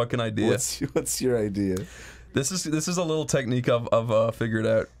great fucking idea. What's your idea? This is a little technique I've figured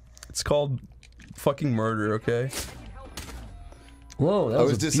out. It's called fucking murder. Okay. Whoa, that I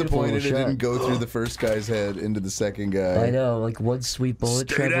was was a beautiful disappointed it little didn't shot. go through the first guy's head into the second guy. I know, like one sweet bullet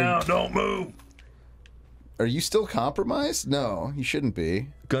Stay down. traveling. Don't move. Are you still compromised? No, you shouldn't be.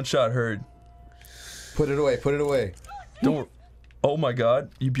 Gunshot heard. Put it away. Put it away. Don't. Oh my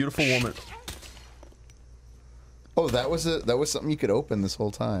God, you beautiful woman. Oh, that was something you could open this whole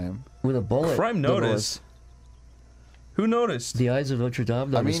time. With a bullet. Crime notice. Who noticed? The eyes of Notre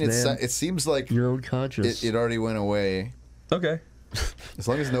Dame. I mean, man. it seems like Your own conscience. it already went away. Okay. As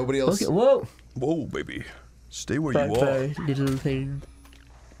long as nobody else. Okay, whoa. Whoa, baby. Stay where Bye you are. bye, little thing.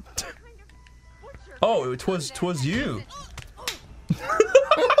 Oh, twas you.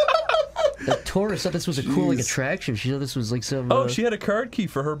 The tourist thought this was a cool like Jeez. attraction. She thought this was like some. Oh, she had a card key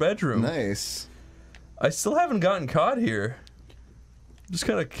for her bedroom. Nice. I still haven't gotten caught here. Just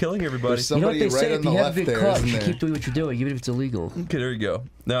kind of killing everybody. There's You know what somebody they right say? on If the you haven't left been there, caught, isn't you should there? keep doing what you're doing, even if it's illegal. Okay, there you go.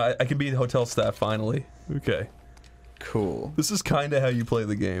 Now I can be the hotel staff finally. Okay. Cool. This is kind of how you play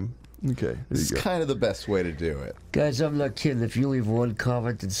the game. Okay, there This you is go. kind of the best way to do it. Guys, I'm not kidding. If you leave one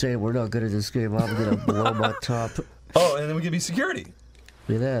comment and say we're not good at this game, I'm gonna blow my top. Oh, and then we give you security.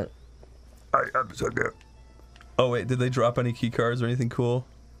 Look at that. I'm so good. Oh wait, did they drop any key cards or anything cool?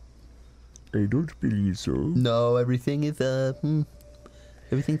 I don't believe so. No, everything is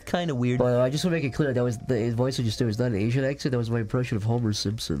everything's kind of weird. But I just want to make it clear that was the voice I just did was not an Asian accent. That was my impression of Homer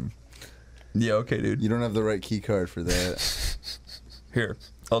Simpson. Yeah, okay, dude. You don't have the right key card for that. Here,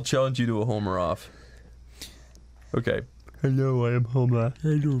 I'll challenge you to a Homer off. Okay. Hello, I am Homer.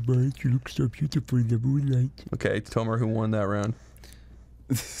 Hello, Mike. You look so beautiful in the moonlight. Okay, Tomer, who won that round?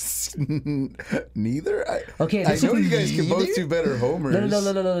 Neither. I this know is- you guys can both do better homers.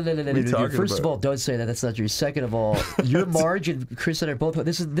 No. First of all, don't say that. That's not true. Second of all, you're Marge and Chris and I are both.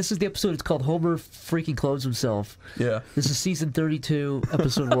 This is the episode. It's called Homer freaking clones himself. Yeah. This is season 32,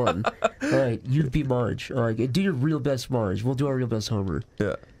 episode 1. All right, you be Marge. All right, do your real best Marge. We'll do our real best Homer.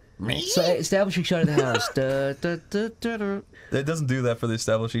 Yeah. Me? So establishing shot of the house. It doesn't do that for the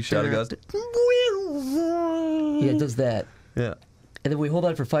establishing shot. It goes. Yeah, it does that. Yeah. And then we hold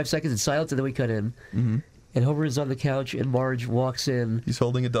on for 5 seconds in silence, and then we cut in. Mm-hmm. And Homer is on the couch, and Marge walks in. He's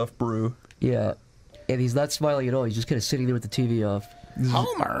holding a Duff Brew. Yeah. And he's not smiling at all. He's just kind of sitting there with the TV off.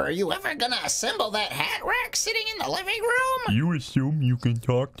 Homer, are you ever gonna assemble that hat rack sitting in the living room? You assume you can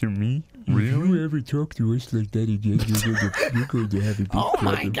talk to me? Really? If you ever talk to us like that again, you're going to have a big Oh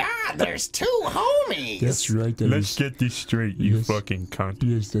problem. my god, there's 2 homies! That's right. Let's get this straight, you fucking cunt.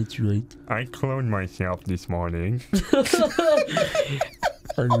 Yes, that's right. I cloned myself this morning.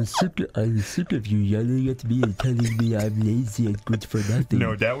 I'm sick of you yelling at me and telling me I'm lazy and good for nothing.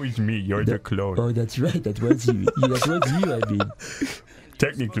 No, that was me. You're the clone. Oh, that's right. That was you. That was you, I mean.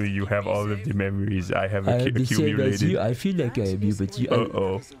 Technically, you have all of the memories I have I am the same as you. accumulated. I feel like I am you, but you...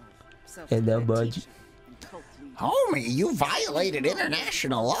 Uh-oh. And now, Marge... Homie, you violated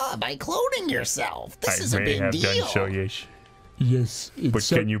international law by cloning yourself. This is a I may big have deal. done so, yes. Yes, it's But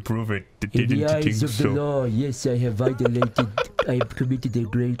can you prove it? in Didn't the you eyes think of the so? law, yes, I have violated... I have committed a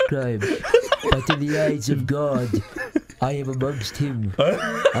great crime. But in the eyes of God, I am amongst him.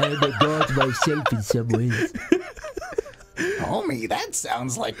 I am a god myself in some ways. Homie, that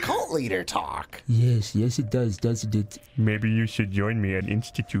sounds like cult leader talk. Yes, yes it does, doesn't it? Maybe you should join me at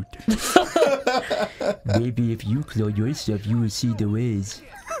Institute. Maybe if you clone yourself, you will see the ways.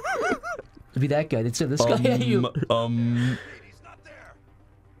 Be that guy that said this guy at you.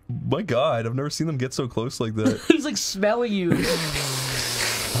 My God, I've never seen them get so close like that. He's like smelling you.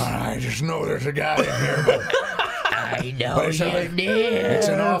 I just know there's a guy in here, but I know you're near. It's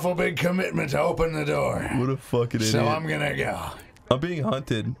an awful big commitment to open the door. What a fucking idiot. So I'm gonna go. I'm being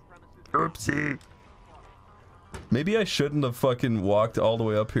hunted. Oopsie. Maybe I shouldn't have fucking walked all the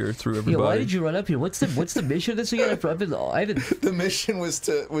way up here through everybody. Yeah, why did you run up here? What's the mission of this again? The mission was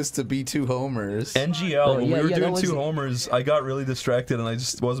to be 2 homers. NGL, when we were doing 2 homers, I got really distracted and I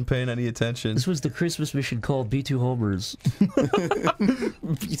just wasn't paying any attention. This was the Christmas mission called B2 Homers.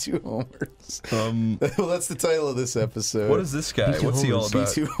 B2 homers. Well, that's the title of this episode. What is this guy? What's he all about?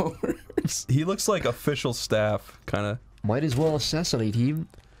 B2 homers. He looks like official staff, kind of. Might as well assassinate him.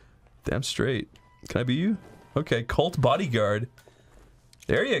 Damn straight. Can I be you? Okay, cult bodyguard.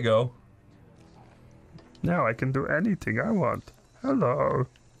 There you go. Now I can do anything I want. Hello.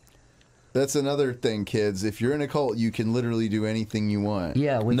 That's another thing, kids. If you're in a cult, you can literally do anything you want.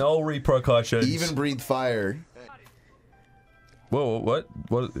 Yeah. No repercussions. Even breathe fire. Whoa, what?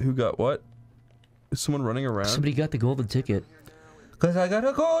 What? Who got what? Is someone running around? Somebody got the golden ticket. Cause I got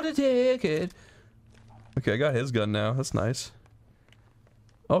a golden ticket. Okay, I got his gun now. That's nice.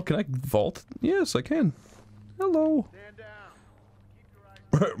 Oh, can I vault? Yes, I can. Hello.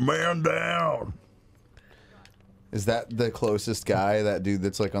 Man down. Is that the closest guy? That dude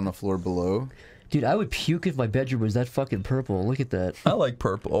that's like on the floor below? Dude, I would puke if my bedroom was that fucking purple. Look at that. I like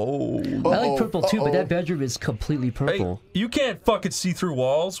purple. Oh. I like purple too, but that bedroom is completely purple. Hey, you can't fucking see through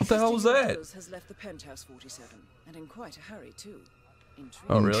walls. What the hell was that? Has left the penthouse 47, and in quite a hurry too.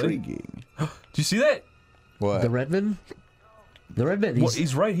 Oh, really? Intriguing. Do you see that? What? The Redman? The Redman.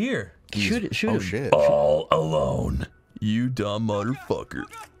 He's right here. Shoot him. Shit. All alone. You dumb motherfucker.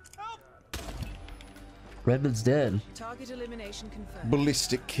 Redman's dead. Target elimination confirmed.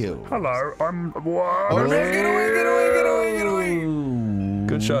 Ballistic kill. Hello, I'm... Oh, man, get away.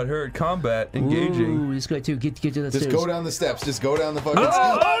 Good shot heard. Combat. Engaging. Ooh, this guy too. Get to the Just stairs. go down the steps. Just go down the fucking no.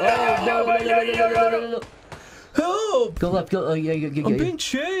 Help! Go left. Go. Yeah. I'm being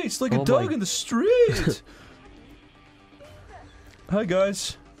chased like a dog in the street. Hi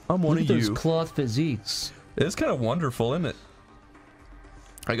guys, I'm one Look of at you. those cloth physiques. It's kind of wonderful, isn't it?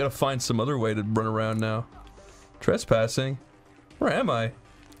 I gotta find some other way to run around now. Trespassing? Where am I?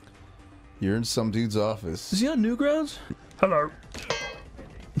 You're in some dude's office. Is he on Newgrounds? Hello.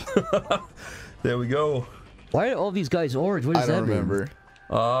 There we go. Why are all these guys orange? What does that mean? I don't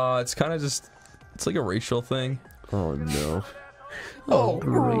remember. It's kind of just... It's like a racial thing. Oh, no. Oh,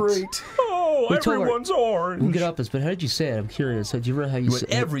 great. Oh, everyone's orange. Look it up, but how did you say it? I'm curious. Do you remember how you said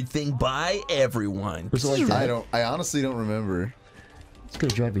everything by everyone. Was it like that? I honestly don't remember. It's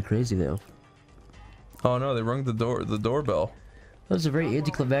gonna drive me crazy though. Oh no, they rung the doorbell. That was a very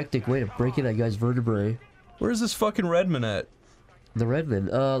anticlimactic way of breaking that guy's vertebrae. Where's this fucking Redman at? The Redman.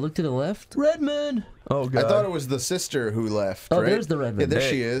 Look to the left. Redman! Oh god. I thought it was the sister who left, Oh, right? there's the Redman. Yeah, there Hey,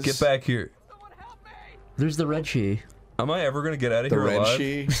 she is. Get back here. There's the Red She. Am I ever gonna get out of The here Red alive?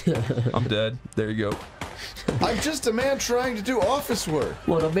 She. I'm dead. There you go. I'm just a man trying to do office work.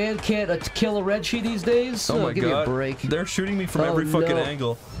 What, a man can't kill a Red She these days? Oh my give god. me a break. They're shooting me from every fucking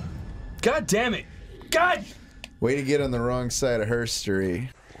angle. God damn it. God! Way to get on the wrong side of history.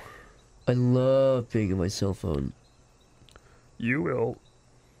 I love being on my cell phone. You will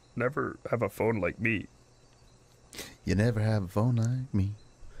never have a phone like me. You never have a phone like me.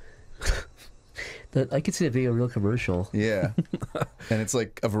 That I could see that being a real commercial. Yeah. And it's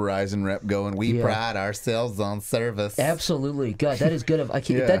like a Verizon rep going, we pride ourselves on service. Absolutely. God, that is good. I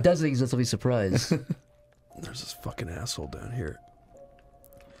can't, If that doesn't exist, I'll be surprised. There's this fucking asshole down here.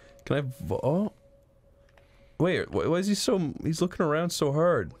 Can I... Oh. Wait, why is he so... He's looking around so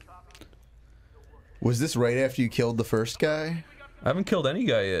hard. Was this right after you killed the first guy? I haven't killed any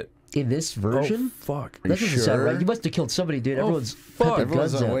guy yet. In this version? Oh, fuck. That doesn't sound right. You must have killed somebody, dude. Oh, Everyone's fuck.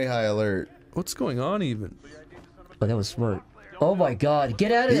 Everyone's on out. way high alert. What's going on even? Oh, that was smart. Oh my god,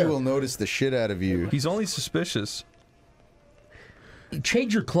 get out of He there! will notice the shit out of you. He's only suspicious.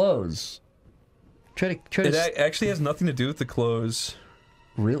 Change your clothes. Try to. It actually has nothing to do with the clothes.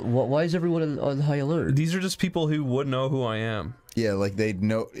 Real? Why is everyone on high alert? These are just people who would know who I am. Yeah, like they'd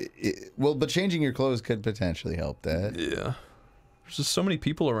know. Well, but changing your clothes could potentially help that. Yeah. There's just so many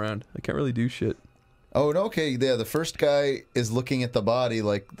people around. I can't really do shit. Oh, no, okay, yeah, the first guy is looking at the body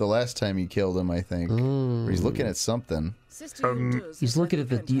like the last time you killed him, I think. Or he's looking at something. He's looking at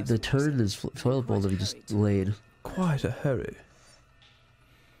the turn in his toilet bowl that he just laid. Quite a hurry.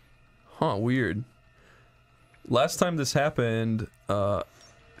 Huh, weird. Last time this happened, There's a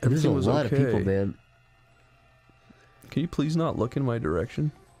everything was lot okay. of people, man. Can you please not look in my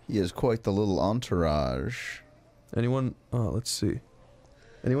direction? He has quite the little entourage. Anyone? Oh, let's see.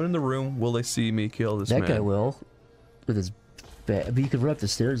 Anyone in the room? Will they see me kill this man? That guy will. With his bat. I mean, you can run up the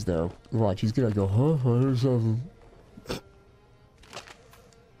stairs, though. Watch, he's gonna go, huh, or something.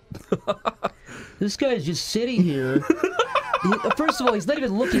 This guy's just sitting here. First of all, he's not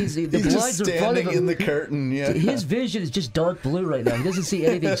even looking. The blinds are in front of him. In the curtain, yeah. His vision is just dark blue right now. He doesn't see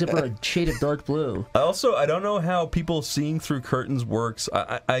anything except for a shade of dark blue. I don't know how people seeing through curtains works.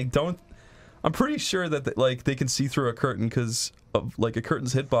 I don't. I'm pretty sure that like they can see through a curtain because of like a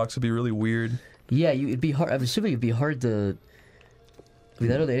curtain's hitbox would be really weird. Yeah, it'd be hard. I'm assuming it'd be hard to. I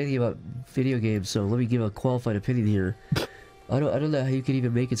mean, I don't know anything about video games, so let me give a qualified opinion here. I don't know how you can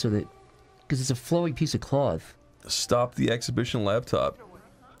even make it so that, because it's a flowing piece of cloth. Stop the exhibition laptop.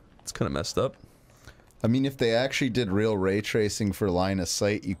 It's kind of messed up. I mean, if they actually did real ray tracing for line of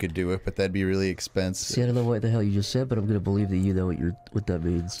sight, you could do it, but that'd be really expensive. See, I don't know what the hell you just said, but I'm gonna believe that you know what that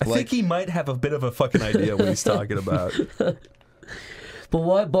means. I think he might have a bit of a fucking idea what he's talking about. But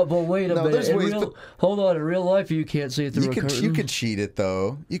what? But wait a minute. There's ways, hold on. In real life, you can't see it through a curtain. You could cheat it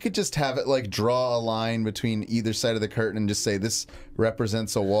though. You could just have it like draw a line between either side of the curtain and just say this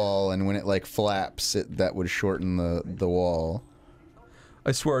represents a wall, and when it like flaps, that would shorten the wall.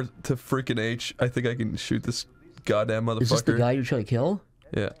 I swear to freaking H, I think I can shoot this goddamn motherfucker. Is this the guy you're trying to kill?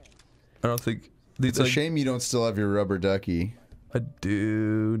 Yeah. I don't think... It's a shame you don't still have your rubber ducky. I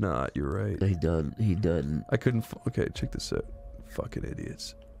do not, you're right. He done. I couldn't... Okay, check this out. Fucking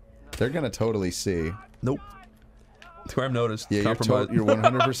idiots. They're gonna totally see. Nope. Crime noticed. Yeah, you're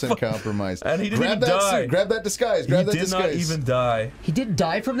 100% compromised. And he didn't grab even that die. Suit, grab that disguise. Grab that disguise. He did not even die. He didn't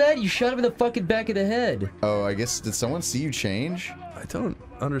die from that? You shot him in the fucking back of the head. Oh, I guess, did someone see you change? I don't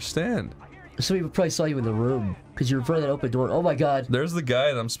understand. Somebody probably saw you in the room, because you're in front of that open door. Oh my god. There's the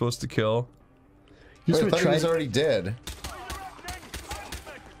guy that I'm supposed to kill. Wait, I thought he was already dead.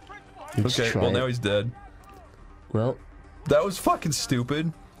 Okay, well now he's dead. Well. That was fucking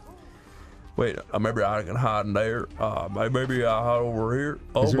stupid. Wait, maybe I can hide in there. Maybe I'll hide over here.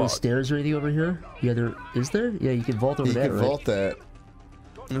 Oh, is there stairs or anything over here? Yeah, there is there? Yeah, you can vault over that, right? You can vault that.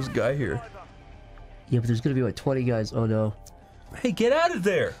 There's a guy here. Yeah, but there's gonna be like 20 guys. Oh no. Hey, get out of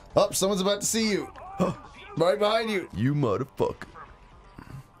there! Oh, someone's about to see you. Right behind you. You motherfucker.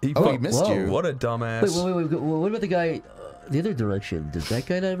 He missed you. What a dumbass. Wait. What about the guy the other direction? Did that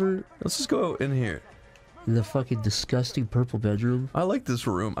guy never... Let's just go in here. In the fucking disgusting purple bedroom? I like this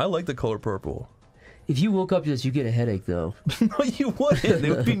room. I like the color purple. If you woke up to this, you get a headache, though. No, you wouldn't. It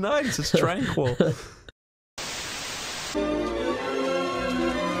would be nice. It's tranquil.